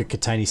with I've got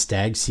Katoni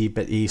Staggs here,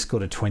 but he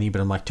scored a 20,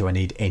 but I'm like, do I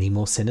need any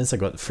more centres? I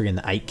got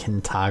friggin'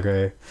 Aitken,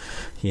 Targo.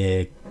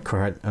 Yeah,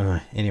 correct.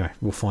 Anyway,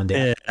 we'll find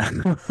out.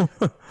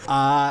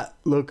 Yeah.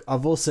 Look,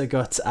 I've also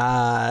got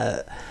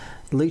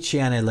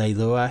Luciano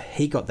Leilua.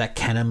 He got that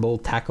cannonball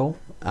tackle.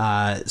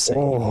 So he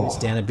was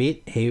down a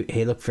bit.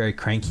 He looked very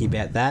cranky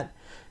about that.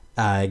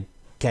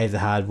 gave the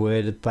hard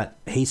word, but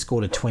he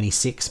scored a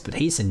 26, but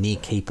he's a near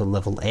keeper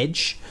level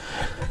edge.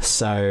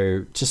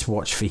 So just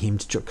watch for him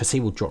to drop, because he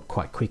will drop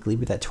quite quickly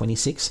with that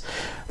 26.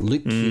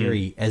 Luke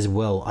Keary as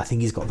well. I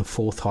think he's got the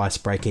 4th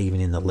highest break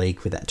even in the league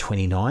with that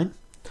 29.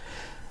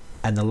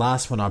 And the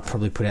last one I'd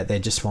probably put out there,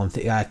 just one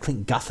thing,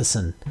 Clint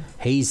Gutherson.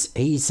 He's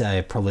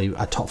probably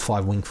a top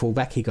 5 wing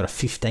fullback. He got a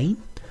 15,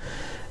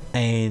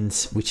 and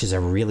which is a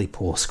really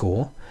poor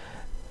score.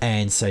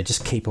 And so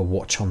just keep a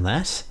watch on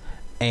that.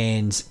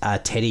 And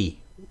Teddy.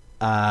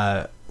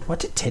 What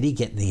did Teddy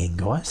get in the end,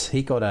 guys?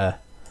 He got a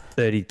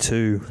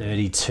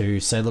 32.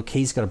 So look,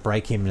 he's got to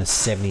break him in a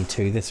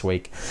 72 this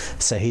week.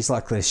 So he's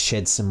likely to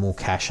shed some more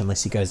cash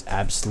unless he goes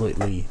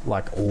absolutely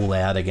like all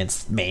out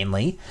against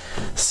Manly.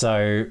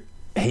 So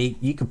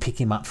you could pick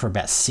him up for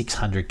about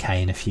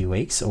 600k in a few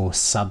weeks, or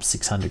sub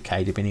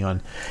 600k depending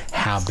on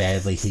how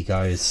badly he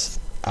goes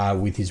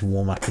with his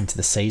warm up into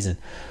the season.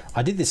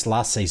 I did this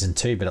last season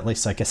too, but at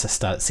least I guess I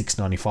started at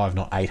 695,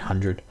 not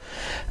 800.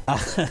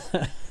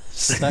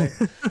 So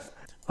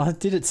I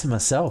did it to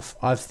myself.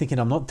 I was thinking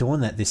I'm not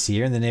doing that this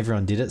year, and then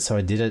everyone did it, so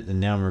I did it, and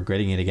now I'm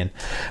regretting it again.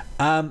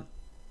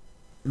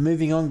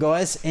 Moving on,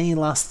 guys. Any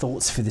last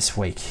thoughts for this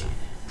week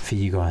for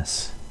you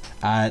guys?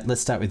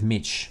 Let's start with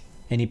Mitch.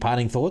 Any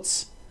parting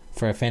thoughts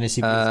for our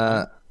fantasy?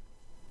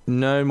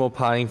 No more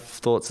parting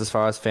thoughts as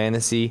far as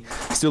fantasy.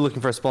 Still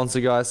looking for a sponsor,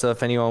 guys. So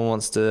if anyone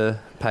wants to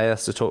pay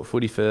us to talk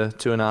footy for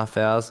 2.5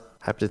 hours,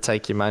 happy to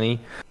take your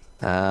money.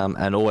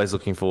 And always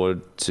looking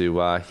forward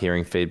to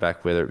hearing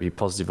feedback, whether it be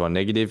positive or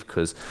negative,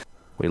 because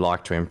we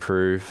like to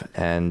improve.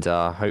 And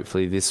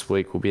hopefully this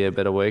week will be a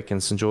better week,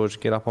 and St.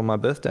 George get up on my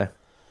birthday.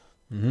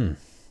 Mm-hmm.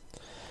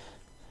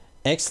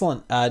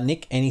 Excellent.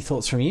 Nick, any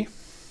thoughts from you?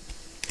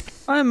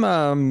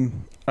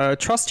 I'm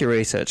trust your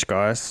research,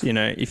 guys. You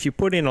know, if you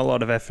put in a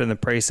lot of effort in the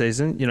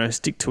preseason, you know,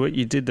 stick to it.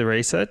 You did the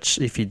research.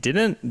 If you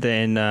didn't,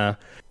 then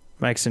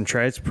make some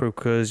trades,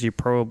 because you're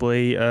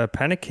probably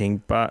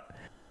panicking. But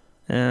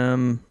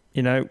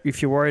you know,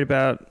 if you're worried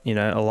about, you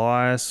know,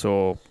 Elias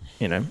or,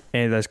 you know,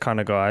 any of those kind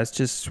of guys,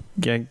 just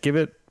give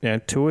it, you know,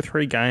 2 or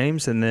 3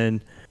 games and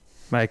then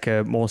make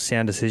a more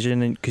sound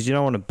decision, because you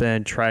don't want to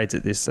burn trades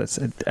at this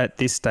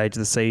stage of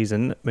the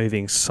season,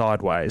 moving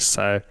sideways.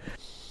 So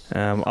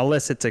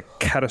unless it's a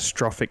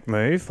catastrophic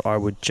move, I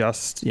would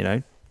just, you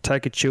know,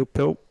 take a chill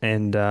pill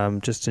and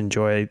just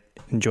enjoy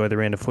the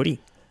round of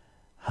footy.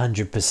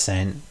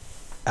 100%.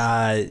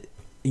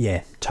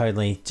 Yeah,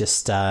 totally.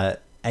 Just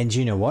and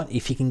you know what?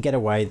 If you can get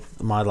away,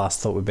 my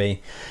last thought would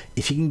be,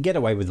 if you can get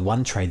away with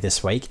one trade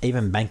this week,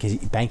 even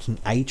banking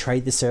a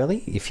trade this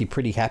early, if you're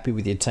pretty happy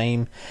with your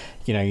team,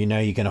 you know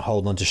you're going to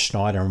hold on to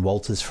Schneider and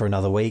Walters for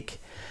another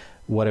week,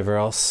 whatever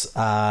else,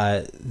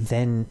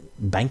 then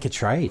bank a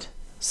trade.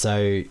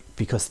 So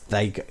because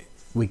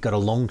we got a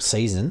long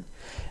season,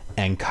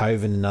 and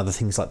COVID and other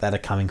things like that are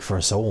coming for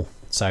us all.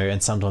 So,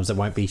 and sometimes it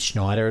won't be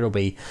Schneider, it'll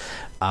be,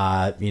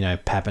 you know,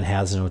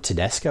 Pappenhausen or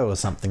Tedesco or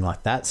something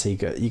like that. So you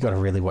got to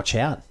really watch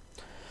out.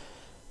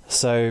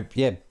 So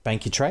yeah,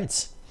 bank your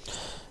trades.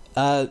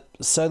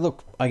 So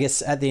look, I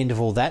guess at the end of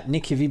all that,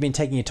 Nick, have you been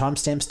taking your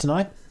timestamps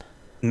tonight?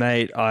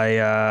 Mate,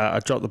 I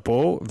dropped the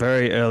ball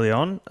very early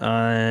on,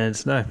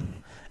 and no.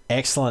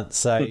 Excellent.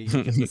 So you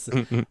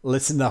can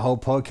listen to the whole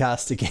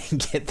podcast again,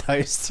 get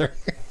those through.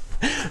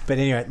 But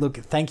anyway, look,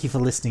 thank you for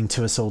listening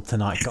to us all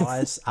tonight,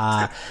 guys.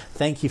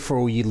 Thank you for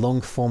all you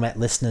long format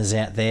listeners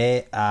out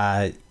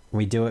there.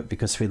 We do it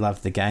because we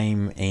love the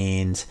game,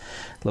 and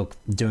look,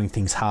 doing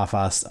things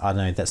half-assed, I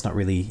know that's not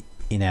really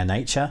in our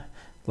nature,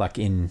 like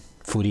in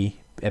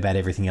footy, about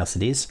everything else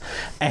it is.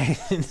 And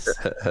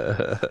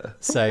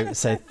so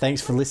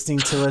thanks for listening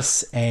to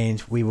us,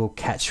 and we will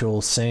catch you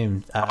all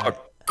soon.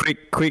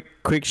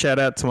 Quick shout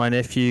out to my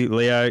nephew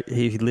Leo.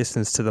 He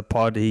listens to the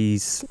pod.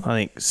 He's, I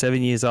think,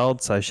 7 years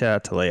old. So shout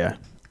out to Leo,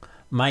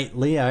 mate.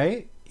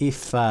 Leo,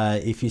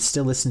 if you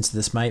still listen to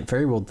this, mate,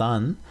 very well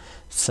done.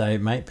 So,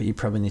 mate, but you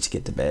probably need to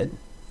get to bed.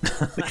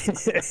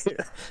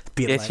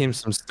 Get him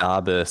some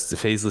Starbursts.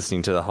 If he's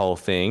listening to the whole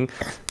thing,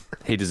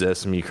 he deserves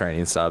some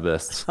Ukrainian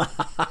Starbursts.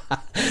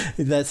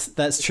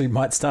 That's true.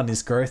 Might stunt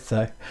his growth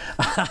though.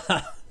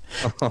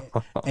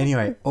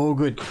 Anyway, all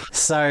good.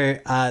 So,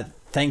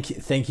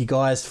 Thank you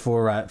guys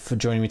for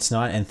joining me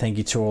tonight, and thank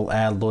you to all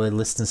our loyal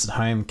listeners at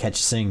home. Catch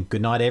you soon.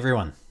 Good night,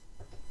 everyone.